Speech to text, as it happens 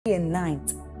and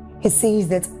night. He says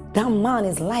that that man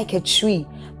is like a tree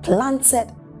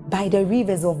planted by the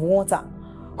rivers of water,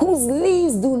 whose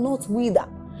leaves do not wither,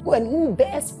 and who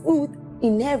bears fruit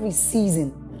in every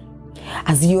season.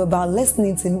 As you're about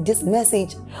listening to this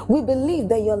message, we believe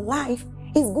that your life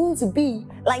is going to be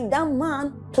like that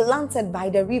man planted by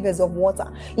the rivers of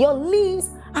water. Your leaves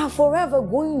are forever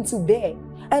going to bear.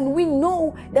 And we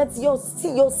know that your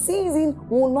season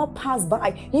will not pass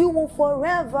by. You will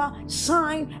forever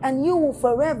shine and you will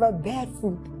forever bear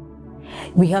fruit.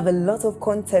 We have a lot of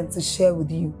content to share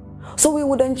with you. So we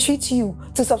would entreat you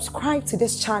to subscribe to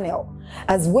this channel,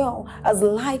 as well as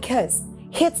like us.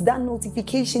 Hit that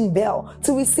notification bell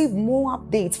to receive more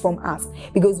updates from us,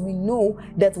 because we know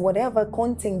that whatever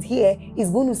content here is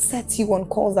going to set you on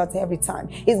course at every time.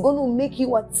 It's going to make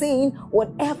you attain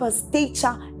whatever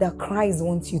stature that Christ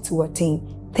wants you to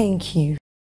attain. Thank you.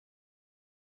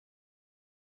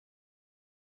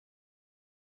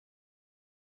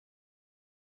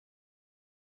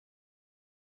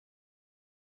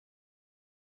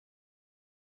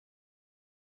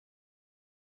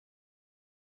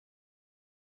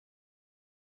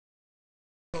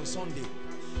 On Sunday.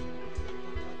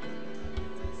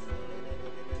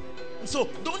 So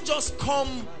don't just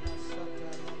come.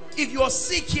 If you're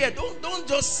sick here, don't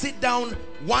just sit down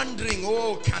wondering,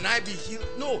 oh, can I be healed?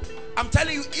 No, I'm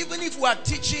telling you, even if we are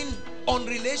teaching on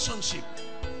relationship,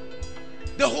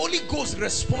 the Holy Ghost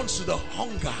responds to the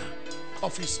hunger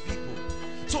of his people.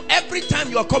 So every time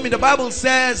you are coming, the Bible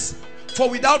says, for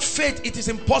without faith it is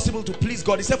impossible to please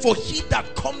God. It said, for he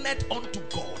that cometh unto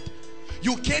God.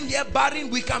 You came here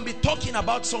barren, we can be talking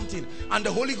about something, and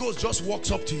the Holy Ghost just walks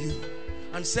up to you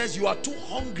and says, you are too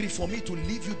hungry for me to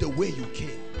leave you the way you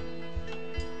came.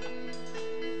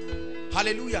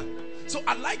 Hallelujah. So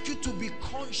I'd like you to be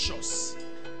conscious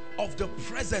of the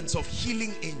presence of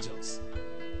healing angels.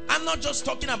 I'm not just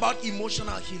talking about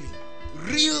emotional healing,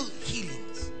 real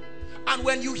healings. And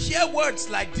when you hear words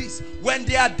like this, when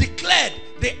they are declared,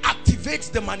 they activate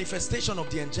the manifestation of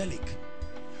the angelic.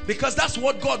 Because that's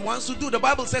what God wants to do. The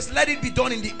Bible says, let it be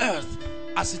done in the earth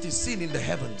as it is seen in the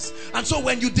heavens. And so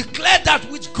when you declare that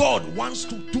which God wants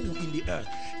to do in the earth,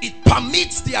 it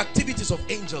permits the activities of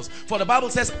angels. For the Bible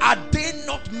says, are they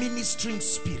not ministering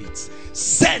spirits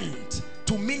sent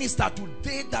to minister to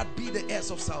they that be the heirs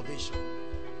of salvation?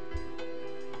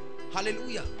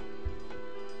 Hallelujah.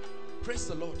 Praise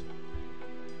the Lord.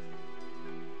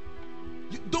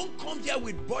 You don't come here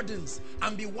with burdens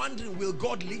and be wondering, will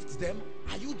God lift them?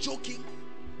 Are you joking?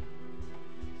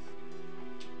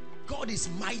 God is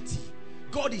mighty.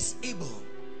 God is able.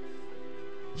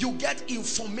 You get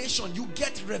information. You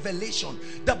get revelation.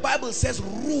 The Bible says,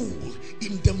 rule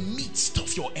in the midst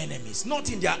of your enemies,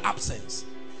 not in their absence.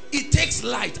 It takes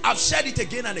light. I've shared it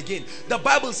again and again. The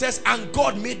Bible says, and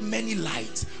God made many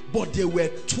lights, but there were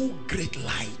two great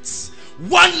lights.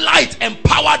 One light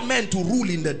empowered men to rule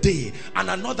in the day, and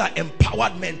another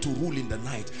empowered men to rule in the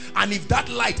night. And if that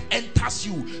light enters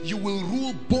you, you will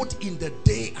rule both in the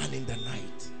day and in the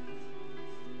night.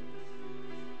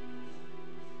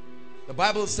 The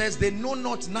Bible says, they know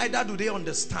not, neither do they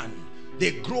understand.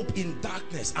 They grope in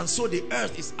darkness, and so the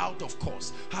earth is out of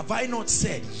course. Have I not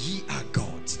said, ye are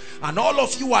gods, and all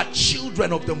of you are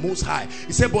children of the Most High?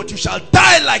 He said, but you shall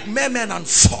die like men and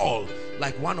fall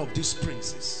like one of these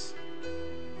princes.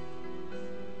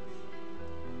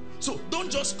 So don't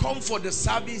just come for the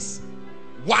service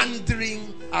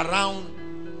wandering around,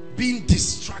 being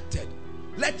distracted.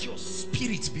 Let your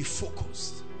spirit be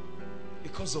focused,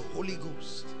 because the Holy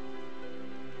Ghost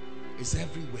is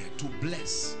everywhere to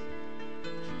bless.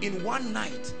 In one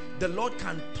night, the Lord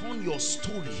can turn your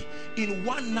story. In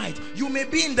one night, you may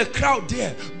be in the crowd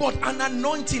there, but an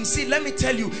anointing. See, let me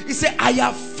tell you, he said, I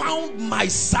have found my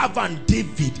servant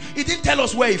David. He didn't tell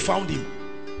us where he found him.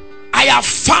 I have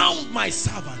found my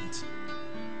servant.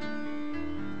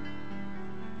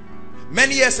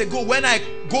 Many years ago, when I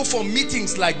go for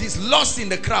meetings like this, lost in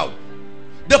the crowd,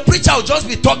 the preacher will just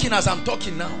be talking as I'm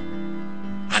talking now.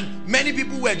 And many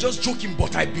people were just joking,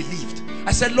 but I believed.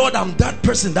 I said, Lord, I'm that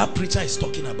person that preacher is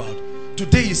talking about.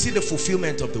 Today you see the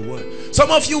fulfillment of the word.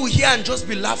 Some of you will hear and just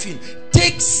be laughing.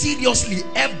 Take seriously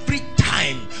every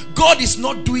time. God is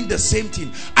not doing the same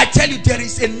thing. I tell you, there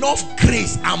is enough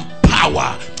grace and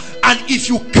power. And if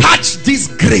you catch this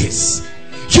grace,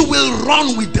 you will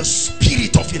run with the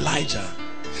spirit of Elijah.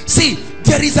 See,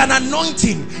 there is an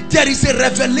anointing, there is a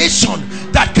revelation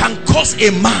that can cause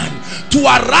a man to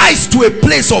arise to a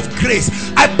place of grace.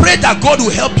 I pray that God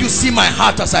will help you see my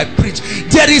heart as I preach.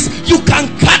 You can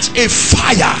catch a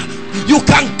fire You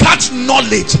can catch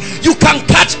knowledge. You can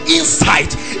catch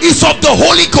insight. It's of the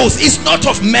Holy Ghost. It's not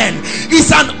of men.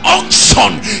 It's an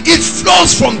unction. It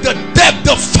flows from the depth,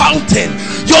 the fountain.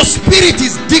 Your spirit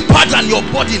is deeper than your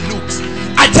body looks.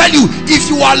 I tell you, if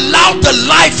you allow the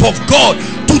life of God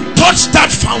to touch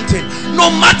that fountain, no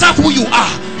matter who you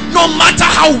are, no matter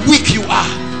how weak you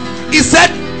are. He said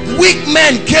weak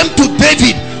men came to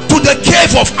David to the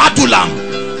cave of Adullam.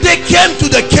 They came to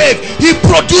the cave. He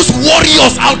produced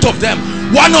warriors out of them.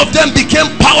 One of them became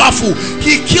powerful.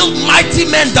 He killed mighty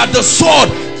men that the sword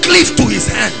cleaved to his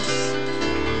hands.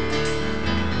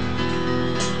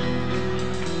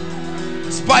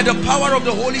 It's by the power of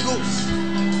the Holy Ghost.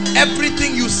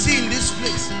 Everything you see in this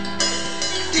place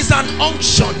is an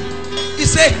unction. He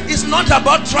said it's not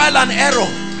about trial and error.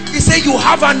 He said you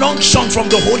have an unction from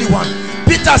the Holy One.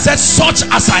 Peter said, such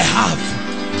as I have.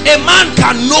 A man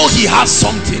can know he has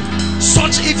something.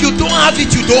 Such, if you don't have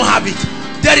it, you don't have it.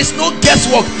 There is no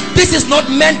guesswork. This is not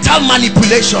mental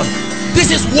manipulation.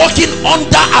 This is walking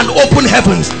under an open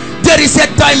heavens. There is a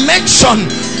dimension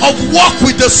of walk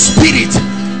with the Spirit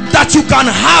that you can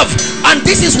have, and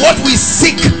this is what we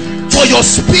seek for your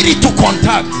spirit to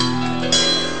contact.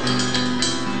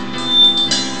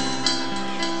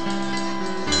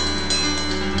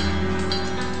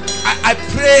 I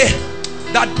pray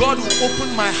that God will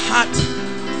open my heart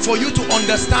for you to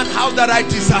understand how that I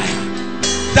desire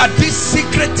that these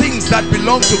secret things that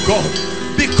belong to God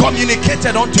be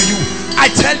communicated unto you.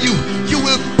 I tell you, you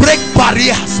will break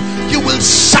barriers, you will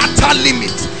shatter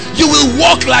limits, you will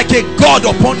walk like a God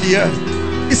upon the earth.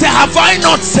 He said, have I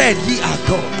not said ye are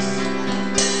gods?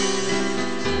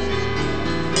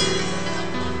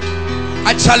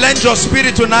 I challenge your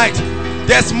spirit tonight.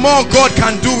 There's more God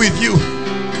can do with you.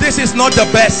 This is not the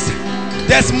best.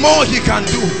 There's more he can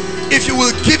do if you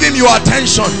will give him your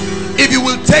attention, if you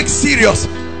will take serious.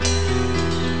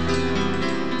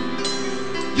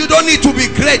 You don't need to be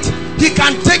great. He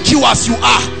can take you as you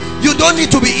are. You don't need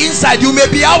to be inside. You may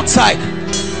be outside.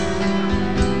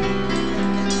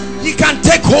 He can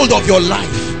take hold of your life.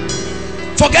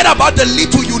 Forget about the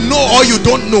little you know or you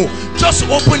don't know. Just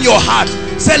open your heart.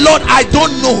 Say, Lord, I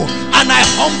don't know, and I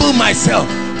humble myself.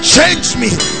 Change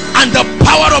me, and the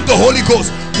power of the Holy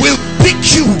Ghost will pick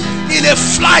you in a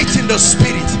flight in the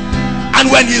spirit.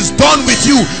 And when he's done with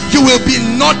you, you will be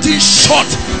nothing short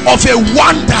of a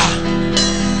wonder.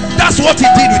 That's what he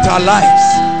did with our lives.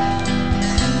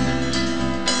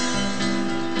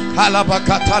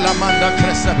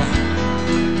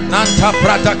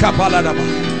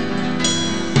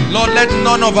 Lord, let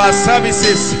none of our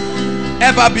services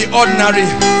ever be ordinary.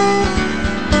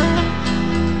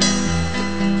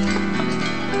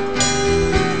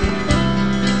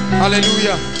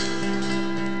 Hallelujah.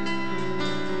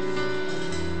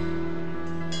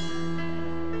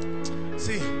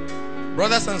 See,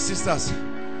 brothers and sisters,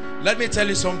 let me tell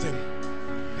you something.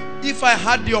 If I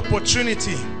had the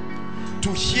opportunity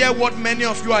to hear what many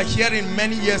of you are hearing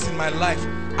many years in my life,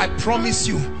 I promise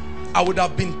you I would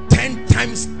have been 10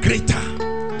 times greater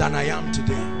than I am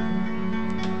today.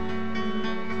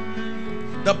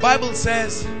 The Bible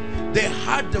says they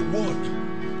heard the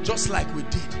word just like we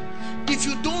did. If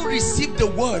you don't receive the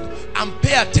word and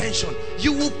pay attention,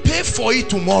 you will pay for it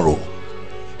tomorrow.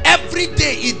 Every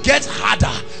day it gets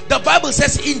harder. The Bible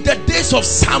says in the days of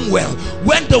Samuel,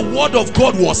 when the word of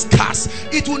God was cast,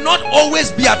 it will not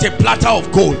always be at a platter of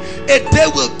gold. A day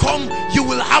will come, you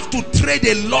will have to trade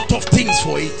a lot of things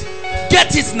for it.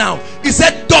 Get it now. He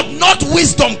said, doth not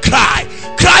wisdom cry,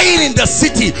 crying in the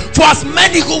city for as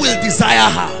many who will desire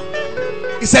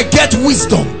her. He said, get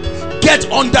wisdom, get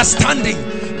understanding,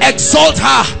 exalt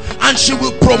her, and she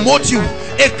will promote you.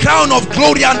 A crown of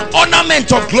glory, an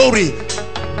ornament of glory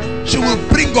she will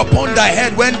bring upon thy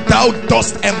head when thou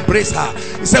dost embrace her.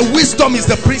 He said, wisdom is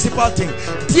the principal thing.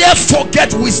 Therefore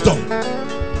get wisdom.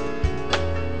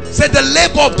 Said the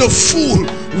labor of the fool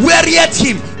wearieth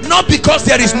him, not because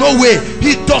there is no way.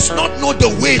 He does not know the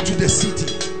way to the city.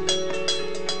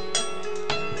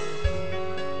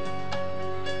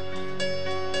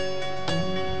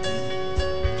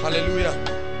 Hallelujah.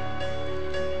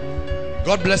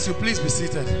 God bless you. Please be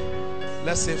seated.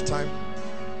 Let's save time.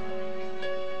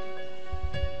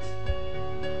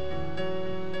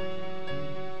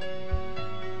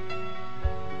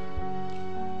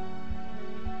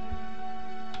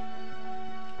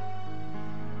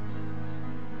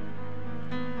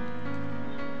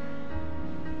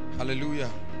 Hallelujah.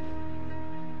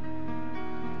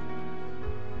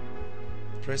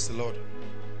 Praise the Lord.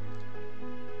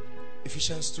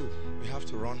 Ephesians 2. We have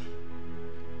to run.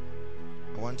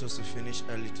 I want us to finish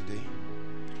early today.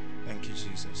 Thank you,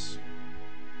 Jesus.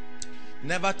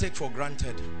 Never take for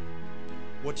granted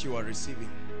what you are receiving.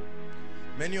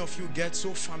 Many of you get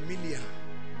so familiar,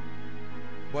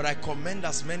 but I commend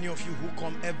as many of you who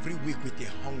come every week with a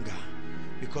hunger,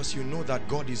 because you know that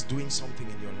God is doing something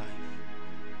in your life.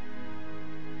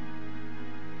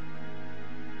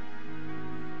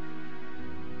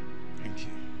 Thank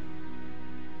you.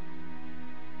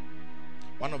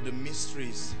 One of the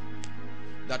mysteries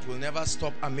that will never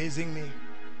stop amazing me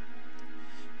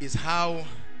is how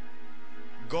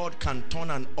God can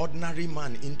turn an ordinary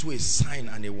man into a sign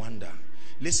and a wonder.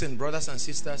 Listen, brothers and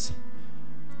sisters,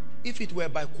 if it were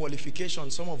by qualification,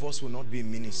 some of us will not be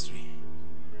in ministry.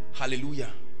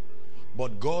 Hallelujah.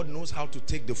 But God knows how to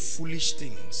take the foolish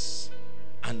things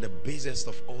and the basest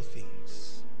of all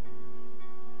things.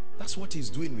 That's what he's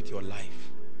doing with your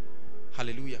life.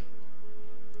 Hallelujah.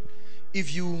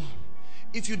 If you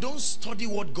don't study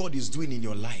what God is doing in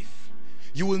your life,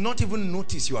 you will not even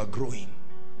notice you are growing.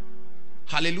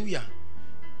 Hallelujah.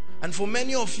 And for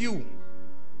many of you,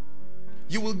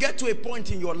 you will get to a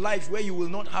point in your life where you will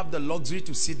not have the luxury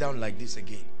to sit down like this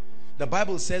again. The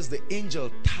Bible says the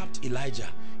angel tapped Elijah.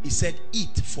 He said,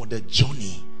 eat, for the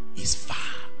journey is far.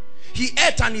 He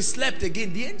ate and he slept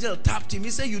again. The angel tapped him. He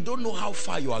said, you don't know how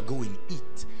far you are going.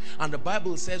 Eat. And the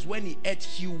Bible says when he ate,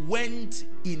 he went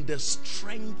in the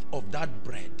strength of that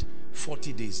bread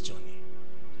 40 days journey.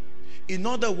 In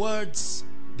other words,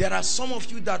 there are some of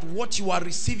you that what you are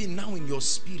receiving now in your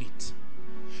spirit,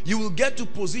 you will get to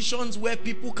positions where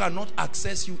people cannot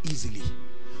access you easily.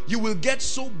 You will get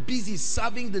so busy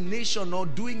serving the nation or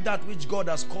doing that which God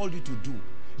has called you to do,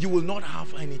 you will not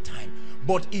have any time.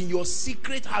 But in your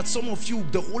secret heart, some of you,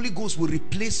 the Holy Ghost will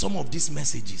replace some of these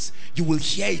messages. You will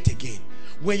hear it again.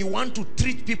 When you want to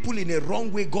treat people in a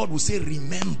wrong way, God will say,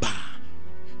 remember.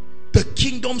 The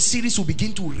kingdom series will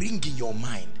begin to ring in your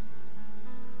mind.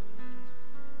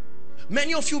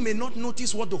 Many of you may not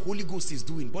notice what the Holy Ghost is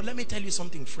doing, but let me tell you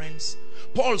something, friends.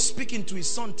 Paul, speaking to his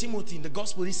son Timothy in the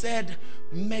gospel, he said,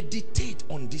 meditate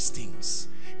on these things.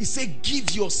 He said,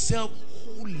 give yourself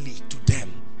wholly to them.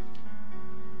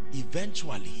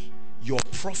 Eventually, your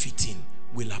profiting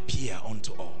will appear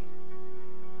unto all.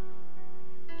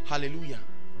 Hallelujah.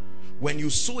 When you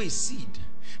sow a seed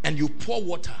and you pour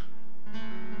water,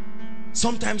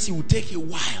 sometimes it will take a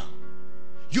while.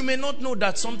 You may not know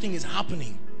that something is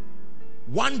happening.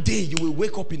 One day you will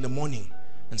wake up in the morning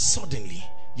and suddenly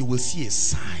you will see a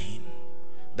sign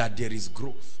that there is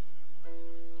growth.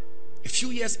 A few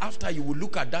years after, you will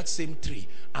look at that same tree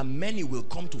and many will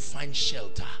come to find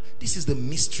shelter. This is the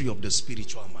mystery of the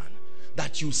spiritual man,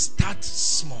 that you start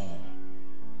small.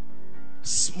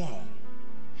 Small.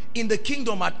 In the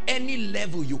kingdom, at any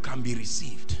level you can be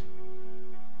received.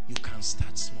 You can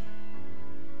start small.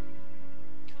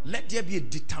 Let there be a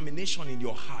determination in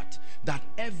your heart that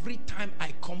every time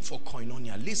I come for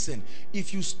koinonia, listen,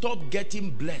 if you stop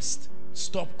getting blessed,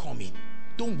 stop coming.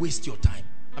 Don't waste your time.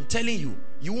 I'm telling you,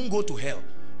 you won't go to hell,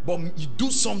 but you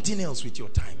do something else with your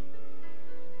time.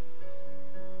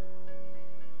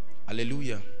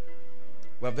 Hallelujah.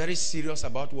 We're very serious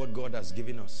about what God has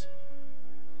given us.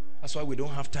 That's why we don't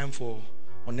have time for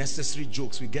unnecessary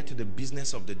jokes. We get to the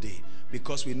business of the day,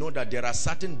 because we know that there are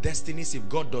certain destinies, if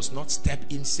God does not step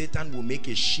in, Satan will make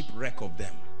a shipwreck of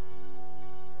them.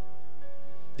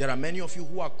 There are many of you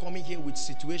who are coming here with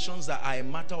situations that are a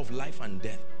matter of life and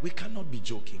death. We cannot be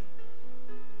joking.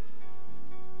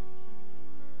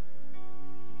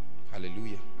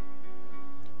 Hallelujah.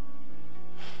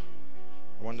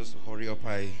 I want us to hurry up.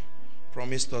 I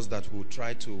promised us that we'll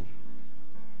try to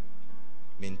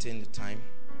maintain the time.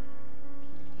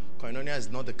 Koinonia is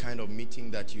not the kind of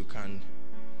meeting that you can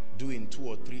do in 2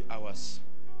 or 3 hours.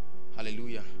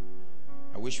 Hallelujah.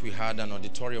 I wish we had an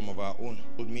auditorium of our own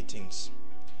meetings.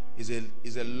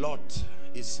 Is a lot.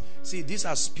 See, these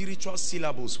are spiritual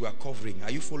syllables we are covering. Are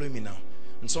you following me now?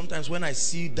 And sometimes when I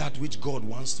see that which God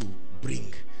wants to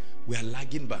bring, we are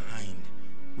lagging behind.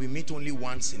 We meet only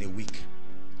once in a week.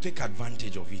 Take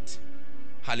advantage of it.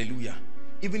 Hallelujah.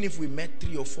 Even if we met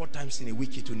 3 or 4 times in a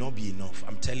week, it will not be enough.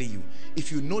 I'm telling you,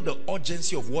 if you know the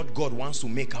urgency of what God wants to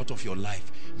make out of your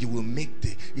life, you will make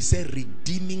he said,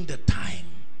 redeeming the time,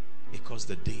 because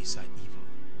the days are evil.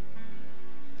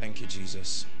 Thank you,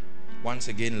 Jesus. Once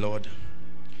again, Lord,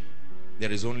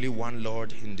 there is only one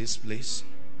Lord in this place.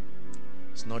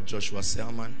 It's not Joshua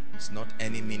Selman. It's not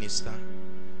any minister,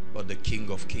 but the King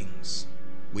of Kings.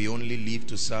 We only live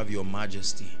to serve your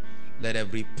majesty. Let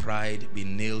every pride be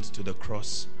nailed to the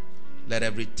cross. Let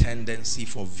every tendency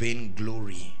for vain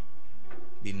glory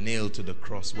be nailed to the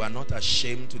cross. We are not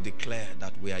ashamed to declare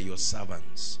that we are your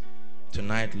servants.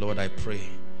 Tonight, Lord, I pray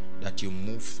that you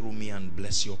move through me and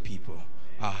bless your people.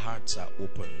 Our hearts are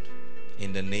opened.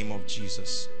 In the name of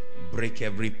Jesus, Break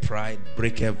every pride,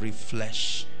 break every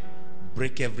flesh,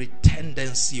 break every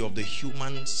tendency of the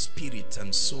human spirit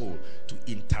and soul to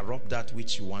interrupt that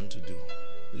which you want to do.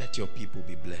 Let your people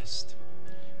be blessed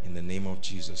in the name of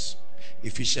Jesus.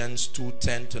 Ephesians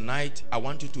 2:10. Tonight I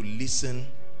want you to listen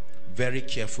very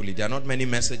carefully. There are not many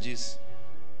messages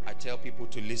I tell people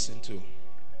to listen to,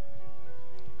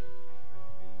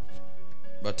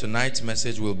 but tonight's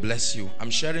message will bless you.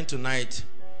 I'm sharing tonight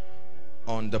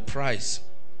on the price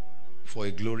for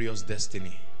a glorious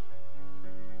destiny.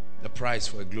 The price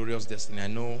for a glorious destiny. I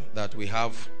know that we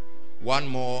have one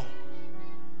more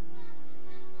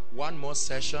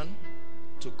session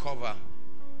to cover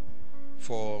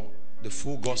for the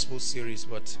full gospel series,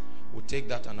 but we'll take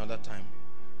that another time.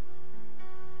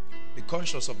 Be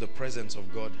conscious of the presence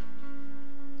of God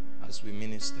as we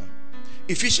minister.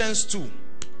 Ephesians 2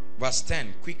 verse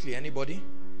 10. Quickly, anybody?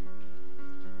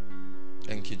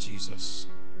 Thank you, Jesus.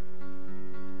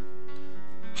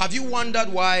 Have you wondered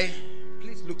why?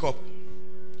 Please look up.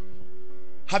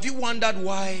 Have you wondered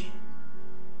why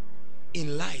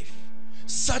in life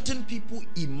certain people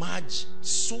emerge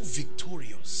so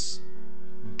victorious,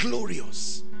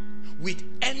 glorious, with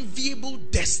enviable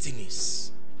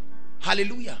destinies?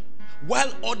 Hallelujah.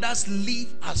 While others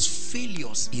live as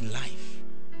failures in life.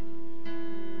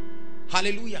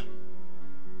 Hallelujah.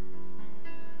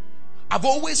 I've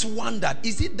always wondered,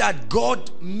 is it that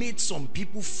God made some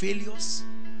people failures?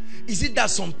 Is it that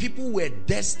some people were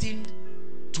destined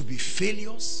to be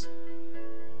failures?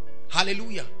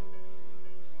 Hallelujah.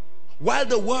 While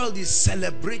the world is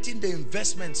celebrating the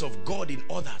investments of God in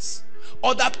others,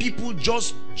 other people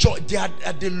just they are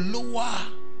at the lower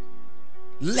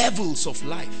levels of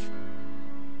life.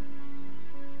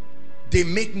 They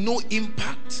make no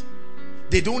impact.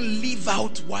 They don't live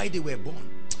out why they were born.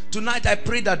 Tonight I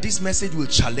pray that this message will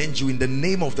challenge you in the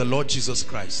name of the Lord Jesus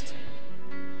Christ.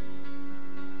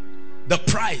 The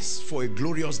price for a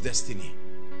glorious destiny.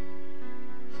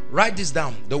 Write this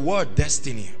down. The word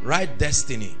destiny. Write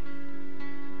destiny.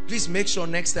 Please make sure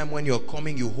next time when you're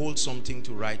coming you hold something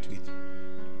to write with.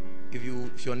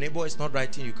 If your neighbor is not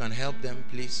writing, you can help them,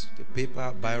 please. The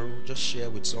paper, biro, just share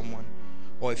with someone.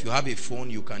 Or if you have a phone,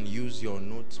 you can use your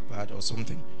notepad or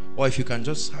something. Or if you can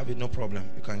just have it, no problem.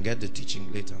 You can get the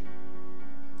teaching later.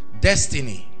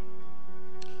 Destiny.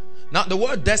 Now, the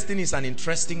word destiny is an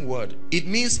interesting word. It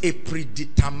means a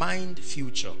predetermined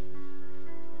future.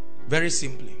 Very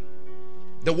simply.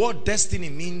 The word destiny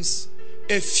means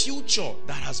a future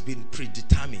that has been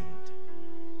predetermined.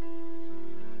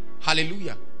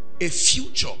 Hallelujah. A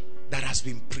future that has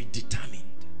been predetermined.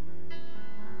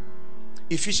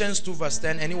 Ephesians 2 verse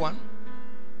 10. Anyone?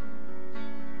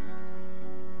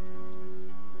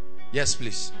 Yes,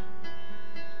 please.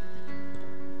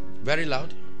 Very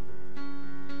loud.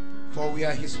 For we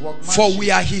are his workmanship. For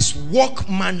we are his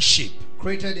workmanship.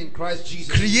 Created in Christ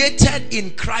Jesus. Created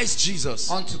in Christ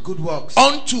Jesus. Unto good works.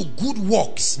 Unto good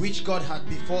works. Which God had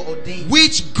before ordained.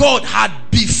 Which God had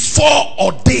before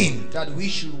ordained. That we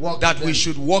should walk that we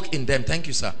should walk in them. Thank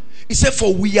you, sir. He said,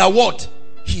 for we are what?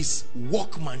 His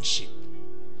workmanship.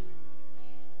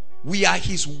 We are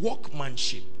his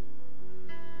workmanship.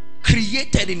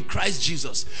 Created in Christ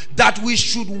Jesus. That we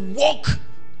should walk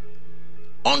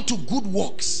unto good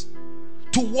works.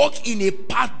 To walk in a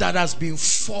path that has been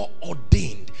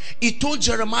foreordained. He told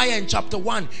Jeremiah in chapter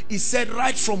 1, he said,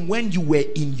 right from when you were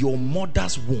in your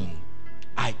mother's womb,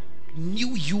 I knew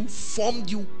you, formed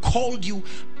you, called you,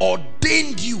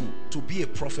 ordained you to be a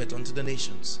prophet unto the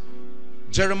nations.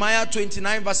 Jeremiah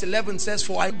 29 verse 11 says,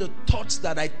 for I know the thoughts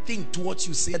that I think towards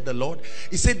you, said the Lord.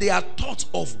 He said they are thoughts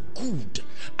of good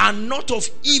and not of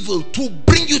evil, to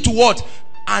bring you to what?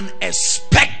 An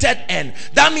expected end.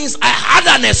 That means I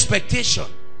had an expectation.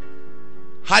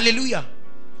 Hallelujah.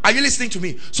 Are you listening to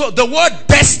me? So the word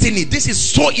destiny, this is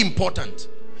so important.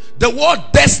 The word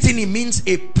destiny means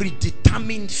a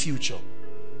predetermined future.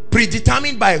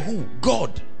 Predetermined by who?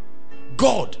 God.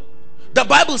 God. The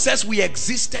Bible says we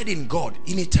existed in God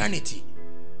in eternity.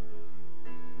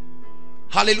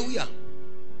 Hallelujah.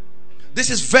 This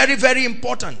is very, very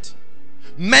important.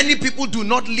 Many people do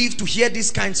not live to hear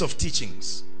these kinds of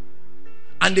teachings,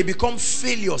 and they become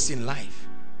failures in life.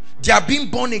 They are being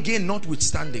born again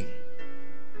notwithstanding.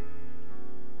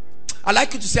 I'd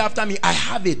like you to say after me, I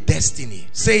have a destiny.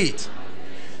 Say it.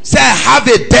 Say, I have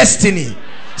a destiny.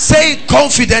 Say it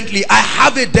confidently. I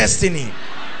have a destiny.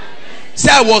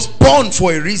 Say, I was born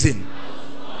for a reason.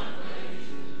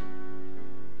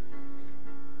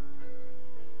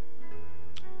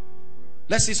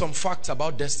 Let's see some facts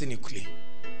about destiny quickly.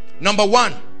 Number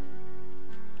one,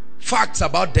 facts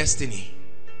about destiny.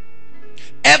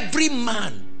 Every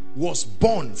man was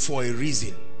born for a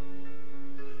reason.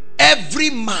 Every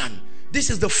man,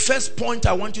 this is the first point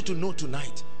I want you to know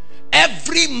tonight.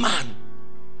 Every man,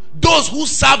 those who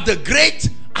serve the great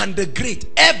and the great,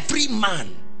 every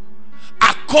man,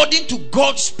 according to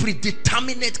God's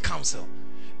predeterminate counsel,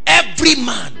 every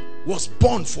man was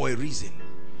born for a reason.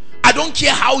 I don't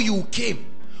care how you came,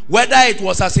 whether it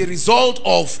was as a result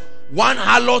of one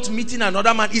harlot meeting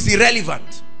another man, is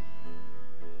irrelevant.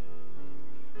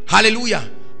 Hallelujah.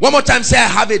 One more time, say, I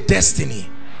have a destiny.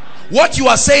 What you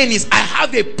are saying is, I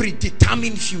have a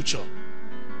predetermined future.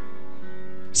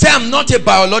 Say, I'm not a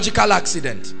biological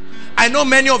accident. I know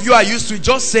many of you are used to it.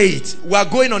 Just say it. We are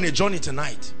going on a journey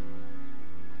tonight.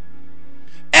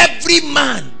 Every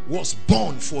man was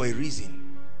born for a reason.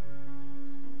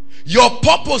 Your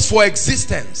purpose for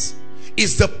existence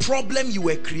is the problem you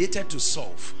were created to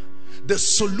solve. The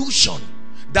solution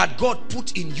that God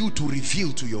put in you to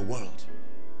reveal to your world.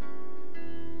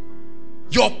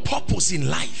 Your purpose in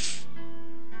life.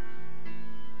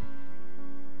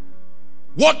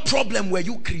 What problem were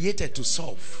you created to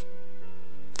solve?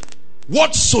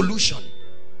 What solution?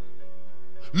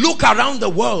 Look around the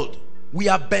world. We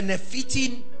are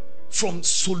benefiting from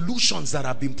solutions that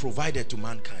have been provided to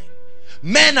mankind.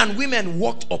 Men and women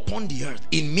walked upon the earth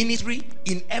in ministry,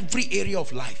 in every area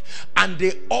of life, and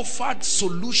they offered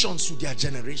solutions to their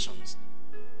generations.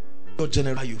 What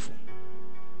generation are you for?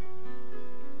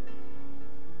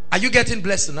 Are you getting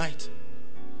blessed tonight?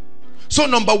 So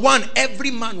number one,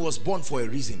 every man was born for a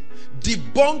reason.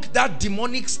 Debunk that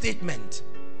demonic statement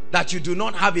that you do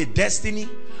not have a destiny.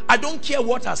 I don't care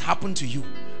what has happened to you.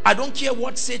 I don't care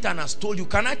what Satan has told you.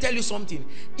 Can I tell you something?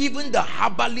 Even the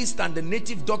herbalists and the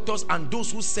native doctors and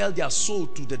those who sell their soul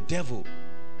to the devil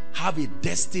have a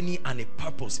destiny and a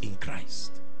purpose in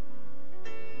Christ.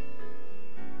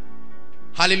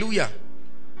 Hallelujah.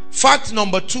 Fact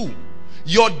number two,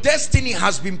 your destiny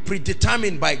has been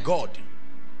predetermined by God.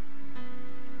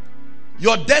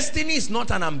 Your destiny is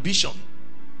not an ambition.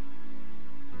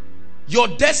 Your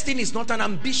destiny is not an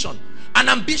ambition. An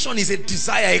ambition is a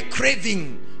desire, a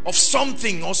craving of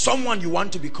something or someone you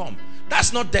want to become.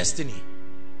 That's not destiny.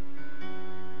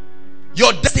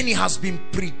 Your destiny has been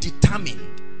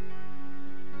predetermined.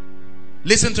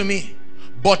 Listen to me.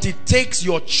 But it takes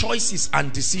your choices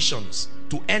and decisions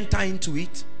to enter into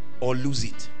it or lose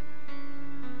it.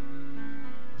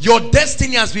 Your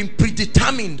destiny has been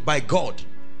predetermined by God,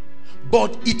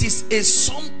 but it is a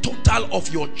sum total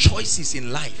of your choices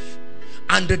in life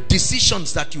and the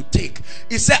decisions that you take.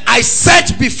 He said, I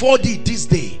set before thee this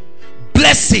day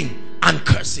blessing and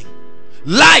cursing,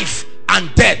 life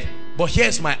and death. But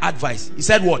here's my advice. He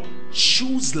said what?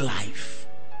 Choose life.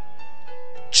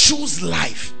 Choose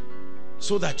life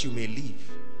so that you may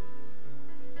live.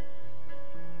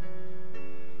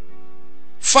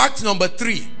 Fact number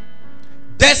three,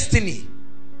 destiny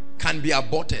can be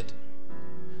aborted.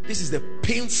 This is the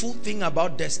painful thing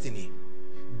about destiny.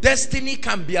 Destiny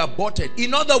can be aborted.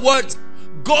 In other words,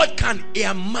 God can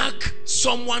earmark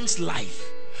someone's life,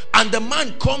 and the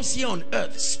man comes here on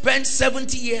earth, spends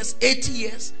 70 years, 80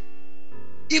 years,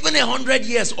 even 100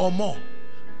 years or more,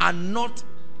 and not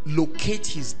locate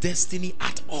his destiny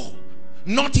at all.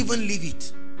 Not even live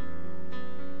it.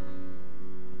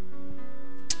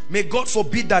 May God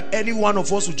forbid that any one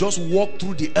of us will just walk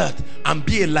through the earth and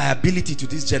be a liability to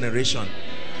this generation.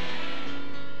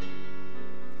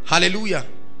 Hallelujah.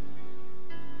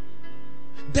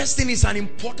 Destiny is an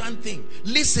important thing.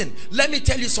 Listen, let me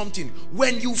tell you something.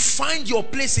 When you find your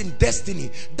place in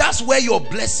destiny, that's where your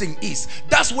blessing is.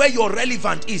 That's where your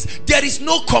relevance is. There is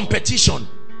no competition.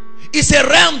 It's a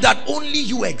realm that only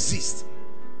you exist.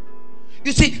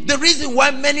 You see, the reason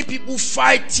why many people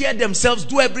fight, tear themselves,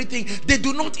 do everything, they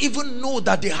do not even know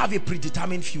that they have a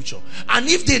predetermined future. And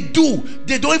if they do,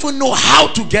 they don't even know how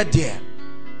to get there.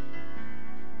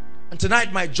 And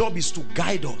tonight my job is to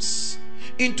guide us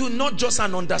into not just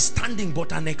an understanding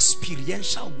but an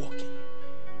experiential walking.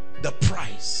 The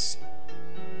price.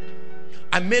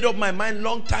 I made up my mind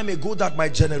long time ago that my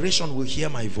generation will hear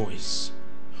my voice.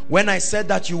 When I said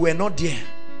that you were not there,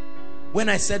 when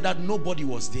I said that nobody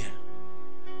was there,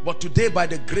 but today by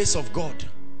the grace of God,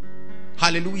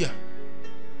 hallelujah,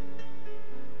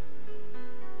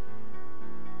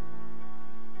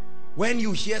 when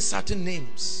you hear certain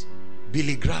names,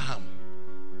 Billy Graham,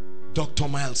 Dr.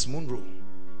 Miles Monroe,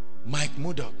 Mike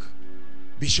Murdoch,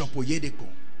 Bishop Oyedepo,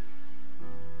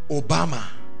 Obama,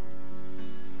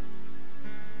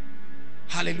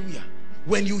 hallelujah,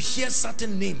 when you hear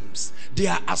certain names, they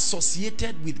are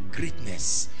associated with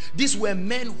greatness. These were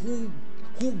men who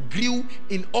grew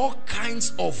in all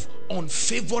kinds of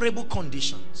unfavorable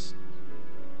conditions.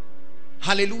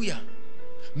 Hallelujah.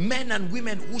 Men and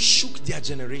women who shook their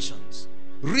generations.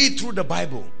 Read through the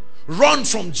Bible. Run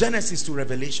from Genesis to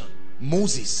Revelation.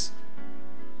 Moses,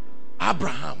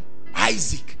 Abraham,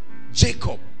 Isaac,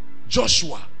 Jacob,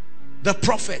 Joshua, the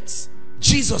prophets,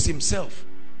 Jesus himself,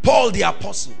 Paul the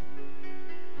apostle.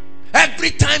 Every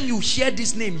time you hear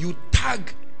this name, you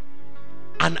tag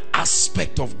an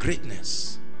aspect of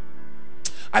greatness.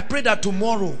 I pray that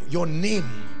tomorrow your name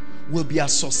will be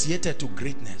associated to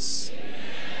greatness.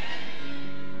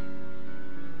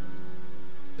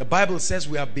 The Bible says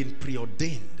we have been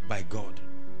preordained by God.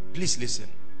 Please listen.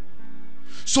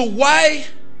 So why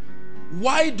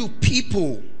do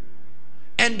people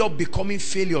end up becoming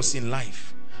failures in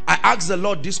life? I asked the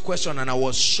Lord this question and I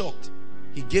was shocked.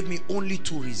 He gave me only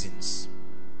 2 reasons.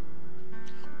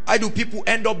 Why do people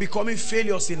end up becoming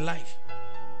failures in life?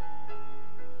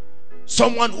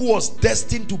 Someone who was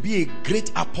destined to be a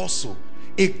great apostle,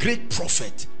 a great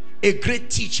prophet, a great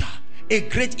teacher, a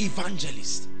great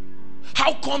evangelist.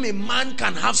 How come a man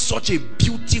can have such a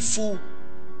beautiful,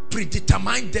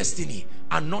 predetermined destiny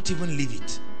and not even live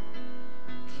it?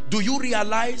 Do you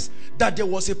realize that there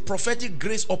was a prophetic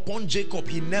grace upon Jacob?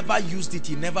 He never used it.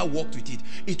 He never walked with it.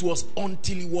 It was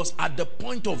until he was at the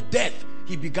point of death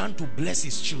he began to bless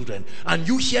his children. And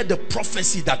you hear the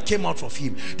prophecy that came out of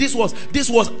him. This was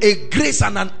a grace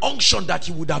and an unction that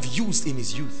he would have used in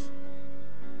his youth.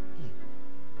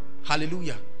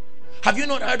 Hallelujah. Have you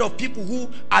not heard of people who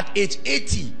at age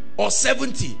 80 or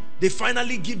 70 they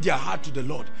finally give their heart to the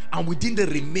Lord, and within the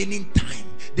remaining time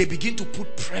they begin to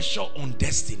put pressure on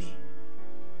destiny?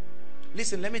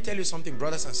 Listen, let me tell you something,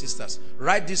 brothers and sisters.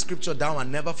 Write this scripture down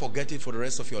and never forget it for the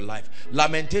rest of your life.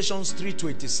 Lamentations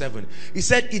 3:27. He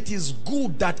said, it is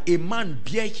good that a man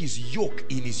bear his yoke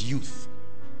in his youth.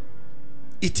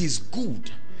 It is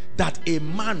good that a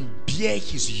man bear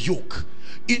his yoke.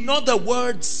 In other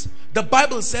words, the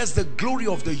Bible says the glory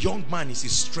of the young man is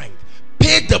his strength.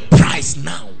 Pay the price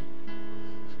now.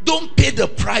 Don't pay the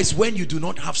price when you do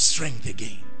not have strength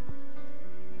again.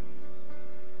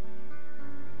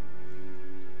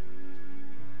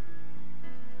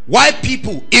 Why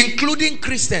people, including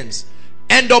Christians,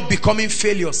 end up becoming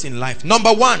failures in life?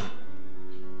 Number 1,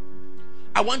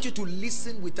 I want you to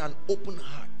listen with an open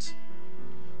heart.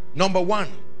 Number 1,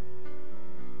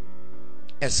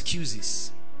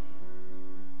 excuses.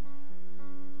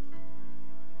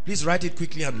 Please write it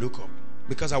quickly and look up,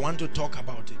 because I want to talk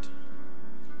about it.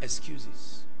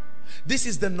 Excuses. This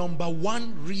is the number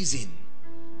 1 reason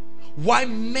why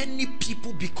many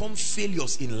people become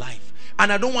failures in life.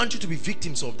 And I don't want you to be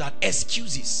victims of that.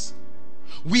 Excuses.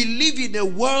 We live in a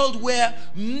world where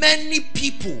many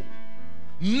people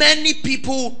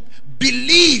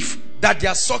believe that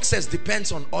their success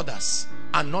depends on others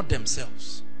and not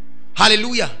themselves.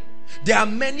 Hallelujah. There are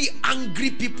many angry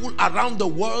people around the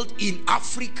world, in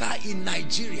Africa, in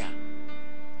Nigeria,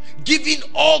 giving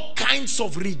all kinds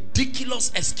of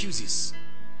ridiculous excuses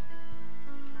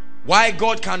why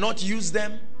God cannot use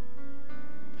them.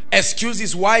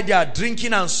 Excuses why they are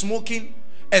drinking and smoking.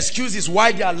 Excuses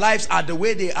why their lives are the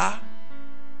way they are.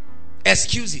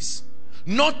 Excuses.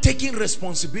 Not taking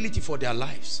responsibility for their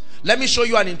lives. Let me show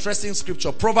you an interesting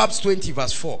scripture. Proverbs 20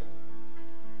 verse 4.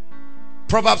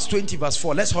 Proverbs 20 verse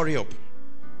 4. Let's hurry up.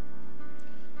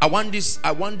 I want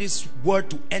this word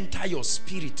to enter your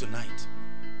spirit tonight.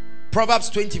 Proverbs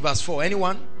 20 verse 4.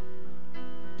 Anyone?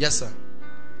 Yes, sir.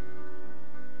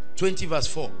 20 verse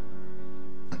 4.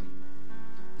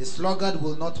 The sluggard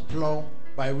will not plow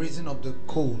by reason of the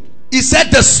cold. He said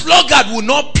the sluggard will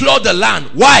not plow the land.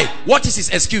 Why? What is his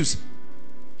excuse?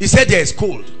 He said there is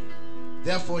cold.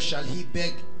 Therefore shall he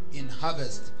beg in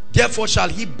harvest. Therefore shall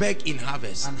he beg in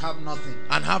harvest. And have nothing.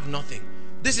 And have nothing.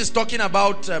 This is talking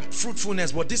about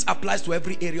fruitfulness, but this applies to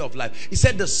every area of life. He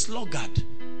said the sluggard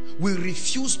will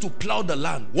refuse to plow the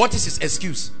land. What is his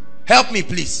excuse? Help me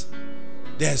please.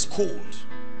 There's cold.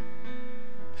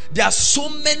 There are so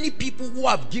many people who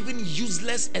have given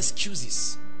useless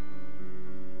excuses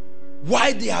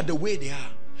why they are the way they are.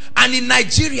 And in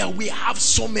Nigeria, we have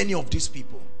so many of these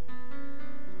people.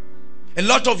 A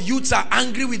lot of youths are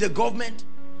angry with the government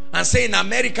and say in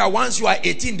America, once you are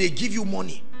 18, they give you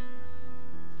money.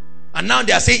 And now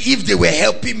they are saying, if they were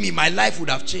helping me, my life would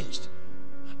have changed.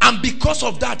 And because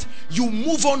of that, you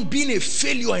move on being a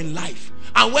failure in life.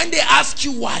 And when they ask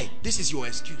you why, this is your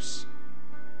excuse.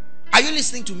 Are you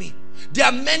listening to me? There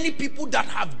are many people that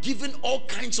have given all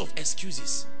kinds of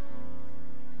excuses.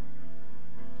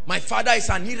 My father is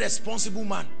an irresponsible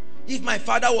man. If my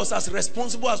father was as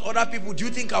responsible as other people, do you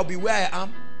think I'll be where I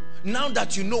am? Now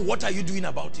that you know, what are you doing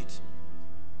about it?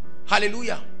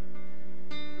 Hallelujah.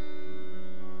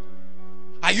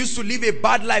 I used to live a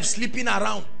bad life, sleeping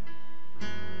around.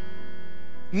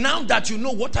 Now that you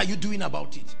know, what are you doing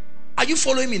about it? Are you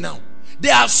following me now?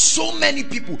 There are so many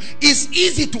people. It's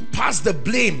easy to pass the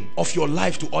blame of your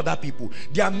life to other people.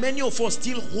 There are many of us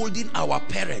still holding our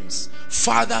parents,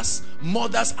 fathers,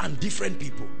 mothers, and different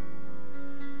people.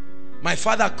 My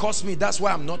father cursed me, that's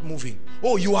why I'm not moving.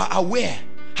 Oh, you are aware.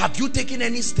 Have you taken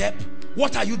any step?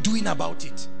 What are you doing about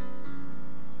it?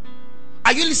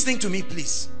 Are you listening to me,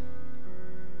 please?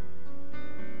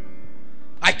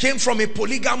 I came from a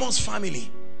polygamous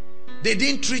family. They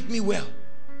didn't treat me well.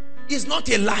 It's not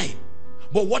a lie.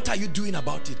 But what are you doing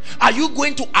about it? Are you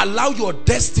going to allow your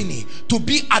destiny to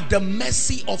be at the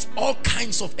mercy of all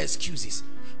kinds of excuses?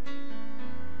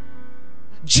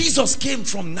 Jesus came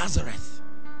from Nazareth.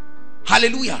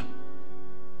 Hallelujah.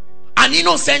 An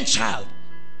innocent child.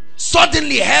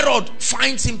 Suddenly Herod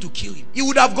finds him to kill him. He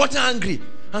would have gotten angry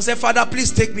and said, Father,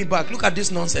 please take me back. Look at this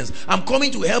nonsense. I'm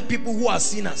coming to help people who are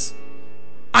sinners.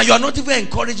 And you are not even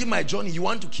encouraging my journey. You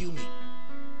want to kill me.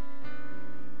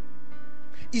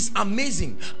 It's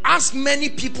amazing. Ask many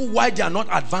people why they are not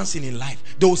advancing in life.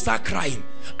 They will start crying.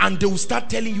 And they will start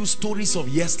telling you stories of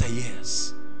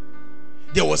yesteryears.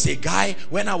 There was a guy,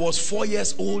 when I was 4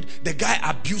 years old, the guy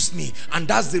abused me. And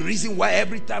that's the reason why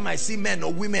every time I see men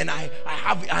or women, I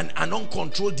have an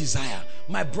uncontrolled desire.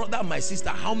 My brother and my sister,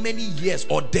 how many years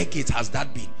or decades has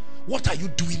that been? What are you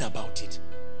doing about it?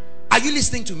 Are you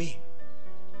listening to me?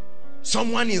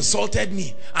 Someone insulted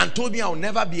me and told me I'll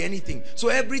never be anything. So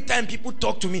every time people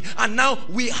talk to me, and now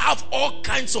we have all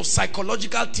kinds of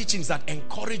psychological teachings that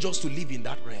encourage us to live in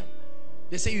that realm.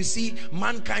 They say, you see,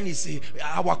 mankind is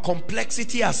our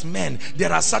complexity as men.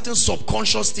 There are certain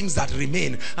subconscious things that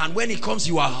remain. And when it comes,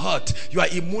 you are hurt. You are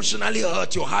emotionally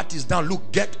hurt. Your heart is down.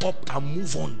 Look, get up and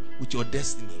move on with your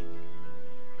destiny.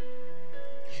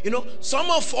 You know, some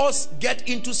of us get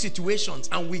into situations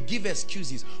and we give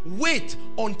excuses. Wait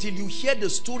until you hear the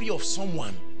story of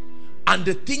someone and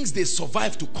the things they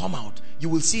survive to come out. You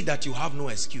will see that you have no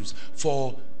excuse.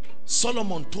 For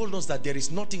Solomon told us that there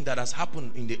is nothing that has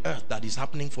happened in the earth that is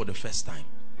happening for the first time.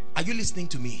 Are you listening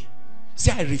to me?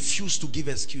 Say, I refuse to give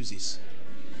excuses.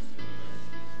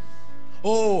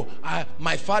 Oh,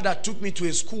 my father took me to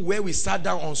a school where we sat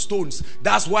down on stones.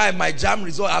 That's why my JAMB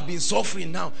result, I've been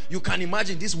suffering now. You can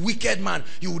imagine this wicked man.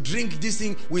 You drink this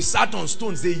thing. We sat on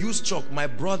stones. They used chalk. My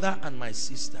brother and my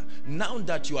sister. Now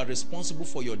that you are responsible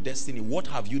for your destiny, what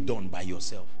have you done by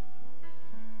yourself?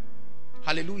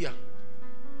 Hallelujah.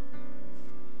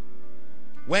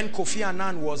 When Kofi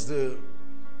Annan was the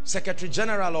Secretary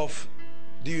General of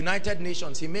the United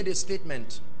Nations, he made a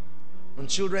statement on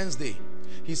Children's Day.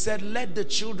 He said, let the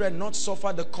children not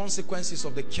suffer the consequences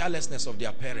of the carelessness of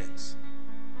their parents.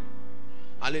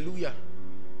 Hallelujah.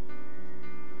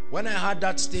 When I heard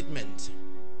that statement,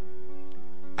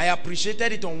 I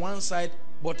appreciated it on one side,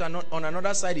 but on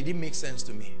another side, it didn't make sense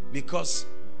to me. Because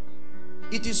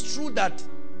it is true that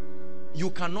you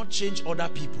cannot change other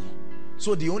people.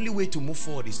 So the only way to move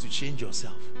forward is to change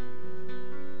yourself.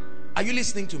 Are you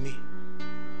listening to me?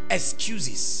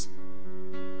 Excuses.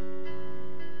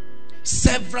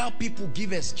 Several people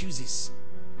give excuses.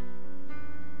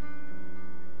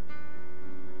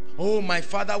 Oh, my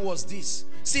father was this.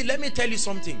 See, let me tell you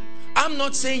something. I'm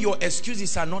not saying your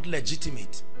excuses are not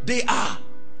legitimate. They are.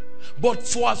 But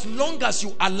for as long as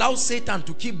you allow Satan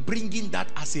to keep bringing that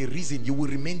as a reason, you will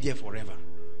remain there forever.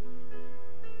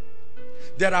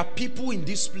 There are people in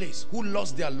this place who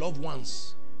lost their loved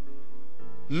ones,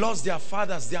 lost their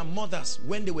fathers, their mothers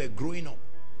when they were growing up.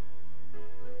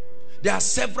 There are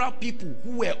several people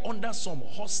who were under some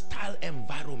hostile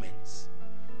environments.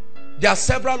 There are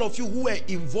several of you who were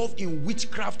involved in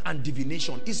witchcraft and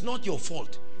divination. It's not your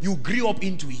fault. You grew up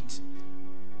into it.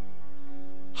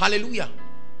 Hallelujah.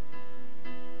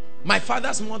 My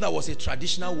father's mother was a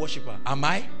traditional worshiper. Am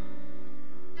I?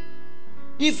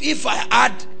 If I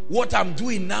add what I'm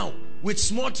doing now with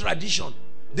small tradition,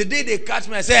 the day they catch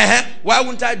me, I say, why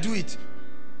wouldn't I do it?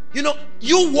 You know,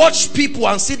 you watch people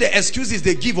and see the excuses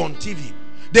they give on TV.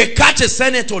 They catch a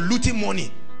senator looting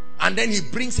money, and then he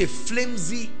brings a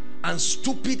flimsy and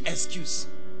stupid excuse.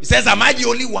 He says, am I the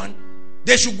only one?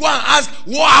 They should go and ask,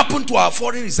 what happened to our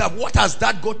foreign reserve? What has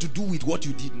that got to do with what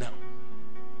you did now?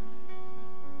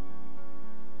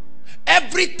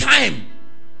 Every time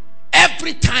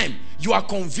you are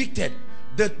convicted,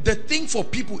 the thing for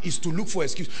people is to look for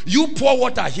excuse. You pour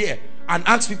water here and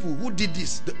ask people, who did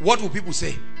this? What will people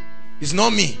say? It's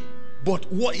not me.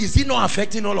 But what is it not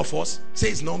affecting all of us? Say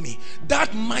it's not me.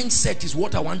 That mindset is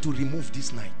what I want to remove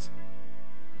this night.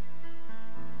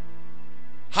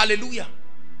 Hallelujah.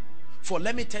 For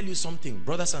let me tell you something,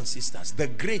 brothers and sisters, the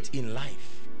great in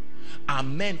life are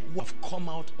men who have come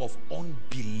out of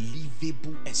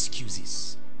unbelievable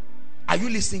excuses. Are you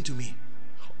listening to me?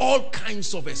 All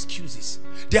kinds of excuses.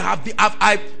 There have been,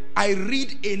 I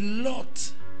read a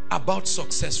lot about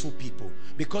successful people,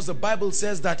 because the Bible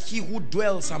says that he who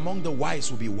dwells among the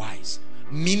wise will be wise.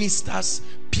 Ministers,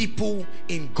 people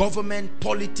in government,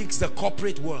 politics, the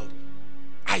corporate world.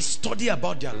 I study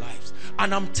about their lives,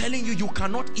 and I'm telling you, you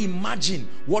cannot imagine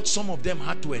what some of them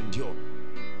had to endure.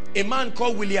 A man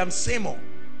called William Seymour,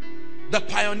 the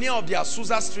pioneer of the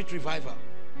Azusa Street revival.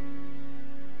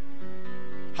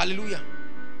 Hallelujah.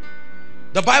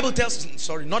 The Bible tells,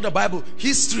 sorry, not the Bible,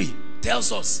 history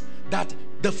tells us that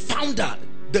the founder,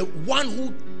 the one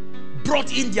who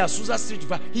brought in the Azusa Street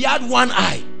revival, he had one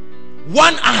eye.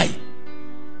 One eye.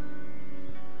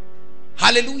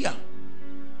 Hallelujah.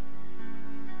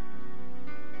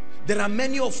 There are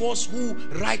many of us who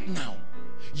right now,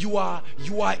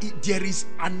 there is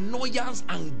annoyance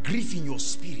and grief in your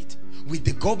spirit with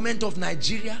the government of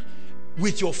Nigeria,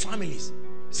 with your families.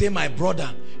 Say, my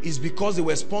brother, is because they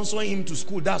were sponsoring him to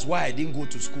school, that's why I didn't go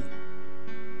to school.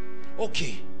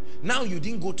 Okay, now you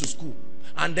didn't go to school,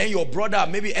 and then your brother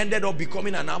maybe ended up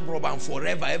becoming an armed robber, and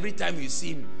forever, every time you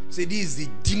see him, say, this is the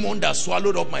demon that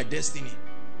swallowed up my destiny.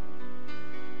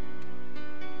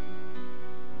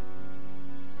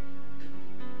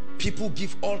 People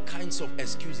give all kinds of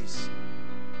excuses.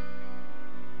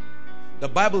 The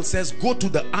Bible says, go to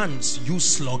the ants, you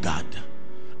sluggard,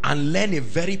 and learn a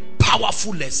very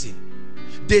powerful lesson.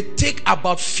 They take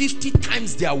about 50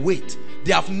 times their weight.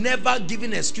 They have never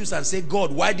given an excuse and say,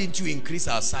 God, why didn't you increase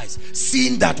our size,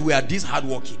 seeing that we are this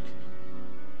hardworking?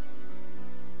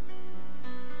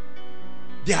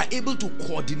 They are able to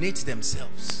coordinate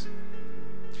themselves.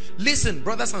 Listen,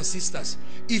 brothers and sisters,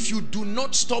 if you do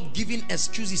not stop giving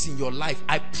excuses in your life,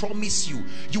 I promise you,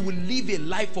 you will live a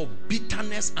life of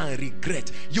bitterness and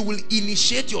regret. You will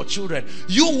initiate your children.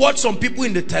 You watch some people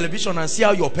in the television and see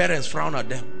how your parents frown at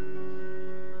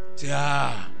them. Say,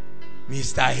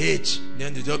 Mr. H.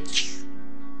 Then they just,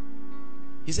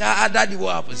 he said, daddy,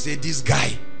 what happened? Say, this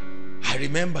guy, I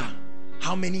remember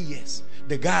how many years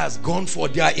the guy has gone for.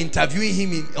 They are interviewing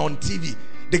him on TV.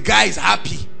 The guy is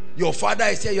happy. Your father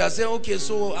is here. You are saying, okay,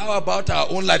 so how about our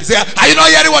own life? You say, are you not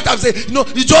hearing what I'm saying? No,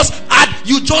 you just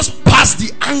pass the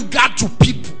anger to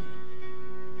people.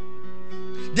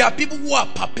 There are people who are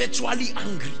perpetually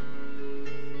angry.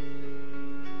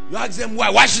 You ask them,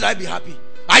 why should I be happy?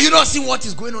 Are you not seeing what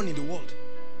is going on in the world?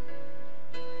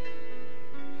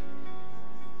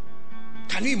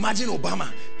 Can you imagine Obama?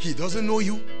 He doesn't know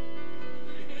you.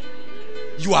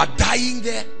 You are dying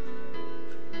there.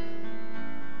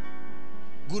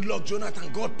 Good luck,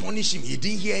 Jonathan. God punish him. He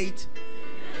didn't hear it.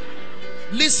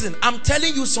 Listen, I'm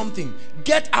telling you something.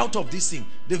 Get out of this thing.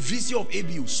 The VC of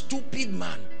ABU, stupid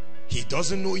man. He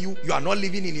doesn't know you. You are not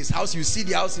living in his house. You see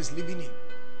the house he's living in.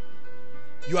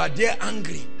 You are there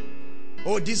angry.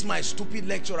 Oh, this is my stupid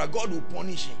lecturer. God will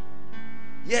punish him.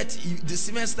 Yet, the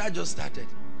semester just started.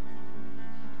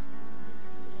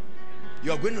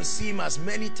 You are going to see him as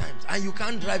many times, and you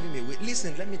can't drive him away.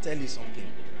 Listen, let me tell you something.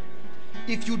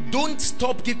 If you don't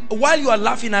stop, while you are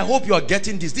laughing, I hope you are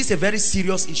getting this. This is a very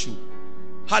serious issue.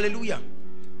 Hallelujah.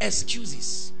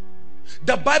 Excuses.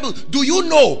 The Bible, do you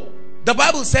know? The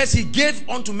Bible says he gave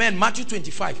unto men, Matthew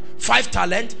 25, 5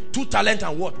 talents, 2 talents,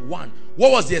 and what? 1.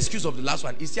 What was the excuse of the last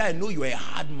one? He said, I know you are a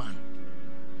hard man.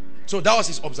 So that was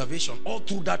his observation all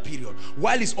through that period.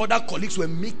 While his other colleagues were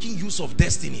making use of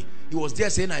destiny, he was there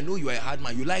saying, I know you are a hard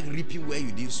man. You like reaping where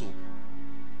you did so.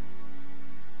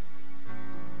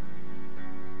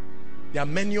 There are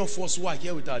many of us who are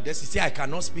here with our destiny. Say, I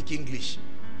cannot speak English.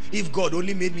 If God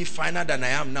only made me finer than I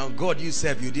am now, God, you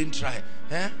said you didn't try.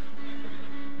 Eh?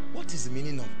 What is the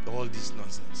meaning of all this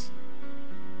nonsense?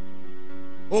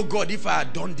 Oh God, if I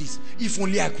had done this, if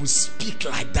only I could speak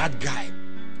like that guy.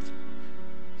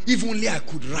 If only I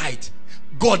could write.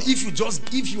 God,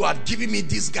 if you had given me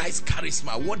this guy's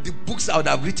charisma, what the books I would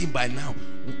have written by now.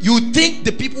 You think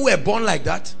the people were born like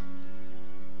that?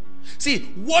 See,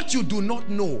 what you do not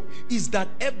know is that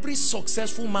every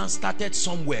successful man started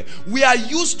somewhere. We are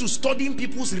used to studying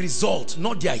people's results,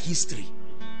 not their history.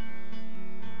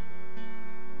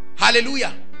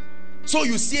 Hallelujah. So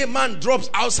you see a man drops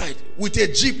outside with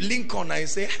a Jeep Lincoln and you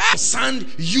say, sand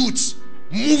youths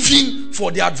moving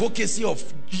for the advocacy of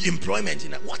employment.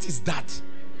 What is that?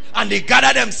 And they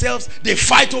gather themselves, they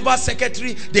fight over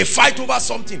secretary, they fight over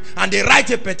something, and they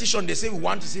write a petition. They say, we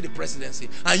want to see the presidency.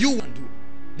 And you want to do.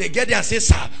 They get there and say,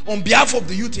 sir, on behalf of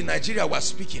the youth in Nigeria, we're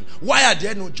speaking. Why are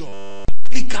there no jobs?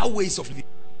 Practical ways of living.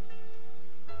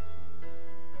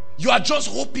 You are just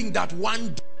hoping that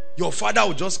one day your father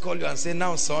will just call you and say,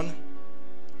 now son,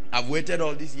 I've waited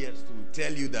all these years to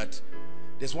tell you that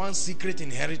there's one secret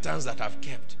inheritance that I've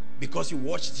kept. because you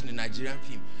watched it in the Nigerian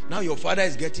film. Now your father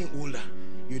is getting older.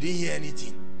 You didn't hear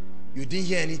anything. You didn't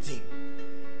hear anything.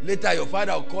 Later your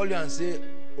father will call you and say,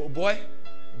 oh boy,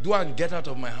 do and get out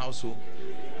of my household.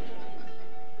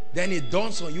 Then it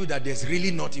dawns on you that there's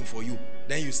really nothing for you.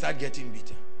 Then you start getting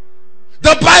bitter.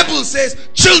 The Bible says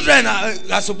children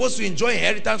are supposed to enjoy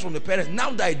inheritance from the parents.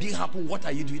 Now that it didn't happen, what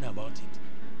are you doing about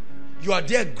it? You are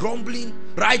there grumbling,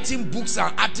 writing books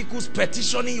and articles,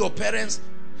 petitioning your parents.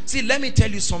 See, let me tell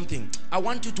you something. I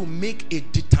want you to make a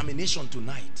determination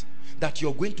tonight that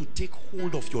you're going to take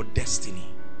hold of your destiny.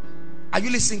 Are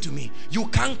you listening to me? You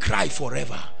can't cry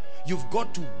forever. You've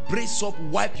got to brace up,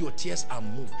 wipe your tears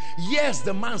and move. Yes,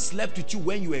 the man slept with you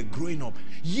when you were growing up.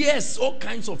 Yes, all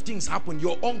kinds of things happened.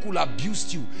 Your uncle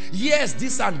abused you. Yes,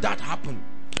 this and that happened.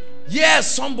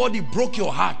 Yes, somebody broke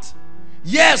your heart.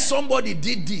 Yes, somebody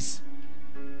did this.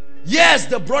 Yes,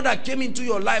 the brother came into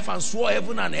your life and swore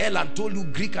heaven and hell and told you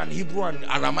Greek and Hebrew and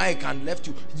Aramaic and left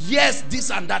you. Yes, this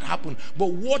and that happened.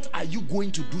 But what are you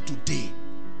going to do today?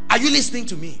 Are you listening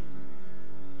to me?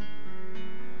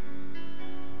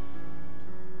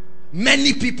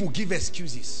 Many people give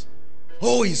excuses.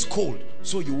 Oh, it's cold,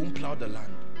 so you won't plow the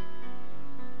land.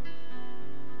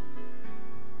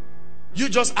 You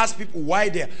just ask people why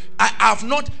they're... I have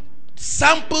not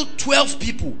sampled 12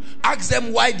 people. Ask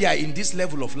them why they are in this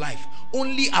level of life.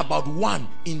 Only about one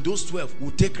in those 12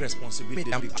 will take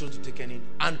responsibility and be sure to take any.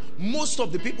 And most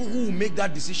of the people who will make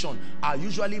that decision are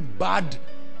usually bad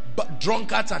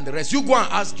drunkards and the rest. You go and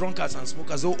ask drunkards and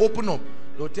smokers, they'll open up.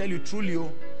 They'll tell you truly,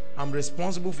 oh, I'm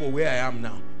responsible for where I am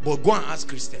now. But go and ask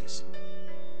Christians.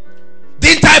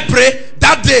 Didn't I pray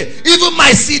that day? Even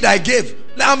my seed I gave.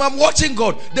 I'm watching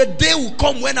God. The day will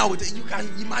come when I will. You can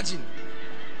imagine.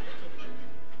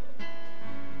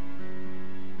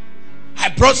 I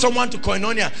brought someone to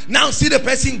Koinonia. Now see the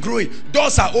person growing.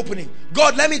 Doors are opening.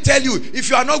 God, let me tell you, if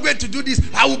you are not going to do this,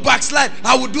 I will backslide.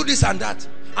 I will do this and that.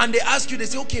 And they ask you, they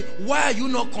say, okay, why are you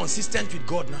not consistent with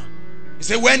God now? You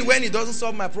say, when it doesn't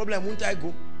solve my problem, won't I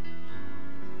go?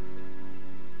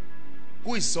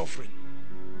 Who is suffering?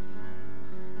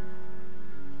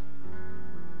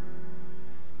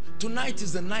 Tonight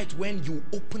is the night when you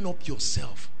open up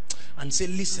yourself and say,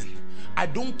 listen, I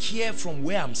don't care from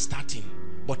where I'm starting,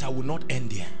 but I will not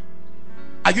end there.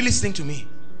 Are you listening to me?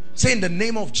 Say, in the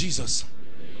name of Jesus,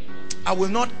 I will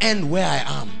not end where I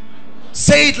am.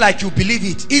 Say it like you believe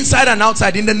it, inside and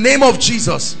outside. In the name of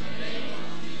Jesus,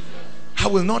 I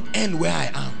will not end where I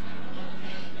am.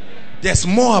 There's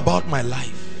more about my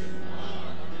life.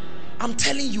 I'm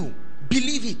telling you,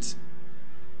 believe it.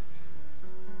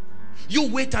 You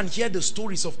wait and hear the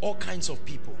stories of all kinds of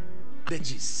people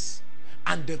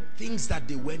and the things that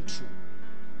they went through.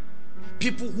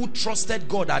 People who trusted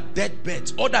God at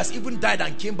deathbeds. Others even died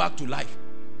and came back to life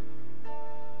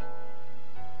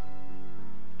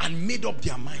and made up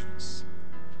their minds.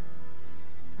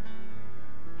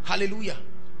 Hallelujah.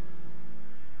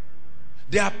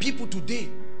 There are people today.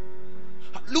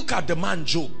 Look at the man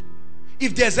Job.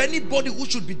 If there's anybody who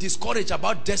should be discouraged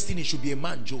about destiny, it should be a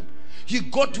man Job. He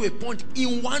got to a point,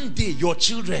 in one day, your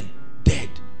children dead,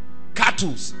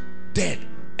 cattle dead,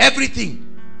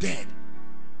 everything dead,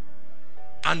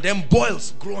 and then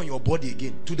boils grow on your body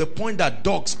again, to the point that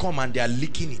dogs come and they are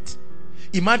licking it.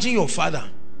 Imagine your father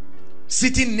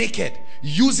sitting naked,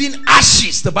 using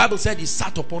ashes. The Bible said he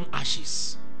sat upon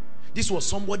ashes. This was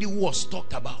somebody who was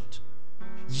talked about.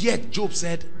 Yet Job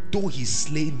said, though he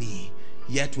slay me,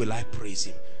 yet will I praise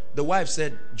him. The wife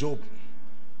said, Job,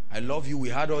 I love you. We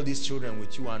had all these children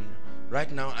with you, and right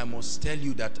now I must tell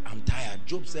you that I'm tired.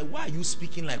 Job said, why are you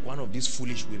speaking like one of these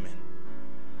foolish women?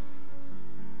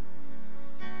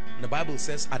 And the Bible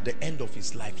says at the end of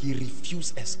his life, he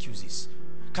refused excuses.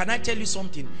 Can I tell you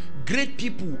something? Great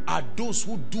people are those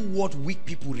who do what weak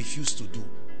people refuse to do.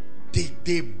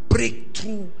 They break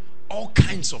through all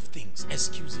kinds of things.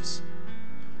 Excuses.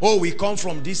 Oh, we come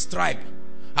from this tribe.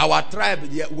 Our tribe,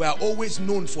 we are always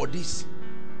known for this.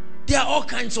 There are all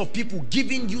kinds of people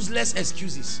giving useless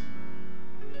excuses.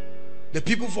 The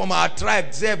people from our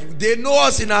tribe, they know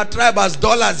us in our tribe as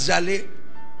dollars, Jale.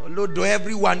 Although to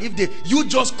everyone, you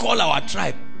just call our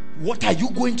tribe, what are you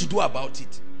going to do about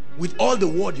it? With all the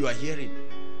word you are hearing.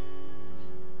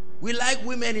 We like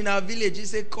women in our village. You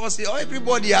say, oh,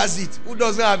 everybody has it. Who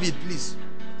doesn't have it, please?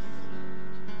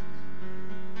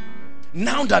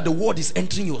 Now that the word is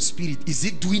entering your spirit, is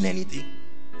it doing anything?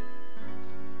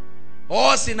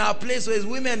 Us in our place, so it's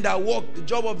women that work. The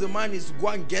job of the man is to go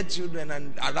and get children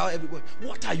and allow everybody.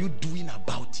 What are you doing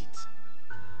about it?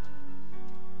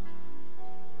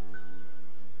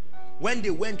 When they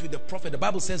went with the prophet, the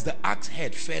Bible says the axe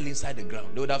head fell inside the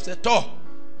ground. They would have said,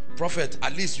 Prophet,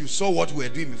 at least you saw what we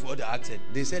were doing before they acted.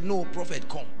 They said, no, prophet,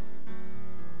 come.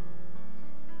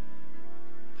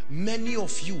 Many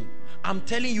of you, I'm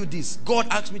telling you this, God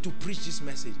asked me to preach this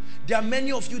message. There are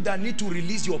many of you that need to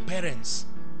release your parents,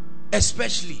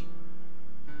 especially.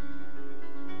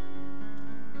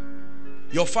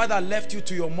 Your father left you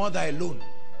to your mother alone.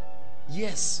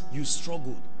 Yes, you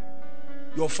struggled.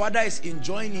 Your father is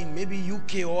enjoying in maybe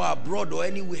UK or abroad or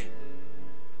anywhere,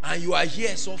 and you are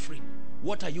here suffering.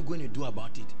 What are you going to do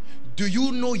about it? Do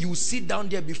you know you sit down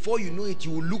there, before you know it,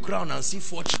 you will look around and see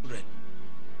 4 children,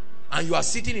 and you are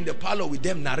sitting in the parlor with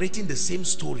them narrating the same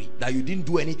story that you didn't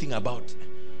do anything about.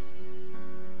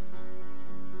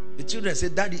 The children say,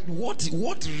 Daddy,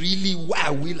 what really, why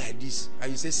are we like this?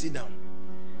 And you say, sit down.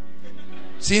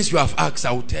 Since you have asked,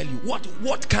 I will tell you.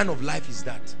 What kind of life is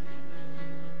that?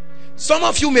 Some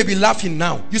of you may be laughing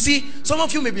now. You see, some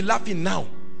of you may be laughing now,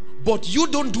 but you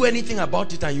don't do anything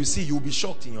about it, and you see, you'll be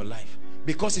shocked in your life,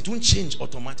 because it won't change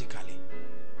automatically.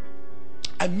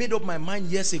 I made up my mind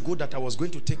years ago that I was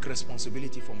going to take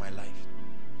responsibility for my life.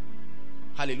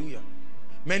 Hallelujah.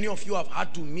 Many of you have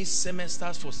had to miss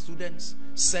semesters for students,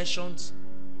 sessions,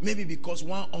 maybe because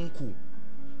one uncle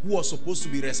who was supposed to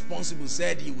be responsible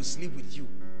said he will sleep with you.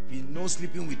 If he no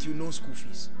sleeping with you, no school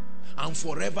fees. And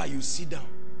forever you sit down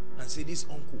and say, this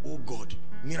uncle, oh God,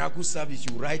 miracle service,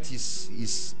 you write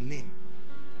his name.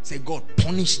 Say, God,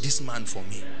 punish this man for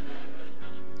me.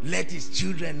 Let his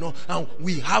children know. And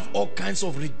we have all kinds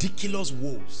of ridiculous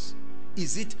woes.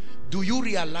 Do you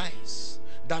realize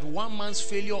that one man's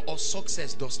failure or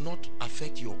success does not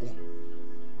affect your own?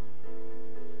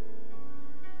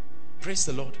 Praise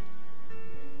the Lord.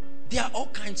 There are all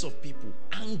kinds of people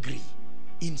angry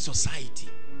in society,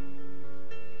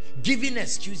 giving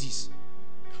excuses.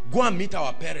 Go and meet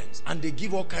our parents, and they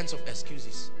give all kinds of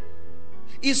excuses.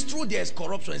 It's true there is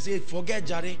corruption. They say, forget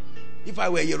Jare. If I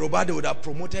were Yoruba, they would have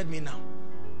promoted me now.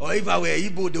 Or if I were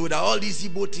Igbo, they would have all this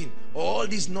Igbo thing, or all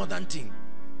this northern thing.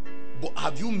 But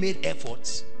have you made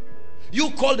efforts? You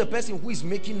call the person who is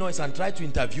making noise and try to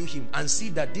interview him, and see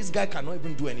that this guy cannot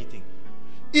even do anything.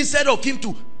 Instead of him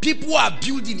to, people are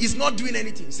building, he's not doing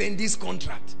anything, saying this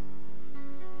contract.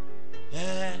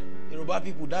 Yoruba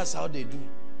people, that's how they do.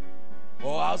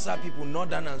 Or outside people,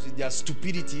 northerners with their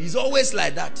stupidity. It's always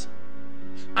like that.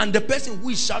 And the person who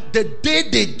is shout, the day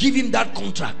they give him that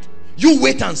contract, you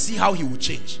wait and see how he will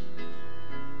change.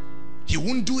 He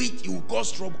won't do it, he will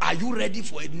cause trouble. Are you ready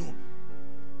for it? No.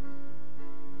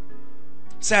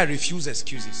 Say, I refuse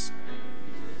excuses.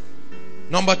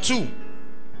 Number 2.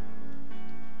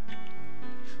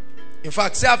 In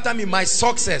fact, say after me, my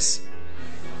success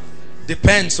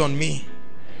depends on me.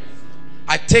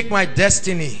 I take my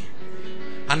destiny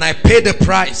and I pay the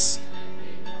price.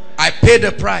 I pay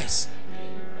the price.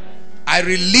 I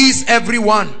release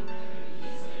everyone.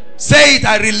 Say it,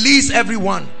 I release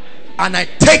everyone. And I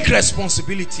take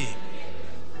responsibility.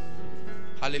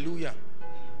 Hallelujah.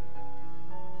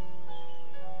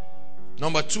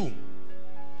 Number 2.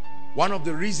 One of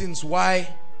the reasons why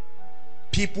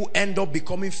people end up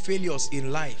becoming failures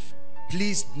in life.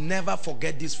 Please never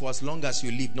forget this for as long as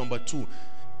you live. Number 2,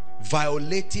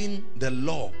 violating the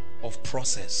law of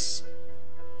process.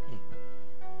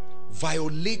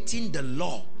 Violating the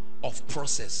law of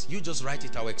process. You just write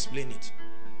it, I'll explain it.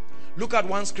 Look at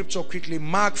one scripture quickly.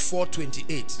 Mark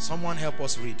 4:28. Someone help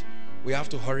us read. We have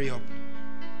to hurry up.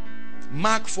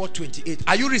 Mark 4:28.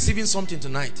 Are you receiving something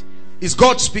tonight? Is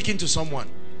God speaking to someone?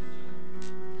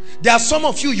 There are some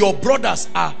of you, your brothers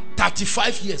are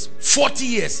 35 years, 40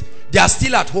 years. They are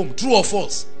still at home. True or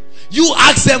false? You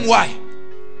ask them why.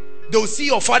 They will see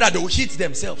your father, they will hit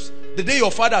themselves. The day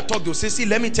your father talked, they'll say, see,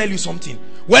 let me tell you something.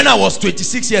 When I was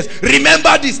 26 years,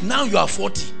 remember this. Now you are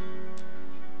 40.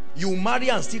 You marry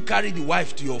and still carry the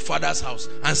wife to your father's house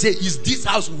and say, is this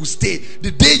house will stay?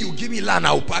 The day you give me land,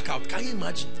 I will pack out. Can you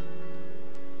imagine?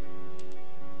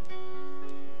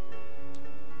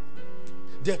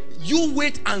 You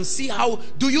wait and see how.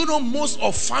 Do you know most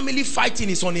of family fighting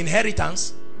is on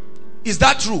inheritance? Is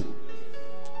that true?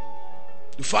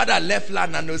 The father left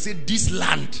land and they'll say, this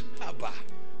land,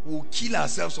 we'll kill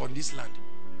ourselves on this land.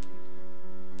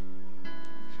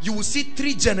 You will see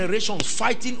 3 generations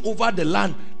fighting over the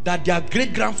land that their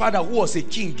great-grandfather, who was a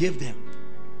king, gave them.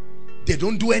 They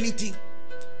don't do anything.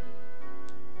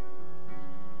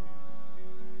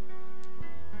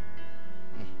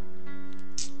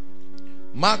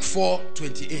 Mark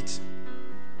 4:28.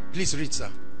 Please read, sir.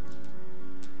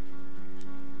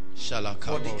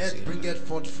 For the earth bringeth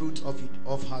forth fruit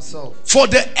of herself. For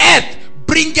the earth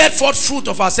bringeth forth fruit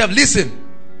of herself. Listen.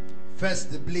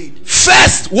 First the blade.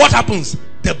 First, what happens?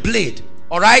 The blade.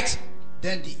 All right.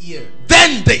 Then the ear.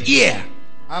 Then the ear.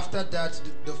 After that,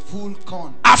 the full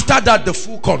corn. After that, the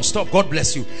full corn. Stop. God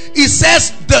bless you. It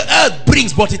says the earth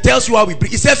brings, but it tells you how we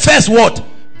bring. It said first what?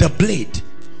 The blade,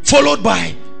 followed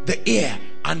by the ear,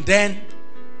 and then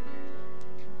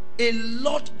a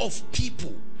lot of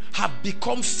people have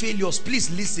become failures.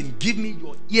 Please listen. Give me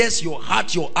your ears, your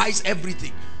heart, your eyes,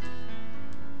 everything.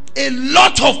 A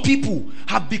lot of people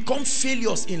have become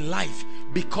failures in life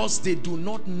because they do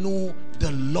not know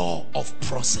the law of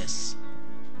process.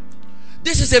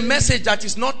 This is a message that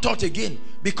is not taught again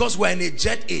because we're in a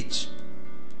jet age,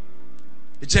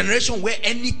 a generation where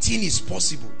anything is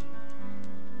possible.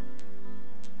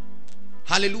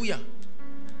 Hallelujah.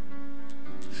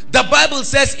 The Bible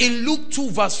says in Luke 2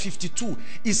 verse 52,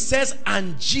 it says,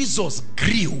 and Jesus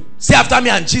grew. Say after me,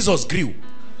 and Jesus grew.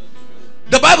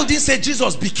 The Bible didn't say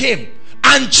Jesus became.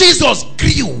 And Jesus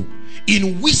grew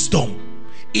in wisdom,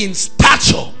 in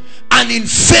stature, and in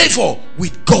favor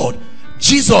with God.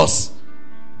 Jesus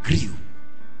grew.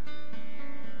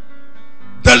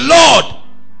 The Lord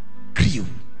grew.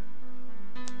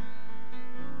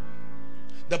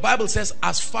 The Bible says,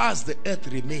 as far as the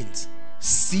earth remains,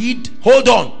 seed, hold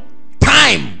on,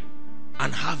 time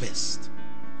and harvest.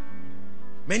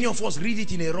 Many of us read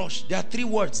it in a rush. There are three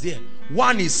words there.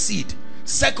 One is seed,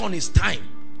 second is time,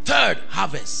 third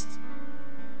harvest.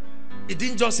 It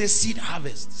didn't just say seed,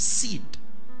 harvest. Seed,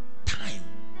 time,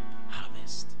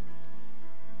 harvest.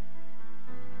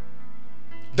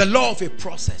 The law of a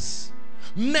process.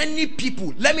 Many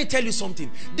people, let me tell you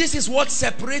something, this is what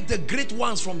separates the great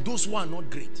ones from those who are not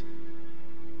great.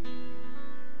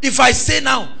 If I say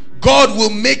now, God will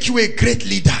make you a great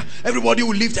leader, everybody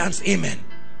will lift hands, amen.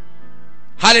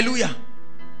 Hallelujah.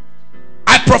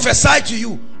 I prophesy to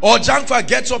you, or Jankfa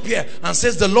gets up here and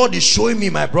says, the Lord is showing me,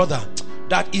 my brother,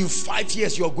 that in 5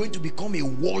 years you are going to become a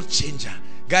world changer.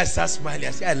 Guys start smiling.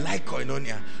 I say, I like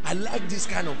koinonia. I like this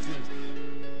kind of things.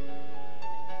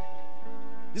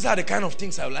 These are the kind of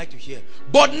things I would like to hear.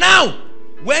 But now,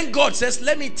 when God says,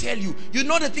 let me tell you, you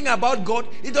know the thing about God,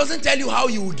 it doesn't tell you how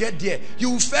you will get there. He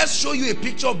will first show you a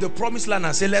picture of the promised land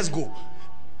and say, let's go.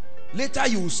 Later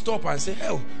you will stop and say,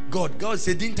 oh God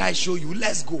said, didn't I show you?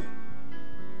 Let's go.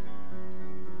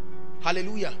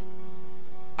 Hallelujah.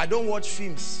 I don't watch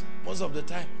films most of the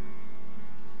time,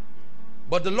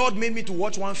 but the Lord made me to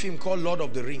watch one film called Lord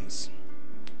of the Rings.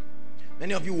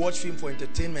 Many of you watch film for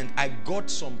entertainment. I got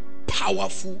some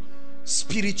powerful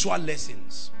spiritual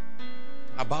lessons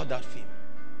about that film.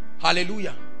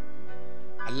 Hallelujah.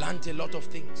 I learned a lot of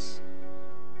things.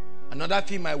 Another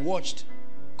film I watched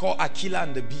called Aquila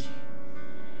and the Bee.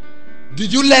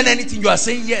 Did you learn anything? You are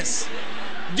saying yes.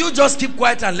 You just keep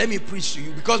quiet and let me preach to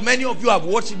you, because many of you have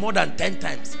watched it more than 10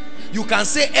 times. You can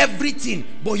say everything,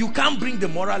 but you can't bring the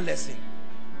moral lesson.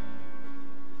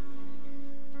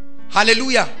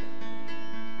 Hallelujah.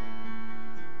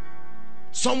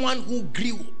 Someone who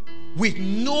grew with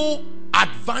no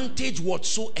advantage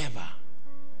whatsoever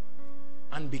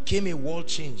and became a world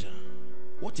changer.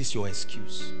 What is your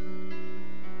excuse?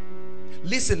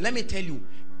 Listen, let me tell you,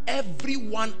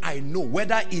 everyone I know,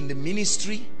 whether in the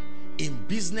ministry, in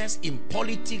business, in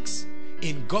politics,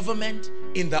 in government,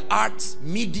 in the arts,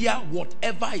 media,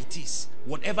 whatever it is,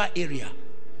 whatever area,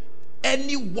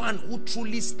 anyone who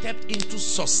truly stepped into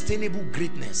sustainable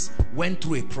greatness went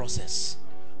through a process.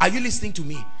 Are you listening to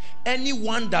me?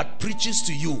 Anyone that preaches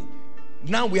to you,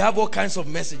 now we have all kinds of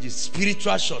messages,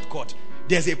 spiritual shortcut.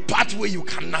 There's a pathway you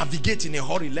can navigate in a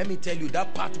hurry. Let me tell you,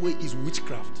 that pathway is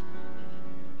witchcraft.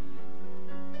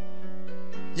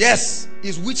 Yes,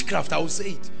 it's witchcraft, I will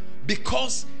say it.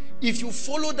 Because if you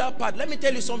follow that path, let me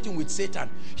tell you something with Satan.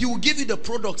 He will give you the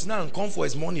products now and come for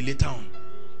his money later on.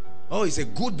 Oh, he's a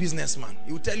good businessman.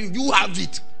 He will tell you, you have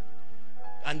it.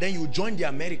 And then you join the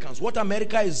Americans. What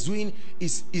America is doing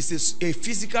is a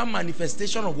physical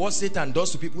manifestation of what Satan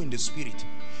does to people in the spirit.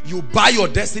 You buy your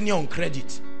destiny on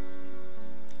credit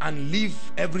and leave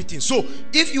everything. So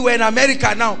if you were in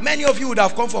America now, many of you would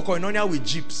have come for koinonia with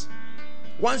jeeps.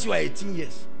 Once you are 18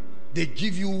 years, they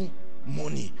give you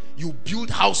money. You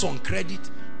build house on credit,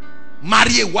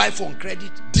 marry a wife on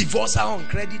credit, divorce her on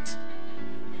credit,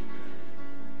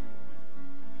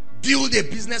 build a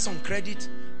business on credit,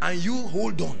 and you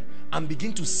hold on and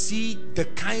begin to see the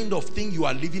kind of thing you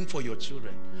are living for your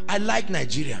children. I like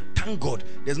Nigeria. Thank God.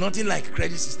 There's nothing like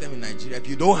credit system in Nigeria. If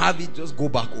you don't have it, just go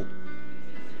back home.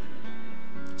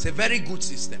 It's a very good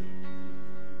system.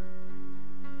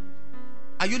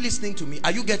 Are you listening to me?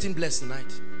 Are you getting blessed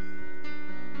tonight?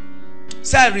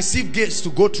 Say, I receive grace to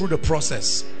go through the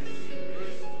process.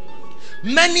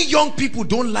 Many young people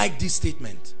don't like this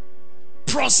statement.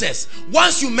 Process.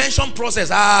 Once you mention process,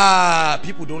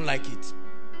 people don't like it.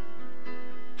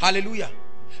 Hallelujah.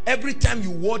 Every time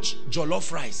you watch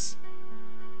jollof rice,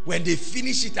 when they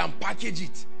finish it and package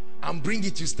it and bring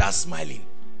it, you start smiling.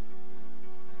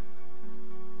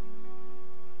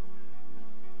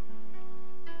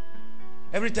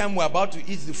 Every time we're about to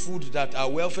eat the food that our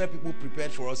welfare people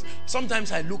prepared for us,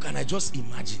 sometimes I look and I just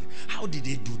imagine, how did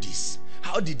they do this?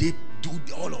 How did they do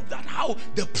all of that? How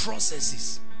the process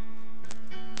is.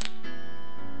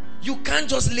 You can't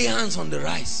just lay hands on the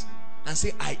rice and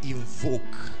say, I invoke.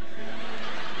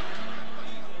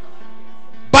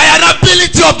 By an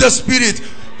ability of the Spirit,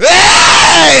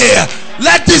 hey,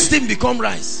 let this thing become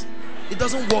rice. It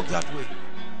doesn't work that way.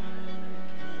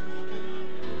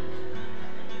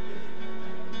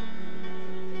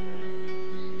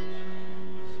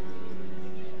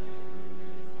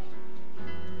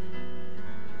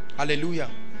 Hallelujah.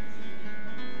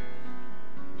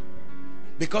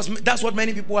 Because that's what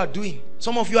many people are doing.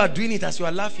 Some of you are doing it as you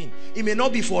are laughing. It may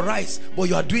not be for rice, but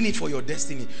you are doing it for your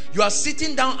destiny. You are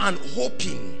sitting down and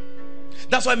hoping.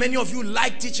 That's why many of you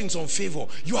like teachings on favor.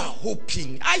 You are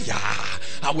hoping.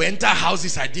 I will enter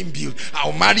houses I didn't build. I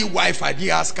will marry wife I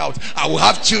didn't ask out. I will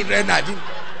have children I didn't.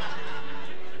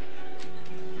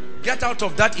 Get out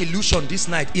of that illusion this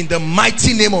night in the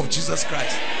mighty name of Jesus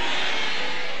Christ.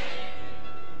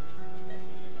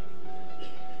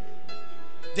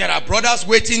 There are brothers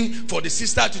waiting for the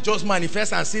sister to just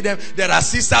manifest and see them. There are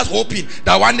sisters hoping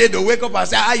that one day they'll wake up and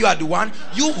say, you are the one.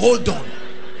 You hold on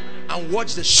and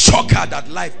watch the shocker that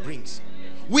life brings.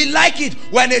 We like it.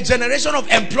 We're in a generation of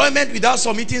employment without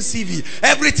submitting CV.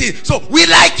 Everything. So we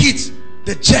like it.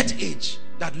 The jet age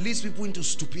that leads people into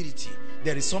stupidity.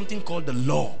 There is something called the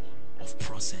law of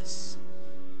process.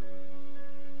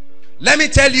 Let me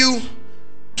tell you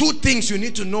 2 things you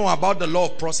need to know about the law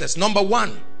of process. Number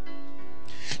 1.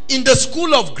 In the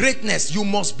school of greatness, you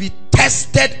must be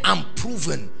tested and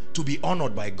proven to be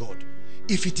honored by God.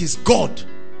 If it is God,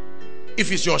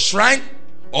 if it's your shrine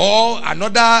or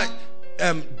another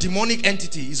demonic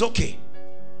entity, it's okay.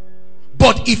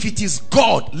 But if it is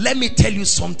God, let me tell you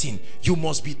something. You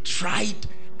must be tried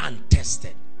and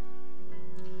tested.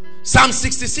 Psalm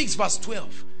 66 verse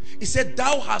 12. He said,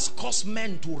 thou hast caused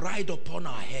men to ride upon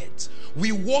our heads.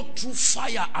 We walked through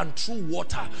fire and through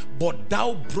water, but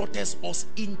thou broughtest us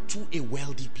into a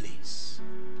wealthy place.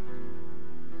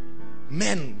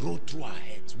 Men rode through our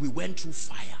heads. We went through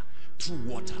fire, through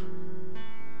water.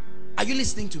 Are you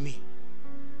listening to me?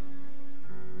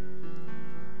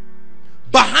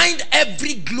 Behind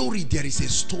every glory, there is a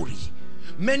story.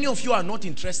 Many of you are not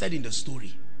interested in the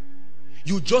story.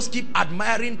 You just keep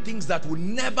admiring things that will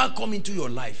never come into your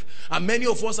life. And many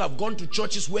of us have gone to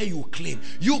churches where you claim.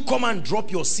 You come and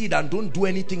drop your seed and don't do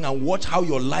anything and watch how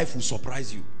your life will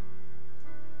surprise you.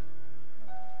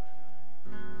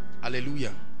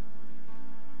 Hallelujah.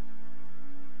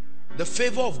 The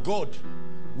favor of God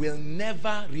will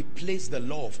never replace the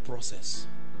law of process.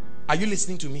 Are you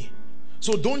listening to me?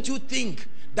 So don't you think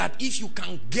that if you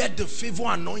can get the favor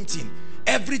anointing,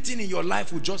 everything in your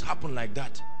life will just happen like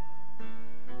that?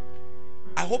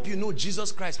 I hope you know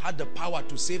Jesus Christ had the power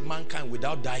to save mankind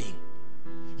without dying.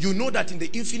 You know that in the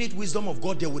infinite wisdom of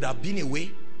God, there would have been a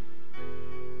way.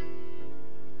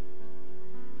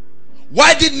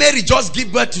 Why did Mary just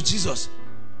give birth to Jesus?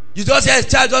 You just hear a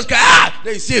child just cry,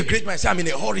 then you see a great man say, I'm in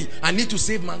a hurry, I need to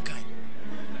save mankind.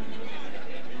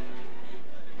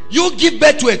 You give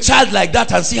birth to a child like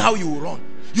that and see how you will run.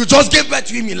 You just gave birth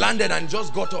to him, he landed and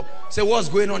just got up. Say, what's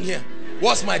going on here?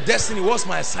 What's my destiny? What's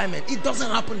my assignment? It doesn't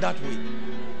happen that way.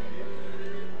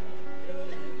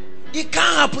 It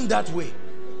can't happen that way.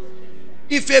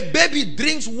 If a baby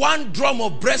drinks 1 drum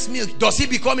of breast milk, does he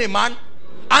become a man?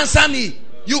 Answer me.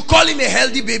 You call him a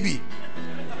healthy baby.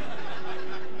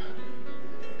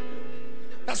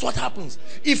 That's what happens.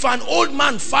 If an old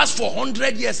man fasts for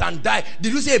 100 years and died,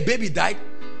 did you say a baby died?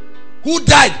 Who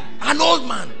died? An old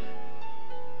man.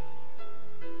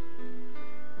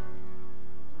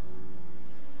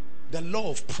 The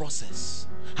law of process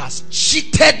has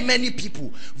cheated many people,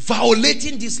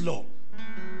 violating this law,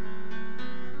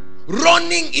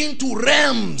 running into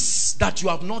realms that you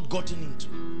have not gotten into.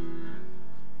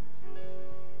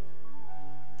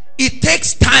 It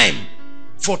takes time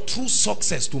for true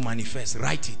success to manifest.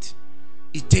 Write it.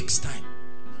 It takes time.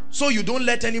 So you don't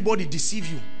let anybody deceive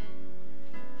you.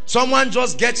 Someone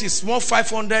just gets his small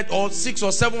 500 or 600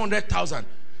 or 700,000,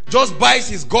 just buys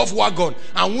his golf wagon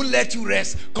and won't let you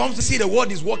rest, comes to see the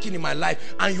word is working in my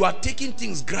life, and you are taking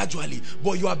things gradually,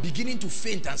 but you are beginning to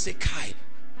faint and say, Kai,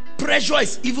 pressure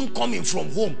is even coming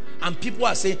from home, and people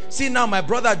are saying, see now my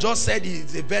brother just said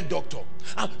he's a vet doctor.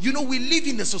 You know, we live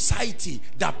in a society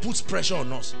that puts pressure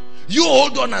on us. You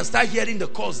hold on and start hearing the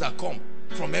calls that come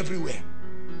from everywhere.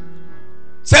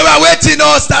 Say, we're waiting,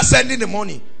 oh, start sending the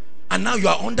money. And now you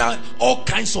are under all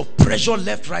kinds of pressure,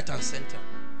 left, right, and center.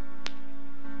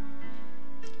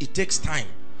 It takes time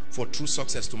for true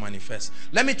success to manifest.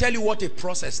 Let me tell you what a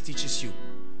process teaches you.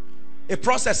 A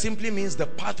process simply means the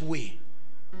pathway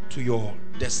to your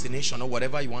destination or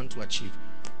whatever you want to achieve.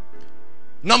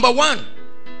 Number one,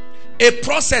 a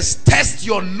process tests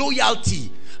your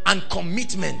loyalty and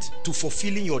commitment to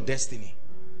fulfilling your destiny.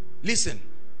 Listen,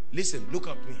 look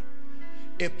at me.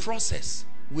 A process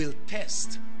will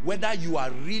test whether you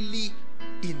are really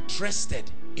interested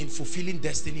in fulfilling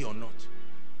destiny or not.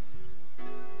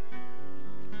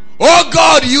 Oh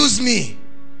God, use me.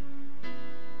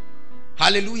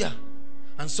 Hallelujah.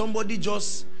 And somebody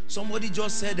just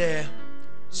said,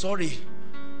 sorry,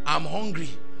 I'm hungry.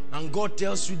 And God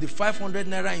tells you the 500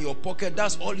 naira in your pocket,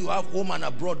 that's all you have home and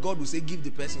abroad. God will say, give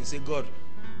the person. Say, God,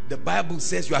 the Bible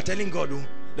says, you are telling God, oh,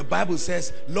 the Bible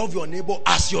says, love your neighbor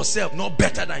as yourself, not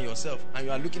better than yourself. And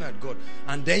you are looking at God.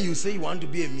 And then you say you want to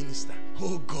be a minister.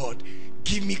 Oh God,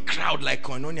 give me crowd like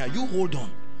Koinonia. You hold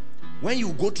on. When you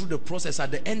go through the process,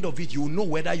 at the end of it, you will know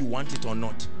whether you want it or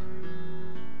not.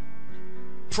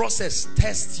 Process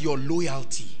tests your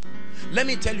loyalty. Let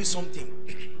me tell you something.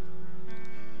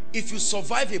 If you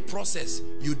survive a process,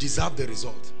 you deserve the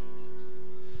result.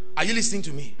 Are you listening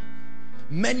to me?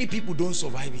 Many people don't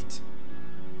survive it.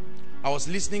 I was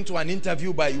listening to an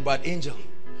interview by Hubert Angel.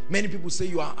 Many people say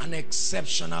you are an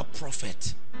exceptional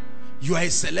prophet. You are a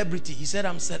celebrity. He said,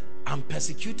 I'm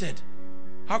persecuted.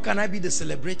 How can I be the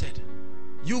celebrated?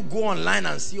 You go online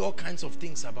and see all kinds of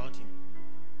things about him.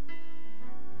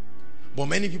 But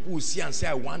many people will see and say,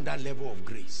 I want that level of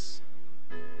grace.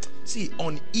 See,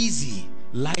 uneasy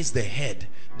lies the head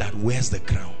that wears the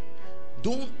crown.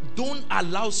 Don't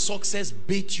allow success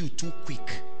bait you too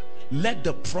quick. Let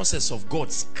the process of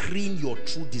God screen your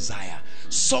true desire.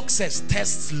 Success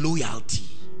tests loyalty.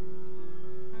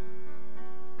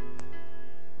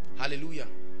 Hallelujah.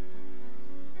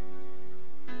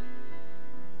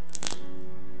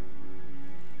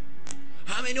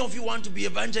 How many of you want to be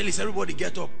evangelists? Everybody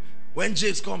get up. When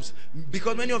Jakes comes,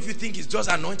 because many of you think it's just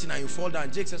anointing and you fall down.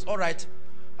 Jake says, all right,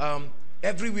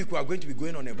 every week we are going to be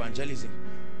going on evangelism.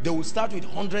 They will start with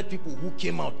 100 people who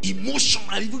came out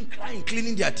emotional, even crying,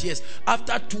 cleaning their tears.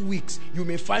 After 2 weeks, you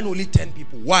may find only 10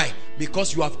 people. Why?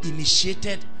 Because you have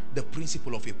initiated the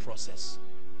principle of a process.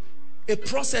 A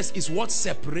process is what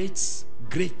separates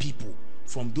great people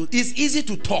from those. It's easy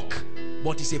to talk,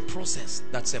 but it's a process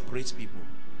that separates people.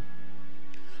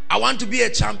 I want to be a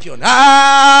champion.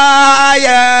 I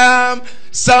am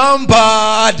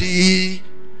somebody.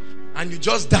 And you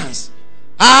just dance.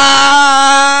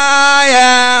 I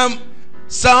am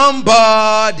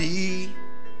somebody.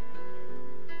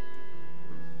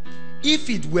 If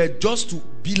it were just to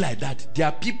be like that, there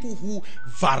are people who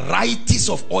varieties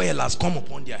of oil has come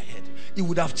upon their head. It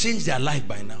would have changed their life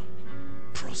by now.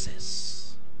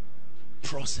 Process.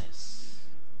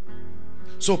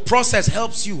 So process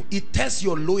helps you. It tests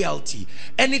your loyalty.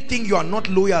 Anything you are not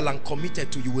loyal and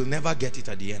committed to, you will never get it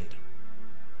at the end.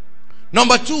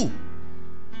 Number two,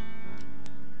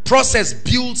 process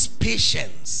builds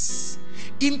patience.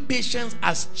 Impatience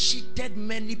has cheated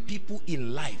many people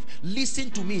in life. Listen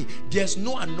to me. There's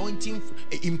no anointing,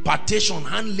 impartation,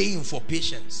 hand laying for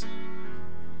patience.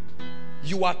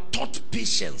 You are taught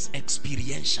patience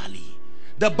experientially.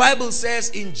 The Bible says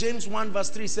in James 1 verse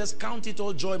 3, it says, count it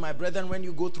all joy, my brethren, when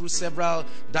you go through several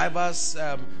diverse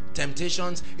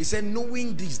temptations. He said,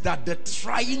 knowing this, that the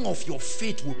trying of your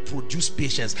faith will produce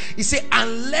patience. He said,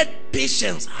 and let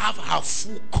patience have her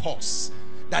full course,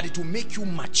 that it will make you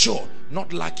mature,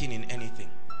 not lacking in anything.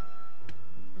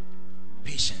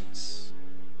 Patience.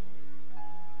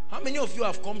 How many of you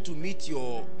have come to meet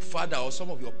your father or some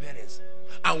of your parents,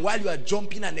 and while you are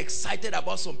jumping and excited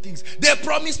about some things, they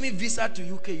promised me visa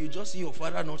to UK, you just see your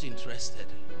father not interested?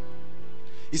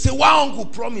 He said, why uncle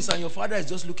promise, and your father is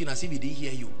just looking as if he didn't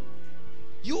hear you.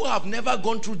 You have never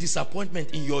gone through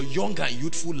disappointment in your young and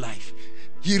youthful life.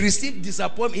 He received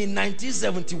disappointment in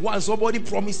 1971. Somebody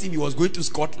promised him he was going to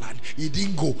Scotland. He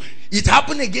didn't go. It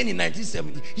happened again in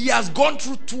 1970. He has gone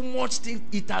through too much things.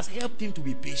 It has helped him to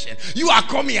be patient. You are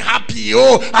coming happy,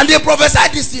 oh, and they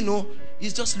prophesied this thing, oh.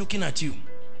 He's just looking at you.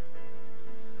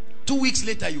 2 weeks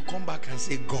later, you come back and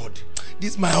say, God,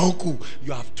 this is my uncle.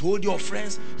 You have told your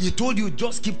friends. He told you,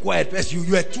 just keep quiet. First,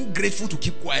 you are too grateful to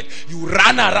keep quiet. You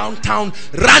ran around town,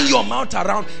 ran your mouth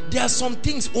around. There are some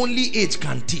things only age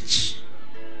can teach.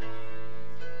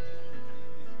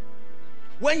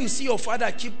 When you see your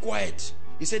father keep quiet,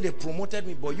 he said, they promoted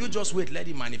me, but you just wait, let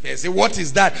him manifest. Say, what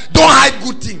is that? Don't hide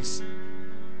good things.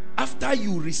 After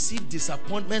you receive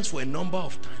disappointments for a number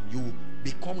of times, you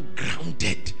become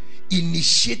grounded,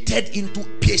 initiated into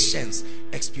patience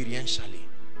experientially.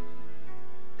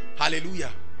 Hallelujah.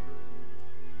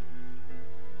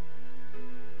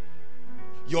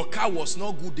 Your car was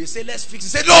not good. They say, let's fix it.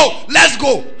 Say, no, let's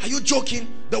go. Are you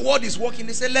joking? The word is working.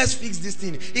 They say, let's fix this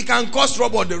thing. It can cause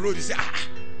trouble on the road. You say,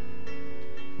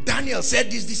 Daniel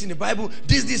said this in the Bible.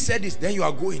 This said this. Then you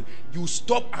are going. You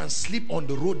stop and sleep on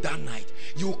the road that night.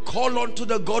 You call on to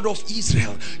the God of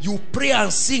Israel. You pray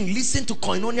and sing. Listen to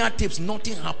koinonia tapes.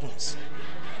 Nothing happens.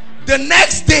 The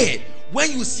next day,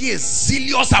 when you see a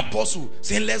zealous apostle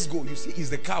saying, let's go, you see,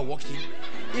 is the car working?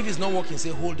 If it's not working,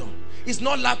 say, hold on. It's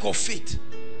not lack of faith.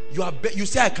 You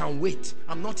say, I can wait.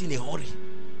 I'm not in a hurry.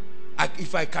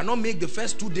 If I cannot make the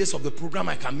first 2 days of the program,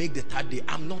 I can make the 3rd day.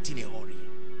 I'm not in a hurry.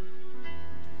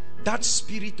 That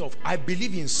spirit of, I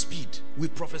believe in speed. We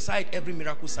prophesy at every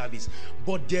miracle service.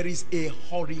 But there is a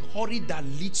hurry that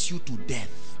leads you to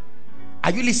death. Are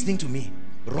you listening to me?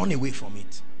 Run away from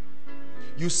it.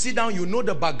 You sit down, you know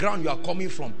the background you are coming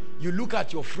from. You look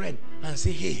at your friend and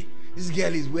say, hey, this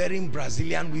girl is wearing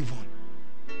Brazilian weave on.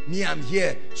 Me, I'm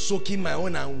here soaking my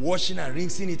own and washing and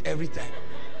rinsing it every time.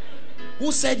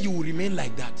 Who said you will remain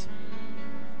like that?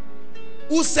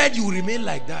 Who said you will remain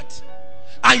like that?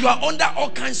 And you are under all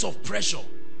kinds of pressure.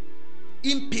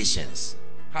 Impatience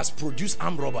has produced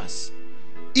armed robbers.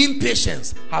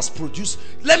 Impatience has produced,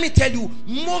 let me tell you,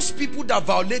 most people that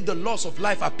violate the laws of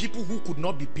life are people who could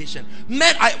not be patient.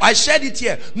 Men, I shared it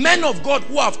here, men of God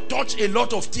who have touched a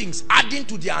lot of things, adding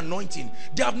to their anointing.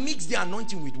 They have mixed their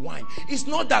anointing with wine. It's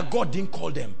not that God didn't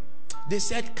call them. They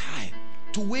said, Kai,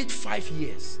 to wait 5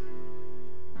 years.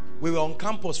 We were on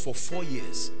campus for 4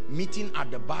 years, meeting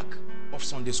at the back of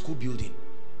Sunday school building.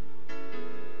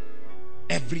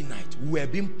 Every night, we were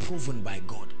being proven by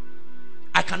God.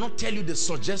 I cannot tell you the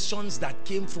suggestions that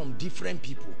came from different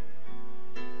people.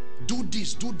 Do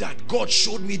this, do that. God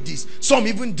showed me this. Some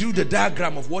even drew the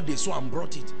diagram of what they saw and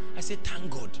brought it. I said, thank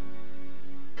God.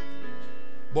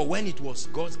 But when it was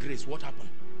God's grace, what happened?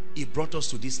 He brought us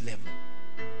to this level.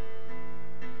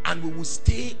 And we will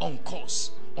stay on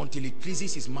course until it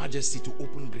pleases His Majesty to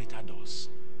open greater doors.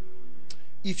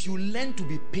 If you learn to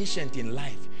be patient in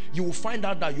life, you will find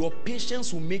out that your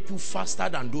patience will make you faster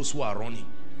than those who are running.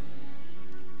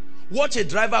 Watch a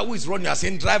driver who is running. You are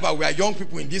saying, driver, we are young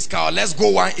people in this car. Let's go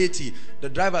 180. The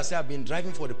driver said, I've been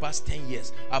driving for the past 10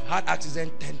 years. I've had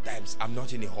accident 10 times. I'm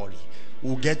not in a hurry.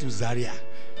 We'll get to Zaria.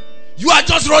 You are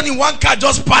just running. One car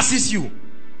just passes you.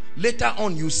 Later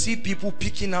on, you see people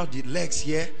picking out the legs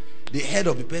here, the head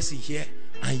of the person here,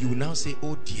 and you now say,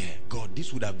 oh dear God,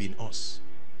 this would have been us.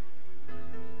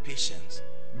 Patience.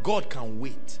 God can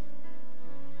wait.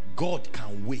 God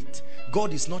can wait.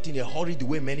 God is not in a hurry the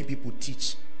way many people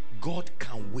teach. God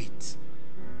can wait.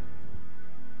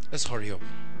 Let's hurry up.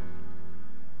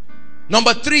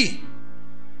 Number 3,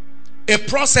 a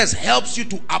process helps you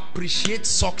to appreciate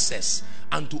success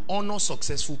and to honor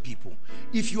successful people.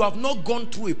 If you have not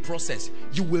gone through a process,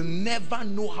 you will never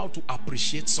know how to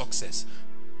appreciate success.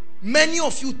 Many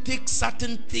of you take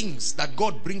certain things that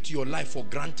God brings to your life for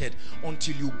granted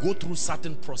until you go through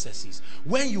certain processes.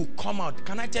 When you come out,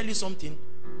 can I tell you something?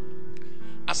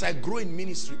 As I grow in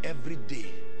ministry every day,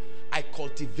 I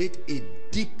cultivate a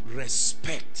deep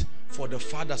respect for the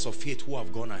fathers of faith who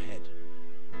have gone ahead.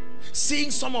 Seeing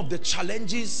some of the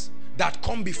challenges that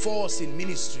come before us in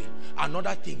ministry and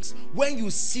other things, when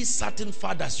you see certain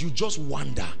fathers, you just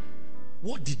wonder,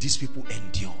 what did these people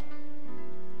endure?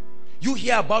 You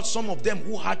hear about some of them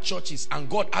who had churches and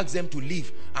God asked them to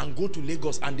leave and go to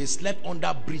Lagos, and they slept under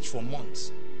a bridge for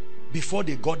months before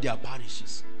they got their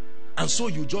parishes. And so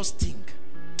you just think,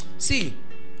 see,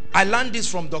 I learned this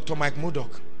from Dr. Mike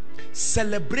Murdoch.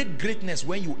 Celebrate greatness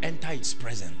when you enter its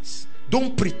presence.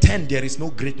 Don't pretend there is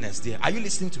no greatness there. Are you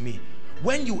listening to me?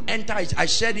 When you enter it, I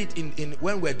shared it in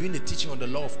when we're doing the teaching on the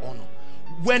law of honor.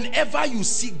 Whenever you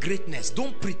see greatness,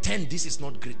 don't pretend this is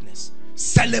not greatness.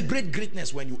 Celebrate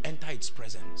greatness when you enter its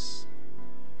presence.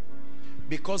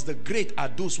 Because the great are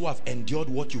those who have endured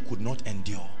what you could not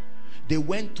endure. They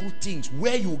went through things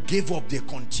where you gave up, they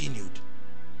continued.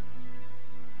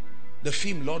 The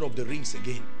film Lord of the Rings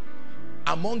again.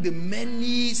 Among the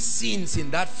many scenes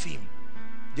in that film,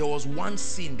 there was one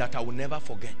scene that I will never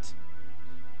forget.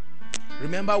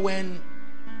 Remember when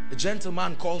a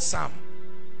gentleman called Sam,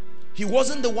 he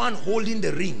wasn't the one holding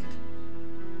the ring.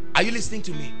 Are you listening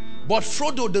to me? But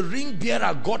Frodo, the ring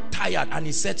bearer, got tired and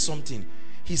he said something.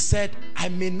 He said, I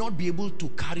may not be able to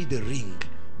carry the ring,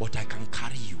 but I can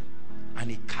carry you. And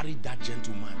he carried that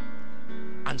gentleman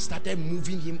and started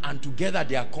moving him, and together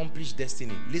they accomplished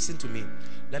destiny. Listen to me.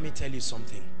 Let me tell you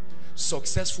something.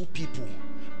 Successful people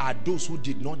are those who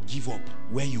did not give up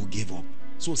when you gave up.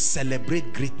 So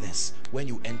celebrate greatness when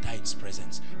you enter its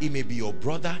presence. It may be your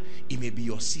brother, it may be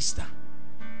your sister.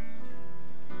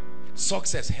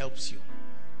 Success helps you.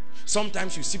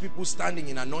 Sometimes you see people standing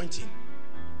in anointing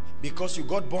because you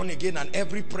got born again and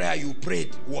every prayer you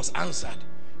prayed was answered.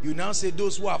 You now say,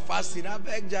 those who are fasting, I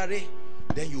beg Jare.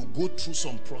 Then you go through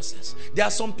some process. There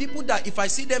are some people that if I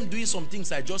see them doing some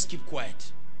things, I just keep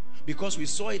quiet, because we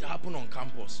saw it happen on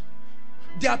campus.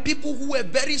 There are people who were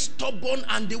very stubborn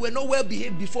and they were not well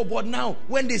behaved before, but now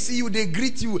when they see you, they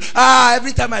greet you.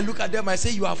 Every time I look at them, I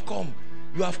say, you have come,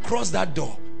 you have crossed that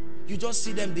door. You just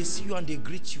see them, they see you and they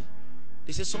greet you.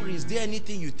 They say, sorry, is there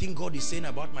anything you think God is saying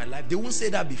about my life? They won't say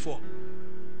that before.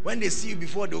 When they see you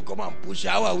before, they'll come and push.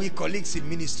 How are we colleagues in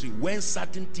ministry? When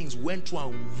certain things went through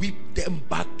and whip them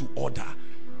back to order,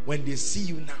 when they see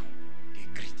you now, they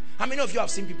greet. How many of you have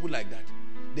seen people like that?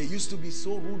 They used to be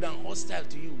so rude and hostile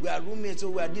to you. We are roommates, so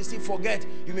we are this. Forget,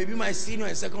 you may be my senior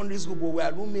in secondary school, but we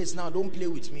are roommates now. Don't play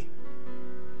with me.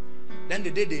 Then the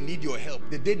day they need your help,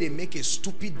 the day they make a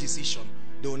stupid decision,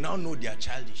 they will now know they are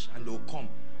childish and they will come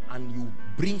and you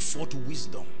bring forth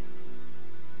wisdom.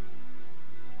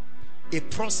 A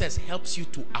process helps you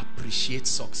to appreciate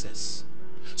success.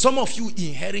 Some of you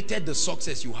inherited the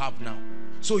success you have now,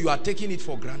 so you are taking it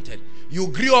for granted. You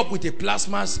grew up with a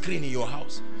plasma screen in your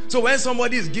house. So when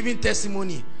somebody is giving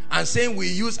testimony and saying we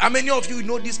use, how many of you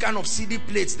know this kind of CD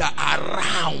plates that are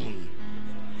round?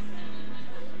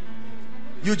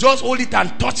 You just hold it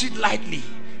and touch it lightly,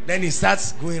 then it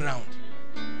starts going round.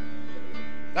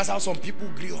 That's how some people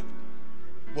grew up.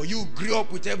 But you grew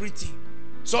up with everything.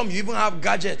 Some you even have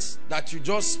gadgets that you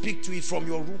just speak to it from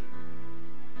your room.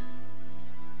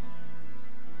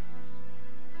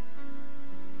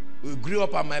 We grew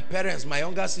up, and my parents, my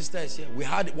younger sister is here. We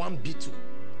had one Beetle,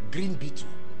 green Beetle.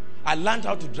 I learned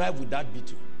how to drive with that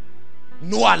Beetle.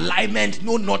 No alignment,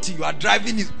 no nothing. You are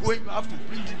driving, it's going, you have to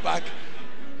bring it back.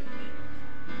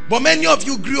 But many of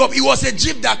you grew up, it was a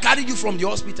jeep that carried you from the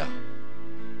hospital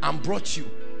and brought you.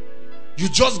 You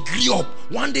just grew up.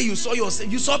 One day you saw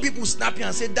yourself, you saw people snapping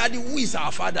and say, Daddy, who is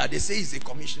our father? They say he's a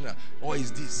commissioner or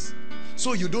is this.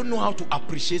 So you don't know how to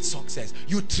appreciate success.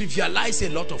 You trivialize a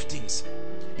lot of things.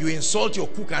 You insult your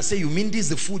cook and say, you mean this is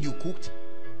the food you cooked?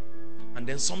 And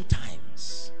then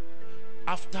sometimes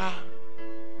after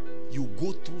you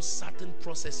go through certain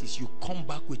processes, you come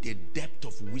back with a depth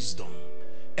of wisdom.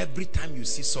 Every time you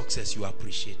see success, you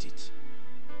appreciate it.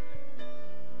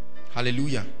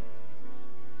 Hallelujah.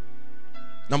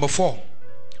 Number 4,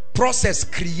 process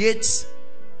creates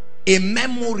a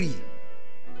memory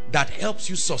that helps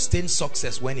you sustain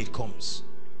success when it comes.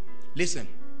 Listen,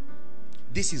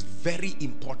 this is very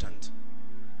important.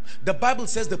 The Bible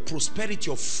says the prosperity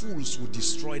of fools will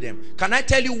destroy them. Can I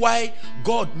tell you why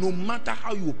God, no matter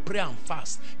how you pray and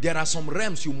fast, there are some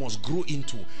realms you must grow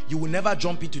into. You will never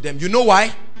jump into them. You know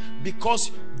why?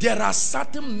 Because there are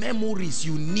certain memories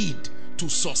you need to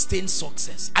sustain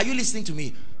success. Are you listening to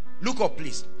me? Look up,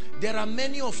 please. There are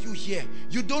many of you here,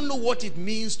 you don't know what it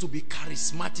means to be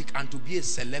charismatic and to be a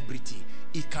celebrity.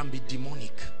 It can be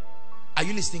demonic. Are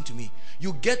you listening to me?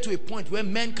 You get to a point where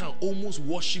men can almost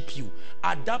worship you.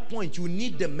 At that point, you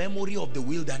need the memory of the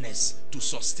wilderness to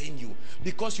sustain you.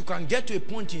 Because you can get to a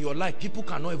point in your life, people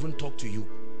cannot even talk to you.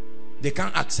 They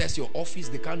can't access your office.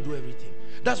 They can't do everything.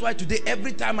 That's why today,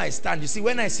 every time I stand, you see,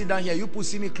 when I sit down here, you people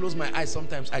see me close my eyes.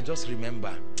 Sometimes I just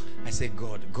remember. I say,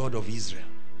 God, God of Israel.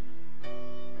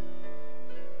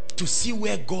 To see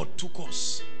where God took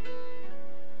us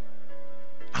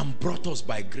and brought us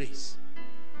by grace.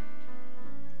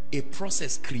 A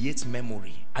process creates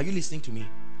memory. Are you listening to me?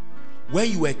 When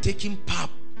you were taking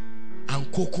pap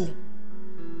and cocoa,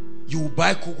 you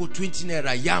buy cocoa 20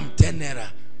 naira, yam 10 naira.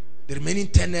 The remaining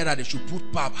 10 naira, they should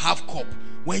put pap, half cup,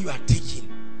 when you are taking.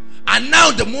 And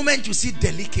now the moment you see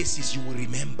delicacies, you will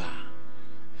remember.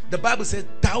 The Bible says,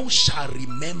 thou shalt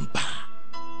remember.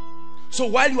 So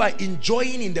while you are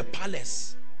enjoying in the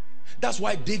palace, that's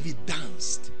why David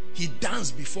danced. He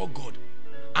danced before God.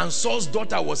 And Saul's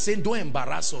daughter was saying, don't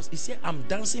embarrass us. He said, I'm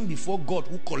dancing before God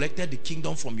who collected the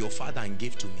kingdom from your father and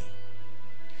gave to me.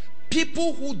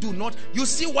 People who do not, you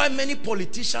see why many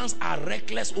politicians are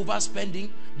reckless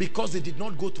overspending? Because they did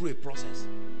not go through a process.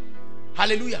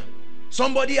 Hallelujah.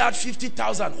 Somebody had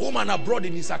 50,000 home and abroad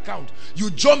in his account. You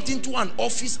jumped into an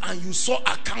office and you saw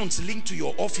accounts linked to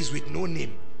your office with no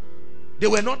name. They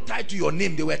were not tied to your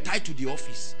name, they were tied to the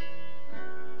office.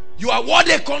 You award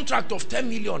a contract of 10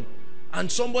 million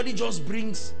and somebody just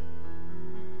brings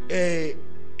a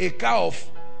car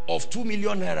of 2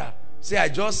 million naira. Say, I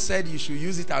just said you should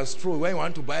use it and throw. When you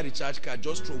want to buy a recharge card,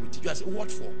 just throw it. You say,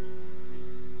 what for?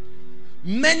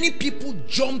 Many people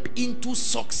jump into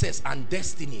success and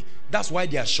destiny. That's why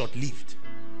they are short-lived.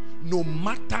 No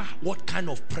matter what kind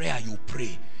of prayer you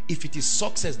pray, if it is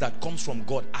success that comes from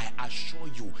God, I assure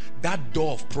you, that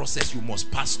door of process, you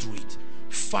must pass through it.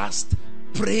 Fast,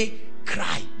 pray,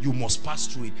 cry, you must pass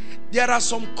through it. There are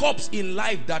some cups in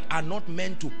life that are not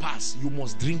meant to pass. You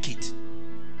must drink it.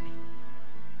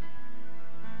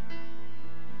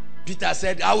 Peter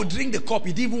said, I will drink the cup.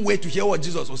 He didn't even wait to hear what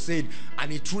Jesus was saying,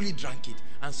 and he truly drank it.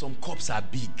 And some cups are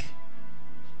big,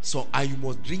 so you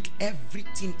must drink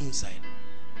everything inside.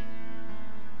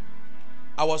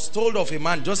 I was told of a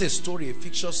man, just a story, a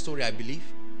fictional story I believe,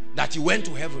 that he went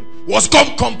to heaven, was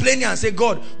complaining and said,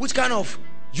 God, which kind of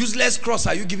useless cross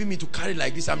are you giving me to carry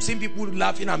like this? I'm seeing people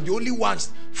laughing, I'm the only one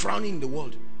frowning in the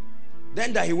world.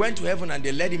 Then that he went to heaven and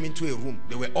they led him into a room.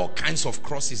 There were all kinds of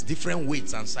crosses, different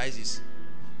weights and sizes.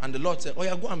 And the Lord said, oh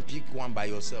yeah, go and pick one by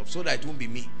yourself so that it won't be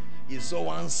me. He saw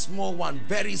one small one,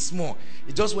 very small.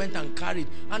 He just went and carried.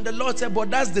 And the Lord said, but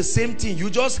that's the same thing. You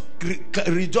just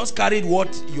carried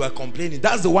what you are complaining.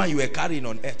 That's the one you were carrying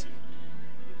on earth.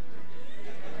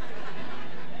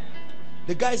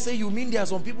 The guy said, you mean there are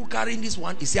some people carrying this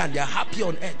one? He said, and they are happy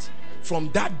on earth. From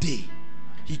that day,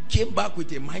 he came back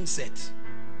with a mindset.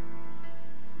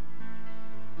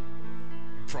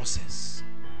 Process.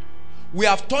 We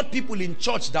have taught people in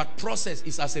church that process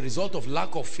is as a result of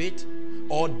lack of faith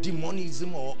or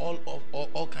demonism or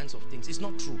all kinds of things. It's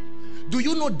not true. Do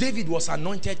you know David was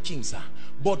anointed king, sir?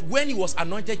 But when he was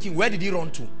anointed king, where did he run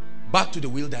to? Back to the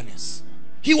wilderness.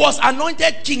 He was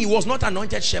anointed king. He was not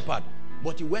anointed shepherd.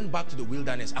 But he went back to the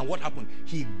wilderness. And what happened?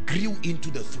 He grew into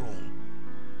the throne.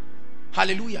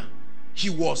 Hallelujah. He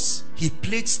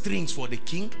played strings for the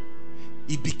king.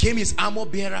 He became his armor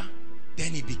bearer.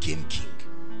 Then he became king.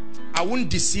 I won't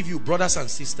deceive you, brothers and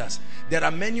sisters. There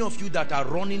are many of you that are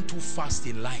running too fast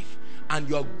in life, and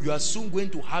you are soon going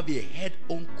to have a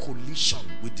head-on collision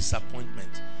with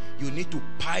disappointment. You need to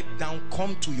pipe down,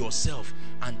 come to yourself,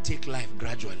 and take life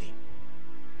gradually.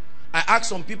 I ask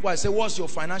some people, I say, what's your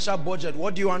financial budget?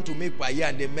 What do you want to make per year?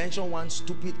 And they mention one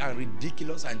stupid and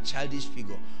ridiculous and childish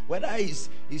figure. Whether it's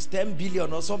 10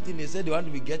 billion or something, they say they want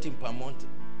to be getting per month.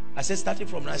 I said, starting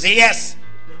from now, I say, yes.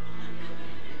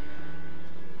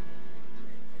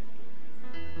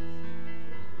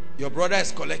 Your brother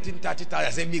is collecting 30,000.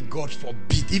 I say, may God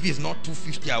forbid. If it's not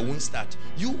 250, I won't start.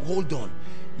 You hold on.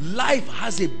 Life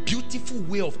has a beautiful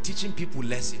way of teaching people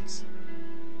lessons.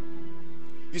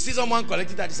 You see someone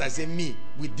collecting 30,000, I say, me,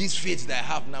 with this faith that I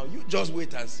have now, you just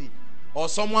wait and see. Or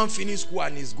someone finished school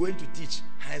and is going to teach.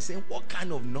 I say, what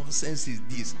kind of nonsense is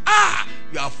this?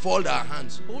 You have folded our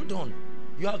hands. Hold on.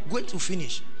 You are going to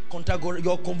finish.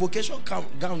 Your convocation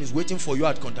gown is waiting for you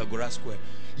at Kontagora Square.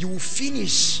 You will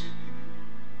finish.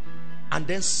 And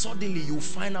then suddenly you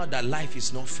find out that life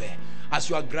is not fair. As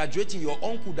you are graduating, your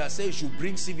uncle that says you should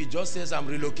bring CV just says, I'm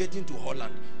relocating to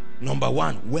Holland. Number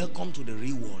one, welcome to the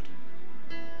real world.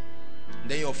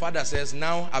 Then your father says,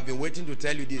 now I've been waiting to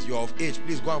tell you this. You're of age.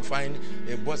 Please go and find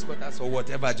a bus quarters or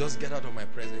whatever. Just get out of my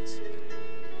presence.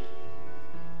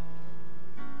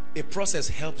 A process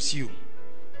helps you.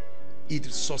 It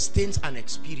sustains an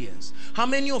experience. How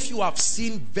many of you have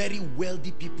seen very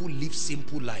wealthy people live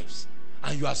simple lives?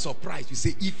 And you are surprised. You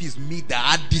say, if it's me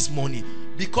that had this money.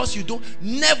 Because you don't,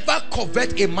 never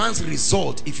covet a man's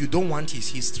result if you don't want his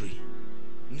history.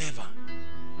 Never.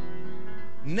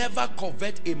 Never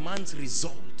covet a man's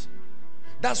result.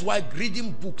 That's why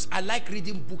reading books, I like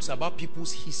reading books about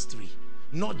people's history,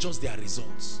 not just their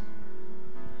results.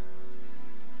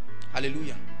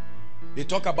 Hallelujah. They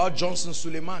talk about Johnson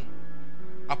Suleiman,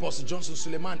 Apostle Johnson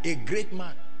Suleiman, a great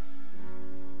man.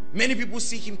 Many people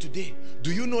see him today.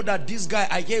 Do you know that this guy,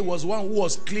 I hear, was one who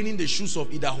was cleaning the shoes of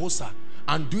Idahosa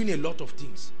and doing a lot of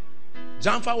things.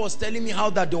 Janfa was telling me how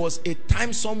that there was a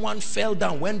time someone fell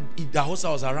down when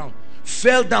Idahosa was around.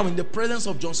 Fell down in the presence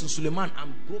of Johnson Suleiman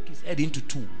and broke his head into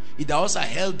two. Idahosa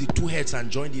held the two heads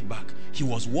and joined it back. He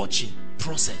was watching.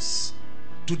 Process.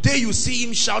 Today you see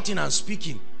him shouting and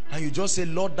speaking, and you just say,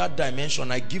 Lord, that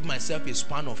dimension, I give myself a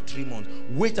span of 3 months.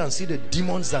 Wait and see the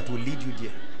demons that will lead you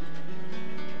there.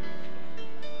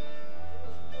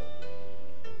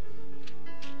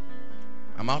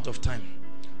 I'm out of time.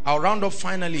 I'll round up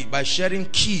finally by sharing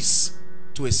keys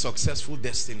to a successful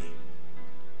destiny.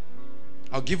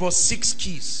 I'll give us 6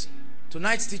 keys.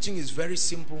 Tonight's teaching is very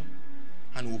simple,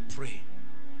 and we'll pray.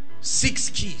 6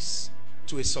 keys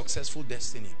to a successful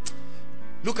destiny.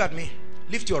 Look at me.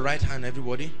 Lift your right hand,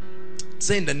 everybody.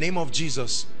 Say, in the name of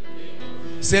Jesus.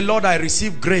 Say, Lord, I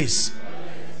receive grace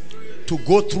to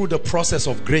go through the process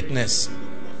of greatness.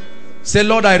 Say,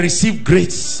 Lord, I receive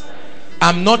grace.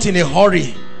 I'm not in a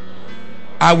hurry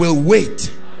I will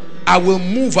wait. I will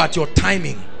move at your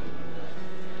timing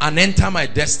and enter my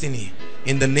destiny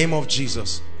in the name of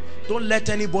Jesus. Don't let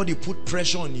anybody put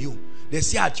pressure on you. They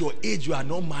say at your age you are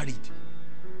not married.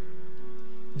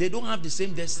 They don't have the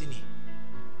same destiny.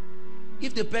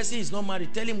 If the person is not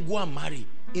married, tell him go and marry.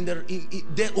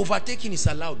 The overtaking is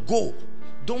allowed. Go.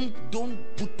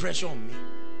 Don't put pressure on me.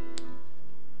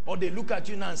 Or they look at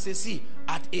you now and say, see,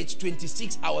 at age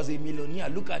 26 I was a millionaire.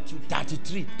 Look at you,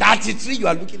 33. 33 you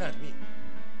are looking at me.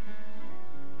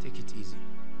 Take it easy.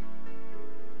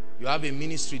 You have a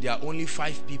ministry, there are only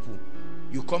 5 people.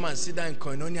 You come and sit down in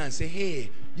Koinonia and say,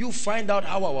 hey, you find out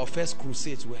how our first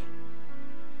crusades were.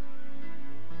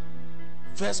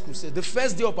 First crusade. The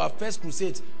first day of our first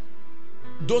crusade,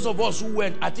 those of us who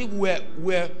went, I think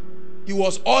it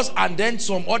was us and then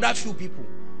some other few people.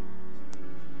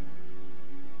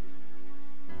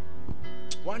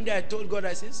 One day I told God,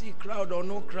 I said, see, crowd or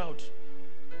no crowd.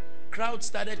 Crowd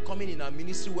started coming in our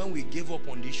ministry when we gave up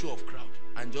on the issue of crowd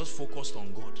and just focused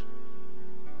on God.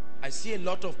 I see a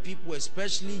lot of people,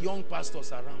 especially young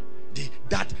pastors around.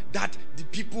 The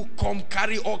people come,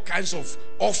 carry all kinds of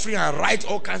offering and write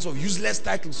all kinds of useless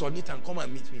titles on it and come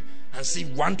and meet me and say,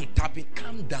 want to tap in.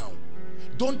 Calm down.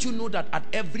 Don't you know that at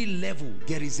every level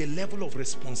there is a level of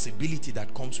responsibility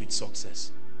that comes with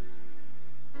success?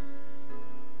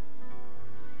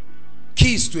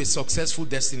 Keys to a successful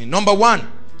destiny. Number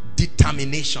 1,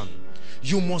 determination.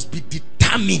 You must be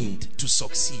determined to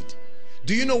succeed.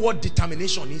 Do you know what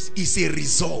determination is? It's a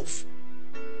resolve.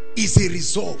 It's a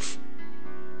resolve.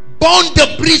 Burn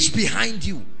the bridge behind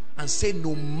you and say,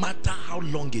 no matter how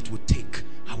long it will take,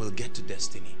 I will get to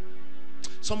destiny.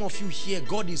 Some of you here,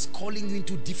 God is calling you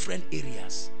into different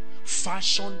areas.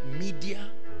 Fashion, media.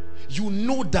 You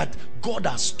know that God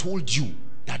has told you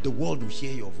that the world will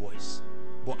hear your voice.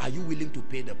 But are you willing to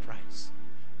pay the price?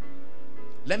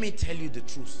 Let me tell you the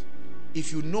truth.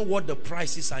 If you know what the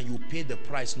price is and you pay the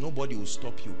price, nobody will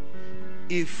stop you.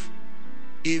 If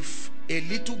a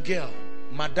little girl,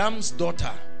 Madame's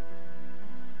daughter,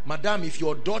 Madame, if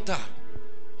your daughter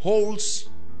holds,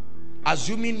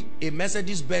 assuming a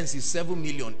Mercedes Benz is 7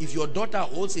 million, if your daughter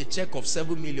holds a check of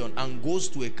 7 million and goes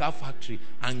to a car factory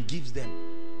and gives them,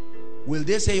 will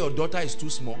they say your daughter is too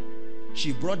small?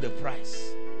 She brought the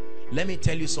price. Let me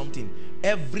tell you something.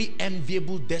 Every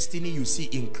enviable destiny you see,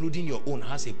 including your own,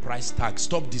 has a price tag.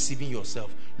 Stop deceiving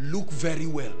yourself. Look very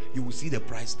well. You will see the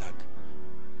price tag.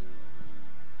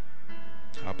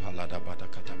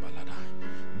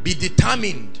 Be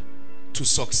determined to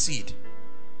succeed.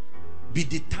 Be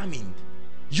determined.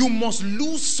 You must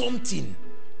lose something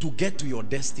to get to your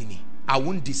destiny. I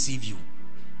won't deceive you.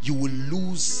 You will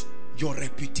lose your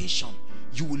reputation.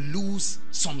 You will lose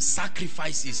some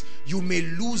sacrifices. You may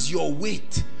lose your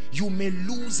weight. You may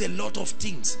lose a lot of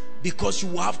things because you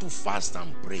will have to fast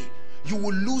and pray. You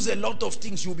will lose a lot of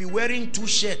things. You'll be wearing 2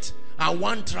 shirts and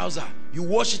 1 trouser. You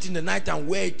wash it in the night and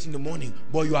wear it in the morning,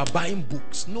 but you are buying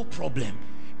books. No problem.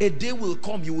 A day will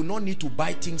come, you will not need to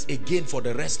buy things again for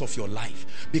the rest of your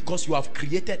life because you have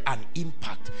created an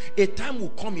impact. A time will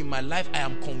come in my life, I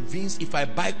am convinced, if I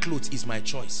buy clothes, is my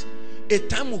choice. A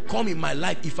time will come in my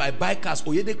life, if I buy cars.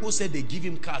 Oyedepo said they give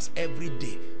him cars every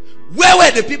day. Where were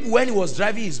the people when he was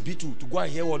driving his Beetle to go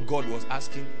and hear what God was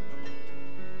asking him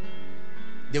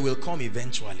about? They will come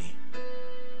eventually.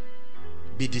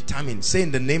 Be determined. Say,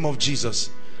 in the name of Jesus,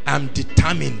 I am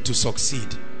determined to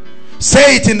succeed.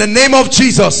 Say it, in the name of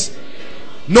Jesus.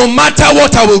 No matter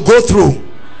what I will go through,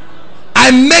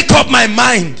 I make up my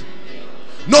mind.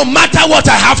 No matter what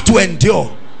I have to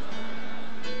endure,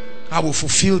 I will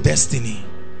fulfill destiny.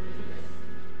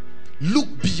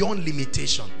 Look beyond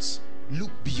limitations.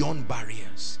 Look beyond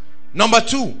barriers. Number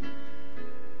 2.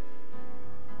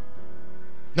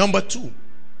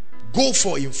 Go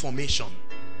for information.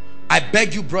 I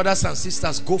beg you, brothers and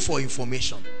sisters, go for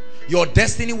information. Your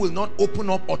destiny will not open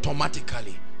up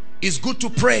automatically. It's good to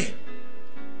pray.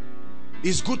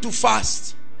 It's good to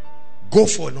fast. Go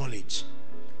for knowledge.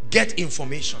 Get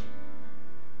information.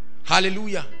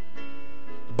 Hallelujah.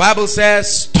 The Bible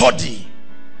says, study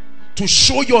to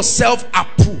show yourself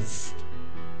approved,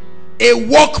 a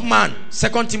workman.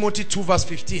 2 Timothy 2 verse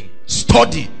 15.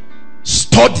 Study.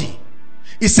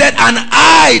 He said, and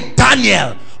I,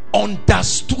 Daniel,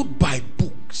 understood by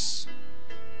books.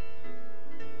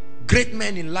 Great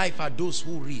men in life are those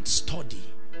who read. Study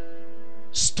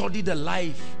the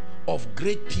life of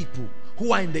great people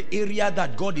who are in the area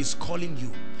that God is calling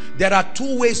you. There are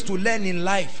 2 ways to learn in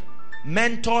life: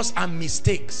 mentors and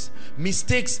mistakes.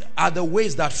 Mistakes are the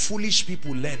ways that foolish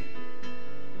people learn.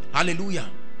 Hallelujah.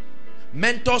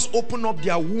 Mentors open up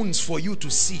their wounds for you to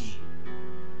see.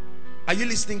 Are you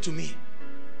listening to me?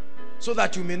 so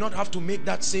that you may not have to make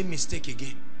that same mistake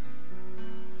again.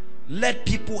 Let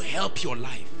people help your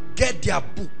life. Get their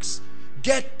books,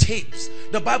 get tapes.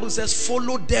 The Bible says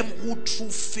follow them who through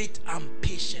faith and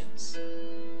patience.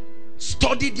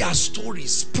 Study their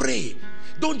stories, pray.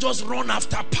 Don't just run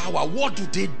after power. What do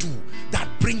they do that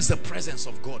brings the presence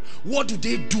of God? What do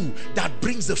they do that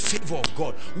brings the favor of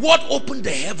God? What opened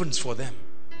the heavens for them?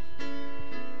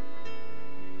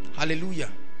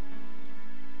 Hallelujah.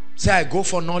 Say, I go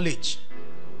for knowledge.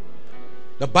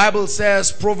 The Bible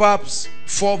says, Proverbs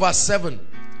 4 verse 7,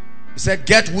 it said,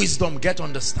 get wisdom, get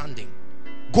understanding.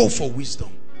 Go for wisdom,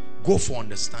 go for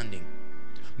understanding.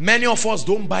 Many of us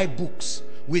don't buy books.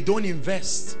 We don't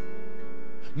invest.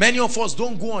 Many of us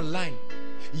don't go online.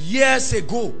 Years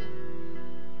ago,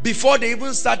 before they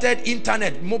even started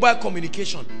internet, mobile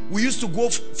communication, we used to go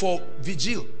for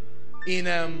vigil in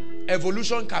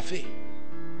Evolution Cafe.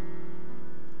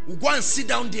 We'll go and sit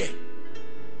down there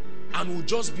and we'll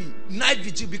just be night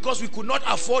vigil because we could not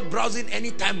afford browsing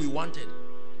anytime we wanted.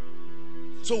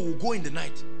 So we'll go in the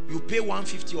night. You pay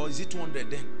 150 or is it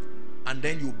 200 then? And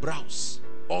then you browse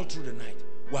all through the night.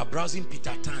 We are browsing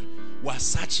Peter Tan. We are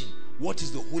searching. What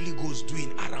is the Holy Ghost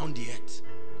doing around the earth?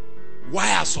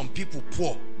 Why are some people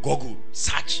poor? Google,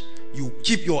 search. You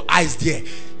keep your eyes there.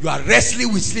 You are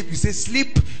wrestling with sleep. You say,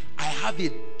 sleep, I have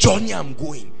a journey I'm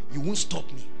going. You won't stop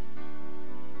me.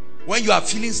 When you are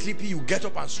feeling sleepy, you get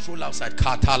up and stroll outside.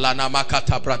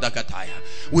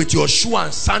 With your shoe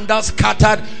and sandals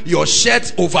scattered, your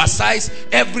shirt oversized,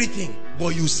 everything.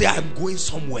 But you say, I'm going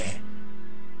somewhere.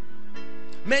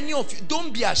 Many of you,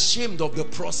 don't be ashamed of the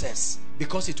process,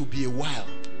 because it will be a while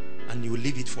and you will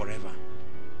live it forever.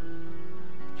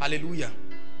 Hallelujah.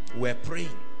 We're praying.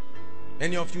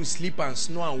 Many of you sleep and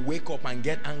snore and wake up and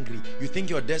get angry. You think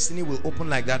your destiny will open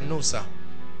like that? No, sir.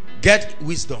 Get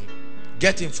wisdom.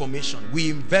 Get information.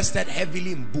 We invested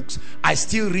heavily in books. I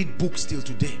still read books till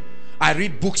today. I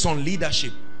read books on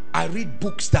leadership. I read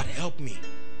books that help me.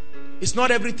 It's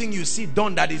not everything you see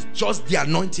done that is just the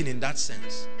anointing in that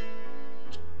sense.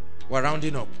 We're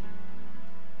rounding up.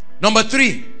 Number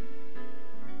 3.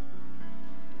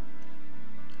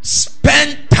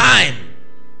 Spend time.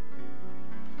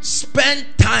 Spend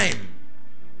time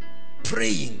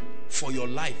praying for your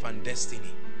life and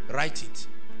destiny. Write it.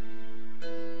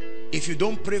 If you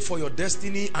don't pray for your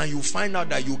destiny and you find out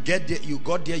that you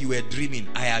got there, you were dreaming.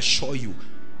 I assure you,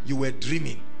 you were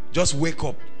dreaming. Just wake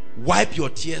up, wipe your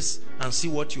tears and see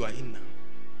what you are in now.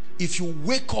 If you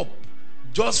wake up,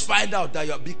 just find out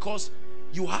that because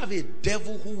you have a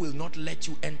devil who will not let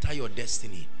you enter your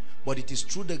destiny. But it is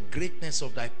through the greatness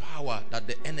of thy power that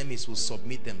the enemies will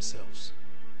submit themselves.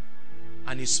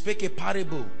 And he spake a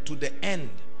parable to the end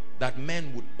that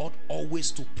men would ought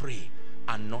always to pray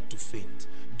and not to faint.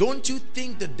 Don't you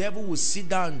think the devil will sit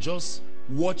down and just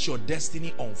watch your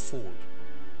destiny unfold?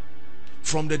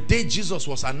 From the day Jesus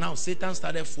was announced, Satan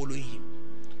started following him.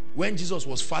 When Jesus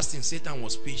was fasting, Satan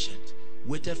was patient.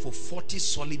 Waited for 40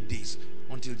 solid days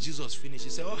until Jesus finished.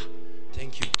 He said, oh,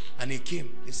 thank you. And he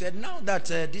came. He said, now that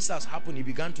this has happened, he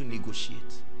began to negotiate.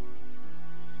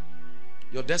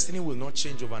 Your destiny will not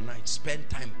change overnight. Spend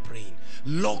time praying.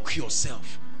 Lock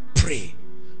yourself. Pray.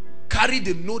 Carry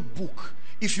the notebook.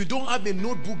 If you don't have a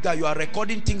notebook that you are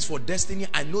recording things for destiny,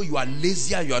 I know you are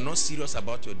lazy and you are not serious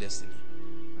about your destiny.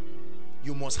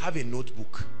 You must have a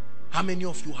notebook. How many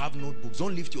of you have notebooks?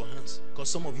 Don't lift your hands, because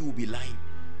some of you will be lying.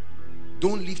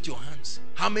 Don't lift your hands.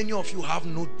 How many of you have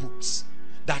notebooks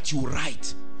that you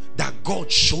write, that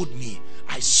God showed me?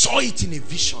 I saw it in a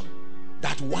vision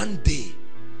that one day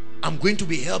I'm going to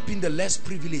be helping the less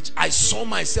privileged. I saw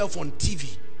myself on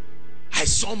TV. I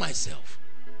saw myself.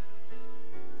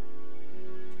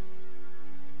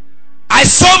 I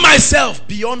saw myself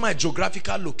beyond my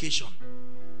geographical location.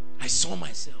 I saw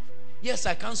myself. Yes,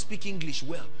 I can't speak English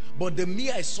well, but the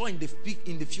me I saw in the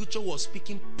future was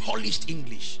speaking polished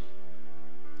English.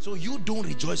 So you don't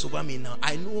rejoice over me now.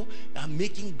 I know I'm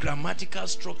making grammatical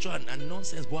structure and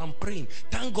nonsense, but I'm praying.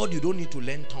 Thank God you don't need to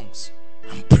learn tongues.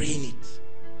 I'm praying it.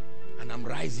 And I'm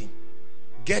rising.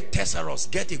 Get thesaurus,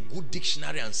 get a good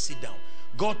dictionary and sit down.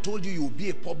 God told you will be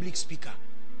a public speaker.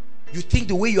 You think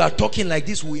the way you are talking like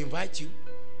this will invite you?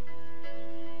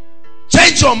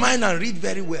 Change your mind and read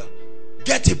very well.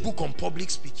 Get a book on public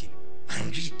speaking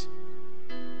and read.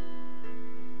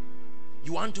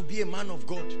 You want to be a man of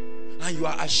God and you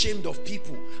are ashamed of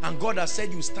people, and God has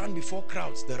said you stand before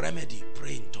crowds. The remedy,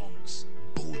 pray in tongues.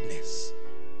 Boldness.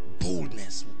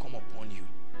 Boldness will come upon you.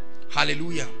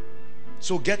 Hallelujah.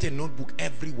 So get a notebook,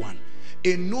 everyone.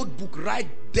 A notebook,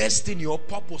 write destiny or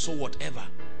purpose or whatever.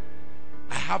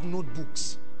 I have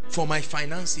notebooks. for my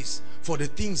finances, for the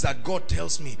things that God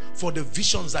tells me, for the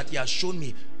visions that he has shown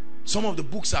me. Some of the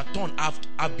books are torn.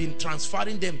 I've been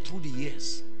transferring them through the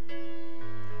years.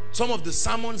 Some of the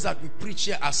sermons that we preach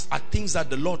here are things that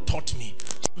the Lord taught me.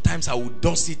 Sometimes I would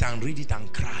dust it and read it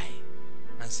and cry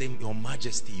and say, Your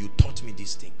Majesty, you taught me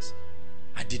these things.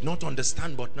 I did not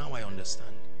understand, but now I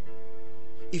understand.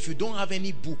 If you don't have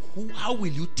any book, how will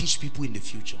you teach people in the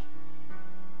future?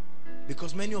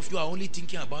 Because many of you are only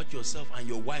thinking about yourself and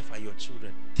your wife and your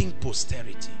children. Think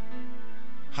posterity.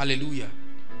 Hallelujah.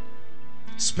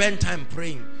 Spend time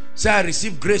praying. Say, I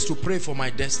receive grace to pray for my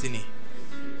destiny.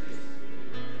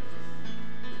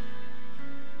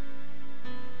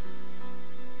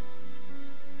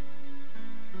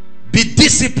 Be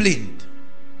disciplined.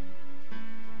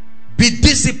 Be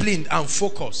disciplined and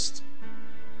focused.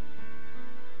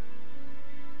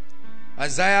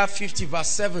 Isaiah 50 verse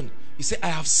 7. He said, I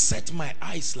have set my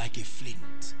eyes like a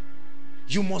flint.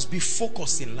 You must be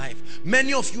focused in life.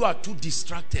 Many of you are too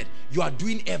distracted. You are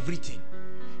doing everything.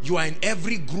 You are in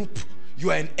every group.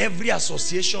 You are in every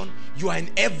association. You are in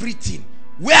everything.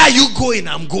 Where are you going?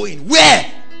 I'm going.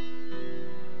 Where?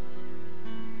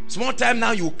 Small time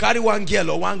now, you carry one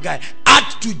girl or one guy.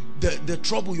 Add to the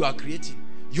trouble you are creating.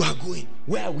 You are going.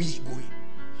 Where are we going?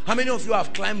 How many of you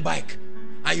have climbed bike?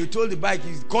 And you told the bike,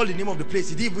 you called the name of the place.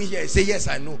 He didn't even hear. He said, yes,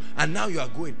 I know. And now you are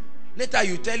going. Later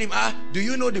you tell him, do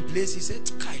you know the place? He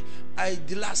said, Kai,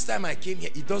 the last time I came here,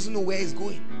 he doesn't know where he's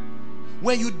going.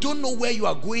 When you don't know where you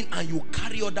are going and you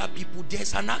carry other people,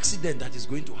 there's an accident that is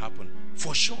going to happen.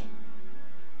 For sure.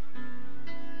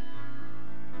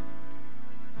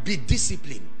 Be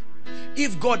disciplined.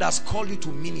 If God has called you to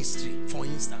ministry, for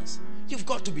instance, you've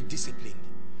got to be disciplined.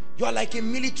 You are like a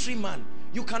military man.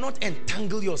 You cannot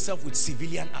entangle yourself with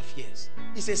civilian affairs.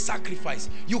 It's a sacrifice.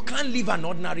 You can't live an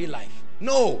ordinary life.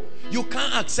 No, you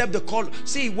can't accept the call.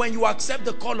 See, when you accept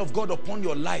the call of God upon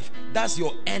your life, that's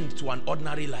your end to an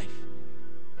ordinary life.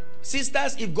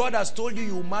 Sisters, if God has told you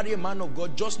you marry a man of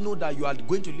God, just know that you are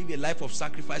going to live a life of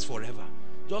sacrifice forever.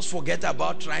 Just forget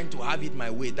about trying to have it my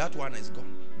way. That one is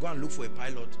gone. Go and look for a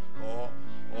pilot or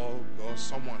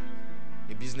someone,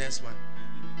 a businessman.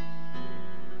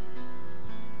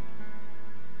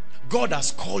 God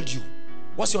has called you.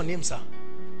 What's your name, sir?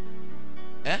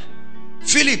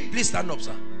 Philip, please stand up,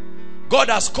 sir. God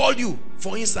has called you,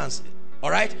 for instance,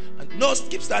 all right? No,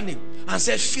 keep standing. And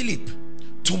said, Philip,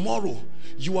 tomorrow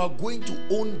you are going to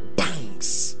own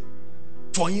banks,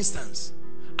 for instance.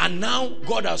 And now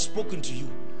God has spoken to you.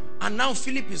 And now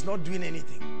Philip is not doing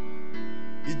anything.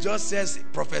 He just says,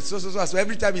 Prophet so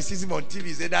every time he sees him on TV,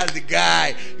 he said, that's the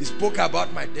guy. He spoke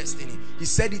about my destiny. He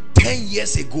said it 10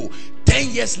 years ago.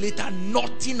 10 years later,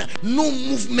 nothing, no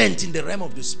movement in the realm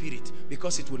of the spirit,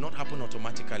 because it will not happen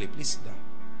automatically. Please sit down.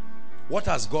 What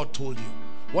has God told you?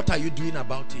 What are you doing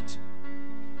about it?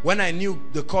 When I knew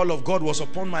the call of God was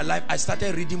upon my life, I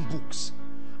started reading books.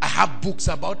 I have books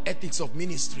about ethics of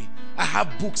ministry. I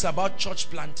have books about church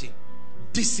planting,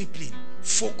 discipline,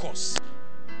 focus.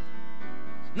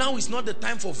 Now is not the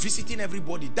time for visiting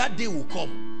everybody. That day will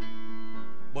come.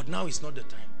 But now is not the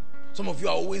time. Some of you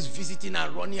are always visiting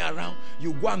and running around.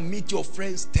 You go and meet your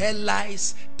friends, tell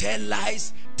lies, tell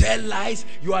lies, tell lies.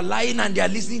 You are lying and they are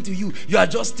listening to you. You are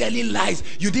just telling lies.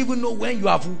 You don't even know when you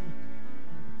have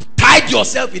tied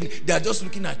yourself in. They are just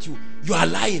looking at you. You are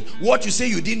lying. What you say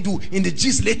you didn't do, in the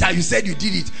gist later you said you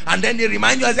did it. And then they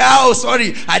remind you and say, oh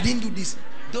sorry, I didn't do this.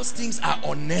 Those things are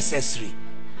unnecessary.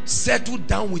 Settle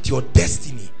down with your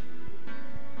destiny.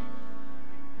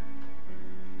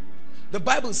 The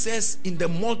Bible says, in the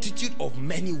multitude of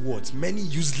many words, many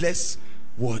useless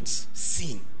words,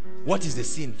 sin. What is the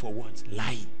sin for what?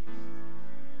 Lying.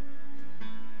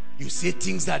 You say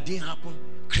things that didn't happen.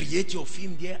 Create your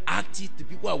film there. Act it. The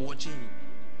people are watching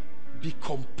you. Be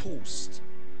composed.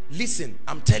 Listen,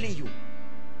 I'm telling you.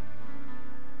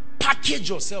 Package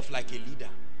yourself like a leader.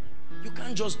 You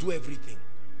can't just do everything.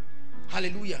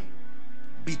 Hallelujah.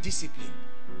 Be disciplined.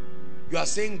 You are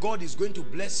saying God is going to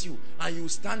bless you and you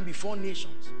stand before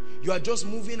nations. You are just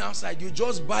moving outside. You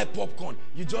just buy popcorn.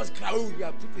 You just cry. Oh, you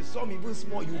have put some even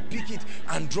small. You pick it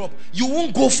and drop. You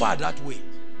won't go far that way.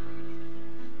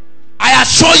 I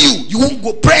assure you, you won't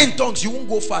go. Pray in tongues. You won't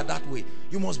go far that way.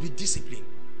 You must be disciplined.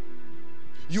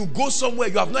 You go somewhere,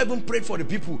 you have not even prayed for the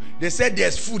people. They said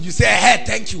there's food. You say, hey,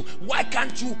 thank you. Why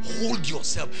can't you hold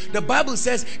yourself? The Bible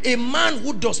says a man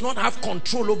who does not have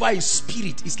control over his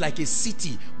spirit is like a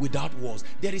city without walls.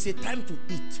 There is a time to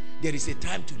eat. There is a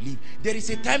time to live. There is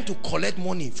a time to collect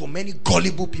money for many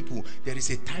gullible people. There is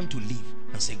a time to live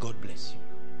and say, God bless you.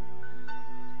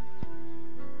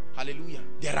 Hallelujah.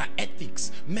 There are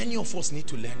ethics. Many of us need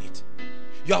to learn it.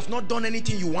 You have not done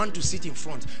anything, you want to sit in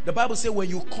front. The Bible says when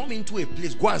you come into a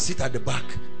place, go and sit at the back.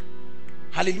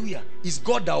 Hallelujah. It's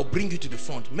God that will bring you to the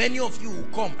front. Many of you will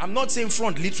come. I'm not saying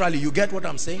front literally. You get what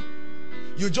I'm saying?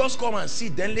 You just come and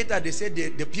sit. Then later they say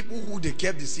the people who they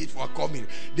kept the seat for coming,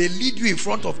 they lead you in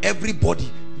front of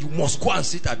everybody. You must go and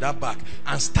sit at that back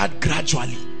and start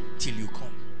gradually till you come.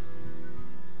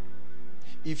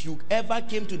 If you ever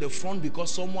came to the front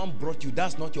because someone brought you,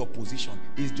 that's not your position.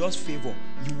 It's just favor.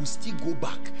 You will still go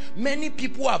back. Many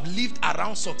people have lived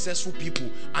around successful people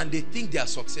and they think they are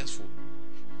successful.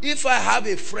 If I have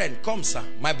a friend, come sir,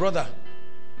 my brother.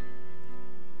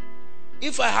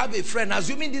 If I have a friend,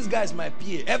 assuming this guy is my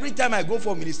PA, every time I go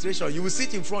for administration, you will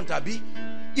sit in front, Abi.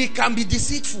 It can be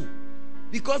deceitful.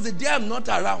 Because the day I'm not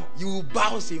around, you will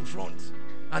bounce in front.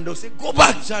 And they'll say, go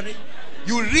back, Jerry.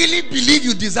 You really believe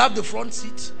you deserve the front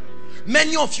seat?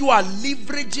 Many of you are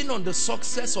leveraging on the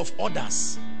success of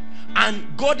others.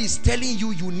 And God is telling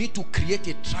you, you need to create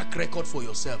a track record for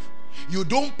yourself. You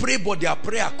don't pray, but their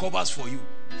prayer covers for you.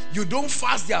 You don't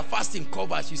fast, their fasting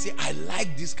covers. You say, I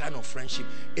like this kind of friendship.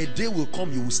 A day will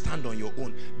come, you will stand on your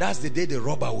own. That's the day the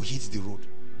rubber will hit the road.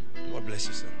 God bless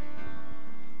you, sir.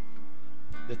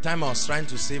 The time I was trying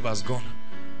to save has gone.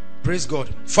 Praise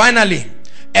God. Finally,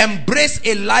 embrace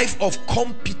a life of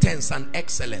competence and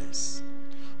excellence.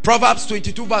 Proverbs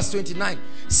 22 verse 29.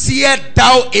 Seest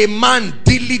thou a man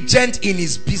diligent in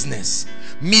his business?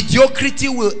 Mediocrity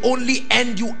will only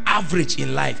end you average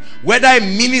in life. Whether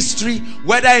in ministry,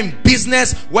 whether in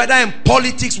business, whether in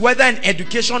politics, whether in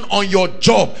education, on your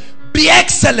job. Be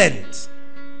excellent.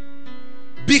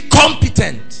 Be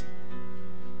competent.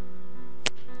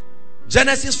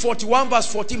 Genesis 41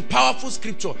 verse 14, powerful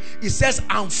scripture. It says,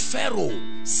 and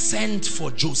Pharaoh sent for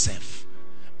Joseph.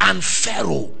 And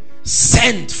Pharaoh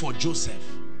sent for Joseph.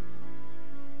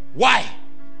 Why?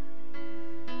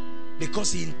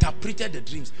 Because he interpreted the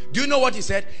dreams. Do you know what he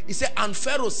said? He said, and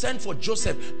Pharaoh sent for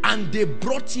Joseph, and they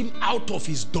brought him out of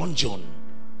his dungeon.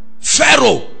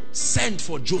 Pharaoh sent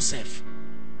for Joseph.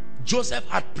 Joseph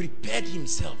had prepared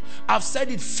himself. I've said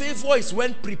it, favor is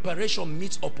when preparation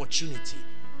meets opportunity.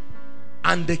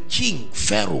 And the king,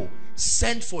 Pharaoh,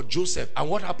 sent for Joseph. And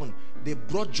what happened? They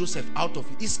brought Joseph out of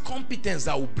it. It's competence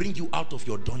that will bring you out of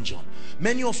your dungeon.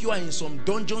 Many of you are in some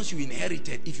dungeons you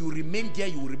inherited. If you remain there,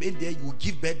 you will remain there. You will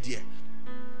give birth there.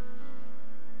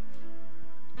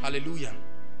 Hallelujah.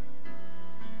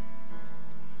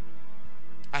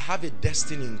 I have a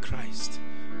destiny in Christ.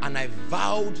 And I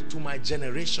vowed to my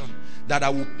generation that I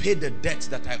will pay the debt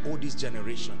that I owe this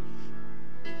generation.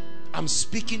 I'm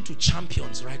speaking to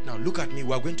champions right now. Look at me.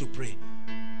 We are going to pray.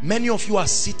 Many of you are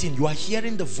sitting. You are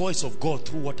hearing the voice of God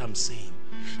through what I'm saying.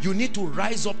 You need to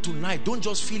rise up tonight. Don't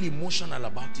just feel emotional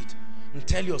about it. And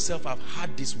tell yourself, I've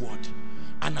had this word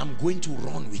and I'm going to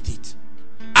run with it.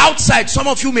 Outside, some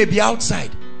of you may be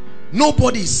outside.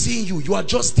 Nobody is seeing you. You are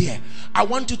just there. I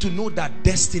want you to know that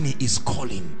destiny is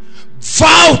calling.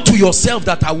 Vow to yourself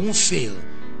that I won't fail.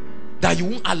 That you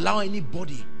won't allow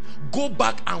anybody. Go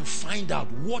back and find out,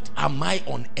 what am I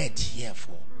on earth here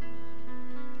for?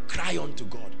 Cry unto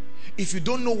God. If you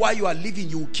don't know why you are living,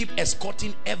 you will keep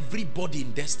escorting everybody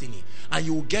in destiny. And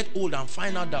you will get old and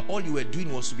find out that all you were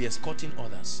doing was to be escorting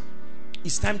others.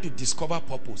 It's time to discover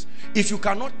purpose. If you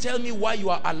cannot tell me why you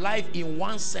are alive in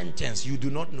one sentence, you do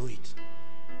not know it.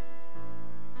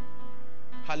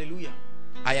 Hallelujah.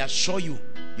 I assure you,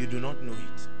 you do not know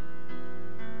it.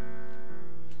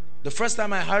 The first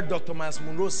time I heard Dr. Miles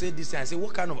Monroe say this, I said,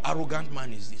 what kind of arrogant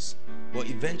man is this? But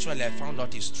eventually I found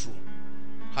out it's true.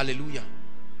 Hallelujah.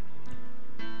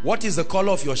 What is the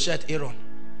color of your shirt, Aaron?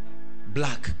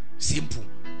 Black. Simple.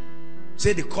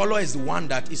 Say the color is the one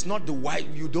that is not the white.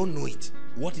 You don't know it.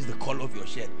 What is the color of your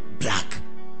shirt? Black.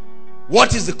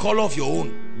 What is the color of your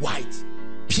own? White.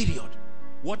 Period.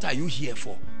 What are you here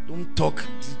for? Don't talk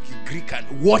Greek. And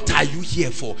what are you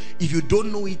here for? If you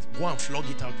don't know it, go and flog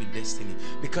it out with destiny.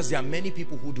 Because there are many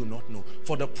people who do not know.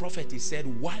 For the prophet, he said,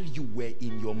 while you were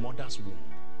in your mother's womb.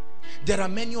 There are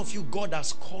many of you, God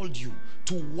has called you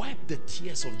to wipe the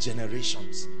tears of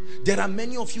generations. There are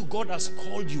many of you, God has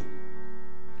called you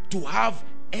to have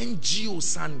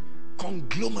NGOs and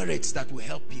conglomerates that will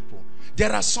help people.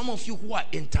 There are some of you who are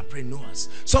entrepreneurs.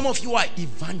 Some of you are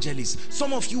evangelists.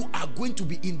 Some of you are going to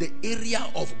be in the area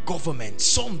of government,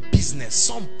 some business,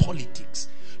 some politics.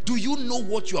 Do you know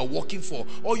what you are working for?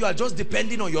 Or you are just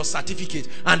depending on your certificate,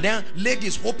 and then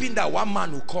ladies hoping that one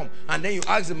man will come, and then you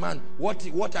ask the man,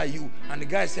 what are you? And the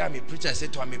guy say, I'm a preacher. I say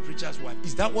to him, I'm a preacher's wife.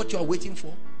 Is that what you are waiting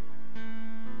for?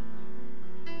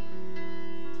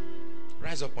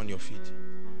 Rise up on your feet.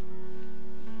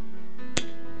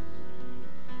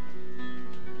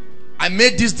 I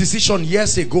made this decision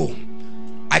years ago.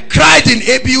 cried in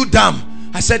Abiu Dam.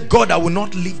 I said, God, I will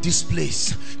not leave this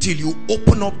place till you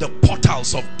open up the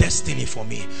portals of destiny for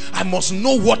me. I must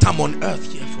know what I'm on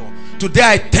earth here for. Today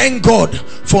I thank God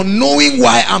for knowing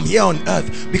why I'm here on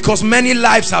earth, because many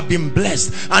lives have been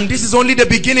blessed, and this is only the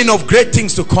beginning of great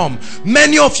things to come.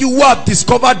 Many of you who have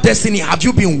discovered destiny, have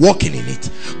you been walking in it?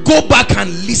 Go back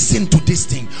and listen to this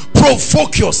thing.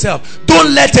 Provoke yourself.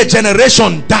 Don't let a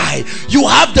generation die. You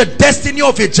have the destiny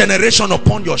of a generation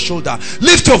upon your shoulder.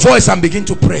 Lift your voice and begin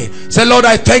to pray. Say, Lord,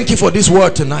 I thank you for this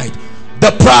word tonight.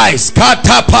 The price,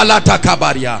 kata palata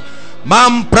kabaria. My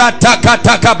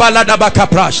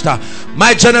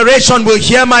generation will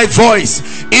hear my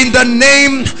voice in the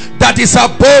name that is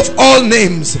above all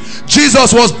names.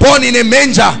 Jesus was born in a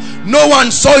manger. No one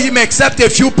saw him except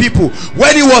a few people.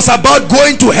 When he was about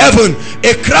going to heaven,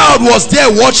 a crowd was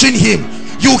there watching him.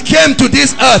 You came to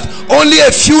this earth, only a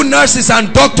few nurses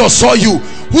and doctors saw you.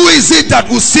 Who is it that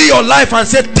will see your life and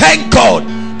say, thank God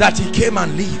that he came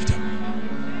and lived?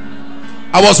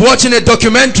 I was watching a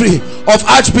documentary of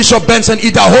Archbishop Benson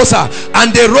Idahosa,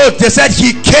 and they said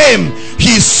he came,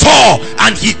 he saw,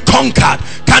 and he conquered.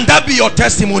 Can that be your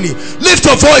testimony? Lift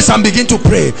your voice and begin to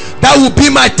pray. That will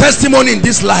be my testimony in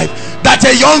this life, that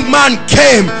a young man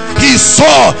came, he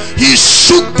saw, he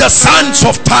shook the sands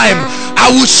of time.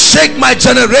 I will shake my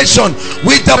generation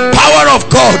with the power of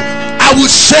God. I will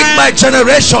shake my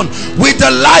generation with the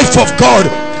life of God.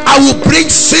 I will bring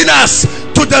sinners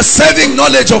to the saving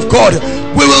knowledge of God.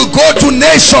 We will go to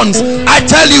nations. I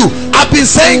tell you, I've been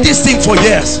saying this thing for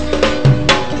years.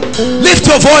 Lift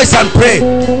your voice and pray.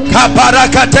 We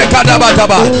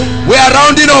are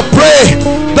rounding up. Pray.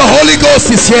 The Holy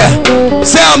Ghost is here.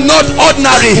 Say, I'm not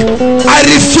ordinary. I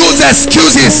refuse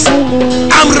excuses.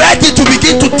 I'm ready to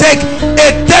begin to take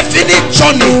a definite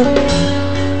journey.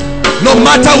 No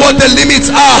matter what the limits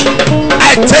are,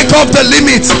 I take off the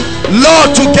limits.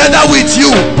 Lord, together with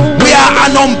you, we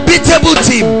are an unbeatable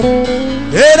team.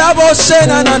 You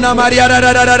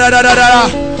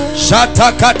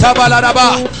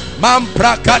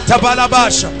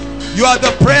are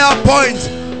the prayer point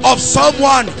of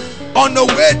someone on the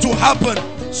way to happen.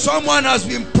 Someone has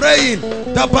been praying.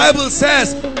 The Bible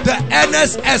says the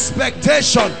earnest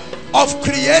expectation of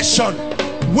creation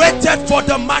waited for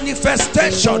the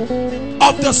manifestation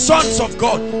of the sons of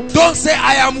God. Don't say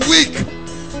I am weak.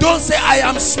 Don't say I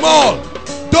am small.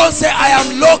 Don't say I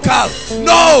am local.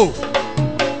 No.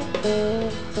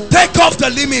 Take off the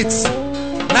limits.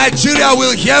 Nigeria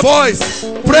will hear voice.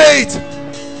 Pray it.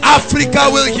 Africa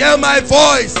will hear my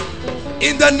voice.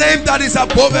 In the name that is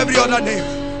above every other name.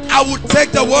 I will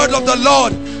take the word of the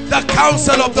Lord, the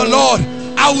counsel of the Lord.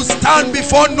 I will stand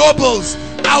before nobles.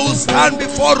 I will stand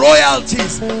before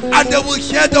royalties, and they will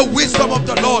hear the wisdom of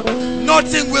the Lord.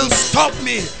 Nothing will stop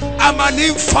me. I'm an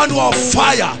inferno of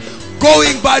fire,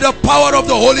 going by the power of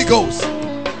the Holy Ghost.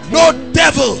 No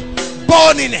devil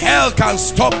born in hell can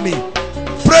stop me.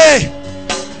 Pray.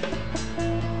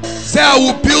 Say, I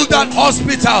will build that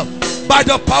hospital by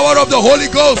the power of the Holy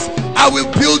Ghost. I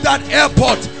will build that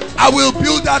airport. I will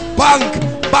build that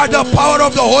bank by the power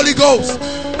of the Holy Ghost.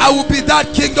 I will be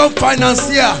that kingdom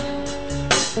financier.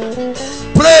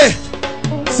 Pray.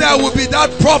 Say, I will be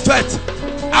that prophet.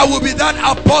 I will be that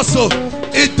apostle.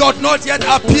 It does not yet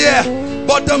appear,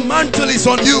 but the mantle is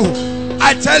on you.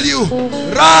 I tell you,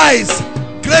 rise,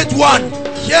 great one.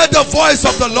 Hear the voice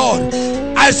of the Lord.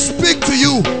 I speak to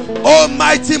you,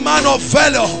 almighty man of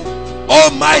valor,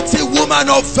 almighty woman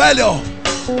of valor.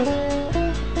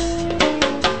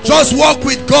 Just walk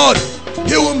with God.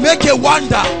 He will make a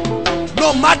wonder.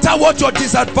 No matter what your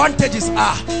disadvantages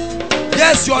are.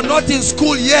 Yes, you are not in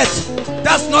school yet.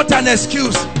 That's not an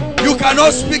excuse. You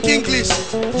cannot speak English.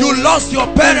 You lost your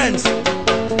parents.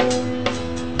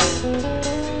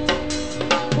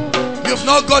 You've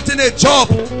not gotten a job.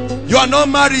 You are not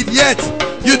married yet.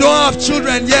 You don't have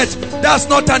children yet. That's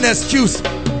not an excuse.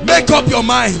 Make up your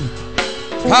mind.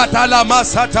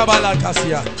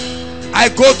 I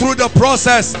go through the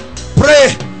process.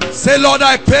 Pray. Say, Lord,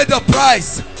 I pay the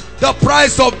price. The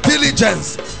price of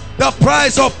diligence. The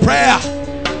price of prayer.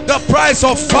 The price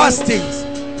of fastings.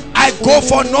 I go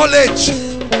for knowledge.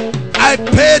 I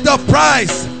pay the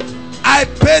price. I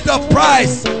pay the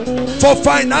price for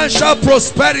financial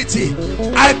prosperity.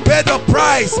 I pay the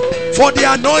price for the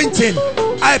anointing.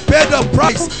 I pay the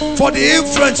price for the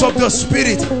influence of the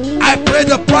Spirit. I pay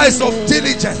the price of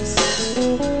diligence.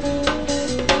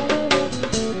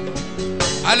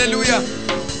 Hallelujah.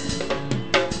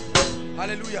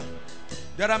 Hallelujah.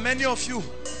 There are many of you.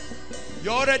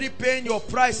 You're already paying your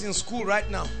price in school right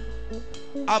now.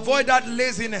 Avoid that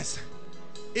laziness.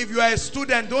 If you are a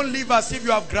student, don't live as if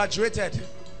you have graduated.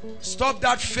 Stop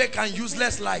that fake and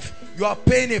useless life. You are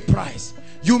paying a price.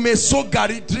 You may soak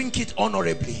gari, drink it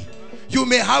honorably. You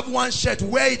may have one shirt,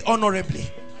 wear it honorably.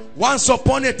 Once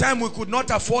upon a time we could not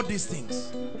afford these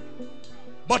things,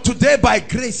 but today by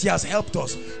grace he has helped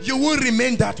us. You will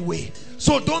remain that way.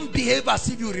 So don't behave as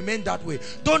if you remain that way.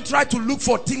 Don't try to look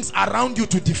for things around you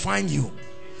to define you.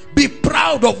 Be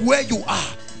proud of where you are.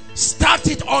 Start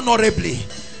it honorably.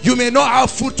 You may not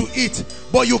have food to eat,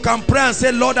 but you can pray and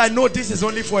say, Lord, I know this is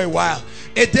only for a while.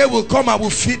 A day will come, I will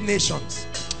feed nations.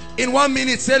 In 1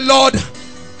 minute, say, Lord,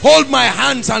 hold my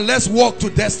hands and let's walk to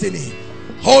destiny.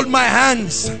 Hold my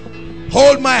hands.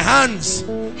 Hold my hands.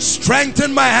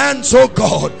 Strengthen my hands, oh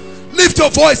God. Lift your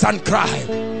voice and cry.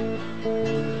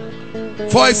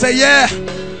 For it's a year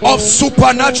of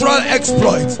supernatural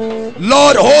exploits.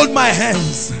 Lord, hold my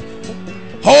hands.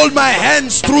 Hold my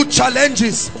hands through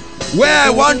challenges where I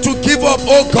want to give up,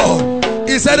 oh God.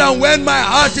 He said, and when my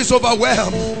heart is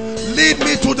overwhelmed, lead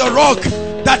me to the rock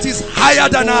that is higher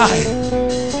than I.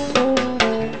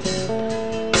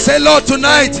 Say, Lord,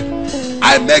 tonight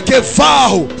I make a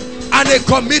vow and a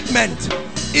commitment.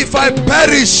 If I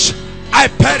perish, I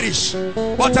perish,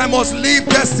 but I must leave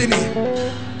destiny.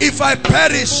 If I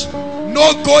perish,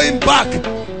 no going back.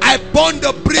 I burn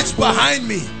the bridge behind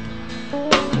me.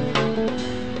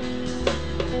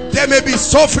 There may be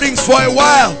sufferings for a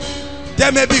while.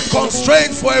 There may be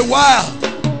constraints for a while.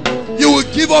 You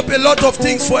will give up a lot of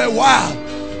things for a while,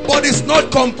 but it's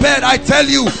not compared, I tell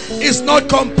you, it's not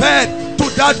compared to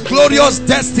that glorious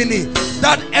destiny,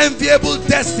 that enviable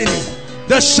destiny.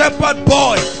 The shepherd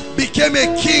boy became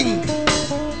a king.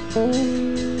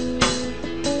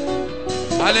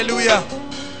 Hallelujah.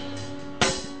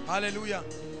 Hallelujah.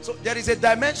 So there is a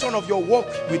dimension of your walk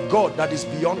with God that is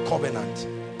beyond covenant.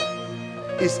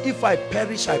 Is if I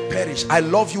perish, I perish. I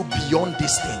love you beyond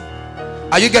this thing.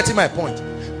 Are you getting my point?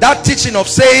 That teaching of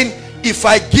saying, if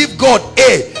I give God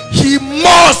A, he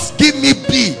must give me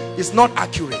B, is not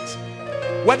accurate.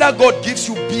 Whether God gives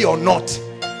you B or not.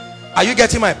 Are you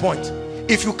getting my point?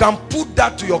 If you can put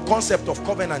that to your concept of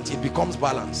covenant, it becomes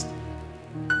balanced.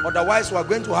 Otherwise, we are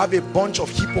going to have a bunch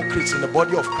of hypocrites in the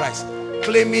body of Christ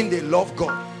claiming they love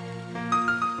God.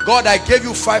 God, I gave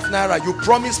you 5 naira. You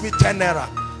promised me 10 naira.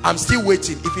 I'm still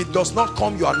waiting. If it does not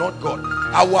come, you are not God.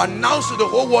 I will announce to the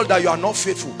whole world that you are not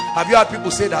faithful. Have you heard people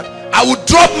say that? I will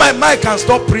drop my mic and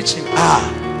stop preaching.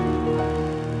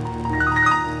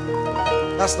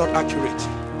 That's not accurate.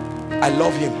 I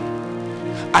love him.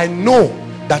 I know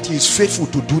that he is faithful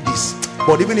to do this,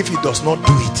 but even if he does not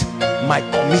do it, my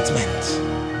commitment.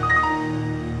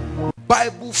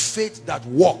 Bible faith that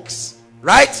works,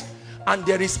 right? And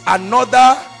there is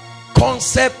another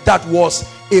concept that was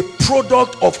a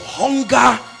product of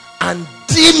hunger and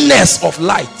dimness of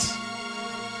light,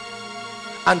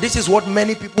 and this is what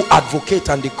many people advocate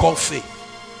and they call faith.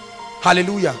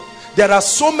 Hallelujah. There are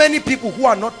so many people who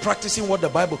are not practicing what the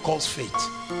Bible calls faith,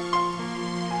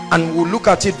 and we'll look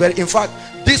at it very. In fact,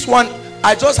 this one,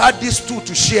 I just had these 2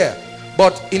 to share,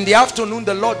 but in the afternoon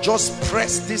the Lord just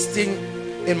pressed this thing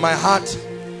in my heart.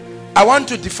 I want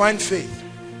to define faith.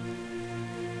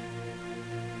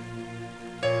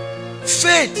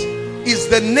 Faith is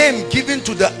the name given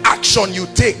to the action you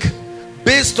take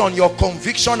based on your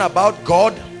conviction about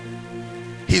God,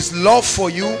 his love for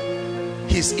you,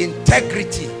 his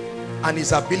integrity, and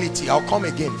his ability. I'll come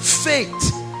again.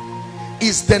 Faith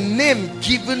is the name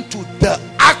given to the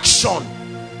action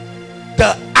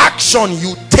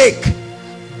you take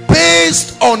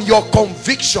based on your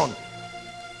conviction.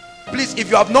 Please, if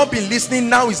you have not been listening,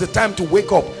 now is the time to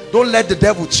wake up. Don't let the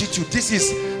devil cheat you. This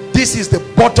is the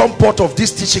bottom part of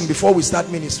this teaching before we start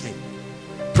ministering.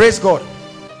 Praise God.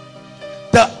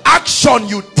 The action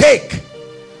you take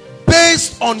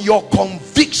based on your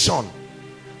conviction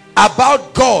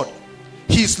about God,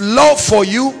 his love for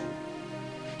you,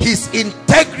 his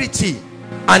integrity,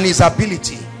 and his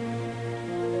ability.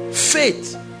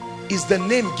 Faith is the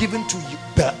name given to you,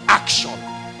 the action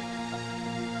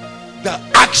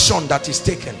that is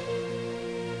taken.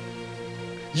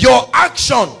 Your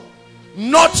action,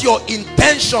 not your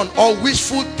intention or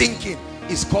wishful thinking,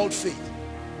 is called faith.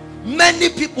 Many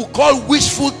people call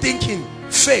wishful thinking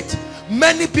faith.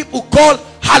 Many people call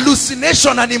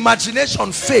hallucination and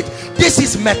imagination faith. This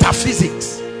is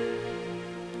metaphysics.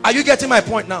 Are you getting my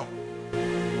point now?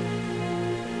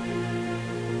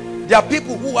 There are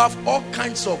people who have all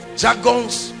kinds of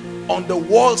jargons on the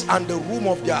walls and the room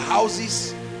of their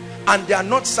houses, and they are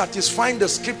not satisfying the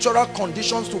scriptural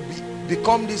conditions to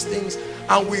become these things.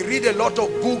 And we read a lot of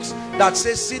books that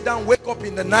say, sit down, wake up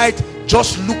in the night,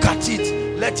 just look at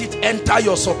it, let it enter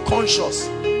your subconscious.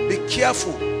 Be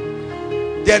careful.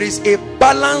 There is a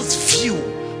balanced view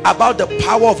about the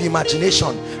power of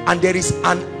imagination, and there is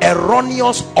an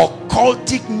erroneous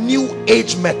occultic new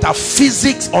age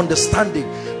metaphysics understanding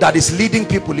that is leading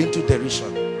people into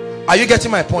derision. Are you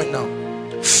getting my point now?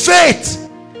 Faith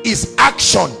is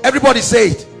action. Everybody say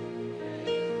it.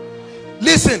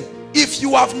 Listen, if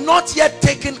you have not yet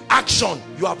taken action,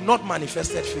 you have not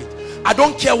manifested faith. I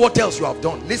don't care what else you have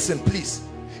done. Listen, please.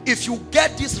 If you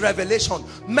get this revelation,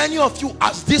 many of you,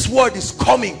 as this word is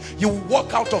coming, you will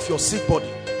walk out of your sick body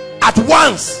at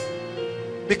once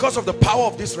because of the power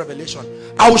of this revelation.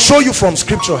 I will show you from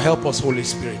scripture. Help us, Holy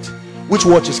Spirit. Which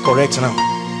watch is correct now?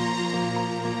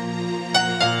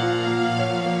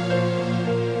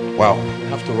 Wow, I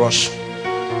have to rush.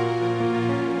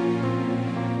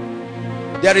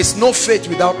 There is no faith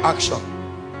without action.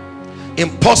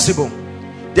 Impossible.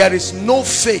 There is no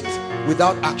faith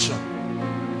without action.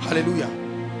 Hallelujah.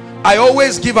 I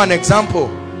always give an example.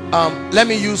 Let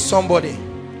me use somebody.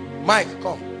 Mike,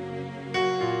 come.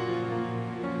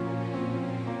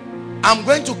 I'm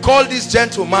going to call this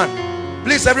gentleman.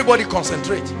 Please, everybody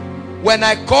concentrate. When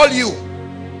I call you,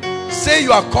 say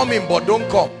you are coming, but don't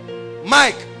come.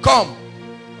 Mike, come.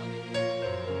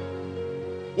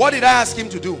 What did I ask him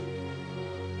to do?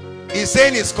 He's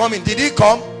saying he's coming. Did he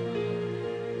come?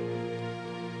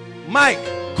 Mike,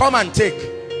 come and take.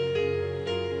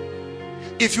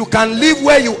 If you can live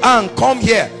where you are and come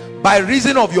here by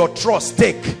reason of your trust,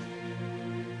 take.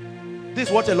 This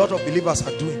is what a lot of believers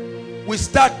are doing. We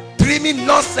start dreaming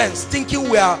nonsense, thinking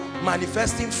we are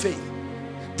manifesting faith.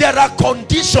 There are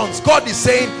conditions. God is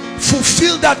saying,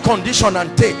 fulfill that condition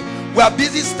and take. We are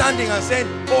busy standing and saying,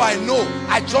 oh, I know,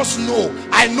 I just know,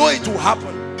 I know it will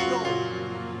happen. No,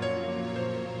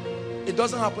 it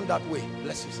doesn't happen that way.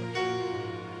 Bless you, sir.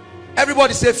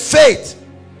 Everybody say, faith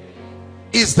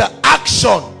is the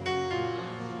action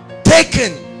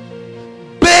taken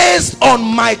based on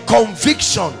my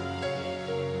conviction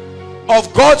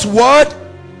of God's word,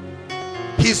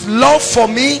 his love for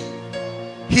me,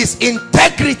 his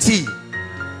integrity,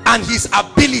 and his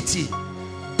ability.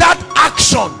 That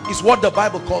action is what the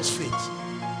Bible calls faith.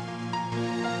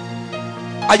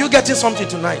 Are you getting something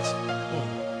tonight?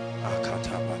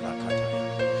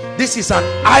 This is an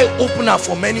eye-opener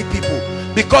for many people,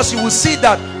 because you will see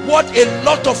that what a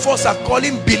lot of us are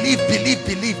calling believe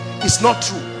is not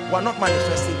true. We are not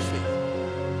manifesting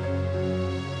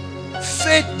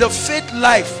faith. The faith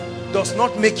life does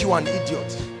not make you an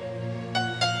idiot.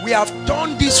 We have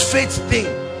done this faith thing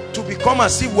to become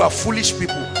as if we are foolish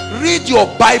people. Read your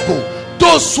Bible.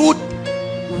 Those who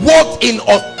walked in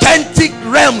authentic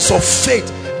realms of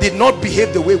faith did not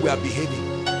behave the way we are behaving.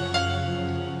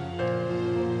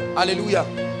 Hallelujah.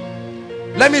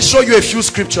 Let me show you a few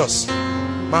scriptures.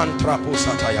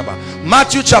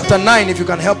 Matthew chapter 9, if you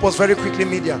can help us very quickly,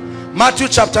 media. Matthew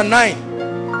chapter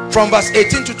 9 from verse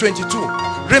 18 to 22.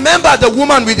 Remember the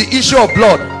woman with the issue of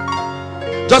blood.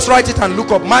 Just write it and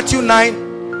look up. Matthew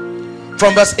 9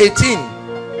 from verse 18.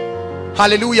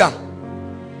 Hallelujah.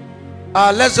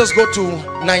 Let's just go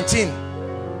to 19.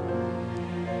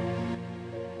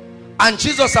 And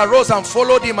Jesus arose and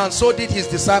followed him, and so did his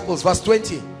disciples. Verse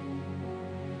 20.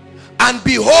 And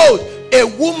behold, a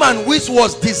woman which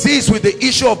was diseased with the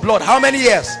issue of blood, how many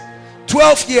years?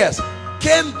 12 years,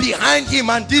 came behind him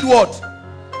and did what?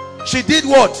 She did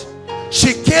what?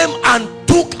 She came and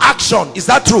took action. Is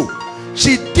that true?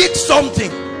 She did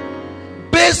something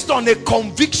based on a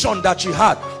conviction that she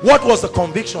had. What was the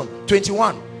conviction?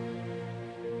 21.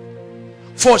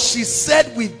 For she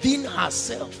said within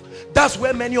herself. That's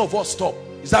where many of us stop.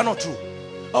 Is that not true?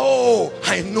 Oh,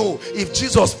 I know, if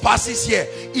Jesus passes here,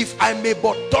 if I may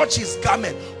but touch his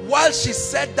garment. While she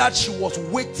said that, she was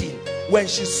waiting. When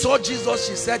she saw Jesus,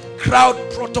 she said, crowd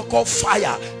protocol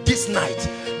fire this night.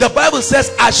 The Bible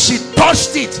says as she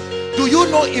touched it, do you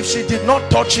know if she did not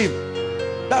touch him,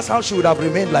 that's how she would have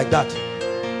remained like that.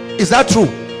 Is that true?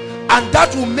 And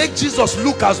that will make Jesus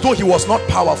look as though he was not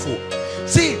powerful.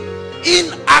 See,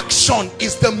 inaction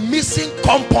is the missing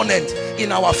component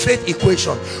in our faith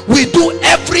equation. We do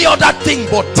every other thing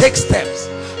but take steps.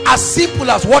 As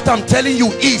simple as what I'm telling you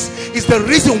is the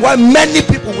reason why many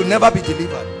people will never be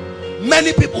delivered.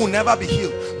 Many people will never be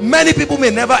healed. Many people may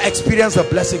never experience the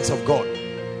blessings of God.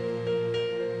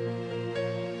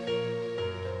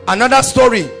 Another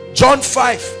story, John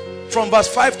 5 from verse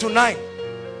 5 to 9.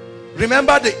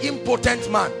 Remember the impotent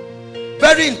man.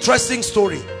 Very interesting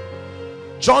story.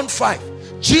 John 5.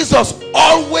 Jesus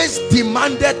always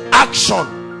demanded action.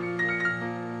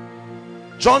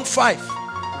 John 5.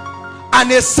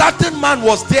 And a certain man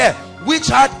was there which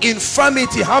had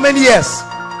infirmity. How many years?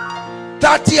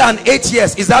 30 and 8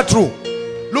 years. Is that true?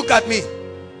 Look at me.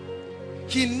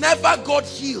 He never got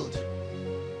healed.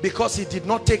 because he did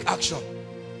not take action.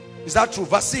 Is that true?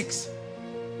 Verse 6.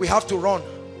 We have to run.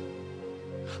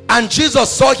 And Jesus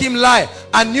saw him lie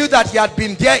and knew that he had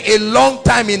been there a long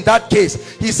time in that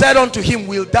case. He said unto him,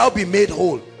 wilt thou be made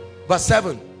whole? Verse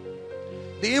 7.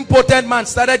 The impotent man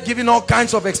started giving all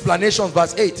kinds of explanations.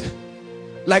 Verse 8.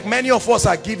 Like many of us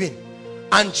are giving.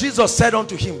 And Jesus said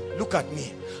unto him, look at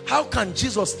me. How can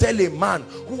Jesus tell a man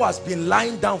who has been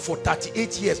lying down for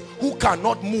 38 years, who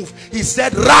cannot move? He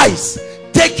said, rise.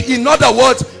 Take, in other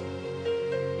words,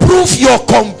 prove your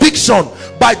conviction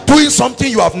by doing something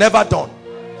you have never done.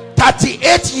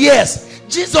 38 years.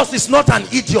 Jesus is not an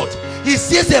idiot. He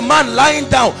sees a man lying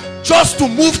down just to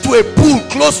move to a pool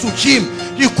close to him.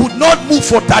 He could not move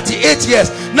for 38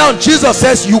 years. Now Jesus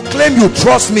says, you claim you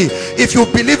trust me. If you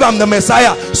believe I'm the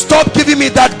Messiah, stop giving me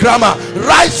that grammar.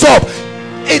 Rise up.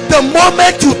 At the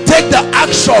moment you take the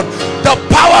action, the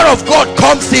power of God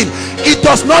comes in. It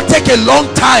does not take a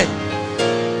long time.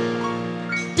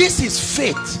 This is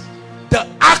faith. The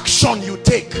action you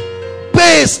take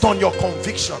based on your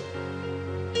conviction.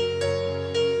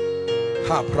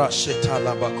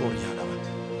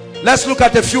 Let's look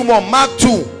at a few more. Mark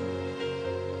 2.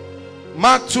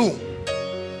 Mark 2.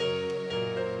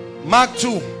 Mark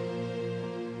 2.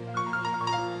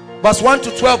 Verse 1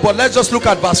 to 12, but let's just look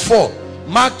at verse 4.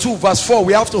 Mark 2 verse 4.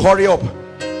 We have to hurry up.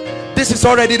 This is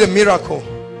already the miracle.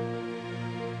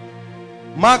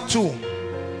 Mark 2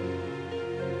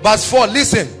 verse 4.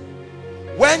 Listen.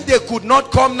 When they could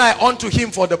not come nigh unto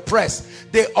him for the press,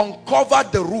 they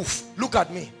uncovered the roof. Look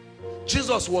at me.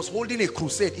 Jesus was holding a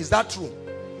crusade. Is that true?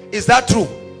 Is that true?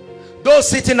 Those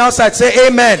sitting outside say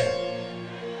amen.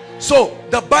 So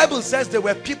the Bible says there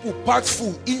were people packed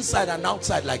full inside and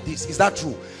outside like this. Is that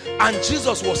true? And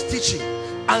Jesus was teaching,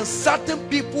 and certain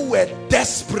people were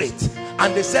desperate,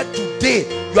 and they said, today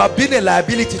you have been a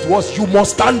liability to us. You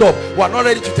must stand up. We are not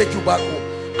ready to take you back home.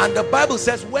 And the Bible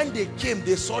says when they came,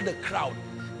 they saw the crowd.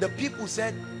 The people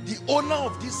said, the owner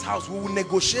of this house, we will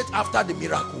negotiate after the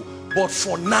miracle, but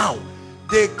for now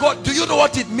they got. Do you know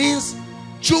what it means?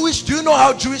 Jewish. Do you know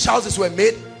how Jewish houses were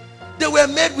made? They were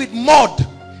made with mud.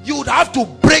 You would have to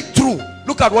break through.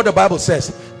 Look at what the Bible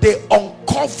says. They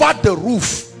uncovered the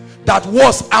roof that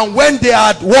was, and when they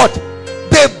had what?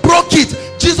 They broke it.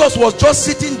 Jesus was just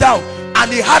sitting down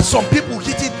and he had some people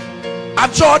hitting.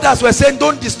 I'm sure others were saying,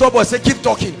 don't disturb us. Say, keep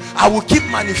talking. I will keep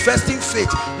manifesting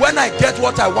faith. When I get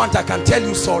what I want, I can tell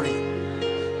you sorry.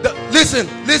 Listen.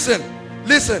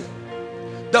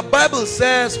 The Bible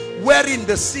says, wherein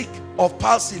the sick of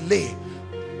palsy lay.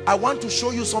 I want to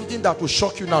show you something that will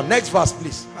shock you now. Next verse,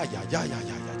 please.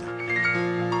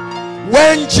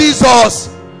 When Jesus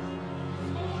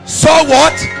saw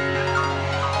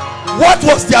what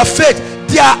was their faith?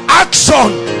 Their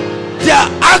action.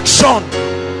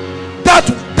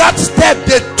 That step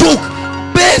they took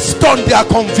based on their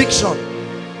conviction.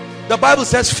 The Bible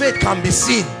says faith can be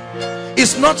seen.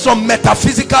 It's not some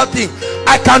metaphysical thing.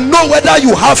 I can know whether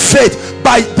you have faith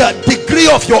by the degree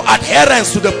of your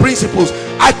adherence to the principles.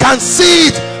 I can see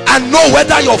it and know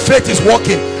whether your faith is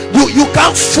working. You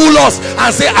can't fool us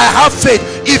and say I have faith.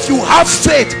 If you have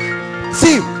faith,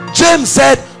 see, James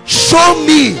said, show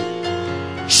me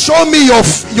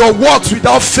your works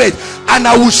without faith, and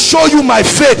I will show you my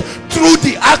faith through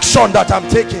the action that I'm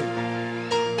taking.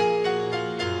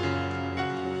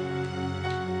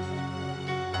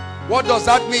 What does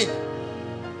that mean?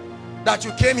 That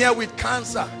you came here with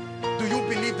cancer. Do you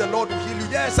believe the Lord will heal you?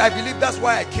 Yes, I believe. That's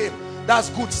why I came. That's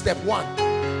good. Step one.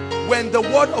 When the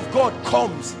word of God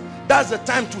comes, that's the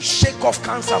time to shake off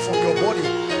cancer from your body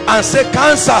and say,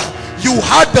 cancer, you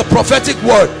had the prophetic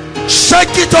word.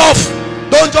 Shake it off.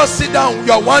 Don't just sit down.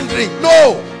 You're wondering.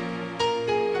 No.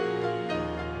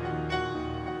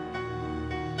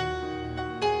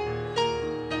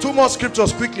 Two more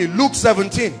scriptures quickly. Luke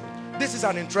 17. This is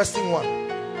an interesting one.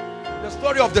 The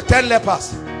story of the 10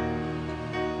 lepers.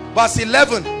 Verse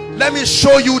 11. Let me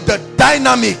show you the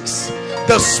dynamics,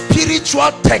 the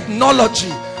spiritual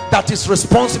technology that is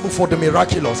responsible for the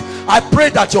miraculous. I pray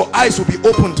that your eyes will be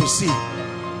open to see.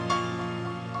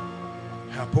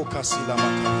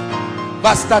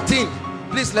 Verse 13.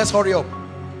 Please, let's hurry up.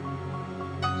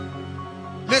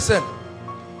 Listen.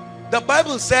 The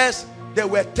Bible says there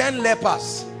were 10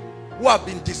 lepers who have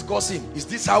been discussing, is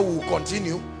this how we will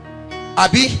continue?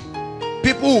 Abi,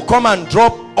 people will come and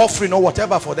drop offering or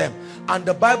whatever for them. And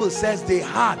the Bible says they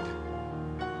had.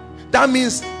 That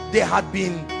means they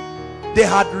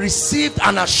had received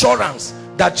an assurance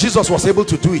that Jesus was able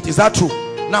to do it. Is that true?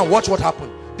 Now watch what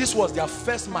happened. This was their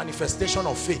first manifestation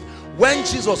of faith. When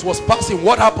Jesus was passing,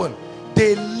 what happened?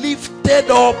 They lifted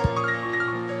up.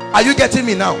 Are you getting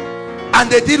me now? And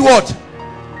they did what?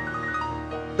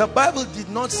 The Bible did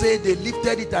not say they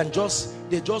lifted it and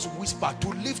they just whispered. To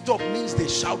lift up means they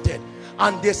shouted.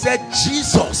 And they said,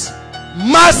 Jesus,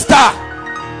 Master.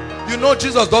 You know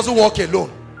Jesus doesn't walk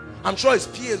alone. I'm sure his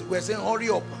peers were saying,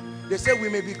 hurry up. They said, we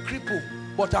may be crippled,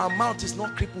 but our mouth is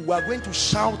not crippled. We are going to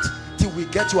shout till we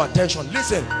get your attention.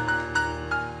 Listen,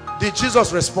 did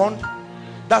Jesus respond?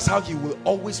 That's how he will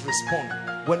always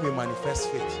respond when we manifest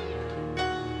faith.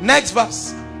 Next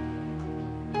verse.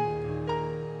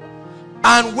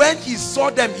 And when he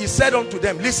saw them, he said unto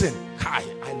them, listen, I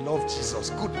love Jesus,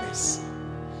 goodness.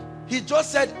 He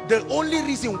just said, the only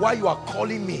reason why you are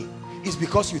calling me is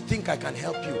because you think I can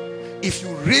help you. If you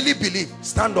really believe,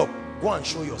 stand up, go and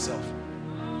show yourself.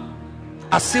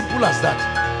 As simple as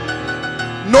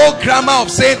that. No grammar of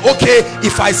saying, okay,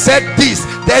 if I said this,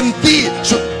 then thee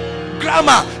should.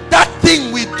 Grammar, that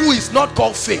thing we do is not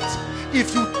called faith.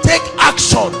 If you take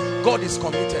action, God is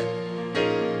committed.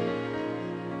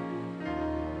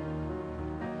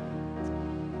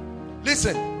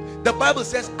 Listen, the Bible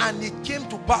says, and it came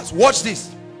to pass, watch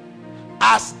this,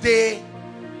 as they,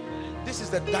 this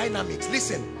is the dynamics.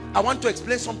 Listen, I want to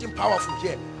explain something powerful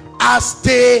here. As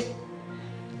they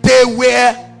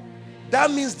were, that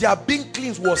means their being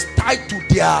cleansed was tied to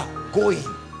their going.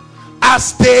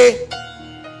 As they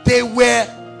were,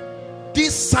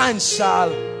 these signs shall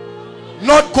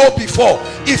not go before.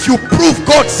 If you prove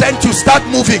God sent you, start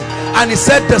moving. And he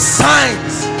said the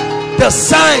signs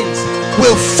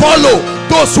will follow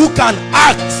those who can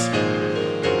act.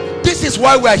 This is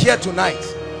why we are here tonight.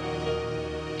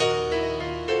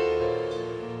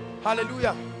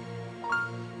 Hallelujah.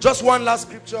 Just one last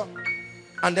scripture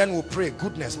and then we'll pray.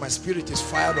 Goodness, my spirit is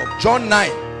fired up. John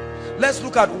 9. Let's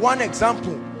look at one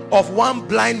example of one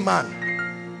blind man.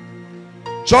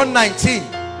 John 19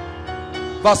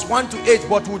 verse 1 to 8,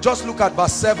 but we'll just look at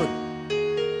verse 7.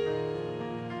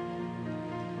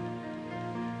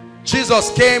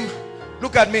 Jesus came.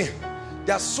 Look at me.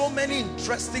 There are so many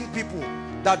interesting people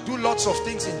that do lots of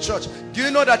things in church. Do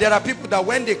you know that there are people that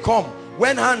when they come,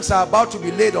 when hands are about to be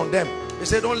laid on them, they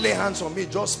say, don't lay hands on me,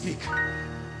 just speak.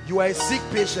 You are a sick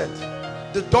patient.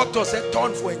 The doctor said,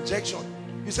 turn for injection.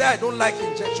 You say, I don't like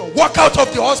injection. Walk out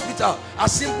of the hospital.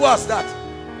 As simple as that.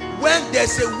 When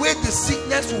there's a way the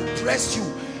sickness will press you,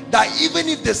 that even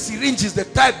if the syringe is the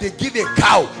type they give a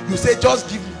cow, you say, just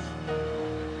give me.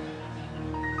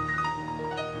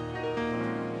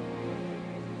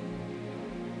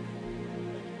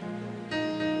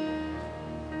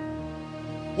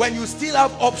 When you still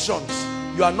have options,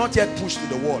 you are not yet pushed to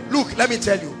the wall. Look, let me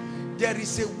tell you, there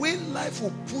is a way life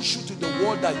will push you to the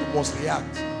wall that you must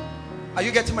react. Are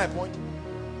you getting my point?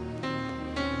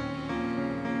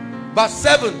 Verse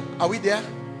 7, are we there?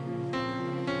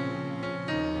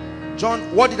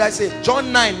 John, what did I say?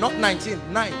 John 9, not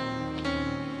 19, 9.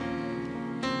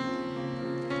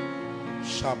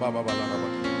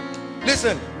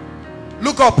 Listen,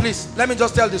 look up please. Let me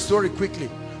just tell the story quickly.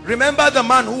 Remember the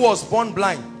man who was born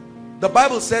blind? The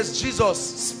Bible says Jesus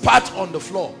spat on the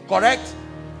floor, correct?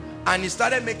 And he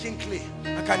started making clay.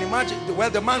 I can imagine,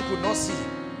 well, the man could not see.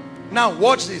 Now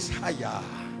watch this.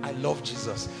 I love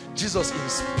Jesus. Jesus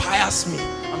inspires me.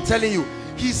 I'm telling you.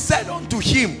 He said unto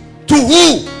him, to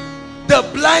who? The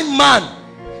blind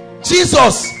man.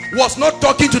 Jesus was not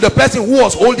talking to the person who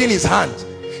was holding his hand.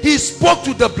 He spoke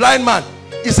to the blind man.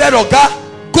 He said, Oga,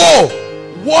 go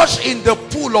wash in the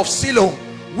pool of Siloam,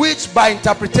 which by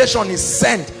interpretation is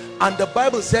sent. And the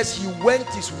Bible says he went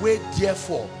his way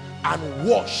therefore and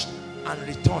washed and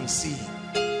returned seeing.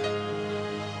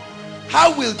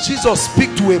 How will Jesus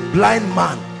speak to a blind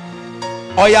man?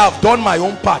 Oh yeah, I've done my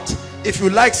own part. If you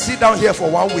like, sit down here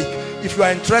for 1 week. If you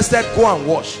are interested, go and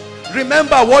wash.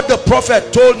 Remember what the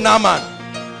prophet told Naaman.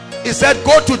 He said,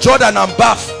 go to Jordan and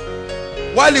bath.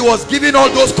 While he was giving all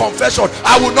those confessions,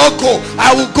 I will not go,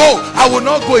 I will go, I will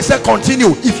not go. He said,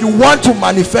 continue. If you want to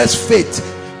manifest faith,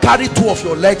 carry 2 of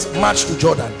your legs, march to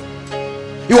Jordan.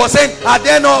 He was saying, are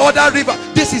there no other river?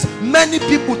 This is, many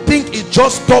people think it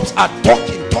just stops at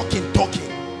talking.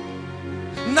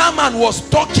 Naaman was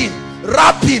talking,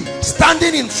 rapping,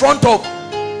 standing in front of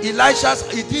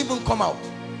Elisha's. He didn't even come out.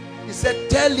 He said,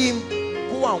 tell him,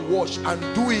 go and wash and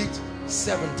do it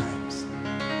 7 times.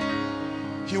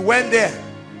 He went there.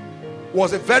 It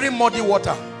was a very muddy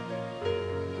water.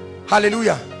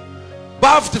 Hallelujah.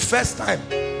 Bathed the first time,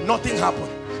 nothing happened.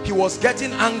 He was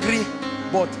getting angry,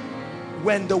 but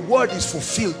when the word is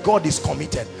fulfilled, God is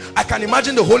committed. I can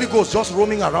imagine the Holy Ghost just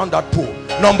roaming around that pool.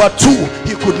 Number 2,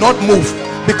 he could not move,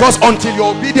 because until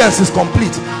your obedience is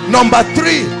complete. Number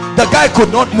 3, the guy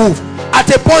could not move. At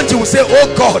a point he would say,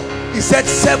 oh God. He said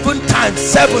 7 times,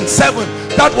 7.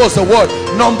 That was the word.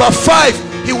 Number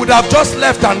 5, he would have just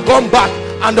left and gone back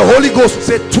And the Holy Ghost will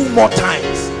say 2 more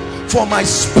times for my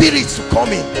spirit to come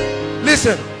in.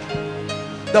 Listen,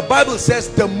 the Bible says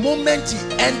the moment he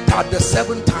entered the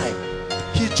 7th time,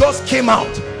 he just came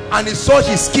out and he saw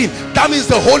his skin. That means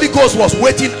the Holy Ghost was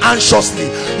waiting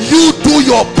anxiously. You do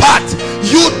your part.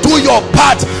 You do your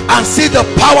part and see the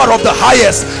power of the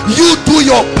highest. You do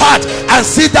your part and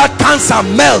see that cancer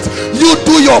melt. You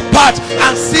do your part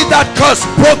and see that curse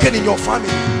broken in your family.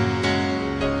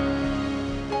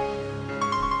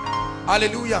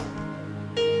 Hallelujah.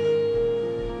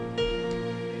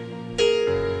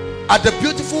 At the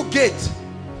beautiful gate,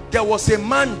 there was a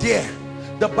man there.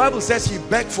 The Bible says he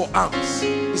begged for alms.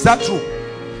 Is that true?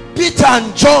 Peter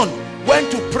and John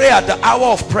went to pray at the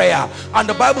hour of prayer, and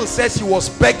the Bible says he was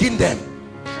begging them.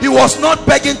 He was not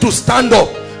begging to stand up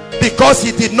because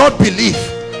he did not believe.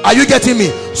 Are you getting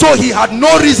me? So he had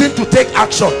no reason to take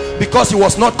action because he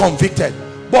was not convicted.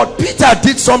 But Peter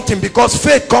did something, because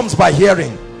faith comes by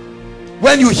hearing.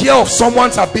 When you hear of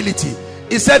someone's ability,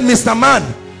 he said, Mr. Man,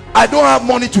 I don't have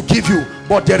money to give you,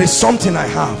 but there is something I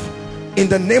have. In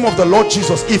the name of the Lord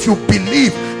Jesus, if you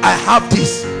believe I have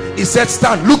this. He said,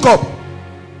 stand, look up.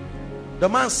 The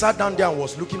man sat down there and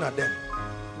was looking at them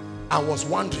and was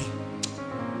wondering.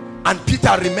 And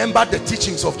Peter remembered the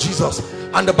teachings of Jesus,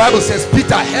 and the Bible says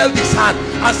Peter held his hand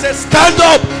and said, stand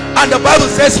up. And the Bible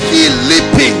says he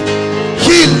leaping,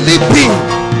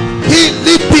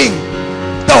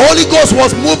 the Holy Ghost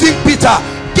was moving Peter.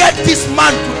 Get this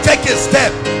man to take a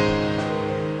step.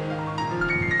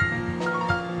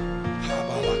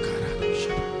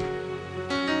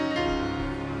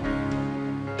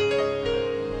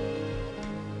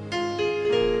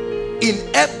 In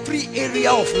every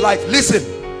area of life, listen,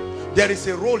 there is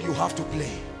a role you have to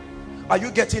play. Are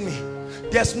you getting me?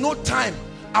 There's no time.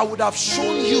 I would have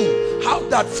shown you how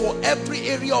that for every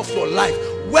area of your life,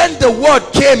 when the word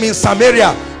came in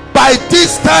Samaria, by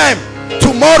this time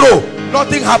tomorrow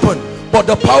nothing happened, but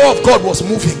the power of God was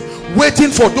moving, waiting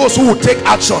for those who would take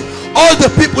action. All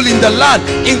the people in the land,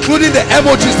 including the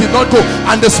emojis, did not go,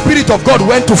 and the Spirit of God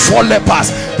went to 4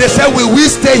 lepers. They said, will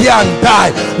we stay here and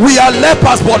die? We are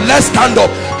lepers, but let's stand up.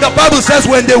 The Bible says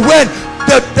when they went,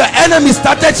 the enemy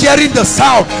started hearing the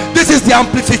sound. This is the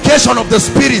amplification of the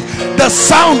Spirit, the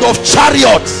sound of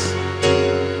chariots.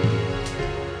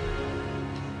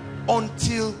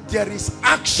 Until there is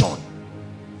action,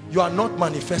 you are not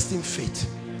manifesting faith.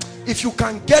 If you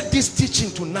can get this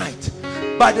teaching tonight,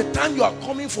 by the time you are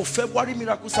coming for February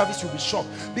miracle service, you'll be shocked.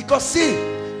 Because see,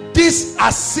 this,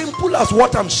 as simple as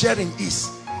what I'm sharing is,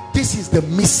 this is the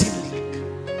missing link.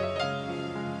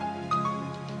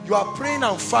 You are praying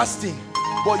and fasting,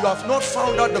 but you have not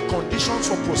found out the conditions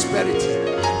for prosperity.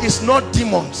 It's not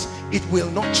demons. It will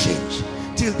not change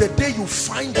till the day you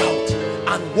find out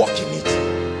and walk in it.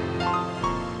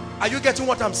 Are you getting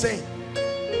what I'm saying?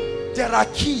 There are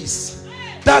keys.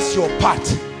 That's your part.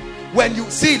 When you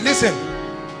see, listen,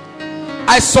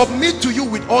 I submit to you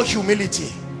with all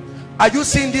humility. Are you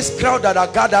seeing this crowd that are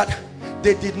gathered?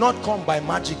 They did not come by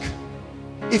magic.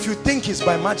 If you think it's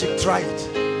by magic, try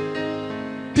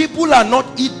it. People are not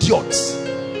idiots.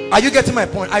 Are you getting my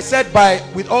point? I said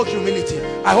with all humility.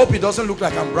 I hope it doesn't look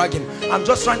like I'm bragging. I'm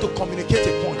just trying to communicate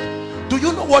a point. Do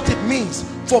you know what it means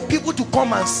for people to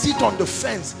come and sit on the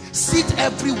fence, sit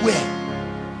everywhere?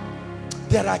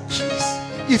 There are keys.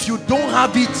 If you don't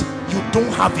have it, you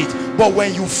don't have it. But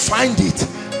when you find it,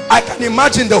 I can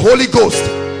imagine the Holy Ghost,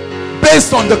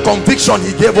 based on the conviction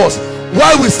he gave us,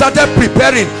 while we started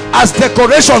preparing, as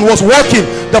decoration was working,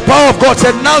 the power of God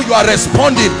said, now you are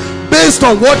responding based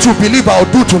on what you believe I'll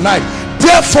do tonight.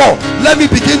 Therefore, let me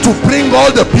begin to bring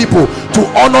all the people to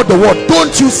honor the word.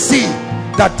 Don't you see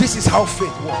that this is how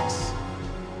faith works?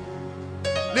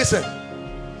 Listen,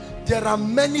 there are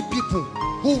many people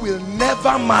who will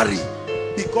never marry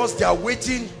because they are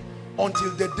waiting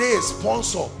until the day a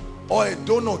sponsor or a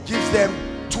donor gives them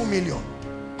 2 million.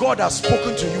 God has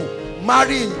spoken to you,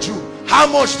 marry in June. How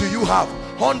much do you have?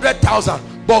 100,000.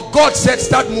 But God said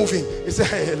start moving. He said,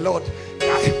 hey Lord,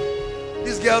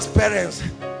 this girl's parents,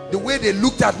 the way they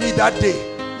looked at me that day,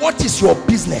 what is your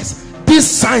business? This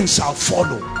sign shall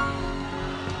follow.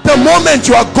 The moment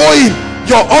you are going,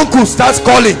 your uncle starts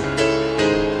calling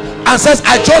and says,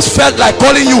 I just felt like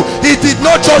calling you. He did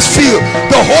not just feel.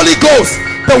 The Holy Ghost,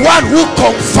 the one who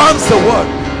confirms the word.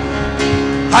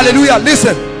 Hallelujah.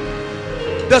 Listen,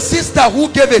 the sister who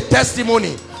gave a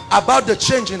testimony about the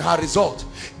change in her result,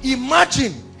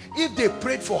 imagine if they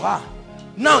prayed for her.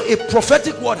 Now a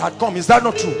prophetic word had come. Is that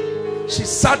not true? She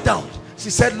sat down. She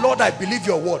said, Lord, I believe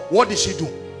your word. What did she do?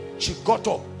 She got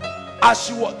up. As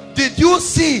she was, did you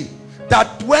see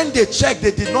that when they checked,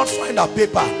 they did not find her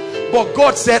paper? But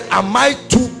God said, am I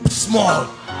too small.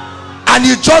 And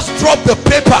you just dropped the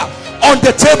paper on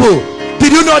the table.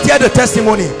 Did you not hear the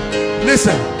testimony?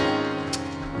 Listen,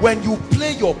 when you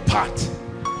play your part,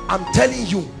 I'm telling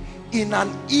you, in an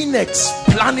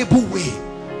inexplainable way,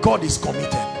 God is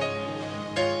committed.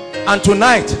 And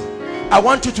tonight, I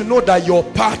want you to know that your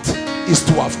part is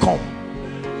to have come.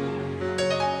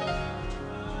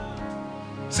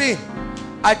 See,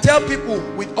 I tell people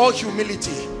with all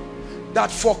humility that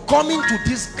for coming to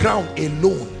this ground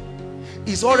alone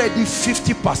is already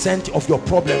 50% of your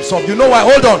problem solved. You know why?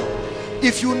 Hold on.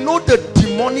 If you know the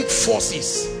demonic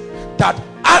forces that,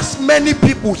 as many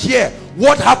people here,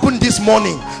 what happened this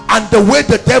morning and the way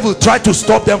the devil tried to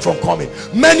stop them from coming,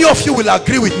 many of you will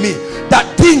agree with me that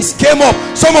things came up.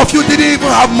 Some of you didn't even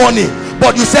have money,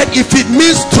 but you said, if it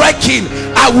means trekking,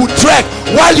 I will trek.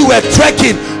 While you were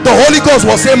trekking, the Holy Ghost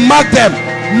was saying, mark them,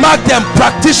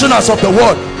 practitioners of the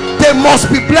word. They must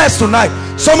be blessed tonight.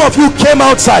 Some of you came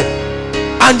outside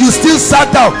and you still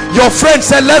sat down. Your friend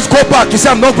said, let's go back. You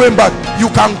said, I'm not going back. You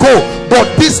can go, but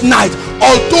this night,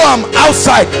 although I'm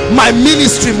outside, my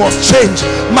ministry must change,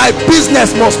 my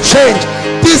business must change,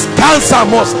 this cancer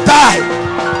must die.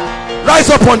 Rise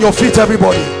up on your feet,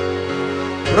 everybody.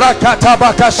 Go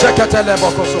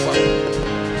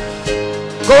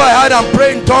ahead and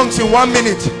pray in tongues in 1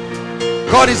 minute.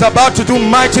 God is about to do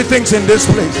mighty things in this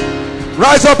place.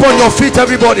 Rise up on your feet,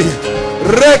 everybody.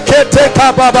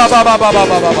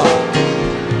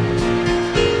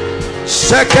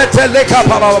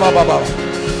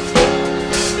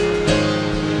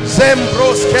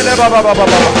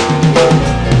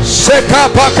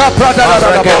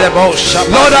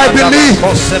 Lord, I believe.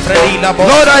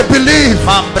 Lord, I believe.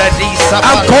 I'm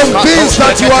convinced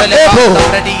that you are able.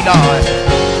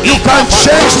 You can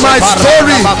change my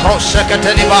story.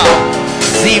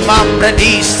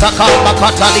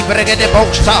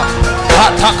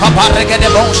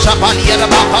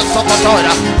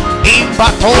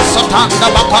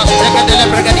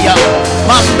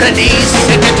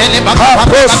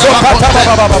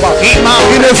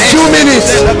 In a few minutes,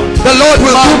 the Lord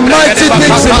will do mighty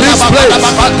things in this place.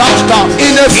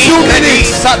 In a few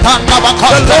minutes, the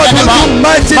Lord will do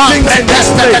mighty things in this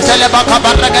place.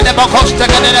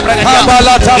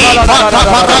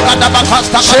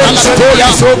 Change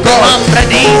stories, oh God.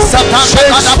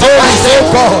 Change stories,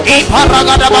 oh God.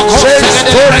 Change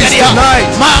stories tonight.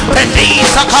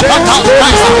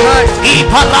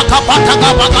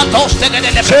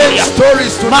 Change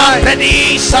stories tonight.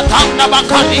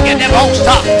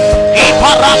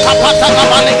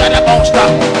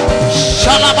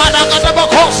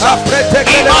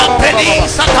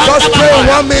 Just pray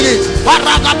 1 minute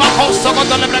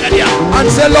and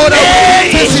say, Lord, I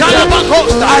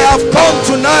have come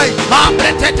tonight.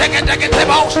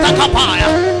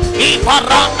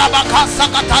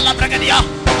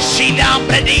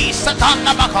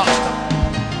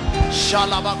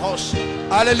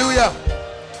 Hallelujah.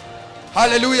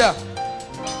 Hallelujah.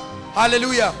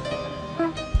 Hallelujah.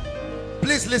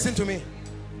 Please listen to me.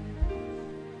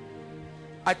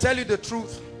 I tell you the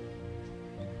truth.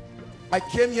 I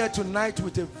came here tonight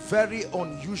with a very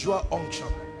unusual unction.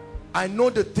 I know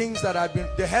the things that I've been,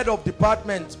 the head of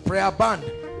department, prayer band,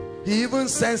 he even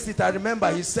sensed it. I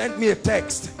remember he sent me a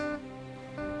text.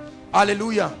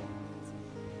 Hallelujah.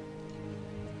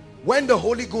 When the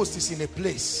Holy Ghost is in a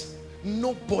place,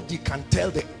 nobody can tell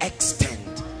the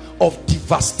extent of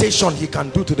devastation he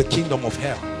can do to the kingdom of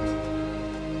hell.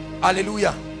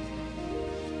 Hallelujah.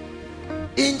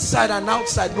 Inside and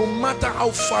outside, no matter how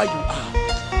far you are,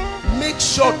 make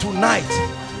sure tonight,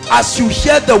 as you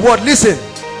hear the word, listen.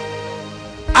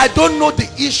 I don't know the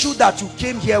issue that you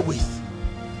came here with.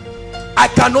 I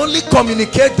can only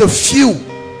communicate the few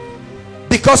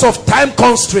because of time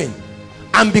constraint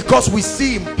and because we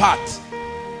see in part.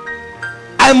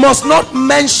 I must not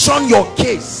mention your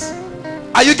case.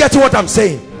 Are you getting what I'm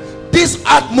saying? This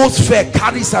atmosphere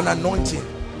carries an anointing.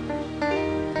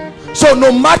 So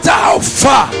no matter how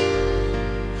far,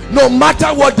 no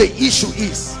matter what the issue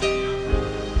is,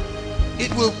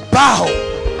 it will bow.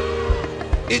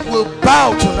 It will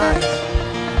bow tonight.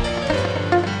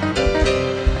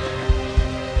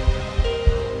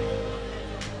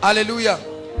 Hallelujah.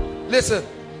 Listen.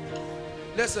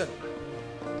 Listen.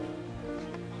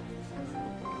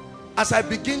 As I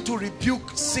begin to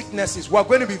rebuke sicknesses, we're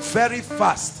going to be very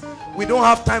fast. We don't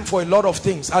have time for a lot of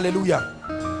things. Hallelujah.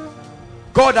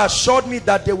 God assured me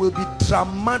that there will be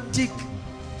dramatic,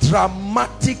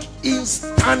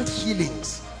 instant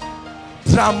healings.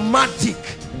 Dramatic,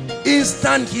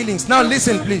 instant healings. Now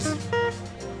listen, please.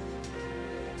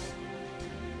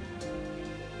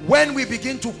 When we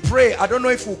begin to pray, I don't know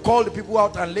if we'll call the people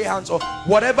out and lay hands, or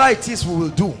whatever it is we will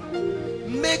do.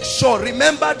 make sure,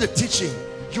 remember the teaching,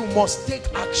 you must take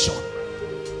action.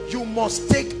 You must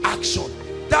take action.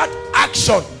 That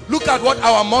action, look at what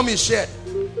our mommy shared.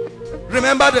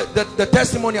 Remember the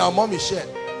testimony our mommy shared.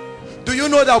 Do you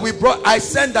know that I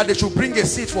sent that they should bring a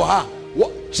seat for her?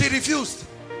 What? She refused.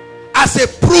 As a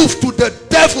proof to the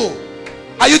devil.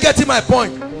 Are you getting my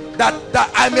point?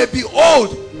 That I may be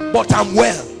old, but I'm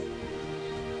well.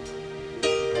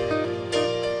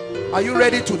 Are you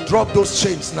ready to drop those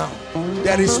chains now?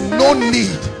 There is no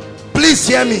need. Please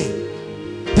hear me.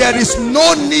 There is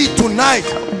no need tonight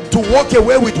to walk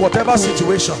away with whatever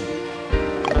situation.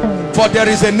 For there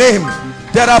is a name.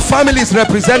 There are families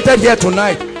represented here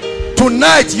tonight.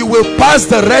 Tonight you will pass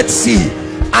the Red Sea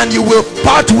and you will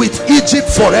part with Egypt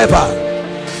forever.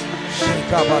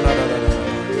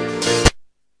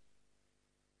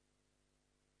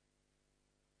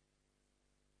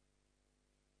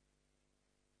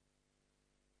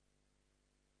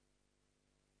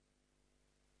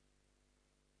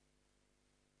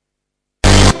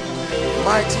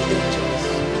 Mighty angels,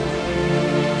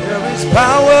 there is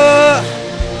power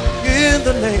in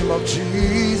the name of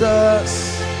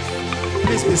Jesus.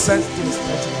 Please be sensitive.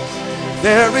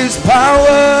 There is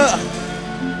power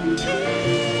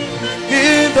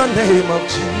in the name of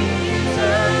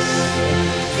Jesus.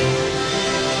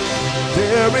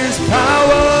 There is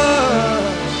power.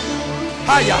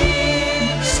 Higher.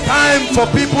 It's time for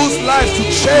people's lives to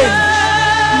change.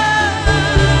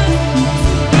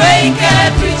 Break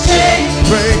every chain.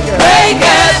 Break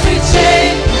every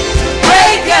chain.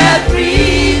 Break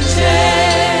every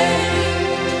chain.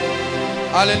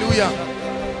 Hallelujah.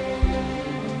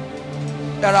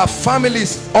 There are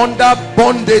families under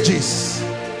bondages,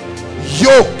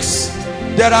 yokes.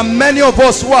 There are many of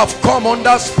us who have come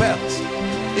under spells.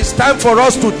 It's time for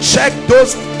us to check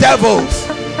those devils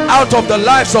out of the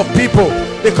lives of people,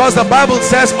 because the Bible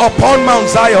says upon Mount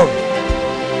Zion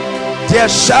there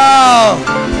shall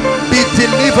be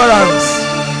deliverance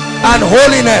and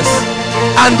holiness,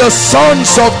 and the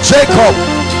sons of Jacob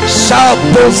shall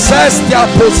possess their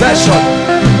possession.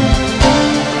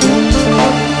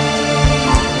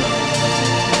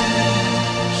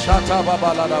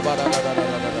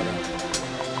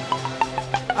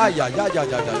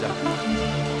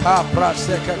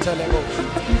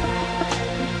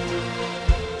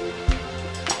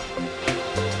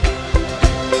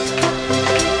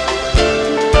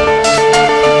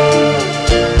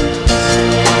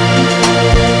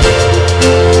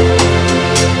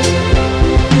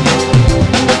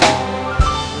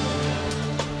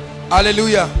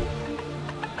 Hallelujah.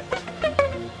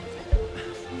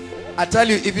 I tell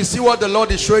you, if you see what the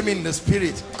Lord is showing me in the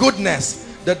spirit,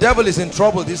 goodness, the devil is in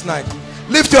trouble this night.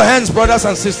 Lift your hands, brothers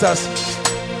and sisters.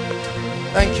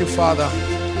 Thank you, Father.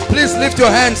 Please lift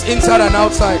your hands inside and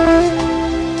outside.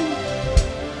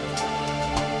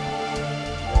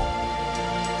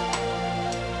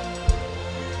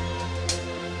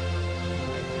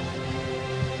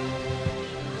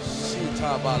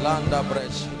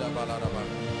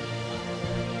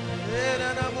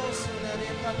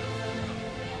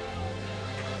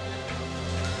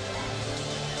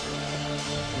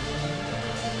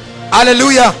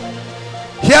 Hallelujah.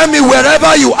 Hear me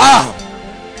wherever you are.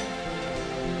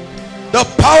 The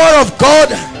power of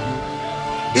God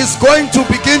is going to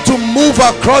begin to move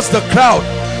across the crowd,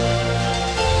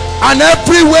 and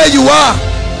everywhere you are,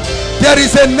 there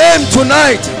is a name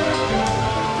tonight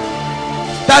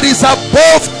that is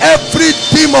above every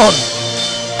demon,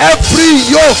 every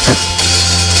yoke,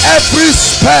 every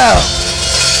spell.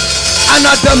 And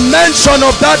at the mention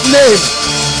of that name,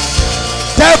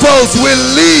 devils will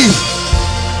leave.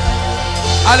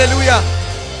 Hallelujah.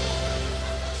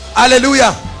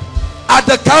 Hallelujah. At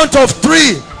the count of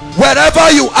 3, wherever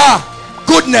you are,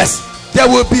 goodness, there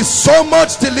will be so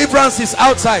much deliverances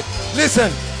outside.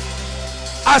 Listen,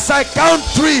 as I count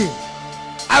 3,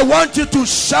 I want you to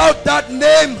shout that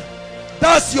name.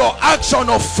 That's your action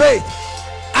of faith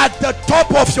at the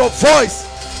top of your voice,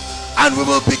 and we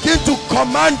will begin to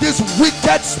command these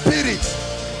wicked spirits.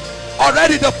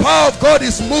 Already the power of God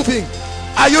is moving.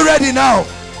 Are you ready now?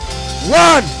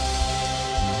 1,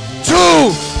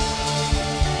 2,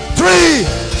 3.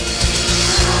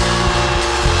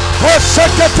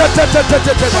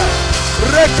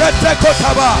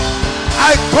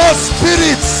 I cause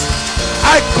spirits,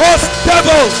 I cause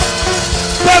devils,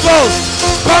 come out,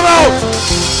 come out,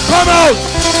 come out,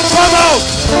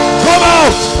 come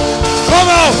out, come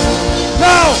out,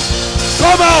 now,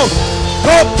 come out,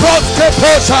 go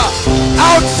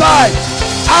outside,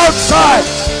 outside,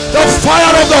 the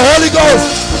fire of the Holy Ghost,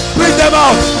 bring them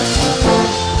out,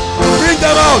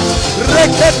 them out.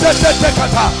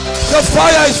 The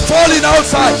fire is falling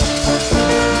outside.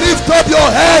 Lift up your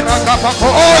heads,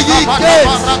 all ye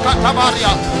gates.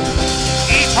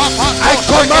 I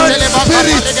command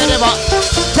spirits,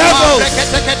 devils,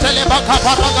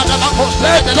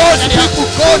 let those people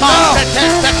go now.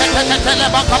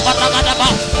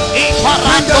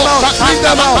 Bring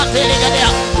them out.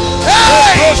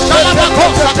 Hey!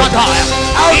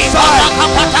 Outside,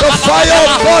 the fire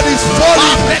of God is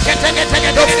falling.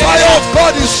 The fire of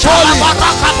God is falling.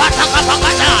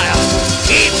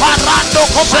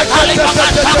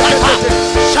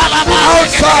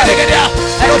 Outside,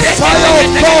 the fire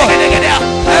of God.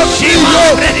 Every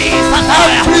yoke,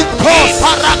 every curse,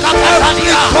 every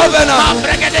covenant,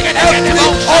 every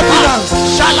ordinance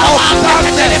of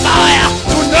darkness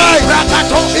tonight,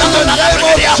 in the name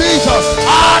of Jesus,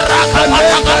 the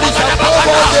name that is above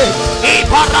all names.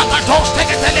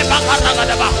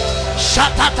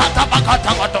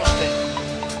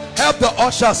 Help the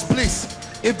ushers, please.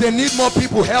 If they need more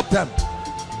people, help them.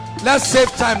 Let's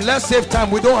save time. Let's save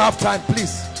time. We don't have time,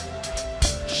 please.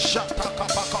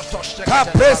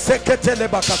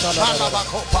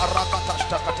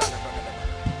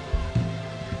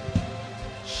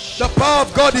 The power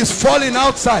of God is falling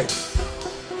outside.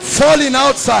 Falling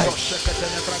outside.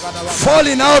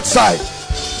 Falling outside.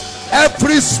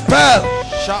 Every spell.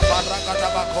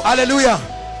 Hallelujah.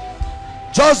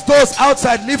 Just those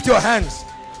outside, lift your hands.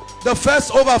 The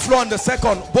first overflow and the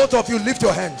second, both of you lift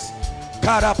your hands.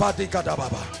 At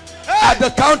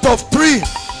the count of 3,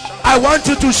 I want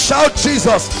you to shout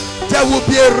Jesus. There will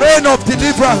be a rain of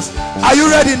deliverance. Are you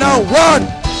ready now? 1,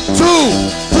 2,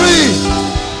 3.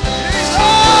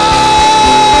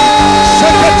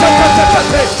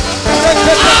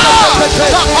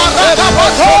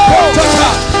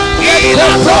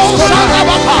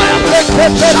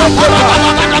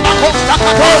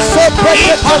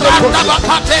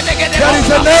 There is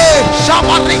a name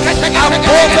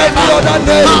above every other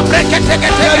name.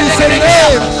 There is a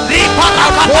name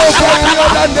above every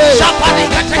other name.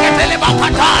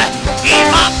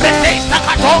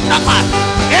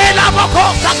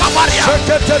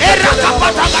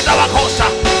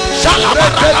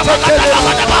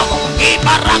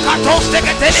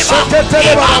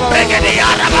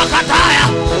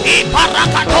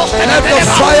 Let the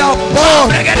fire burn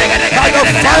by the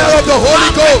fire of the Holy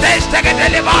Ghost.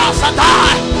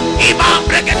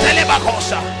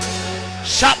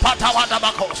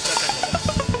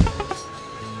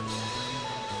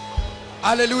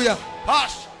 Hallelujah.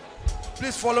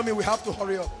 Please follow me. We have to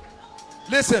hurry up.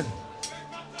 Listen.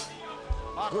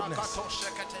 Goodness.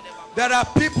 There are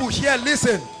people here.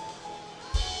 Listen.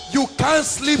 You can't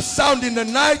sleep sound in the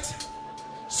night.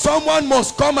 Someone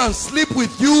must come and sleep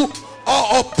with you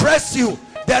or oppress you.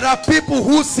 There are people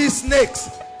who see snakes.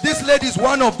 This lady is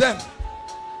one of them.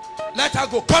 Let her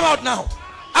go. Come out now.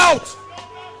 Out.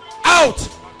 Out.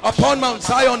 Upon Mount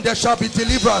Zion there shall be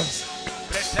deliverance.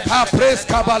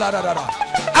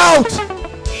 Out.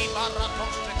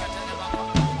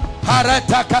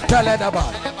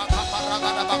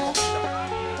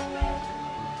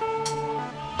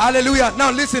 Hallelujah.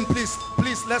 Now listen, please.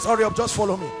 Please, let's hurry up. Just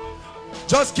follow me.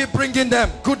 Just keep bringing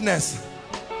them. Goodness.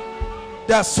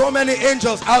 There are so many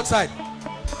angels outside.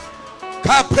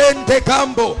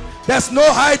 There's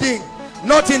no hiding.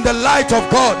 Not in the light of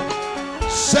God.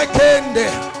 Second.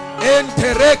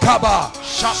 Enterekaba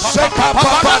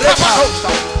Shekapapareka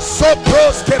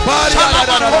Sopros Kebaria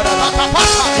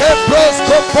Kepros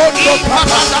Kopondo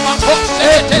Papa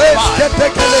Epres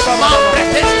Ketekeleba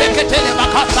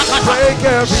Break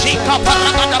every chain.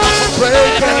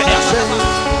 Break every chain.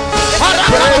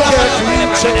 Break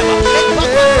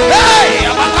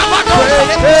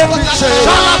every chain. Break every chain.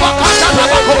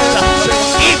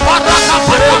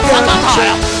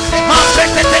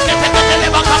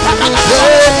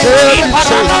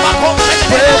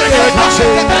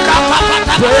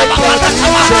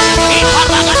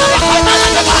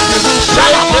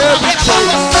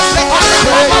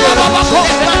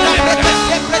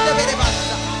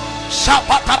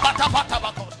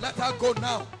 Let her go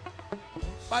now.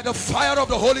 By the fire of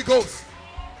the Holy Ghost,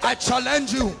 I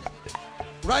challenge you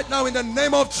right now in the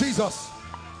name of Jesus.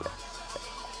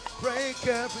 Break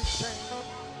every chain.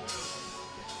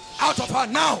 Out of her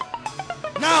now.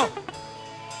 Now.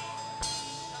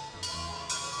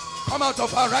 Come out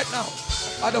of her right now.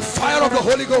 By the fire of the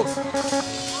Holy Ghost.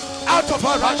 Out of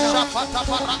her right now.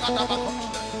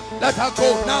 Let her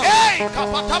go now.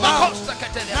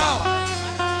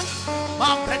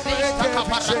 Now. Break every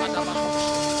chain.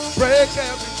 Break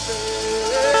every chain.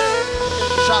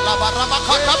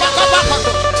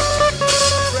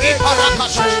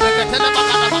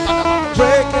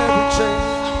 Break every chain.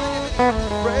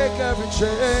 Break every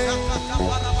chain.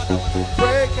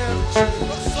 Break every chain.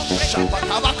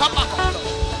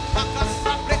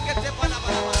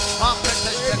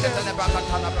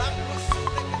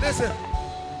 Listen.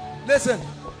 Listen.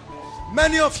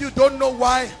 Many of you don't know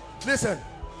why. Listen.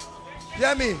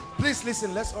 Hear me. Please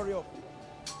listen. Let's hurry up.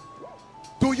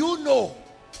 Do you know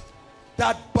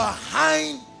that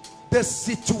behind the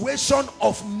situation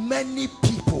of many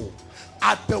people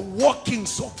are the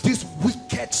workings of these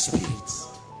wicked spirits?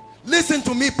 Listen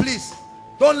to me, please.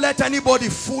 Don't let anybody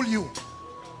fool you.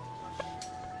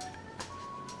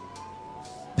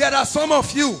 There are some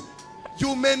of you,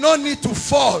 you may not need to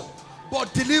fall,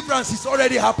 but deliverance is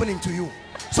already happening to you.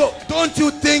 So don't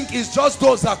you think it's just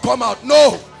those that come out?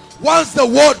 No. Once the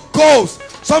word goes,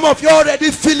 some of you are already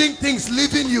feeling things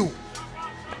leaving you.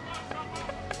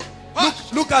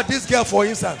 Look at this girl, for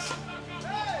instance.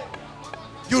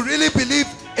 You really believe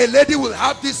a lady will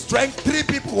have this strength? 3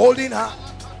 people holding her.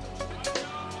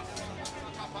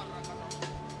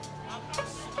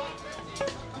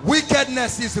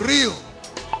 Wickedness is real.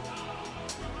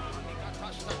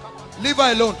 Leave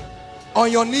her alone.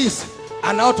 On your knees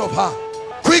and out of her.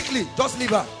 Quickly, just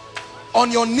leave her.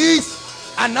 On your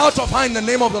knees and out of her in the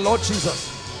name of the Lord Jesus.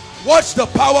 Watch the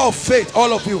power of faith,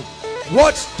 all of you.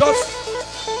 Watch, just...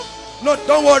 No,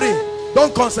 don't worry.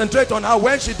 Don't concentrate on her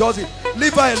when she does it.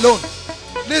 Leave her alone.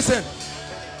 Listen.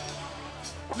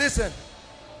 Listen.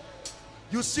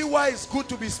 You see why it's good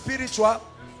to be spiritual?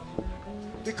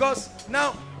 Because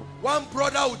now, one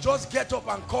brother will just get up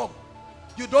and come.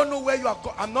 You don't know where you are.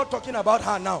 I'm not talking about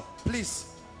her now.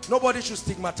 Please. Nobody should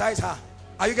stigmatize her.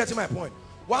 Are you getting my point?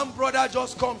 One brother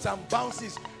just comes and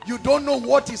bounces. You don't know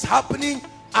what is happening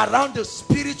around the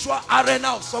spiritual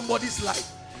arena of somebody's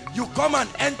life. You come and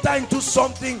enter into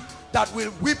something that will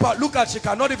whip out. Look at, she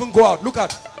cannot even go out. Look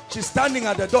at, she's standing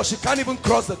at the door. She can't even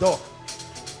cross the door.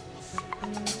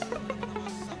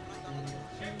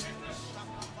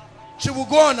 She will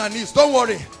go on her knees. Don't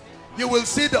worry. You will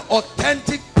see the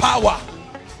authentic power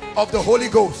of the Holy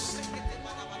Ghost.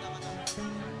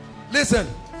 Listen,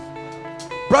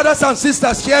 brothers and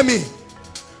sisters, hear me.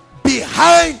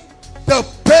 Behind the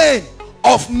pain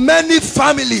of many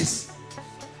families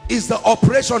is the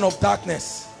operation of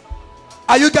darkness.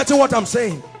 Are you getting what I'm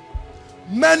saying?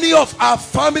 Many of our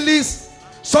families,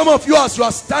 some of you as you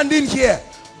are standing here,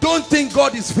 don't think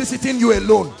God is visiting you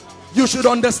alone. You should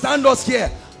understand us here.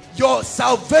 Your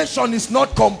salvation is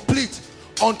not complete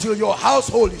until your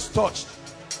household is touched.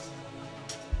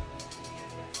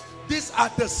 These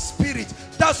are the spirit.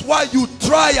 That's why you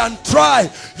try and try.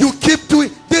 You keep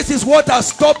doing. This is what has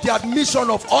stopped the admission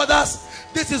of others.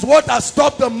 This is what has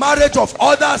stopped the marriage of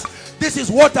others. This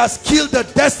is what has killed the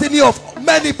destiny of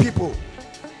many people.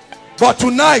 But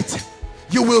tonight,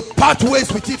 you will part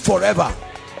ways with it forever.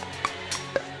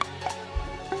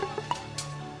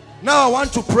 Now I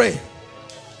want to pray.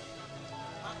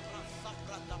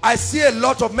 I see a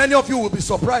lot of, many of you will be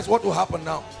surprised what will happen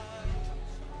now.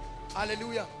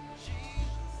 Hallelujah.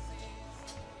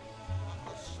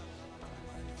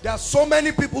 There are so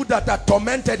many people that are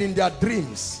tormented in their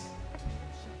dreams.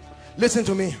 Listen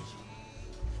to me.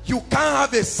 You can't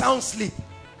have a sound sleep,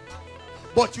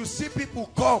 but you see people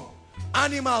come,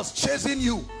 animals chasing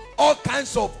you, all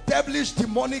kinds of devilish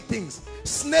demonic things,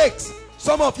 snakes,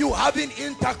 some of you having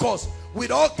intercourse with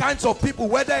all kinds of people,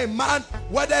 whether a man,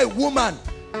 whether a woman.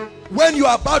 When you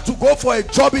are about to go for a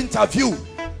job interview,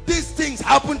 these things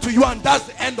happen to you, and that's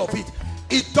the end of it.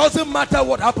 It doesn't matter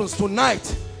what happens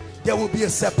tonight. There will be a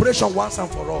separation once and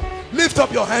for all. Lift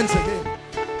up your hands again.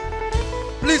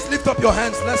 Please lift up your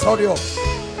hands. Let's hurry up.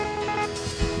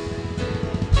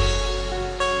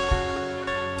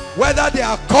 Whether they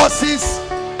are curses,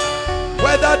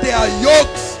 whether they are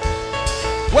yokes,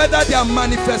 whether they are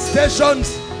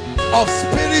manifestations of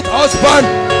spirit husband,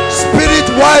 spirit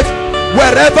wife,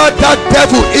 wherever that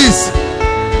devil is,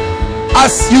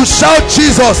 as you shout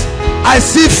Jesus, I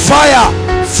see fire.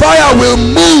 Fire will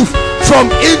move from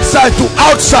inside to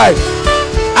outside,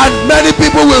 and many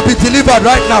people will be delivered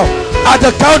right now. At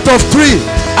the count of 3,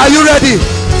 are you ready?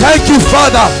 Thank you,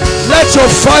 Father. Let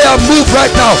your fire move right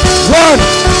now. 1,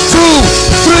 2,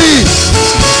 3.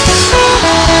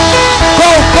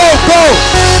 Go, go, go.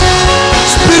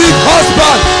 Spirit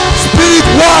husband, spirit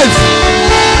wife,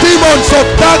 demons of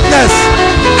darkness,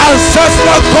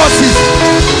 ancestral causes.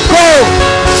 Go,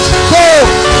 go,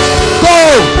 go,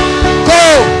 go,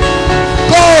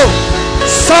 go.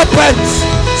 Serpents,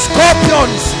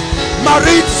 scorpions,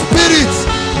 marine spirits,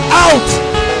 out,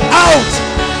 out,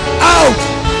 out,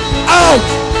 out,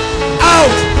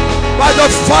 out. By the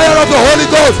fire of the Holy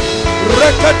Ghost,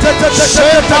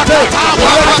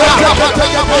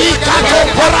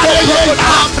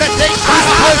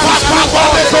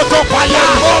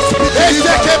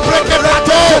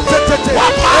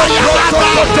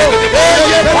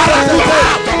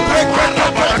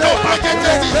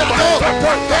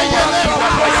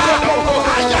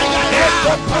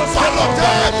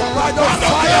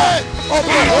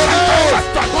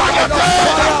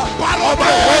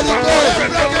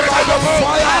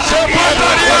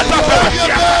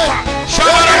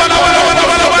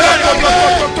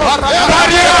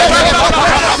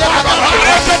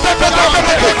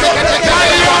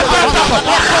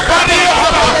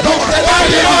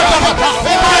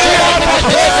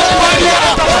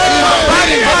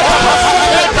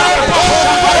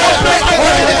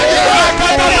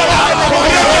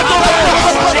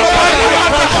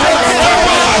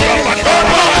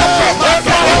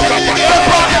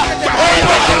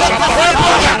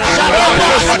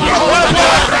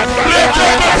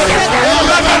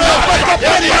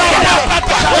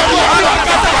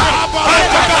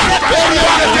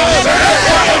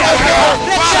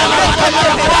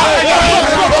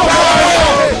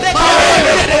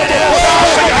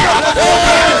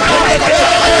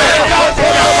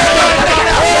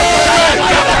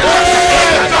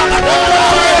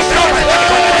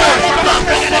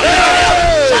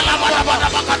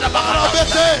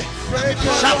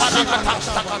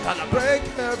 Break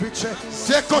every chain.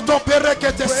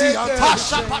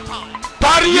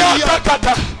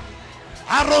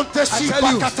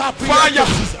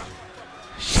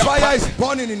 Fire is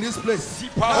burning in this place.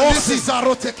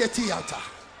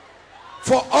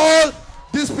 For all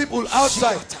these people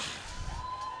outside,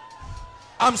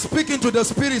 I'm speaking to the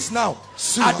spirits now.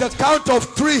 At the count of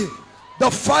 3,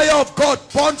 the fire of God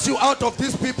burns you out of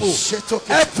these people.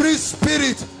 Every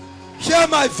spirit, hear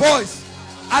my voice.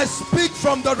 I speak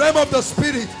from the realm of the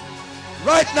spirit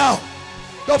right now.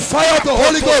 The fire of the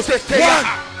Holy Ghost. 1,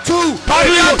 2,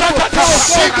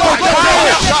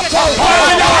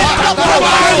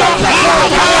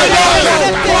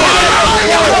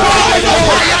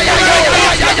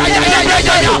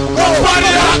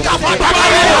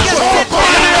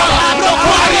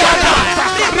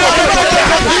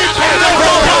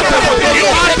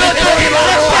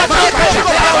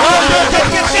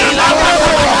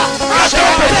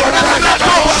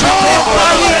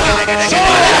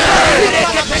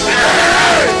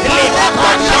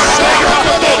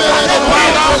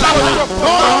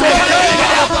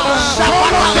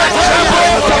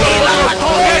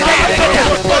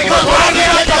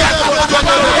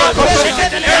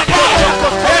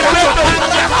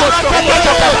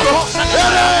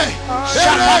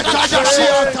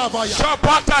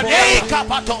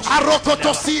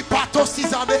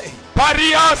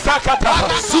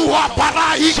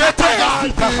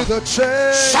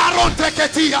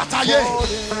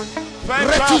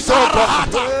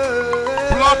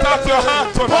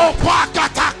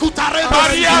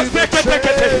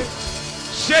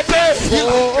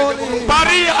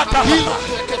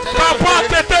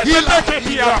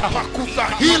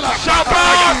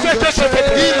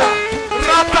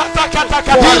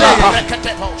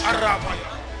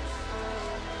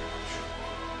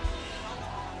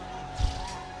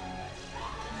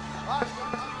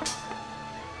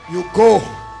 You go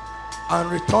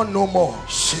and return no more.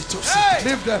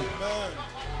 Leave them.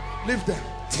 Leave them.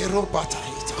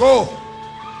 Go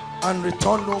and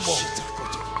return no more.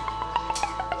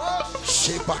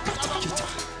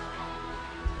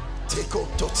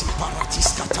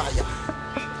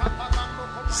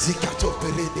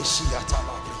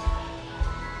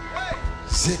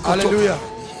 Hallelujah.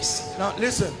 Now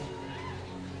listen.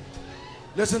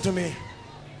 Listen to me.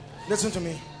 Listen to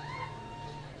me.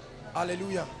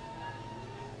 Hallelujah.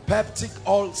 Peptic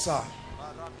ulcer.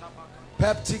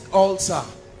 Peptic ulcer.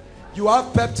 You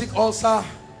have peptic ulcer.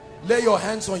 Lay your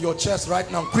hands on your chest right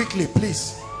now. Quickly,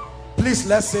 please. Please,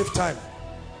 let's save time.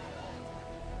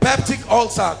 Peptic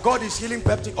ulcer. God is healing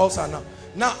peptic ulcer now.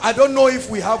 Now, I don't know if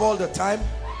we have all the time.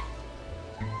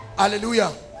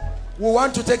 Hallelujah. We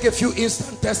want to take a few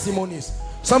instant testimonies.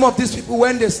 Some of these people,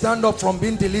 when they stand up from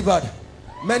being delivered,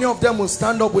 many of them will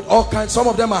stand up with all kinds. Some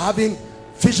of them are having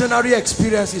visionary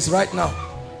experiences right now.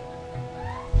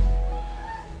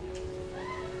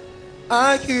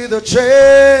 I hear the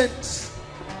chains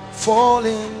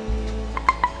falling,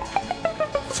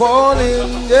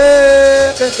 falling,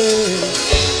 yeah.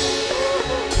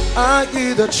 I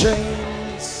hear the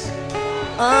chains,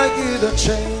 I hear the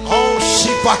chains. Oh,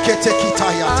 Shipakete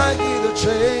Kitaya. I hear the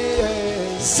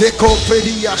chains,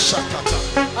 Zekopedia Shakata.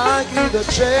 I hear the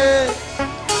chains.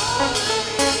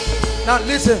 Now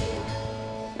listen,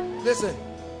 listen.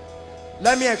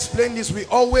 Let me explain this. We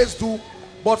always do,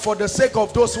 but for the sake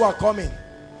of those who are coming,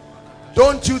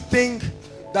 don't you think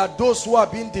that those who are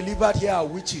being delivered here are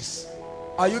witches?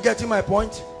 Are you getting my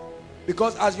point?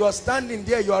 Because as you are standing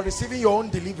there, you are receiving your own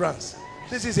deliverance.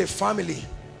 This is a family.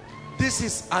 This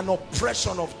is an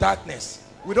oppression of darkness.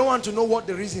 We don't want to know what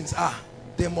the reasons are.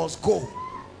 They must go.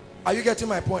 Are you getting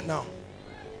my point now?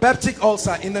 Peptic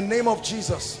ulcer, in the name of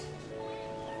Jesus.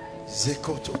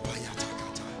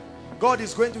 God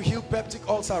is going to heal peptic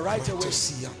ulcer right away.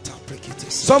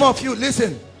 Some of you,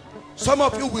 listen, some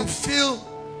of you will feel,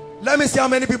 let me see how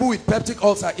many people with peptic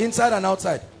ulcer, inside and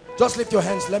outside. Just lift your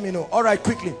hands, let me know. All right,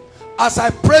 quickly. As I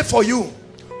pray for you,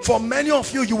 for many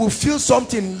of you, you will feel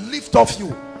something lift off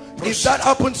you. If that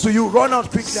happens to you, run out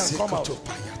quickly and come out.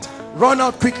 Run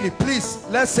out quickly, please.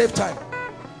 Let's save time.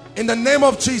 In the name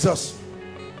of Jesus.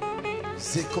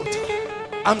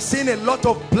 I'm seeing a lot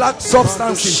of black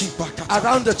substances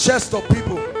around the chest of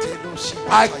people.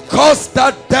 I curse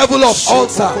that devil of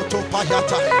ulcer.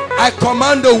 I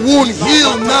command the wound,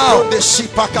 heal now.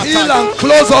 Heal and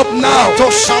close up now.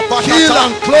 Heal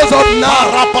and close up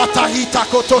now.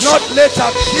 Not later.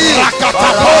 Heal.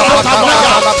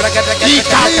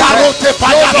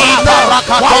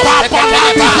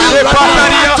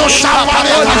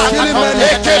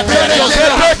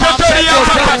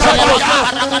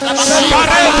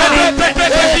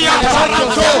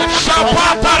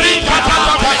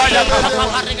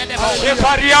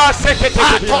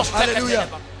 Hallelujah.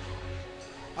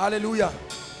 Hallelujah.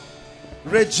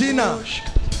 Regina.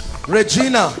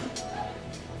 Regina.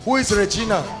 Who is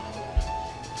Regina?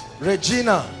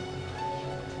 Regina.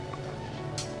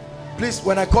 Please,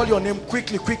 when I call your name,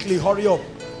 quickly, quickly, hurry up.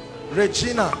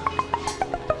 Regina.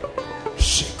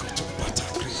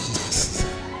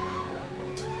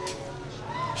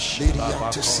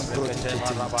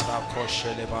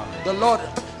 The Lord,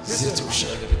 listen,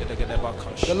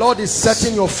 the Lord is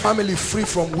setting your family free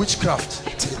from witchcraft.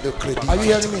 Are you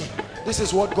hearing me? This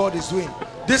is what God is doing.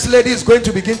 This lady is going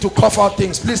to begin to cough out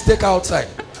things. Please take her outside.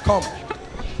 Come.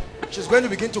 She's going to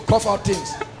begin to cough out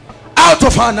things. Out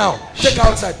of her now. Take her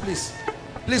outside, please.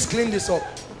 Please clean this up.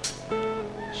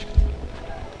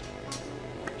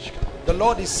 The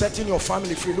Lord is setting your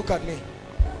family free. Look at me.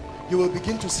 You will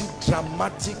begin to see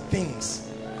dramatic things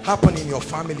happen in your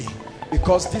family,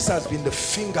 because this has been the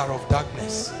finger of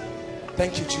darkness.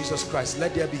 Thank you, Jesus Christ.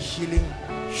 Let there be healing.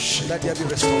 Let there be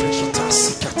restoration. In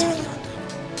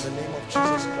the name of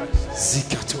Jesus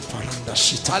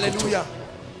Christ. Hallelujah.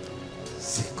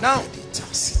 Now,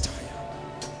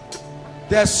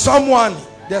 there's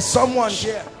someone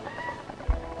here.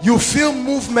 You feel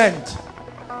movement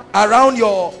around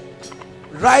your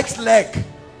right leg.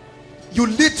 You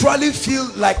literally feel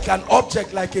like an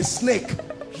object, like a snake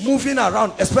moving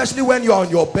around, especially when you are on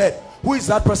your bed. Who is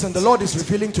that person? The Lord is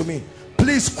revealing to me.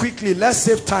 Please, quickly, let's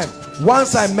save time.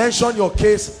 Once I mention your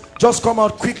case, just come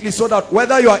out quickly, so that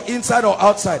whether you are inside or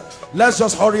outside, let's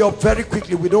just hurry up very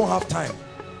quickly. We don't have time.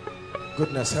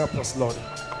 Goodness, help us, Lord.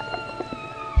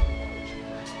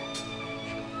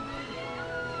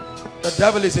 The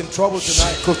devil is in trouble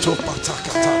tonight.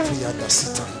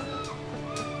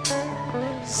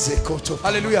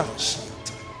 Hallelujah.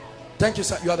 Thank you,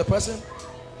 sir. You are the person?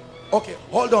 Okay,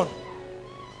 hold on.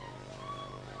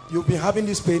 You've been having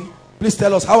this pain. Please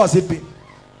tell us, how has it been?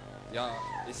 Yeah,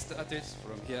 it started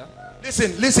from here.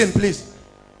 Listen, please.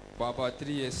 For about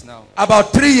 3 years now.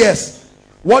 About 3 years.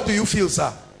 What do you feel,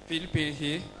 sir? Feel pain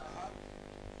here.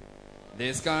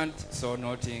 They scanned, saw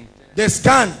nothing. They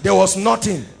scanned, there was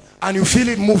nothing. And you feel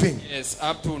it moving? Yes,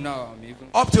 up to now.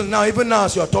 Up till now, even now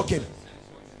as you are talking.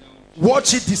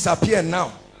 Watch it disappear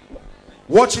now.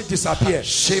 Watch it disappear.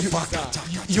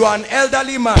 You are an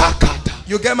elderly man.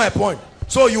 You get my point?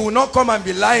 So you will not come and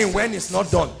be lying when it's not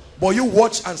done. But you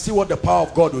watch and see what the power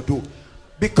of God will do.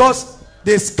 Because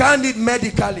they scanned it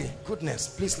medically. Goodness,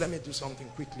 please let me do something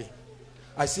quickly.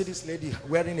 I see this lady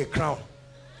wearing a crown.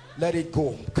 Let it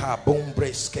go.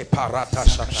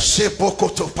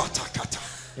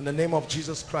 In the name of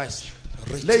Jesus Christ.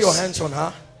 Lay your hands on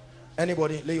her.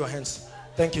 Anybody, lay your hands.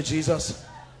 Thank you, Jesus.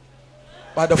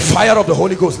 By the fire of the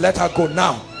Holy Ghost, let her go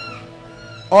now.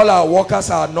 All our workers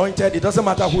are anointed. It doesn't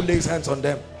matter who lays hands on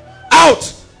them.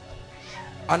 Out!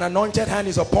 An anointed hand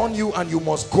is upon you, and you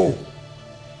must go.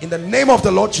 In the name of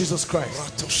the Lord Jesus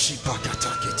Christ.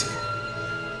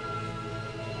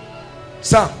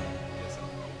 Sir,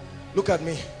 look at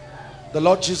me. The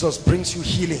Lord Jesus brings you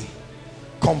healing.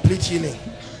 Complete healing.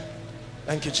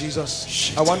 Thank you,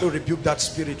 Jesus. I want to rebuke that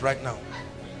spirit right now.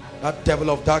 That devil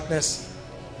of darkness,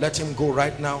 let him go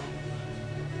right now.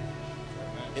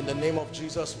 In the name of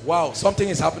Jesus. Wow, something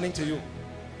is happening to you.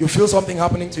 You feel something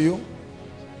happening to you?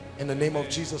 In the name of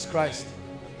Jesus Christ.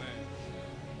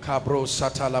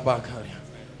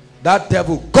 That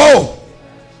devil, go!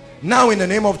 Now in the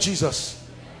name of Jesus.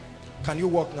 Can you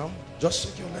walk now? Just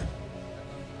shake your leg.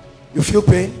 You feel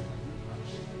pain?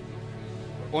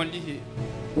 Only here.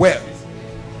 Where?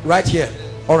 Right here.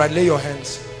 All right, lay your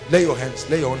hands. Lay your hands.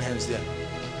 Lay your own hands there.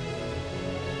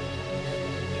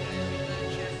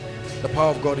 The power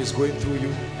of God is going through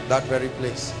you, that very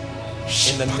place.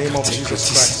 In the name of Jesus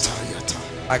Christ.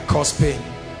 I cause pain.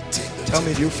 Tell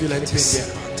me, do you feel any pain there?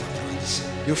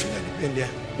 Do you feel any pain there?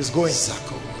 It's going. It's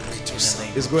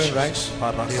going, right?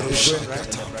 It's going,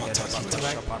 right?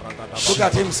 Look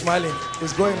at him smiling.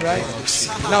 It's going, right?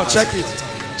 Now check it.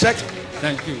 Check it.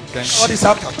 Thank you. Thank you. What is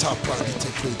happening?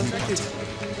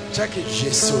 Check it.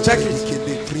 Check it. It's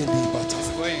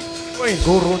going.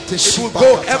 It will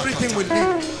go. Everything will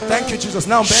leave. Thank you, Jesus.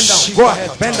 Now bend down. Go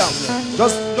ahead. Bend down.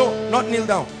 Just no, not kneel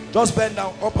down. Just bend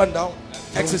down, up and down.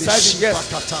 Exercising, yes.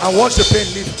 And watch the pain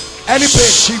leave. Any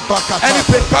pain. Any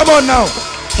pain. Come on now.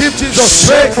 Give Jesus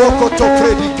strength.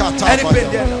 Any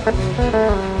pain there now.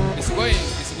 It's going.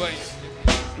 It's going.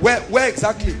 Where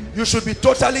exactly? You should be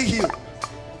totally healed.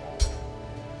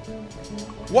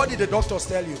 What did the doctors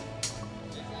tell you?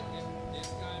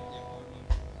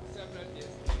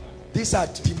 These are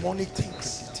demonic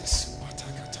things.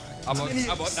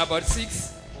 About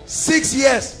 6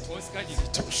 years.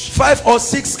 5 or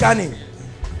 6 scanning.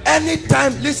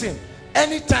 Anytime, listen,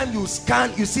 anytime you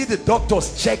scan, you see the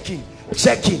doctors checking,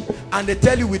 and they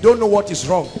tell you we don't know what is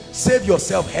wrong. Save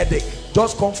yourself headache.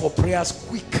 Just come for prayers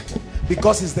quick,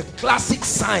 because it's the classic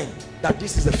sign that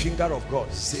this is the finger of God.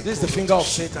 This is the finger of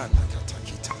Satan.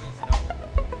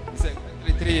 It's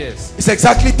exactly 3 years. It's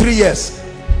exactly 3 years.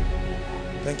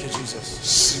 Thank you,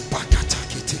 Jesus.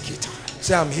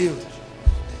 Say, I'm healed.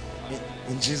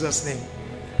 In Jesus' name.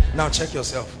 Now check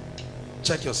yourself.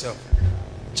 Check yourself.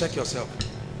 Check yourself.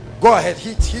 Go ahead.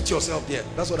 Hit yourself there.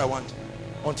 That's what I want.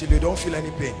 Until you don't feel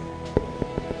any pain.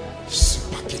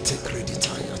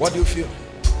 What do you feel?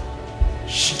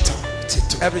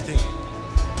 Everything. Everything.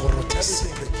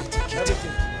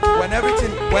 When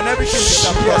everything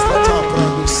disappears,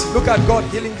 look at God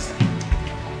healing.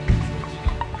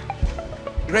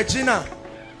 Regina,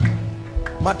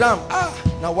 Madam,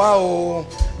 now wow,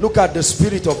 look at the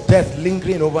spirit of death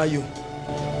lingering over you.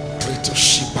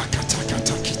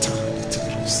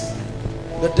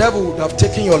 The devil would have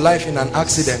taken your life in an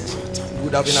accident. It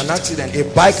would have been an accident, a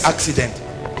bike accident.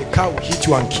 A car will hit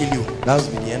you and kill you. That will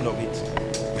be the end of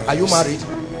it. Are you married?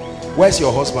 Where's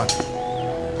your husband?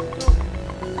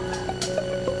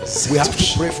 We have to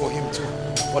pray for him too.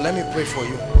 But let me pray for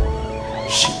you.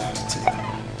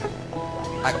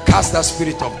 I cast that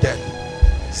spirit of death.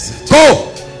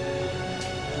 Go!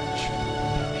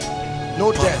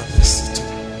 No death.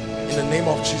 In the name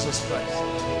of Jesus Christ.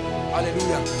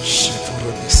 Hallelujah.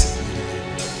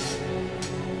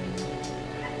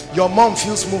 Your mom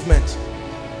feels movement.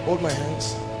 Hold my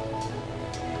hands.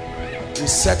 We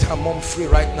set her mom free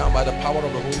right now by the power of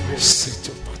the Holy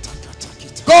Ghost.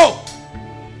 Go!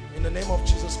 In the name of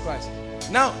Jesus Christ.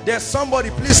 Now there's somebody,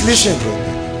 please listen.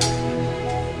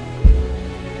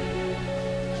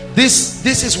 This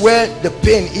is where the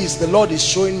pain is. The Lord is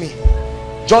showing me.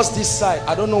 Just this side.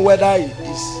 I don't know whether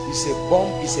it's a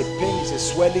bump, it's a pain, it's a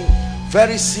swelling.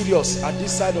 Very serious at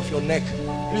this side of your neck.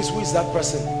 Please, who is that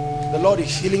person? The Lord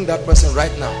is healing that person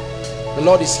right now. The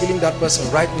Lord is healing that person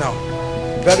right now.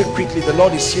 Very quickly, the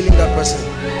Lord is healing that person.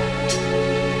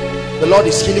 The Lord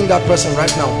is healing that person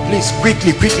right now. Please,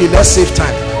 quickly, let's save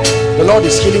time. The Lord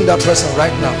is healing that person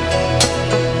right now.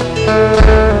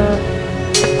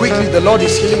 Quickly, the Lord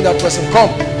is healing that person. Come,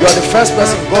 you are the first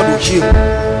person God will heal.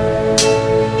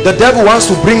 The devil wants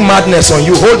to bring madness on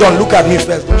you. Hold on, look at me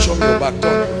first. Don't show me your back.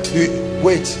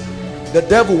 Wait. The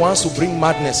devil wants to bring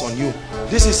madness on you.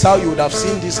 This is how you would have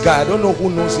seen this guy. I don't know who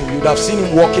knows him. You would have seen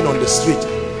him walking on the street.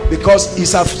 Because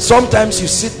sometimes you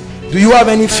sit. Do you have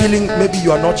any feeling maybe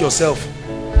you are not yourself?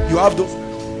 You have those.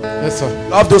 Yes, sir.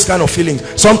 You have those kind of feelings.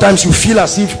 Sometimes you feel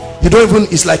as if you don't even,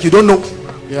 it's like you don't know.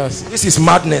 Yes. This is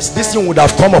madness. This thing would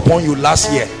have come upon you last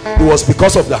year. It was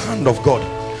because of the hand of God.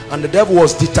 And the devil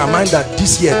was determined that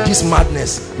this year, this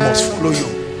madness must follow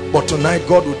you. But tonight,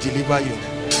 God will deliver you.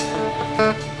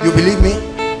 You believe me?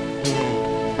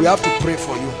 We have to pray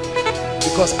for you.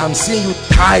 Because I'm seeing you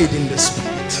tied in the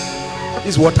spirit.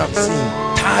 This is what I'm seeing.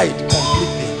 Tied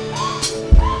completely.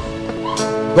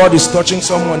 God is touching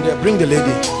someone there. Bring the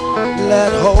lady.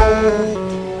 Let hope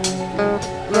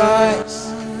rise.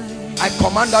 I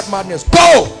command that madness.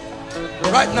 Go!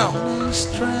 Right now.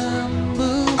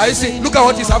 I see. Look at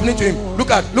what is happening to him. Look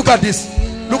at this.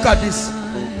 Look at this.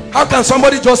 How can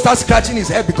somebody just start scratching his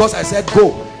head because I said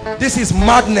go? This is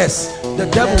madness. The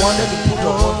devil wanted to put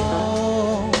your body.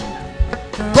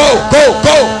 Go, go,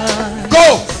 go, go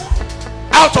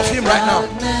out of him right now.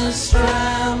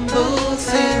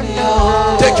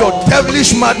 Take your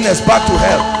devilish madness back to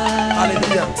hell.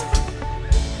 Hallelujah.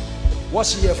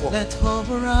 What's she here for?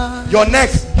 Your neck.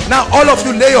 Now all of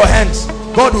you lay your hands.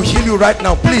 God will heal you right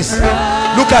now. Please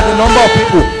look at the number of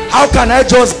people. How can I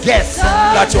just guess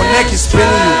that your neck is failing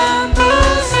you?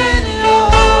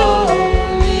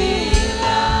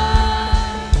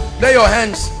 Lay your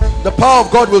hands. The power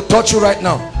of God will touch you right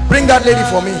now. Bring that lady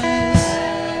for me.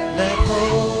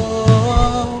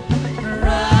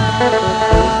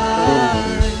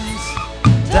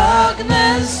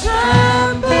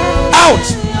 Out!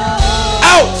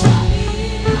 Out!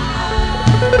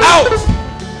 Out!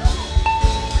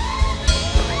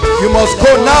 You must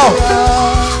go now.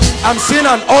 I'm seeing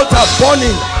an altar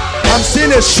burning. I'm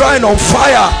seeing a shrine on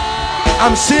fire.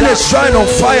 I'm seeing a shrine on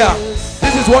fire.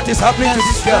 This is what is happening to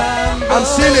this girl. I'm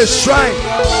seeing a shrine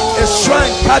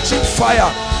catching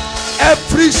fire.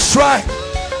 Every shrine,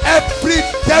 every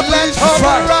devilish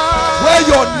shrine where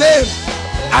your name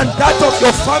and that of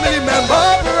your family member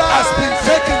has been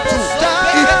taken to,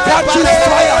 it catches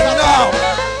fire now.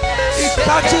 It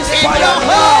catches fire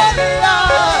now.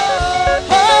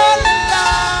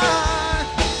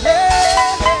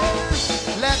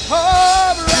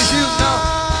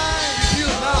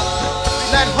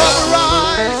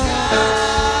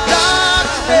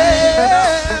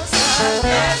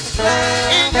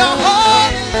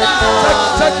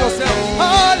 Check yourself.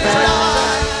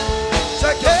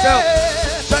 Check yourself.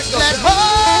 Check yourself.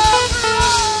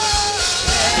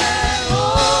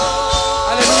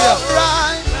 Hallelujah.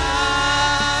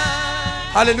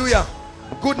 Hallelujah.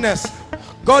 Goodness.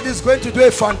 God is going to do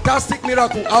a fantastic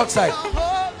miracle outside.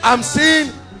 I'm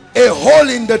seeing a hole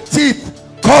in the teeth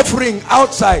covering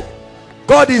outside.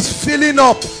 God is filling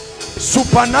up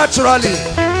supernaturally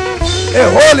a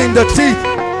hole in the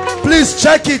teeth. Please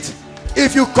check it.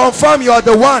 If you confirm you are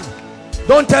the one,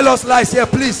 don't tell us lies here,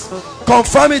 please.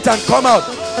 Confirm it and come out.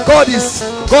 God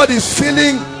is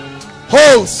filling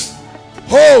holes.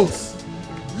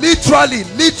 Literally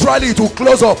it will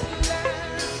close up.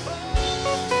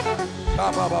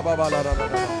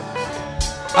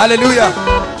 Hallelujah.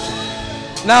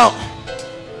 Now,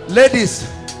 ladies,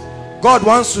 God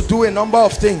wants to do a number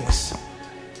of things.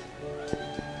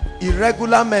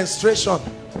 Irregular menstruation,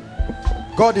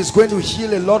 God is going to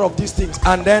heal a lot of these things.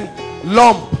 And then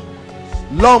lump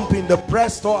in the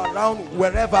breast or around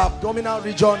wherever, abdominal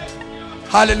region.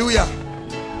 Hallelujah.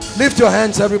 Lift your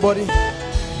hands, everybody.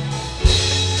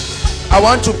 I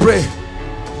want to pray.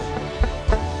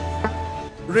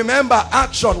 Remember,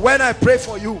 action. When I pray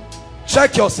for you,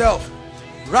 check yourself.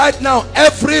 Right now,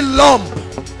 every lump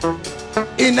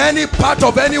in any part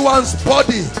of anyone's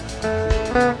body,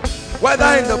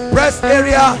 whether in the breast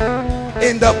area,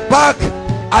 in the back,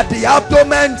 at the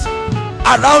abdomen,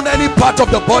 around any part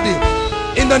of the body,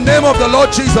 in the name of the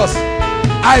Lord Jesus,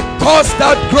 I cause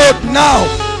that growth now.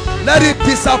 Let it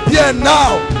disappear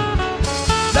now.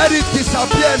 Let it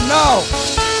disappear now.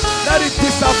 Let it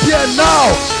disappear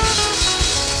now.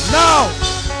 Now.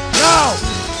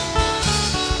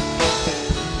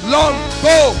 Long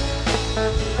go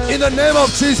in the name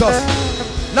of Jesus.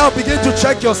 Now begin to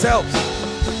check yourself.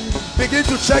 Begin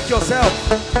to check yourself.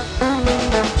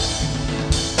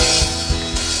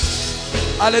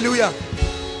 Hallelujah.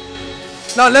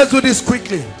 Now let's do this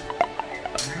quickly.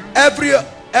 Every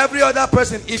other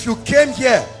person, if you came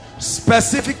here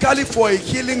specifically for a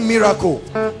healing miracle,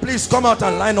 please come out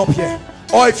and line up here.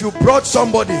 Or if you brought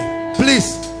somebody,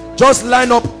 please just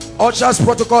line up. Ushers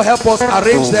protocol, help us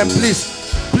arrange them, please.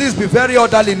 Please be very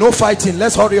orderly, no fighting.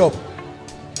 Let's hurry up.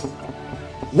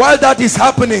 While that is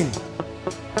happening,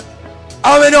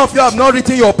 how many of you have not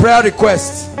written your prayer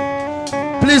requests?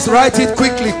 Please write it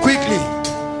quickly.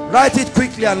 Write it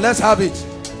quickly and let's have it.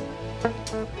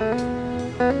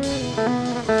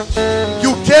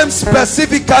 You came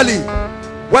specifically,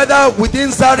 whether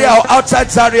within Zaria or outside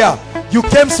Zaria, you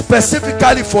came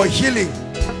specifically for healing.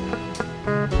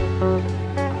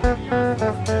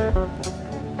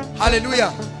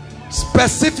 Hallelujah.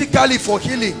 Specifically for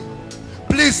healing.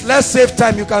 Please, let's save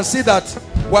time. You can see that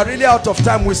we're really out of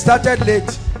time. We started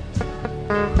late.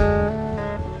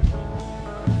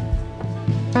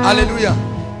 Hallelujah.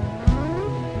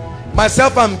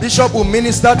 Myself and Bishop will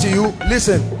minister to you.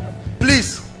 Listen,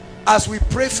 please, as we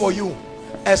pray for you,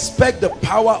 expect the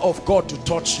power of God to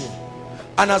touch you.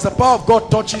 And as the power of God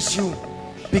touches you,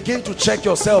 begin to check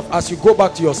yourself as you go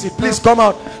back to your seat. Please come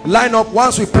out, line up.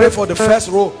 Once we pray for the first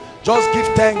row, just give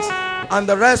thanks, and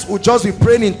the rest will just be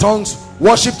praying in tongues.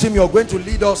 Worship team, you're going to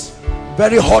lead us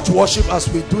Very hot worship as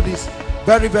we do this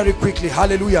very, very quickly.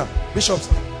 Hallelujah. Bishops.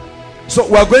 So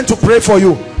we're going to pray for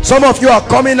you. Some of you are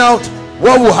coming out.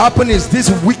 What will happen is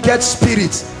these wicked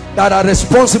spirits that are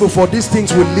responsible for these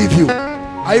things will leave you.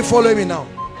 Are you following me now?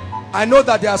 I know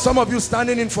that there are some of you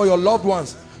standing in for your loved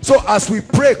ones. So as we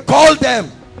pray, call them.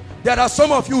 There are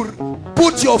some of you,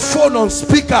 put your phone on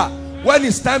speaker when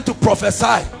it's time to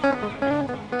prophesy.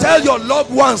 Tell your loved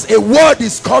ones a word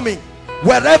is coming.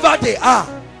 Wherever they are,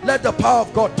 let the power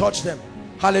of God touch them.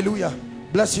 Hallelujah.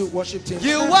 Bless you, worship team.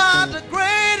 You are the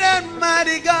great and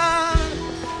mighty God,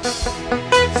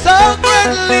 so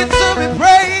greatly to be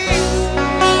praised,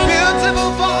 beautiful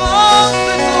for all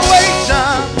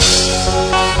situations.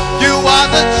 You are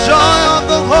the joy of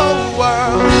the whole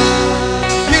world.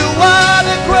 You are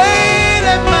the great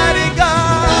and mighty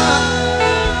God,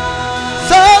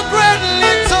 so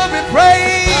greatly to be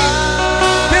praised,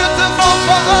 beautiful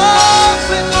for all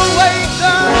situations.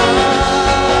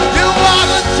 You are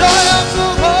the joy of the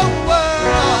whole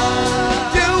world.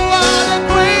 You are the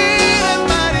great and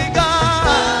mighty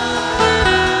God,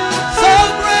 so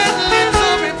greatly to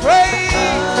be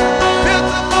praised,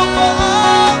 beautiful for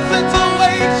all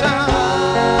situations.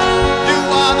 You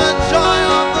are the joy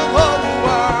of the whole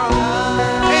world,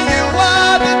 and you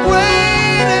are the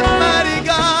great and mighty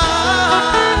God,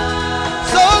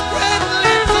 so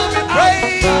greatly to be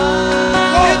praised,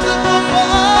 beautiful for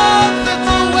all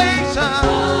situations.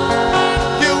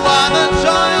 You are the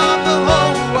joy of the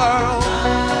whole world,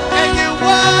 and you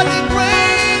are the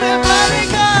great and mighty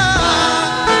God,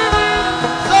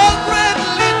 so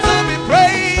greatly to be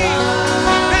praised,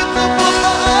 beautiful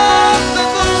for all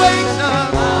situations.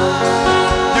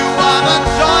 You are the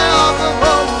joy of the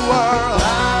whole world.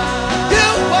 You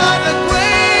are the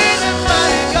great and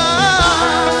mighty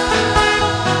God,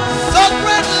 so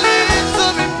greatly to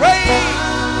be praised,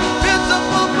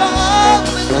 beautiful for all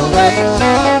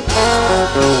situations.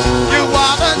 You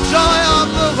are the joy of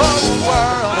the whole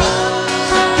world.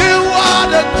 You are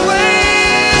the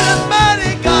great and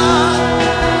mighty God,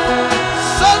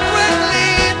 so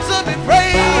greatly to be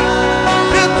praised,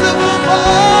 beautiful for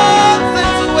all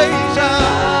situations.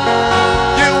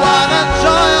 You are the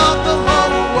joy of the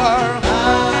whole world.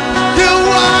 You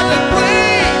are the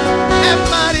great and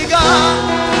mighty God,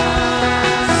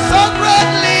 so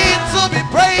greatly to be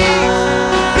praised,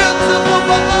 beautiful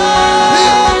for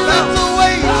all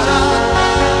situations.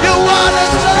 You are the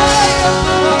joy of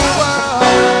the whole world.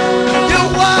 You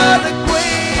are the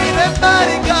great and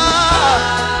mighty God,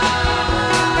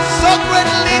 so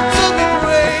greatly to be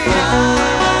praised,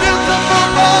 beautiful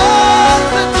for all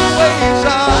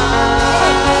situations.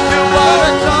 You are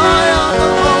the joy of the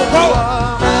whole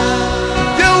world.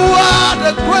 You are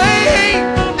the great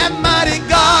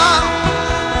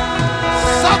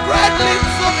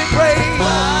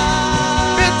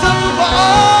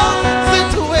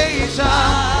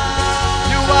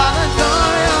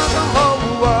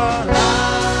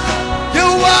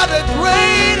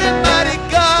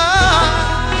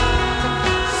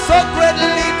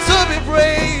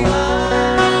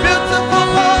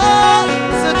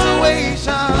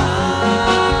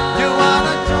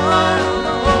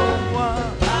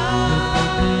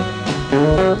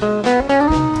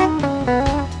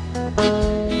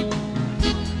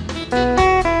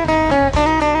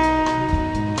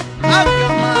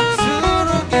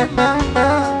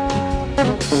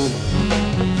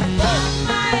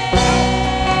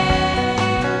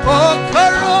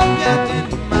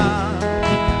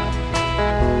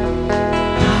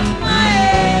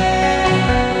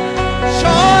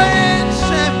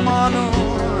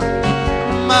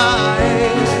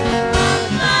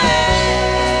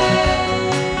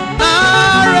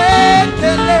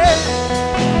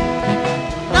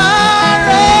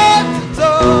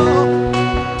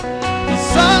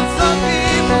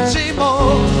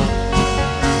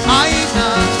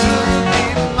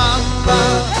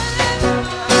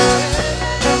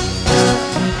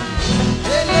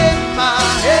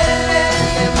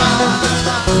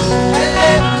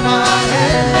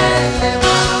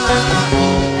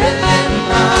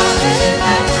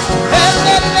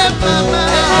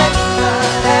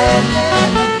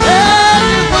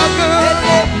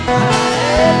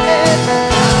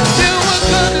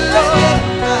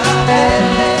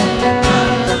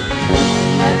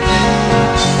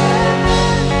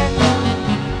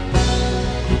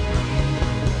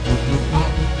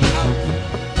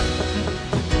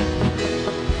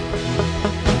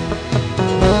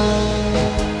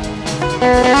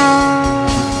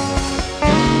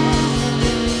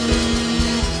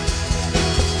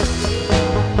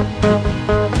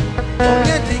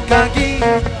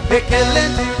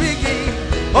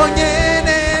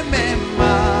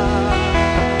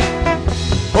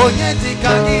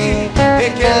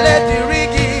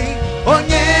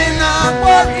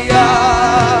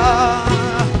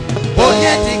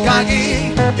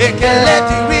ekele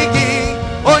dịrị gị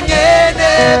onye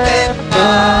na-eme mma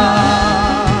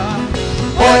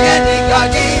onye dịka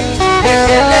gị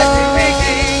ekele dịrị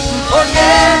gị onye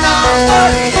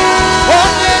na-agọrị ya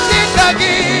onye dịka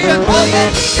gị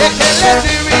ekele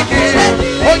dịrị gị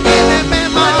onye na-eme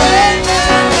mma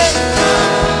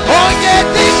onye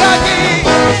dịka gị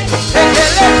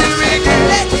ekele dịrị gị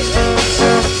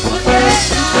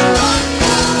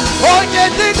onye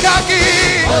dịka gị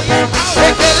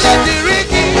ekele dịrị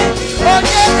gị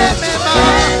onye na-eme mma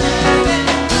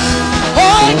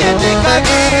onye dịka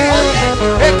gị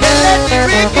ekele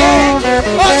dịrị gị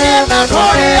onye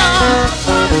na-agọrị ya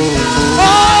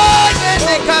onye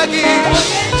dịka gị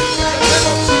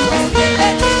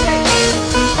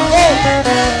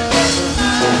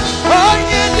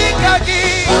onye dịka gị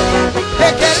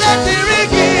ekele dịrị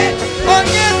gị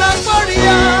onye na-agọrị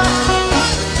ya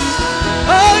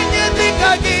onye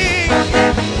dịka gị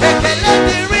ekele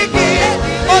dịrị gị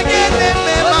onye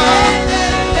na-eme mma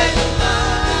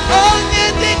onye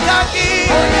dịka gị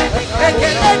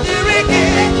ekele dịrị gị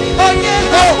onye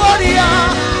na-agọrị ya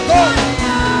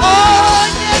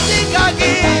onye dịka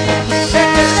gị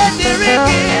ekele dịrị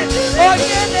gị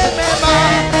onye na-eme mma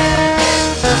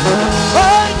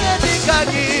onye dịka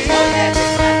gị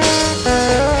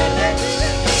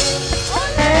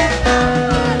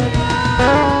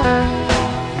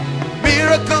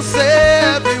miracles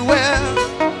everywhere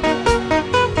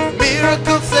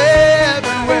miracles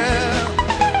everywhere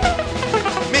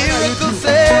miracles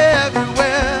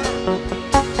everywhere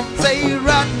say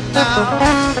right now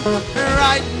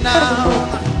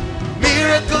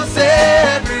miracles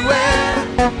everywhere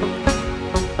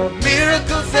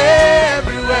miracles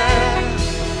everywhere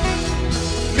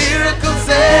miracles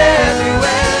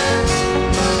everywhere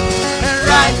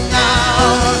right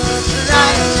now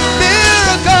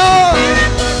miracles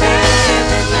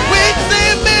we see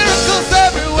miracles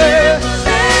everywhere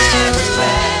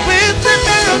we see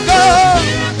miracles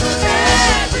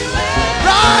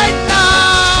right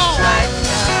now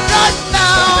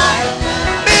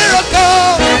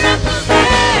miracles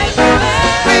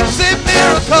we see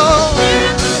miracles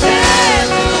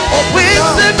oh we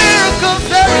see miracles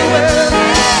everywhere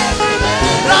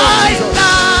right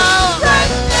now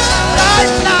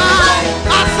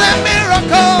I say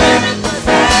miracles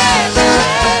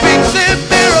we see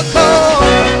miracles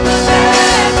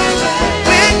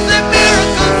we see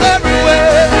miracles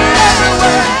everywhere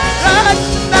right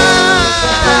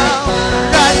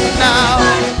now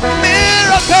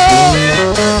miracles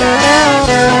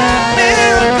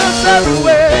miracles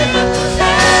everywhere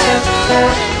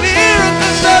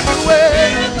miracles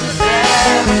everywhere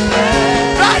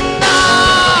right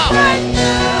now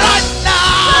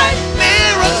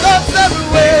miracles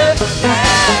everywhere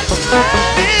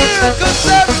miracles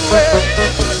everywhere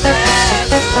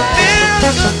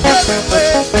miracles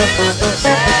everywhere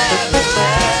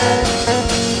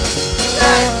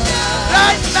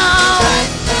right now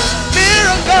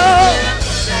miracles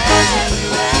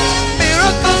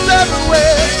miracles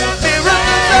everywhere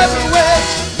miracles everywhere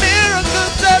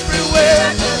miracles everywhere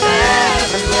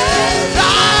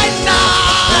right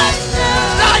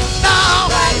now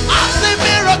I see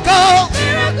miracles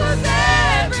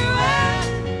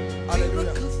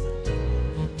miracles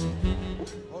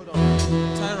Hold on.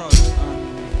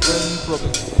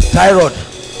 Thyroid.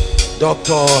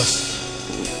 Doctors.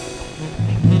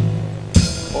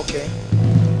 Okay.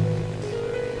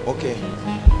 Okay.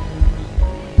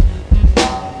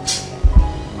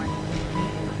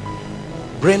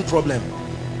 Brain problem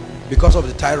because of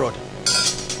the thyroid.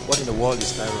 What in the world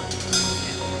is thyroid?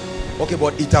 Okay,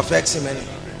 but it affects him anyway.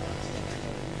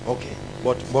 Okay,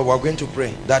 but we're going to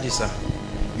pray. That is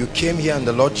you came here and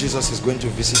the Lord Jesus is going to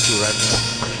visit you right now.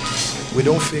 We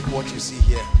don't fake what you see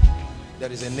here.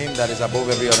 There is a name that is above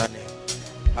every other name.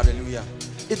 Hallelujah.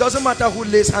 It doesn't matter who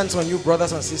lays hands on you,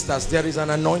 brothers and sisters. There is an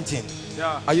anointing.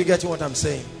 Yeah. Are you getting what I'm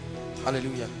saying?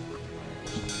 Hallelujah.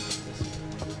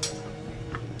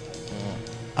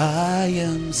 I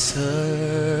am serving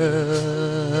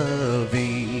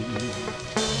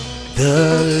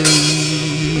the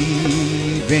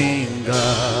living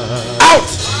God. Out!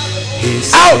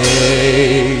 His Out!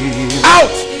 name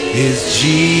Out! is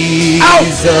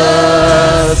Jesus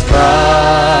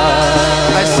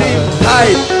Christ. I see him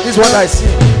died. This is what I see.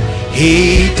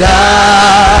 He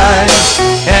died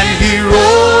and he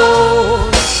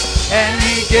rose and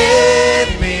he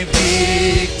gave me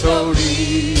victory.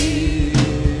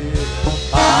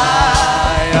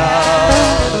 I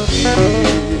am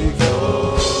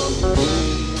victorious.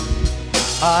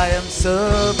 I am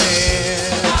serving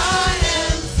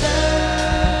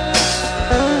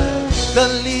the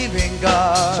living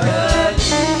God.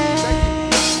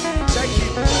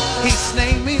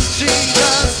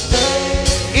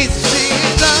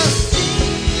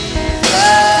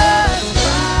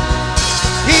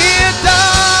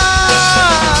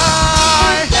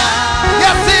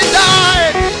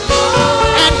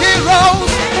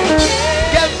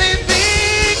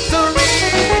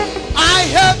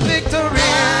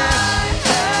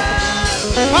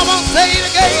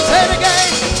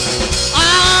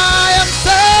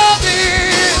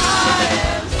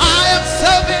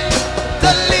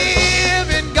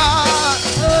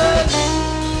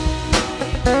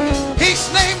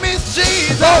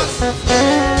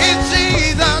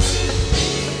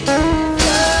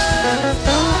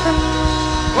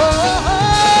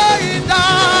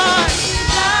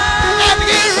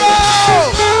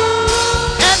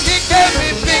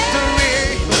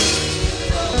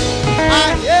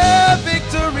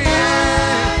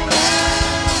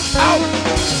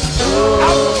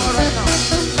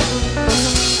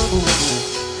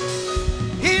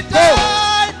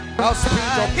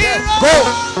 Go.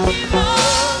 He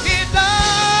died.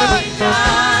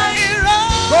 He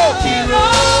rose. Go. He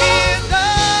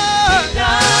died.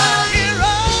 He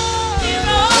rose.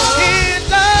 He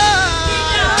died.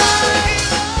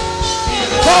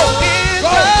 Go. He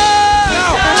Go. died.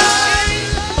 Now.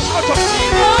 Out of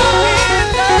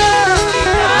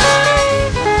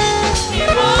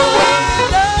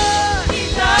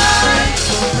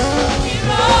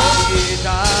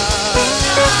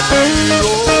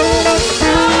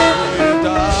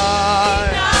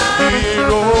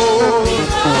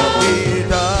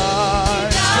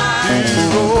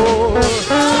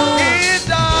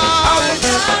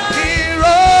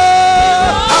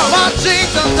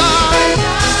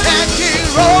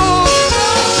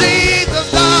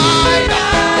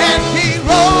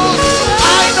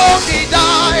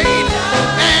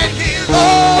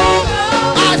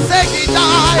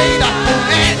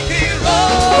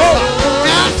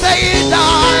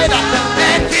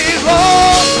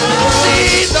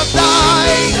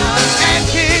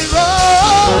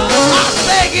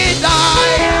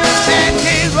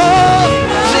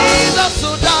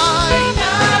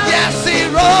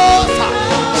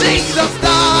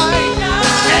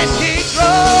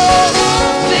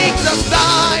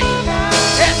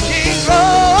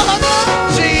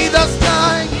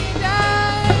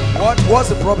What's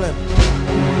the problem?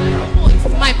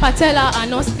 My patella are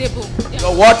not stable.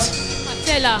 Your what?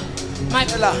 Patella. My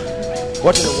patella.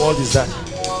 What in the world is that?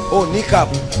 Oh, kneecap.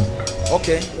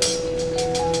 Okay.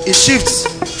 It shifts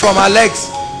from her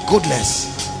legs. Goodness.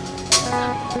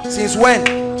 Since when?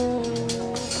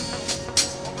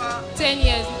 10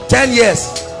 years. 10 years.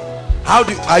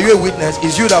 Are you a witness?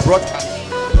 Is you that brought?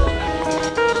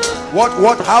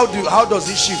 How does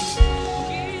it shift?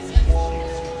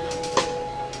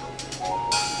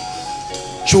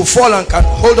 She'll fall and can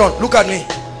hold on. Look at me.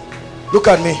 Look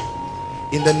at me.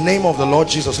 In the name of the Lord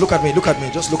Jesus. Look at me. Look at me.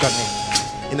 Just look at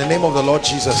me. In the name of the Lord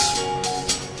Jesus.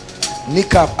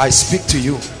 Kneecap, I speak to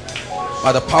you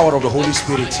by the power of the Holy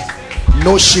Spirit.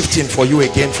 No shifting for you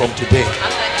again from today.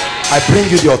 I bring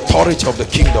you the authority of the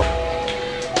kingdom.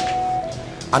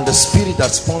 And the spirit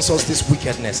that sponsors this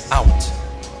wickedness out.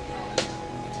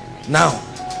 Now,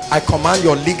 I command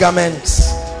your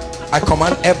ligaments. I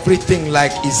command everything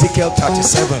like Ezekiel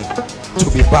 37 to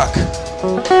be back.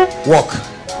 Walk.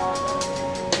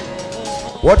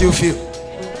 What do you feel?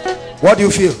 What do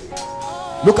you feel?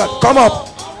 Look at, come up.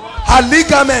 Her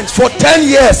ligaments for 10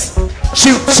 years.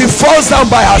 She falls down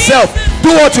by herself. Do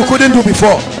what you couldn't do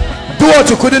before. Do what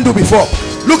you couldn't do before.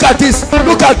 Look at this.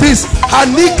 Look at this. Her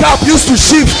kneecap used to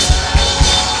shift.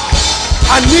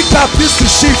 Her kneecap used to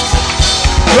shift.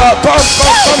 You are,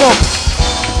 come up.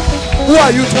 Who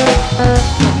are you to her?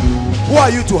 Who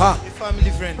are you to her? A family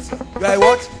friend. You are a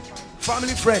what?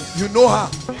 Family friend. You know her.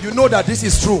 You know that this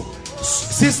is true.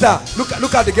 Sister,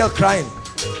 look at the girl crying.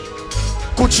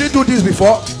 Could she do this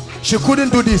before? She couldn't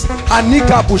do this. Her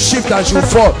kneecap will shift and she will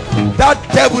fall. That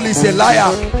devil is a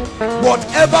liar.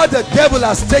 Whatever the devil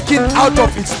has taken out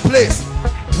of its place,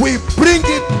 we bring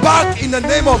it back in the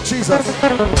name of Jesus.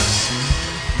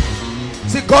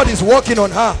 See, God is working on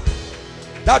her.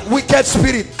 That wicked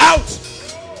spirit, out.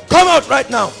 Come out right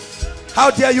now.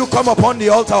 How dare you come upon the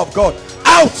altar of God?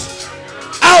 Out.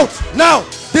 Out. Now,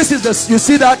 this is the, you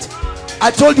see that?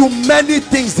 I told you many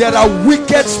things. There are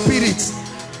wicked spirits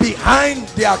behind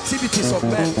the activities of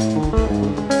men.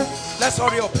 Let's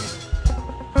hurry up.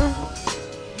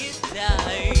 He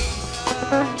died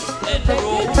and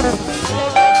rose.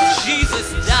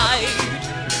 Jesus died.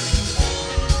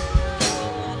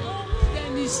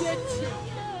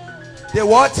 They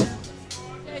what?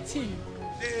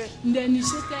 They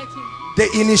initiated him. They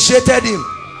initiated him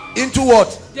into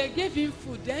what? They gave him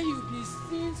food. Then you'll be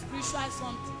seeing spiritual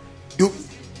something.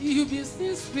 You'll be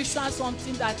seeing spiritual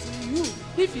something that you,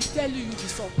 if he tell you, you'll be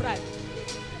surprised.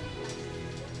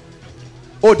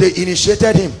 Oh, they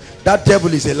initiated him. That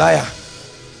devil is a liar.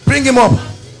 Bring him up.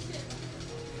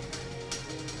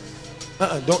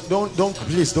 Don't,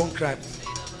 please, don't cry.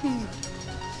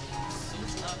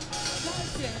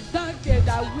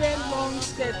 That wear long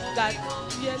skirt that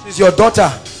She's your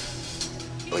daughter.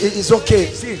 It's okay.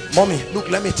 See, mommy, look,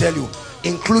 let me tell you,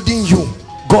 including you,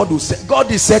 God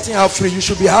is setting her free. You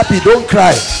should be happy. Don't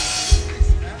cry.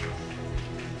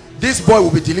 This boy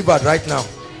will be delivered right now.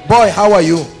 Boy, how are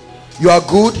you? You are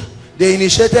good. They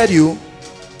initiated you.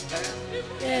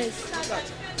 yes.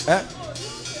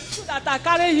 That I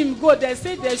carry him go. They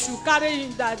say they should carry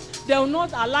him, that they will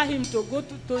not allow him to go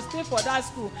to stay for that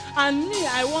school. And me,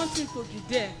 I want him to be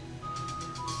there.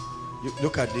 You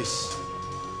look at this.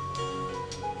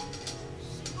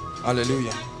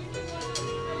 Hallelujah.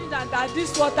 That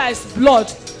this water is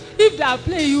blood. If if they are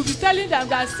playing, you'll be telling them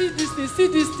that see this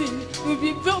thing. You'll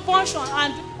be function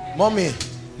and. Mommy,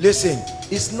 listen.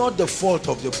 It's not the fault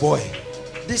of the boy.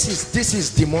 This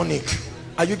is demonic.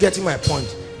 Are you getting my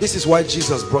point? This is why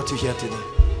Jesus brought you here today.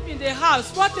 In the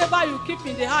house, whatever you keep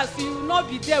in the house, he will not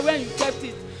be there when you kept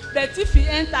it. But if he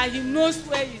enters, he knows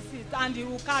where he is and he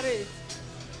will carry it.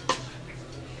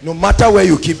 No matter where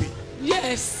you keep it.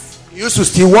 Yes. He used to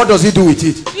steal. What does he do with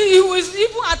it? He was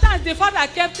even at times the father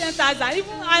kept 10,000. Even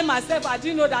I myself, I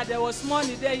didn't know that there was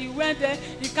money there. He went there,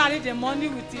 he carried the money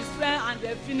with his friend, and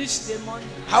they finished the money.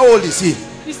 How old is he?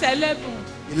 He's 11.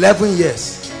 11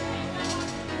 years.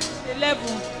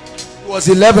 11. He was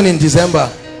 11 in December.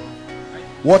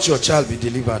 Watch your child be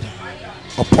delivered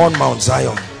upon Mount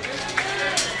Zion.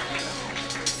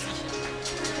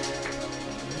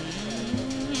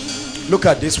 Look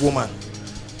at this woman.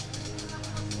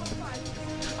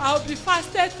 I'll be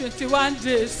fasted 21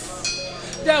 days.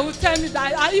 They will tell me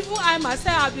that even I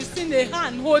myself have been seeing a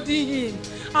hand holding him.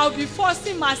 I'll be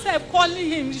forcing myself, calling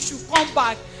him, he should come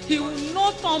back. He will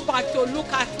not turn back to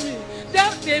look at me.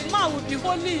 Then the man will be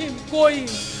holding him going.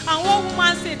 And one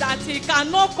woman said that he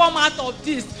cannot come out of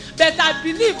this. But I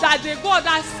believe that the God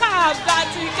I serve, that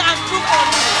he can do for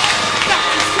me.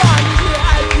 That is why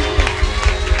I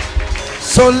believe.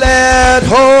 So let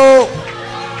hope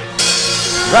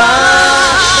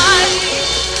rise.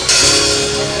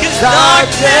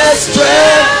 Darkness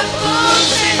trembles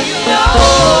in your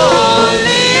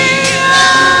holy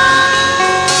eyes.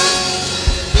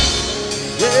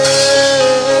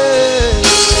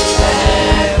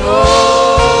 Let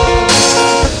hope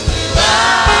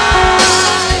rise.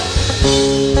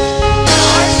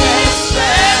 Darkness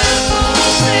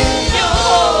trembles in your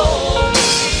holy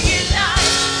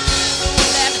eyes.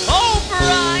 Let hope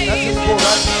rise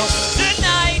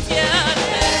tonight, yeah.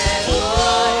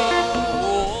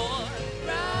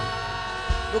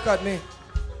 Look at me.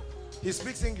 He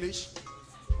speaks English.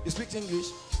 He speaks English.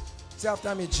 Say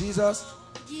after me, Jesus.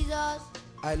 Jesus,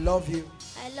 I love you.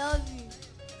 I love you.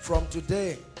 From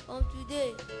today,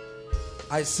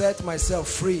 I set myself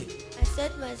free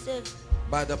set myself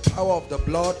by the power of the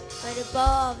blood by the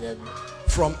power of the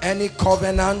from any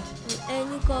covenant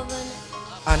any covenant,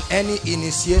 and any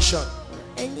initiation.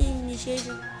 any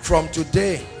initiation. From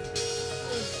today,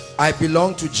 I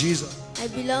belong to Jesus. I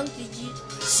belong to Jesus.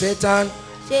 Satan,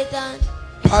 Satan,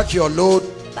 pack your load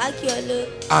pack your load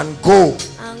and go.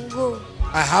 and go.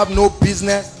 I have no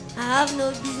business I have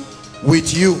no business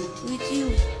with you. with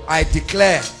you. I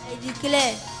declare I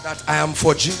declare that I am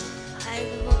for Jesus. I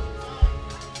belong.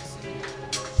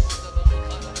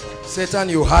 Satan,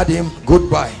 you had him.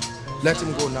 Goodbye. Let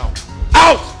him go now.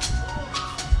 Out!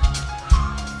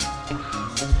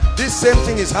 This same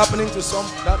thing is happening to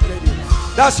that lady.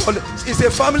 It's a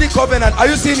family covenant. Are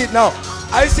you seeing it now?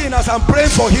 Are you seeing as I'm praying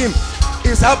for him?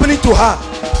 It's happening to her.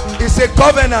 It's a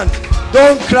covenant.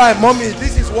 Don't cry, mommy.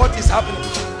 This is what is happening.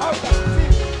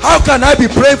 How can I be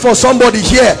praying for somebody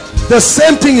here? The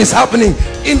same thing is happening.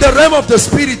 In the realm of the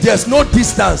spirit, there's no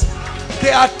distance.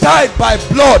 They are tied by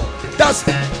blood. That's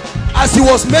as he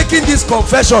was making this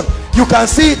confession, you can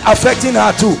see it affecting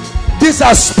her too. These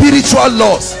are spiritual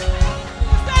laws.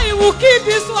 He will kill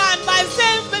this one by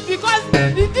saying because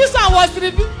this one was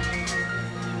revealed.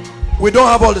 We don't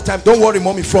have all the time. Don't worry,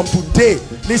 mommy. From today,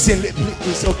 listen,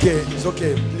 it's okay. It's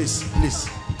okay.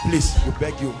 Please, we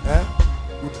beg you.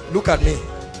 Look at me.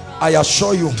 I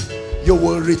assure you, you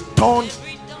will return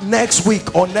next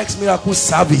week or next miracle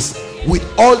service with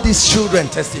all these children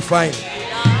testifying.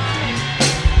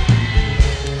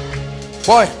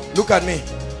 Boy, look at me.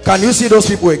 Can you see those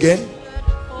people again?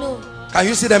 No. Can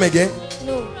you see them again?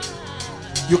 No.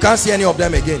 You can't see any of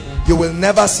them again. You will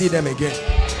never see them again.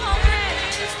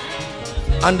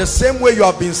 And the same way you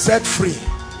have been set free,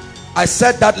 I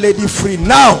set that lady free.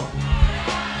 Now,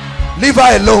 leave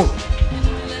her alone.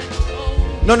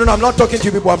 No, I'm not talking to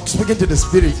you people. I'm speaking to the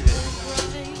spirit.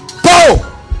 Go!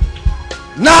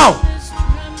 Now!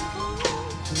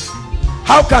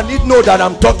 How can it know that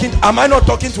I'm talking? Am I not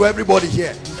talking to everybody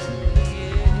here?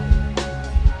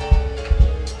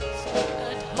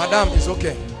 Madam, it's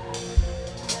okay.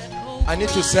 I need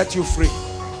to set you free.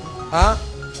 Huh?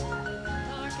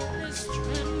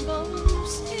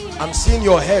 I'm seeing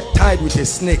your head tied with a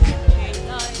snake.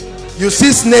 You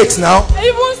see snakes now?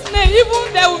 Even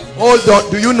they will. Hold on.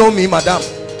 Do you know me, madam?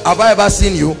 Have I ever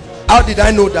seen you? How did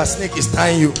I know that snake is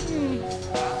tying you?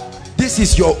 This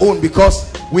is your own,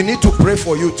 because we need to pray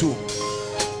for you too.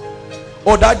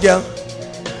 Oh, that girl.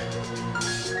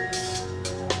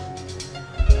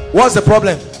 What's the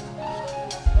problem?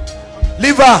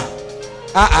 Leave her.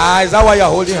 Is that why you're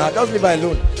holding her? Just leave her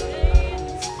alone.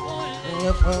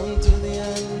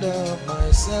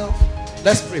 myself.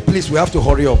 Let's pray, please. We have to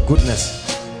hurry up. Goodness.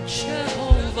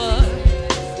 Jehovah,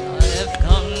 I have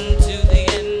come to the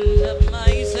end of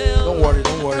myself. Don't worry,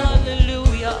 don't worry.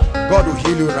 Hallelujah. God will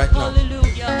heal you right now.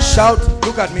 Hallelujah. Shout,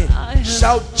 look at me.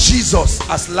 Shout Jesus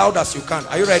as loud as you can.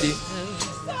 Are you ready?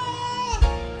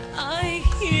 I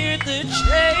hear the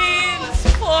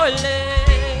chains falling.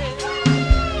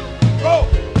 Go.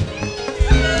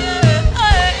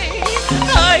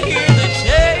 I hear the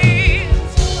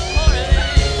chains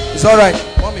falling. It's all right,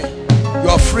 mommy. You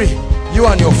are free. You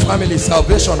and your family,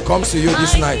 salvation comes to you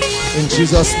this night in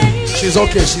Jesus' name. She's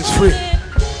okay. She's free.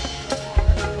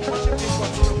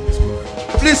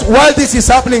 Please, while this is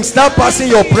happening, start passing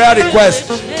your prayer request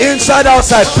inside,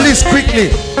 outside. Please, quickly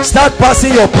start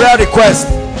passing your prayer request.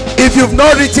 If you've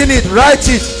not written it, write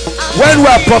it. When we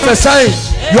are prophesying,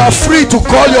 you are free to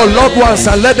call your loved ones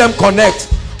and let them connect.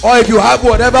 Or if you have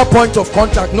whatever point of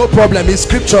contact, no problem. It's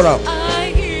scriptural.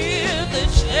 I hear the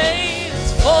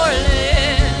chains falling.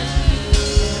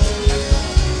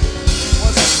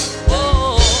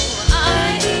 Oh,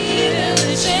 I hear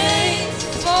the chains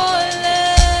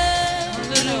falling.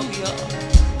 Hallelujah.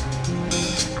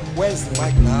 Where's the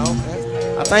mic now?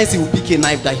 At times he will pick a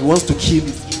knife that he wants to kill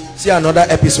his. See another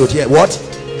episode here. What?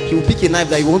 He will pick a knife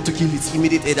that he wants to kill his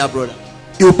immediate elder brother.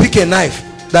 He will pick a knife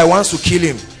that wants to kill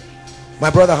him.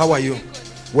 My brother, how are you?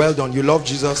 Well done. You love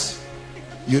Jesus.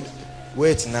 You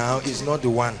wait now. It's not the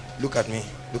one. Look at me.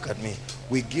 Look at me.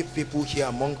 We give people here,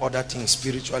 among other things,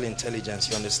 spiritual intelligence.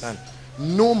 You understand?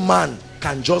 No man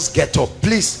can just get up.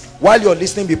 Please, while you're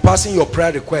listening, be passing your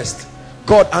prayer request.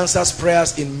 God answers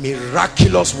prayers in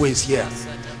miraculous ways here.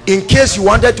 In case you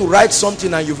wanted to write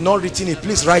something and you've not written it,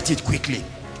 please write it quickly,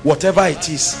 whatever it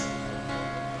is.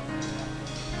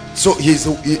 So you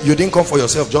didn't come for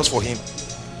yourself, just for him.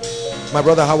 My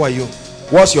brother, how are you?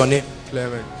 What's your name?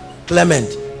 Clement.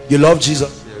 Clement. You love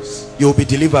Jesus? Yes. You'll be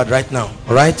delivered right now.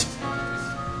 All right?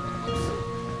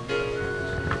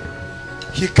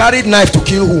 He carried knife to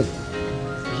kill who?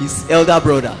 His elder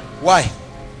brother. Why?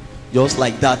 Just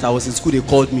like that, I was in school, they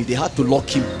called me. They had to lock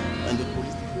him. And the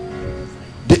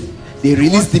police, they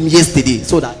released him yesterday.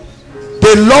 So that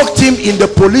they locked him in the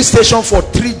police station for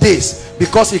 3 days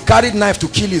because he carried knife to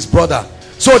kill his brother.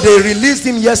 So they released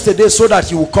him yesterday so that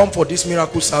he will come for this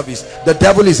miracle service. The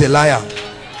devil is a liar.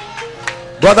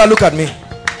 Brother, look at me.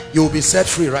 You will be set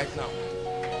free right now.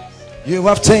 You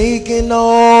have taken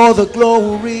all the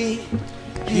glory.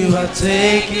 You have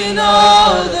taken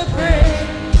all the praise.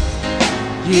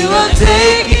 You have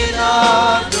taken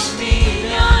all the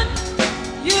dominion.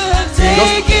 You have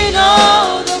taken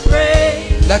all the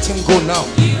praise. Let him go now.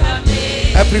 You have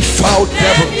made every foul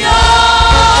devil. In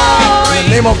the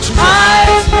name of Jesus.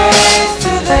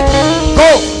 Go.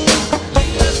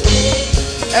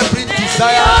 Every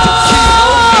desire to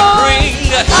bring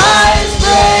highest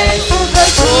praise to the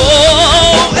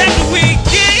King. And we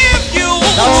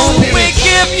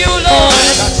give you, Lord.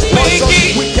 We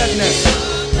give wickedness.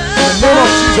 In the name of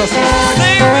Jesus.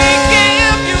 We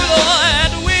give you,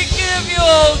 Lord. We give you,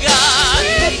 oh God.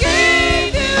 We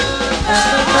give you the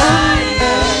highest.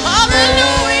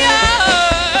 Hallelujah.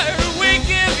 We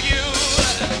give you.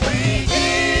 We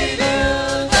give you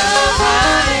the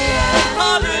highest.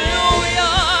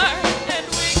 Hallelujah. And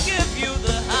we give you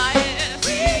the highest.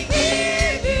 We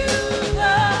give you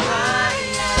the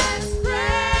highest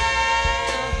praise.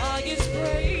 The highest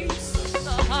praise.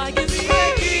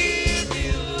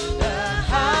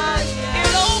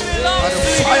 By the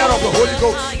fire of the Holy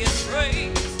Ghost,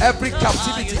 every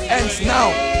captivity ends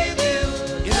now. In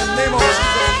the name of Jesus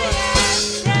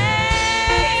Christ.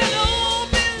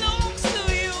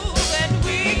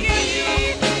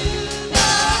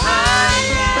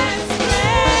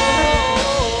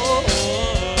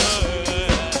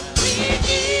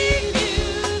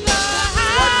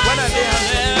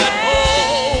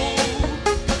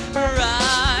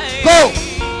 Go.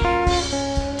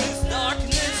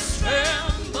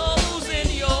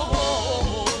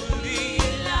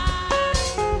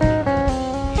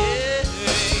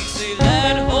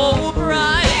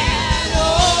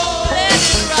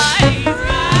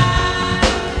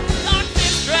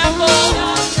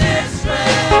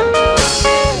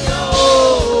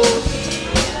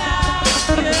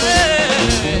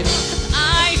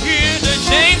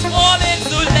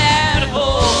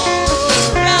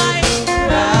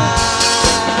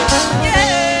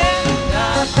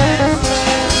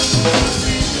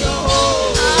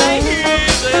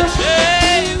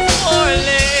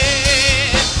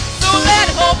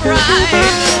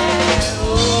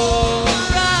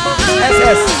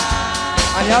 SS.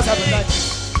 And he has appetite.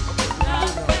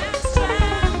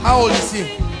 How old is he?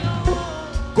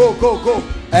 Go.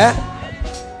 Eh?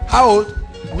 How old?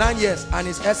 9 years, and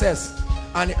it's SS.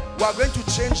 And we are going to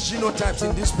change genotypes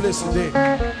in this place today.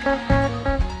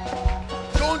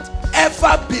 Don't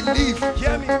ever believe,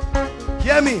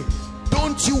 hear me,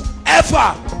 don't you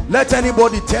ever let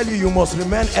anybody tell you you must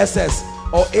remain SS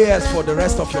or AS for the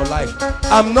rest of your life.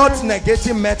 I'm not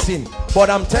negating medicine, but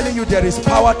I'm telling you there is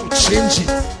power to change it.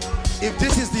 If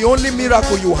this is the only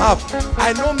miracle you have,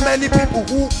 I know many people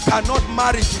who cannot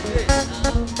marry today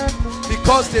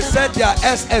because they said they are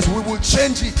SS. We will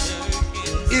change it.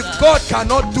 If God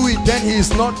cannot do it, then he is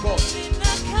not God.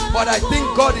 But I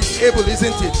think God is able,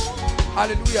 isn't it?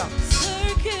 Hallelujah.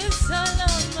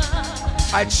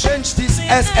 I change this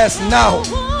SS now.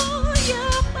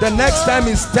 The next time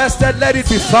it's tested, let it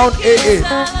be found AA.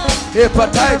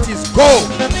 Hepatitis, go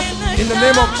in the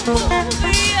name of Jesus.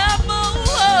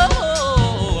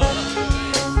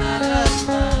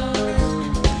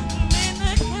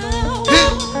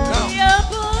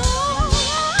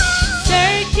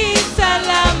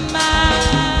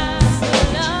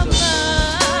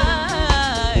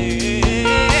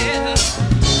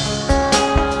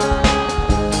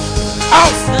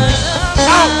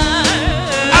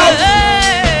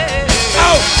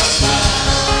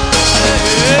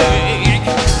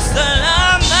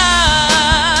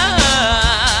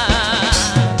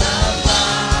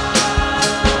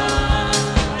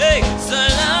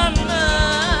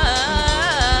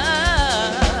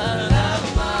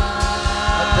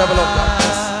 Devil of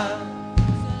darkness,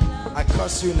 I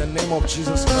curse you in the name of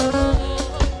Jesus Christ.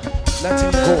 Let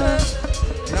him go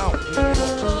now in the name of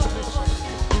Jesus.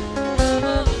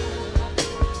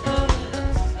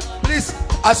 Please,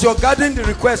 as you're gathering the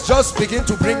request, just begin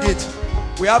to bring it.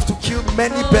 We have to kill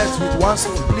many birds with one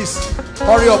stone. Please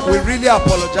hurry up. We really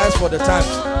apologize for the time.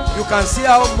 You can see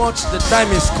how much the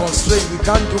time is constrained. We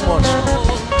can't do much.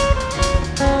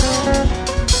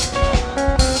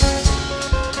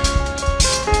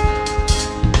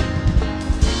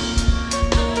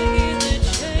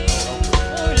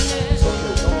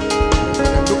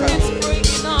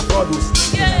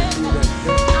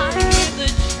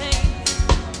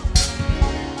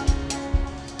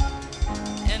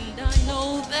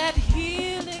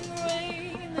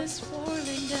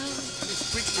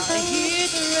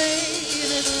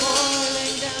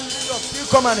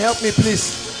 Come and help me, please.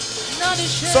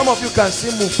 Some of you can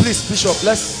still move, please, Bishop.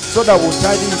 Let's so that we'll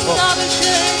tidy it up.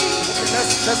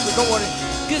 Let's don't worry.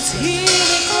 Cause healing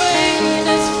rain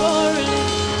is falling.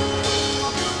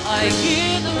 I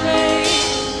hear the rain,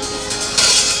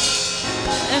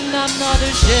 and I'm not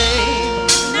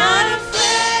ashamed, not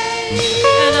afraid,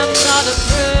 and I'm not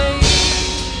afraid.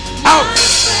 Out.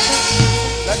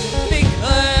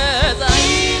 Because I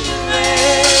hear the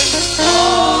rain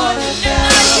falling down.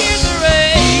 And I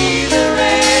hear the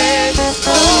rain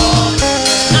falling.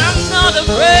 I'm not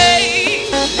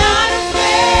afraid, not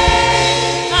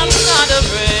afraid. I'm not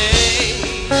afraid,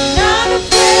 not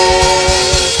afraid.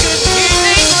 'Cause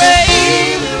healing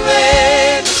rain, the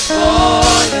rain is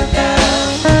falling down.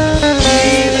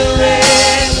 Healing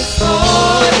rain is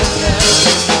falling down.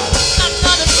 I'm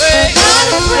not afraid, not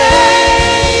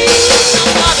afraid.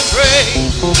 I'm not afraid,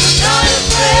 not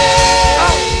afraid.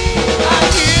 I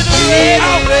hear the rain,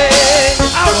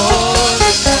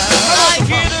 falling down. I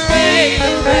hear the rain,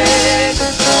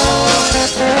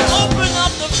 falling down. Open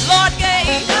up the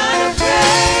floodgate. Not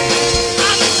afraid.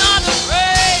 I'm not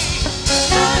afraid.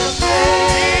 Not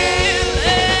afraid.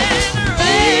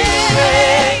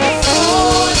 Rain,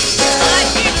 falling down. I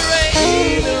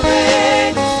hear the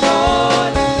rain,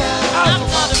 falling down. I'm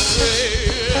not afraid.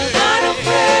 Not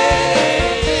afraid.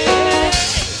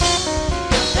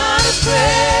 Not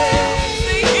afraid.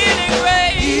 The healing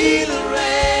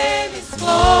rain is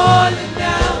falling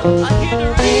down. I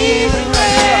hear the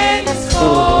rain is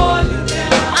falling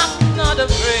down. I'm not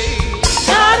afraid.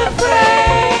 Not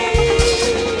afraid.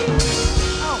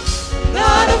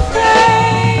 Not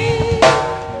afraid.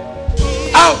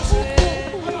 Out.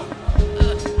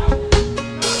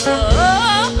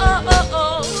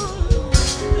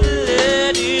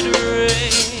 Let it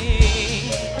rain.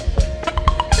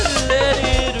 Let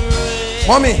it rain.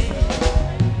 Mommy,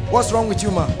 what's wrong with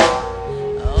you, ma?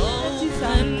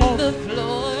 Open the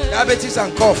floor. Diabetes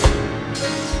and cough.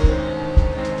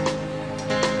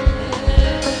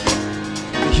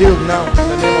 Be healed now in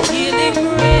the name of Healing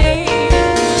rain.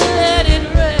 Let it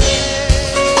rain.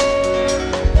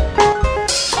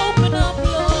 Open up,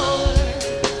 Lord.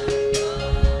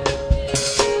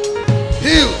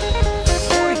 healed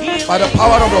For healing by the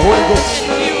power of the Holy Ghost.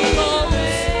 and miracles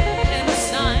and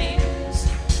signs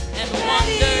and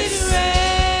wonders.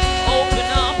 Open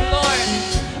up, Lord.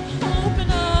 Open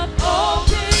up,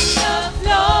 open the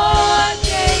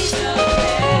floodgates of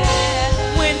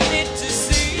heaven.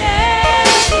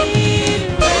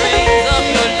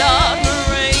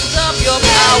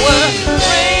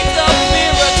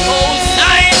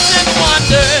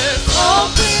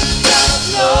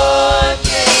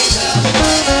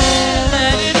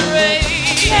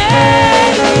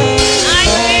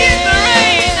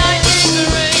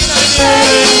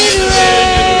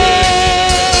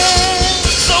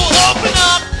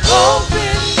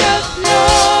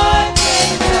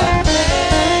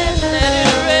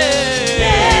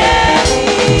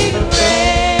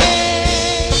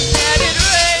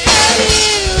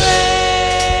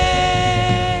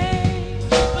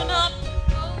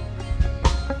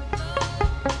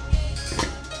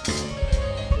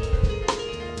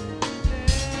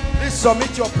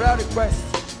 submit your prayer request.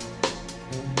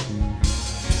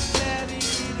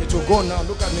 It will go now.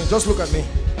 Look at me. Just look at me.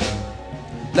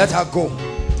 Let her go.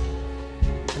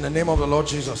 In the name of the Lord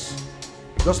Jesus.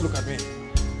 Just look at me.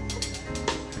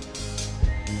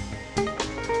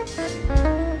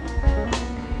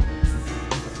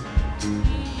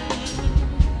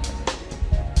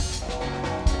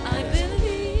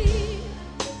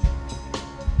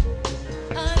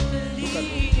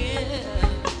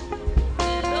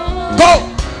 Go!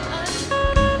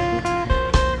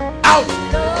 Out!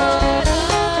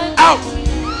 Out!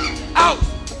 Out!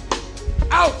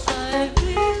 Out!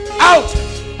 Out!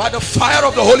 By the fire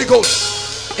of the Holy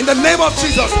Ghost. In the name of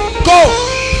Jesus. Go!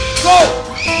 Go!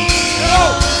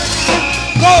 Go!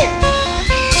 Go!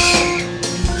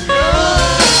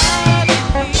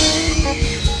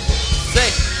 Say,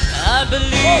 I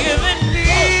believe in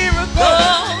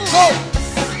miracles. Go!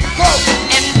 Go!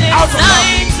 And in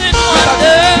signs and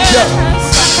wonders.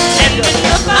 And in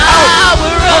the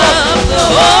power of the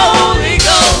Holy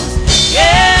Ghost.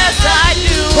 Yes, I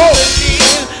do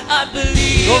believe. I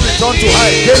believe. Don't return to high.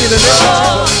 Again in the name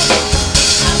of Jesus.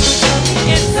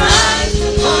 In signs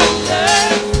and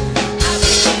wonders. I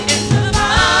believe in the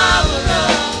power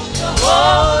of the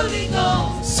Holy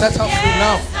Ghost. Set her free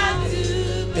now.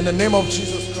 In the name of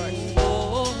Jesus Christ.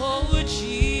 Oh,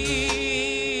 Jesus.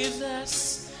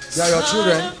 They are your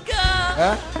children.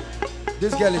 Eh?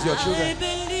 This girl is your children.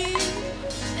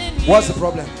 What's the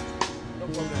problem? No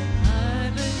problem.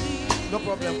 No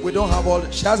problem. We don't have all.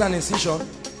 She has an incision.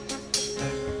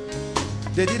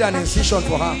 They did an incision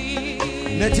for her.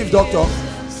 Native doctor.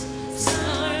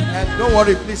 And don't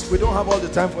worry, please. We don't have all the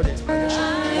time for the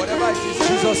explanation. Whatever it is,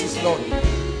 Jesus is Lord.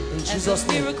 In Jesus'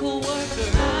 name.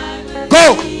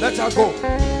 Go! Let her go.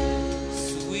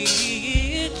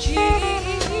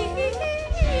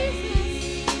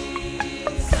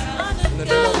 In the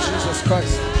name of Jesus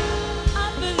Christ.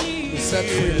 Be set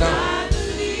free now.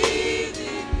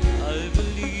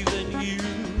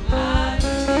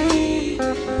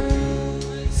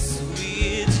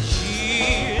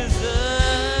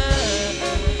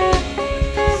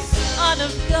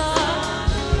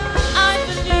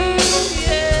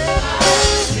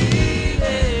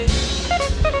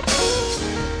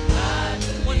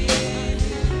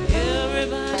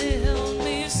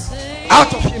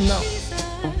 Out of him now.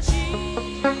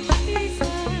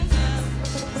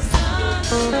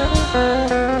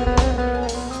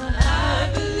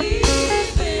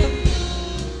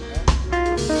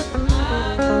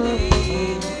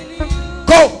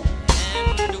 Go.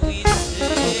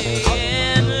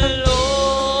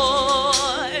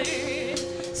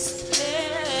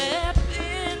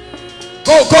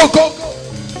 Go, go, go, go.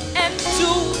 And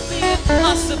do the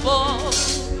impossible.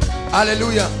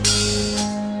 Hallelujah.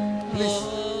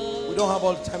 We don't have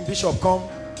all the time. Bishop, come.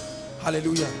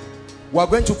 Hallelujah. We are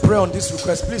going to pray on this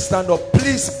request. Please stand up.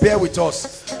 Please bear with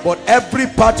us. But every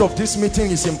part of this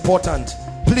meeting is important.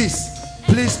 Please,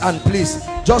 please and please.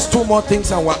 Just 2 more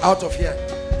things and we're out of here.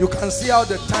 You can see how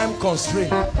the time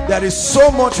constraint. There is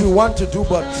so much we want to do,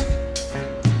 but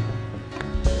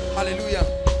hallelujah.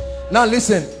 Now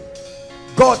listen.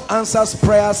 God answers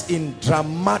prayers in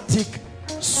dramatic,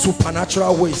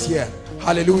 supernatural ways here.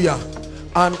 Hallelujah.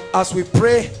 And as we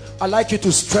pray, I'd like you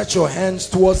to stretch your hands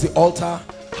towards the altar.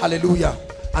 Hallelujah.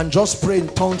 And just pray in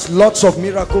tongues. Lots of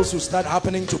miracles will start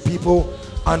happening to people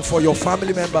and for your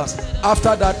family members.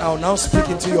 After that, I'll now speak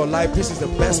into your life. This is the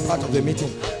best part of the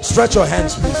meeting. Stretch your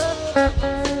hands, please.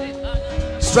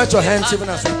 Stretch your hands even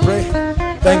as we pray.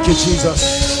 Thank you,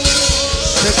 Jesus.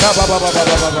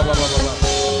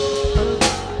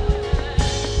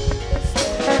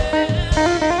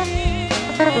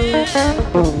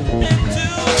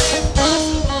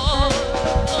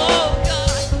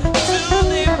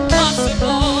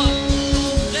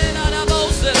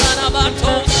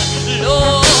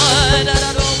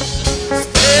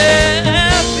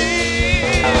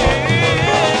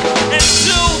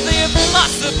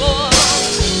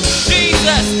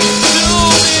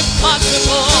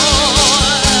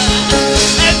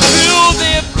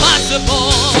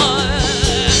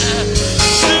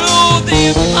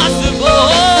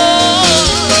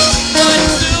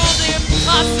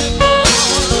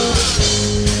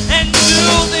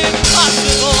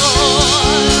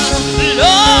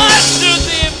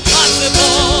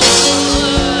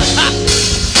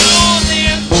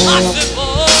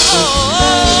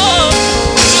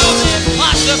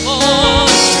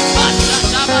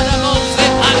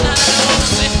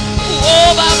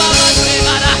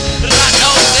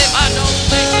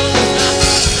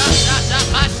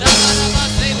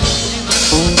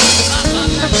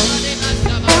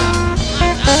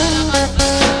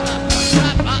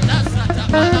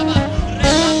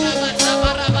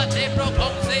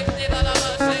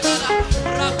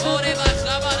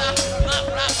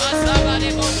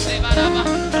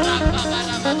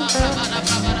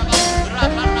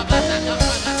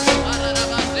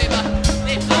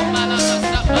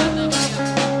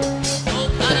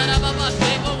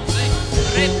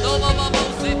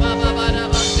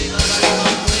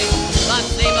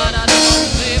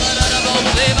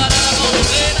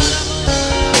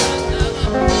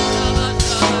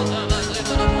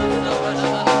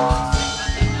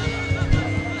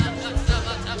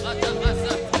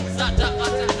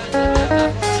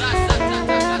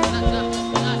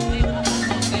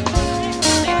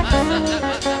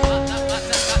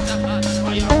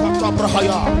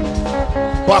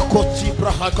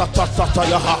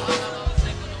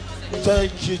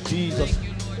 Thank you, Jesus.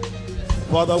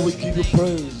 Father, we give you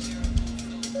praise.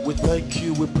 We thank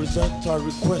you. We present our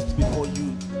request before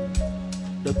you.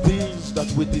 The things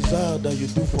that we desire that you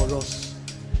do for us.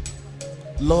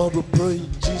 Lord, we pray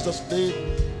in Jesus'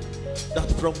 name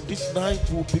that from this night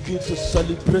we'll begin to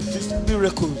celebrate these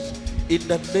miracles in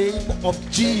the name of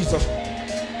Jesus.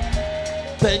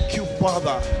 Thank you,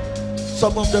 Father.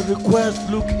 Some of the requests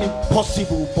look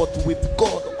impossible, but with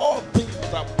God, all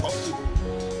things are possible.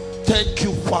 Thank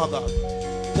you, Father.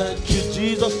 Thank you,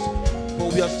 Jesus, for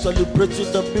we are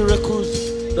celebrating the miracles,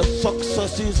 the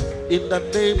successes in the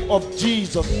name of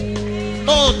Jesus.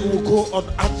 None will go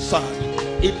unanswered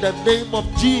in the name of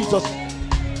Jesus.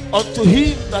 Unto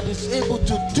him that is able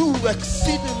to do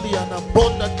exceedingly and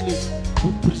abundantly,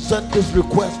 we present this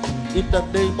request in the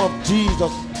name of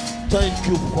Jesus. Thank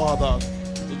you, Father.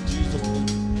 In Jesus' name.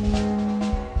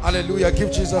 Hallelujah.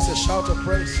 Give Jesus a shout of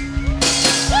praise.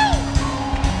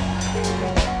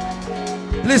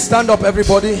 Please stand up,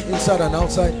 everybody, inside and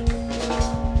outside.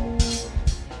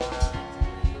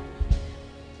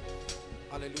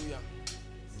 Hallelujah.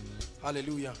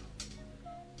 Hallelujah.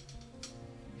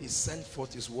 He sent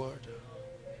forth his word,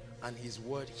 and his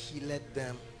word healed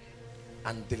them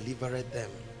and delivered them.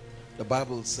 The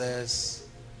Bible says,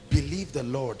 believe the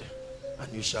Lord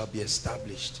and you shall be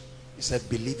established. He said,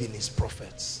 believe in his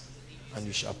prophets and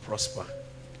you shall prosper.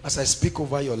 As I speak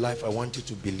over your life, I want you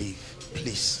to believe.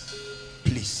 Please,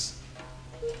 please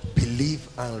believe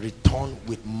and return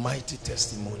with mighty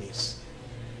testimonies.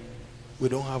 We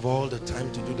don't have all the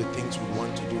time to do the things we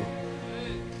want to do,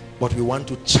 but we want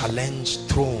to challenge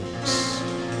thrones,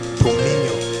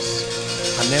 dominions,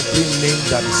 and every name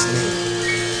that is named.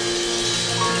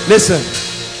 Listen,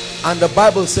 and the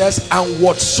Bible says, and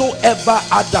whatsoever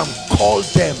Adam called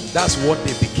them, that's what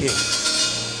they became.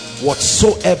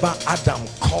 Whatsoever Adam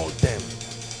called them.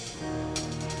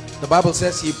 The Bible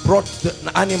says he brought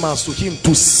the animals to him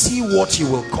to see what he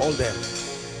will call them.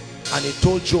 And he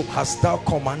told Job, hast thou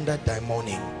commanded thy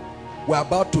morning? We're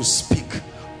about to speak.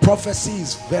 Prophecy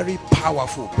is very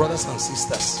powerful, brothers and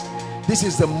sisters. This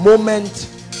is the moment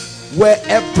where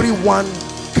everyone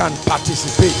can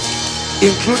participate,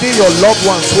 including your loved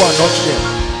ones who are not here.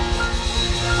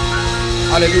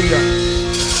 Hallelujah.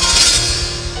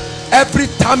 Every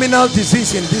terminal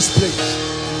disease in this place,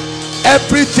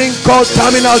 everything called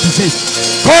terminal disease,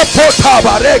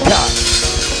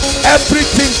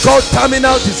 everything called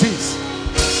terminal disease,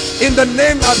 in the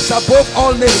name that is above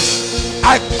all names,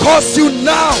 I curse you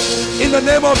now in the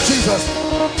name of Jesus.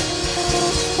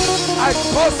 I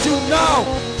curse you now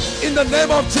in the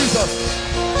name of Jesus.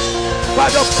 By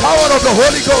the power of the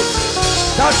Holy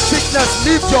Ghost, that sickness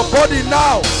leaves your body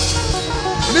now.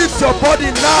 Leaves your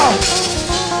body now.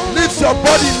 Leaves your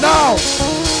body now.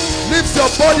 Leaves your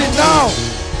body now.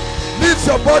 Leaves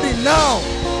your body now.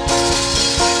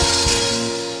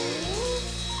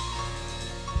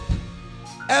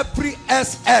 Every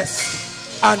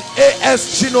SS and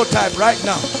AS genotype right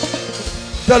now,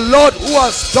 the Lord who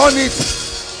has done it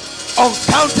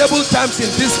uncountable times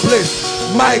in this place,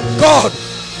 my God,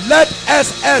 let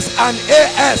SS and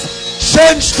AS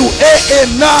change to AA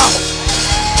now.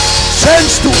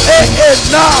 Change to AA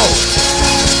now.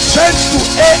 Change to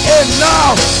AA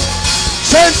now.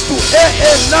 Change to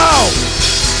AA now.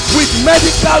 With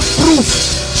medical proof,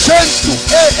 change to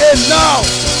AA now.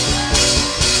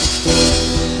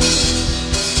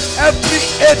 Every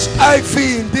HIV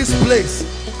in this place,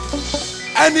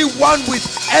 anyone with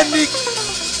any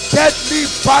deadly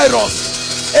virus,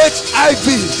 HIV,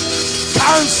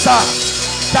 cancer,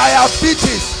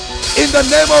 diabetes, in the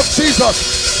name of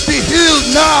Jesus, be healed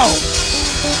now.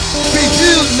 Be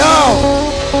healed now.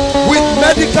 With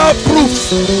medical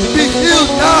proofs, be healed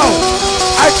now.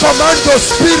 I command your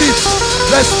spirits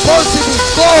responsible,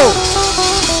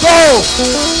 go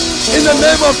in the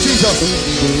name of Jesus.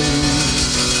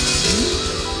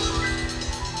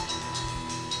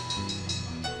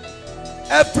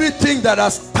 Everything that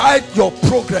has tied your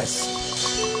progress,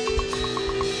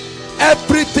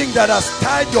 everything that has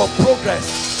tied your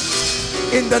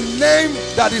progress, in the name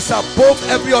that is above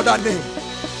every other name,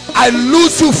 I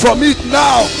lose you from it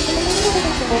now.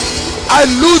 I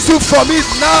lose you from it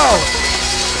now.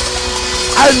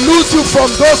 I loose you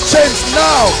from those chains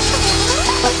now.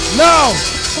 Now.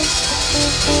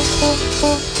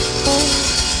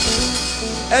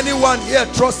 Anyone here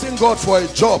trusting God for a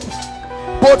job,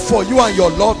 both for you and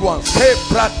your loved ones? Hey,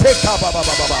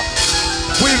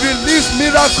 we release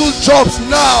miracle jobs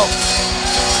now.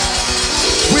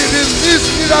 We release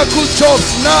miracle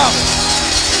jobs now.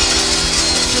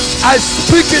 I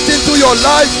speak it into your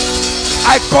life.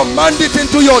 I command it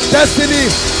into your destiny.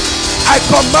 I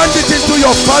command it into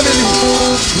your family.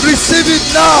 Receive it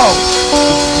now.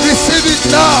 Receive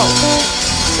it now.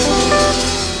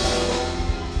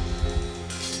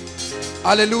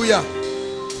 Hallelujah.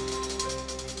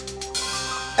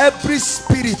 Every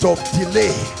spirit of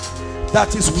delay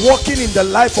that is working in the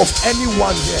life of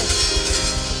anyone here,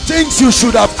 things you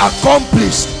should have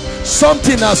accomplished,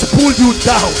 something has pulled you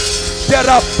down. There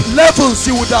are levels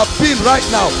you would have been right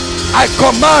now. I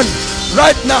command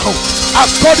right now,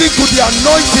 according to the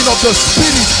anointing of the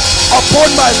Spirit upon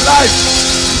my life,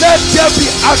 let there be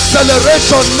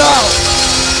acceleration now.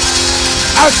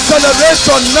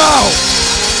 Acceleration now.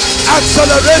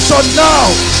 Acceleration now.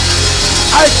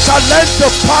 I challenge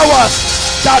the powers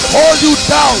that hold you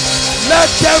down. Let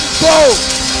them go.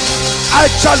 I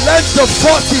challenge the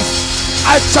forces.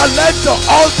 I challenge the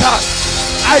altar.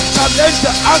 I challenge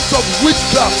the acts of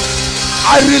witchcraft.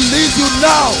 I release you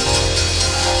now.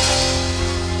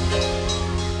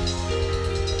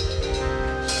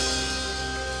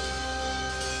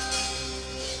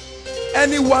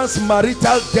 Anyone's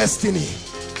marital destiny,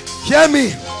 hear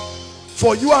me,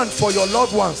 for you and for your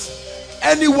loved ones,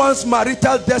 anyone's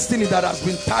marital destiny that has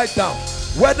been tied down,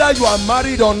 whether you are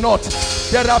married or not.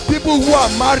 There are people who are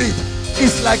married,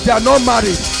 it's like they are not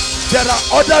married. There are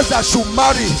others that should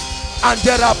marry, and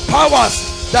there are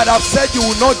powers that have said you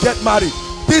will not get married.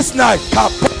 This night,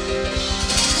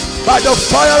 by the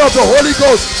fire of the Holy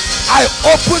Ghost, I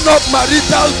open up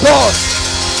marital doors.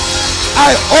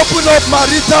 I open up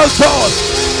marital doors.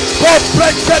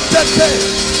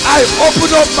 I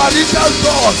open up marital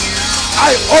doors.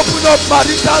 I open up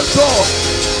marital doors.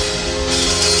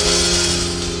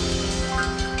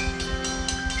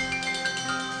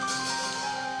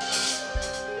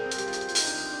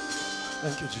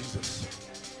 Thank you, Jesus.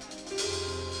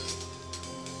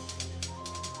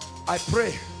 I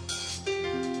pray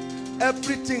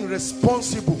everything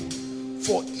responsible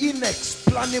for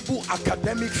inexplainable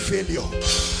academic failure,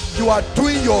 you are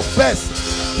doing your best,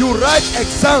 you write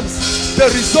exams, the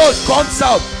result comes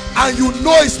out and you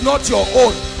know it's not your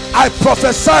own. I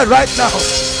prophesy right now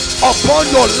upon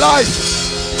your life,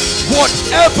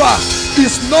 whatever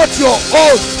is not your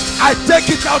own, I take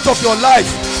it out of your life.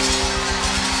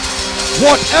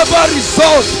 Whatever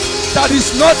result that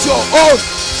is not your own,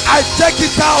 I take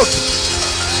it out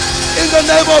in the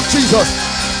name of Jesus.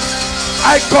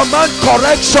 I command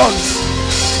corrections.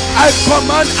 I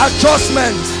command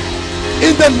adjustments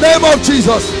in the name of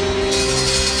Jesus.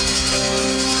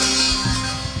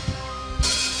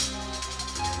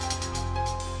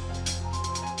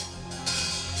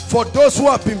 For those who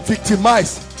have been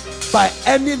victimized by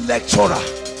any lecturer,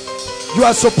 you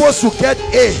are supposed to get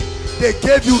A, they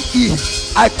gave you E.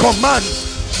 I command,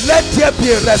 let there be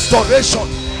a restoration.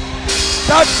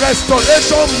 That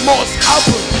restoration must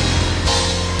happen.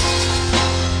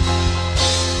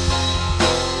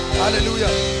 Hallelujah.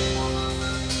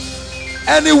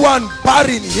 Anyone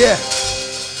barren here,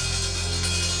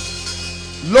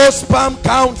 low sperm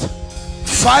count,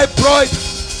 fibroid,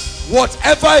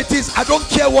 whatever it is, I don't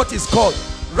care what it's called,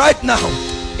 right now,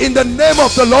 in the name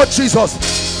of the Lord Jesus,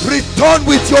 return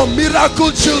with your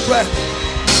miracle children.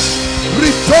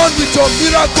 Return with your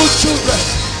miracle children.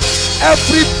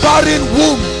 Every barren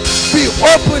womb be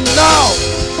open now.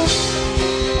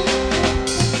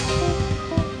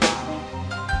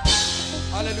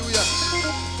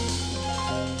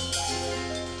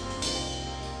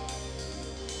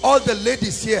 All the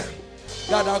ladies here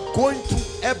that are going through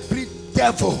every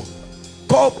devil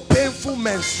called painful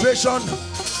menstruation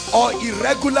or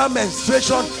irregular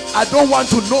menstruation, I don't want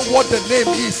to know what the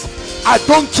name is. I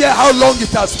don't care how long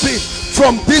it has been.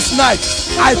 From this night,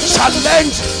 I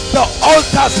challenge the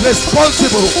altars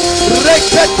responsible.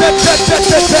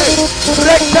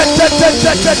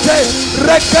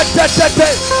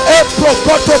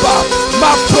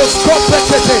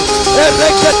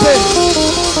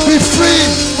 Be free.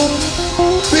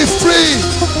 Be free.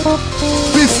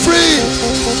 Be free.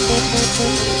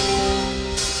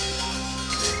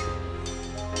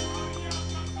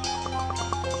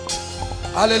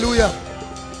 Hallelujah.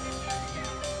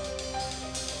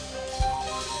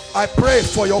 I pray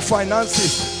for your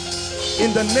finances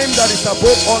in the name that is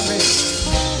above all names.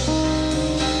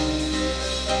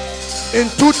 In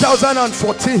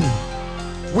 2014,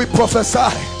 we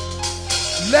prophesy,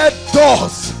 let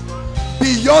doors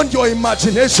beyond your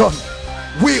imagination,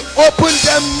 we open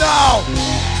them now.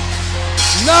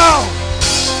 Now,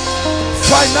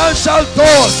 financial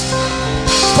doors,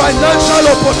 financial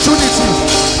opportunities,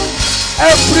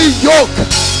 every yoke,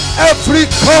 every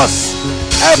curse,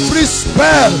 every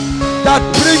spell that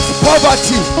brings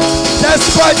poverty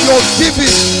despite your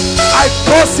giving, I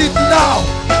curse it now.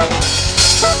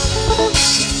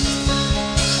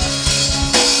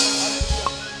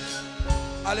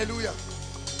 Hallelujah.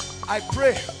 I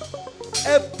pray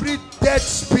every dead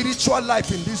spiritual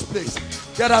life in this place.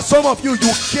 There are some of you,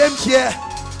 you came here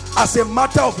as a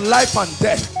matter of life and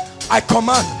death. I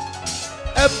command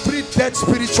every dead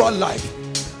spiritual life,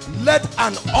 let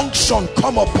an unction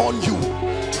come upon you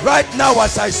right now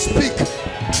as I speak.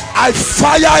 I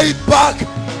fire it back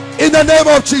in the name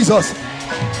of Jesus.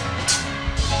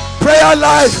 Prayer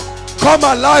life, come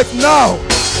alive now.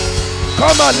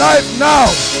 Come alive now.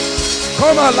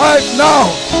 Come alive now.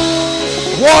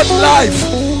 Word life,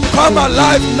 come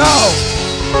alive now.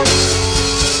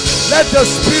 Let the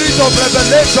spirit of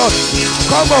revelation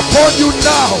come upon you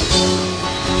now.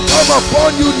 Come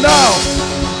upon you now.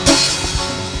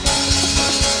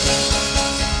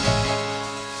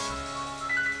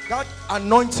 That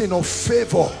anointing of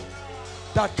favor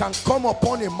that can come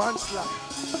upon a man's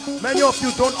life. Many of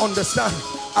you don't understand.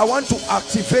 I want to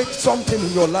activate something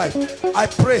in your life. I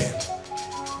pray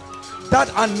that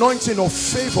anointing of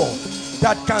favor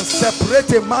that can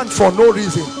separate a man for no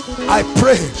reason. I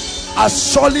pray,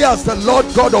 as surely as the Lord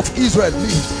God of Israel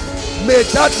lives, may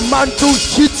that mantle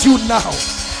hit you now.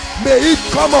 May it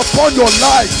come upon your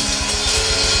life.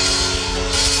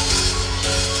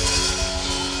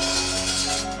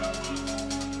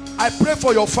 I pray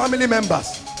for your family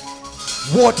members.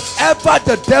 Whatever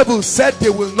the devil said they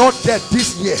will not get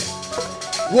this year,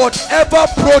 whatever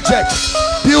project,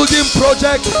 building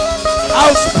project,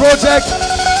 house project,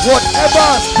 whatever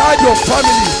has tied your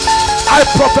family, I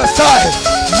prophesy,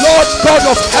 Lord God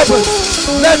of heaven,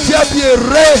 let there be a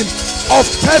rain of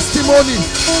testimony.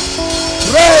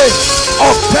 Rain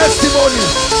of testimony.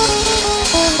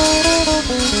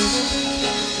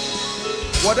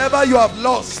 Whatever you have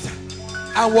lost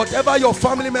and whatever your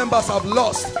family members have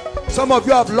lost, some of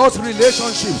you have lost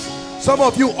relationships, some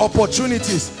of you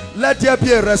opportunities, let there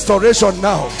be a restoration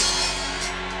now.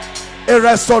 A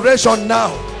restoration now.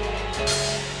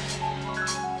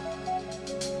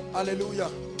 Hallelujah.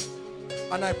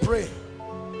 And I pray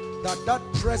that that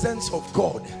presence of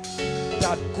God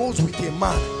that goes with a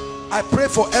man, I pray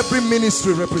for every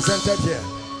ministry represented here,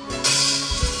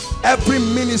 every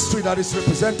ministry that is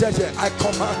represented here, I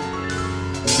command,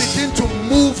 begin to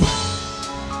move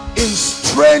in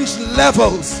strange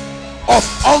levels of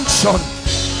unction,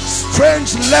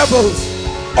 strange levels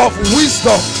of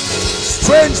wisdom,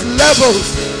 strange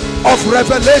levels of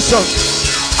revelation.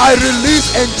 I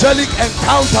release angelic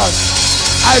encounters.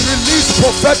 I release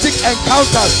prophetic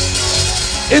encounters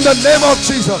in the name of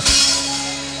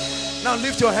Jesus. Now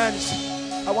lift your hands.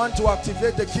 I want to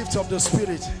activate the gifts of the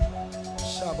Spirit.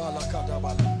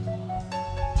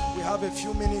 We have a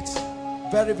few minutes,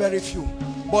 very, very few.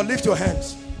 But lift your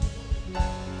hands.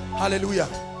 Hallelujah.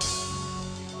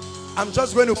 I'm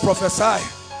just going to prophesy.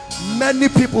 Many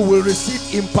people will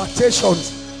receive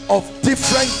impartations of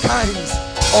different kinds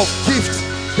of gifts.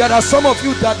 There are some of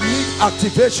you that need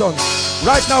activation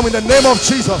right now in the name of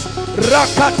Jesus.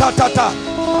 Rakatatata.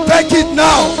 Take it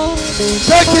now.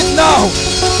 Take it now.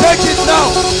 Take it now.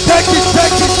 Take it.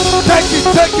 Take it. Take it.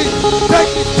 Take it.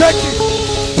 Take it. Take it.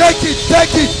 Take it.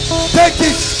 Take it. Take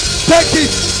it. Take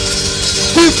it.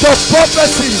 Gift of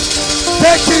prophecy.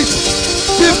 Take it.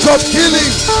 Gift of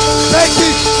healing. Take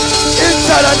it.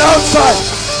 Inside and outside.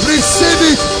 Receive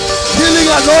it. Healing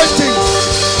anointing.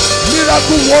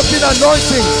 Miracle working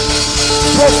anointing.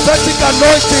 Prophetic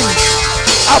anointing.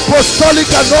 Apostolic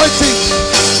anointing.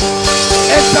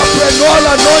 Entrepreneurial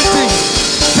anointing.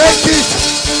 Take it.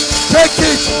 Take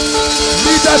it.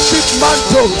 Leadership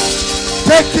mantle.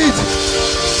 Take it.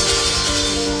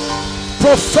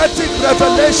 Prophetic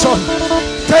revelation.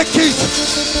 Take it.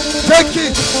 Take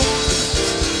it.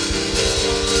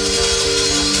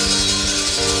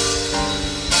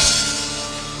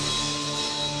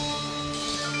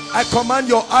 I command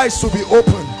your eyes to be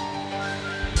open.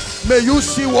 May you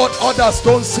see what others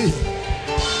don't see.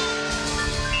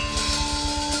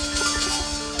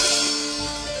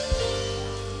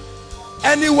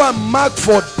 Anyone marked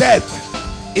for death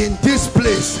in this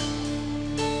place,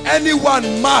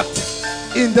 anyone marked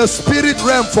in the spirit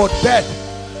realm for death,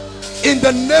 in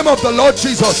the name of the Lord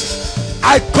Jesus,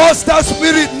 I curse that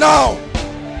spirit now.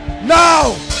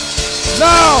 Now.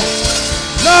 Now.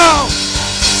 Now.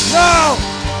 Now.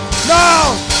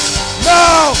 Now.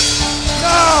 Now.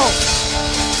 Now.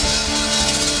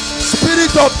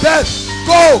 Spirit of death,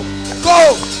 go,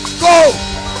 go, go,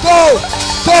 go,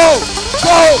 go,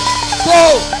 go,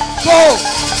 go, go.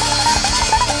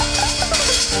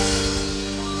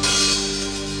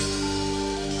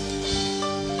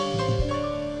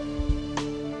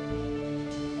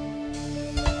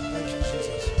 Thank you,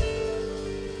 Jesus.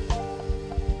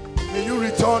 May you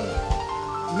return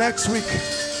next week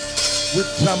with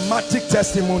dramatic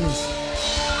testimonies.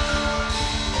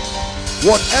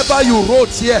 Whatever you wrote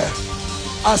here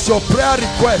as your prayer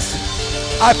request,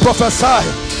 I prophesy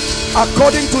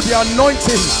according to the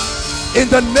anointing in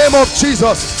the name of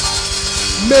Jesus.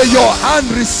 May your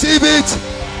hand receive it.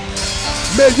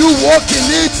 May you walk in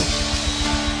it.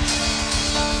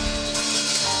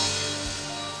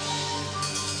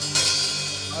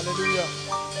 Hallelujah.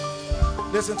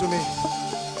 Listen to me.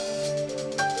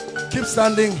 Keep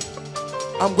standing.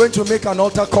 I'm going to make an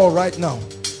altar call right now,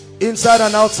 inside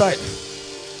and outside.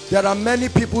 There are many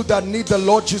people that need the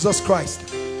Lord Jesus Christ.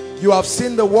 You have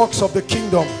seen the works of the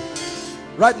kingdom.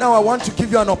 Right now I want to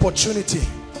give you an opportunity.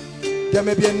 There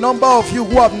may be a number of you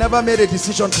who have never made a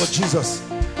decision for Jesus,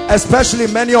 especially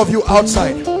many of you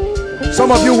outside. Some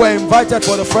of you were invited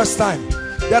for the first time.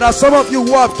 There are some of you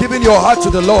who have given your heart to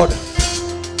the Lord,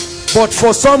 but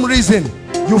for some reason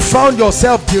you found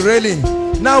yourself derailing.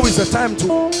 Now is the time to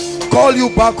call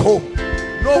you back home.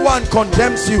 No one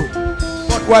condemns you,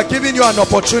 but we are giving you an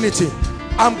opportunity.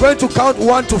 I'm going to count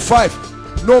 1 to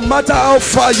 5. No matter how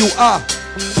far you are,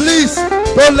 please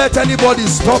don't let anybody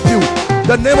stop you.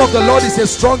 The name of the Lord is a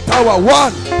strong tower.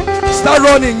 1, start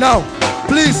running now.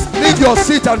 Please leave your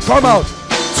seat and come out.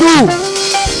 2,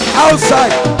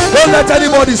 outside. Don't let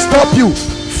anybody stop you.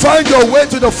 Find your way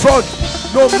to the front,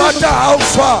 no matter how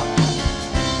far.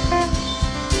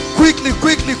 Quickly,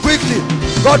 quickly, quickly.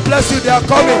 God bless you, they are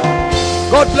coming.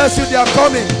 God bless you, they are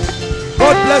coming.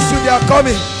 God bless you, they are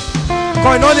coming.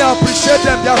 Koinonia, appreciate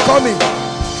them, they are coming.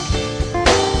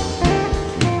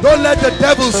 Don't let the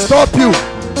devil stop you.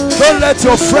 Don't let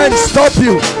your friends stop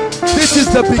you. This is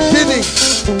the beginning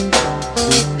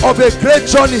of a great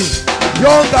journey.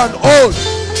 Young and old,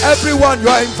 everyone, you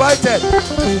are invited.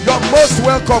 You are most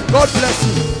welcome. God bless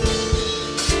you.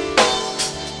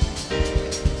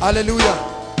 Hallelujah.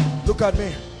 Look at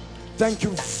me. Thank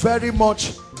you very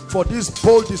much for this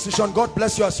bold decision. God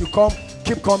bless you as you come.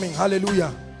 Keep coming.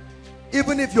 Hallelujah.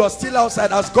 Even if you are still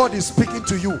outside, as God is speaking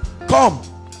to you, come.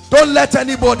 Don't let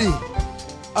anybody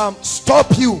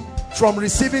stop you from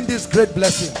receiving this great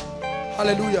blessing.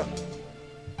 Hallelujah.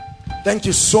 Thank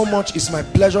you so much. It's my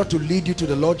pleasure to lead you to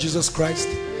the Lord Jesus Christ.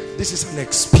 This is an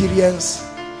experience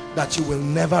that you will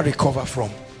never recover from.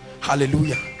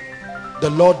 Hallelujah.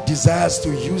 The Lord desires to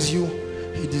use you.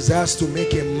 He desires to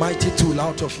make a mighty tool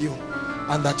out of you,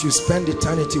 and that you spend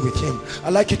eternity with him.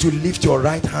 I'd like you to lift your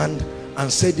right hand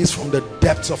and say this from the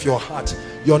depths of your heart.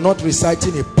 You're not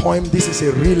reciting a poem. This is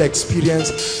a real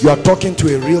experience. You are talking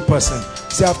to a real person.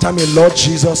 Say after me, Lord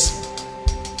Jesus,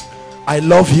 I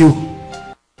love you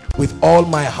with all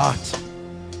my heart.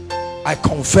 I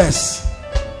confess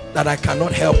that I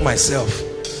cannot help myself.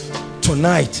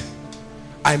 Tonight,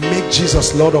 I make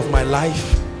Jesus Lord of my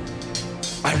life.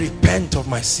 I repent of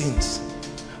my sins.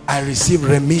 I receive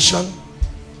remission.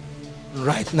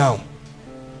 Right now,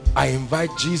 I invite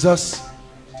Jesus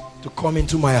to come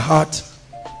into my heart,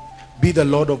 be the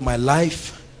Lord of my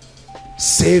life,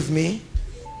 save me,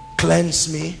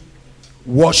 cleanse me,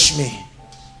 wash me.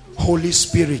 Holy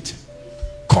Spirit,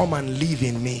 come and live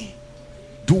in me.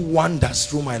 Do wonders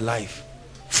through my life.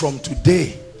 From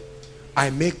today, I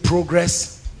make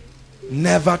progress,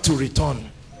 never to return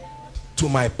to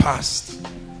my past.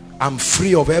 I'm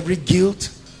free of every guilt.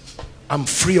 I'm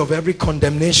free of every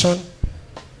condemnation.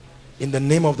 In the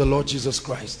name of the Lord Jesus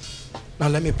Christ. Now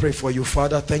let me pray for you.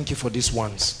 Father, thank you for these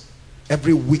ones.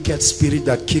 Every wicked spirit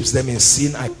that keeps them in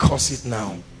sin, I curse it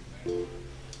now.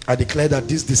 I declare that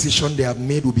this decision they have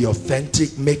made will be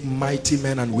authentic. Make mighty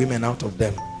men and women out of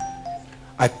them.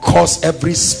 I curse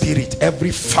every spirit, every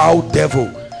foul devil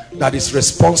that is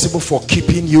responsible for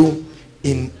keeping you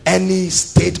in any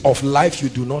state of life you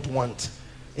do not want.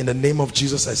 In the name of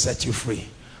Jesus, I set you free.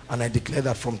 And I declare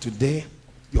that from today,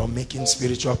 you are making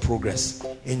spiritual progress.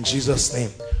 In Jesus' name.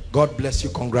 God bless you.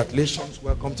 Congratulations.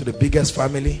 Welcome to the biggest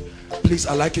family. Please,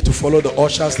 I'd like you to follow the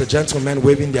ushers, the gentlemen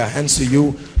waving their hands to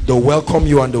you. They'll welcome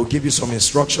you and they'll give you some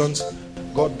instructions.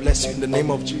 God bless you in the name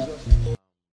of Jesus.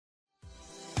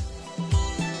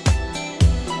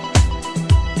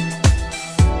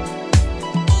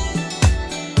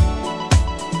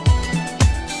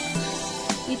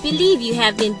 believe you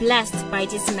have been blessed by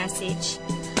this message.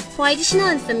 For additional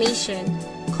information,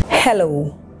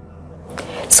 Hello.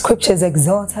 Scriptures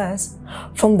exhort us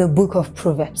from the book of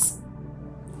Proverbs.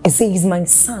 It says, my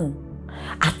son,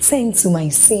 attend to my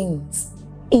sayings,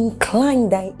 incline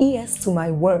thy ears to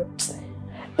my words.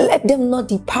 Let them not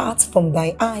depart from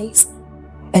thy eyes,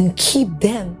 and keep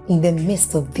them in the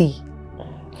midst of thee.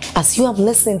 As you have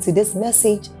listened to this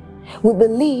message, we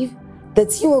believe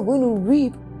that you are going to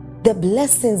reap the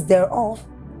blessings thereof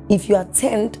if you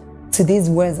attend to these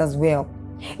words as well.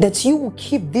 That you will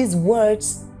keep these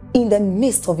words in the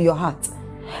midst of your heart.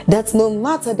 That no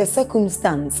matter the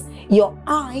circumstance, your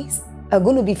eyes are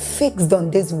going to be fixed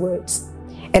on these words.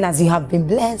 And as you have been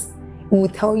blessed, we will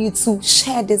tell you to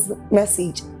share this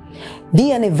message.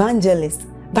 Be an evangelist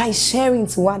by sharing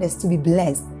to others to be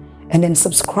blessed. And then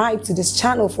subscribe to this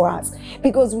channel for us,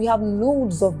 because we have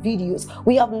loads of videos,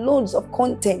 we have loads of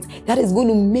content that is going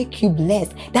to make you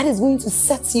blessed, that is going to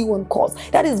set you on course,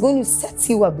 that is going to set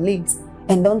you ablaze.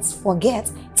 And don't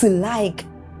forget to like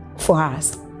for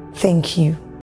us. Thank you.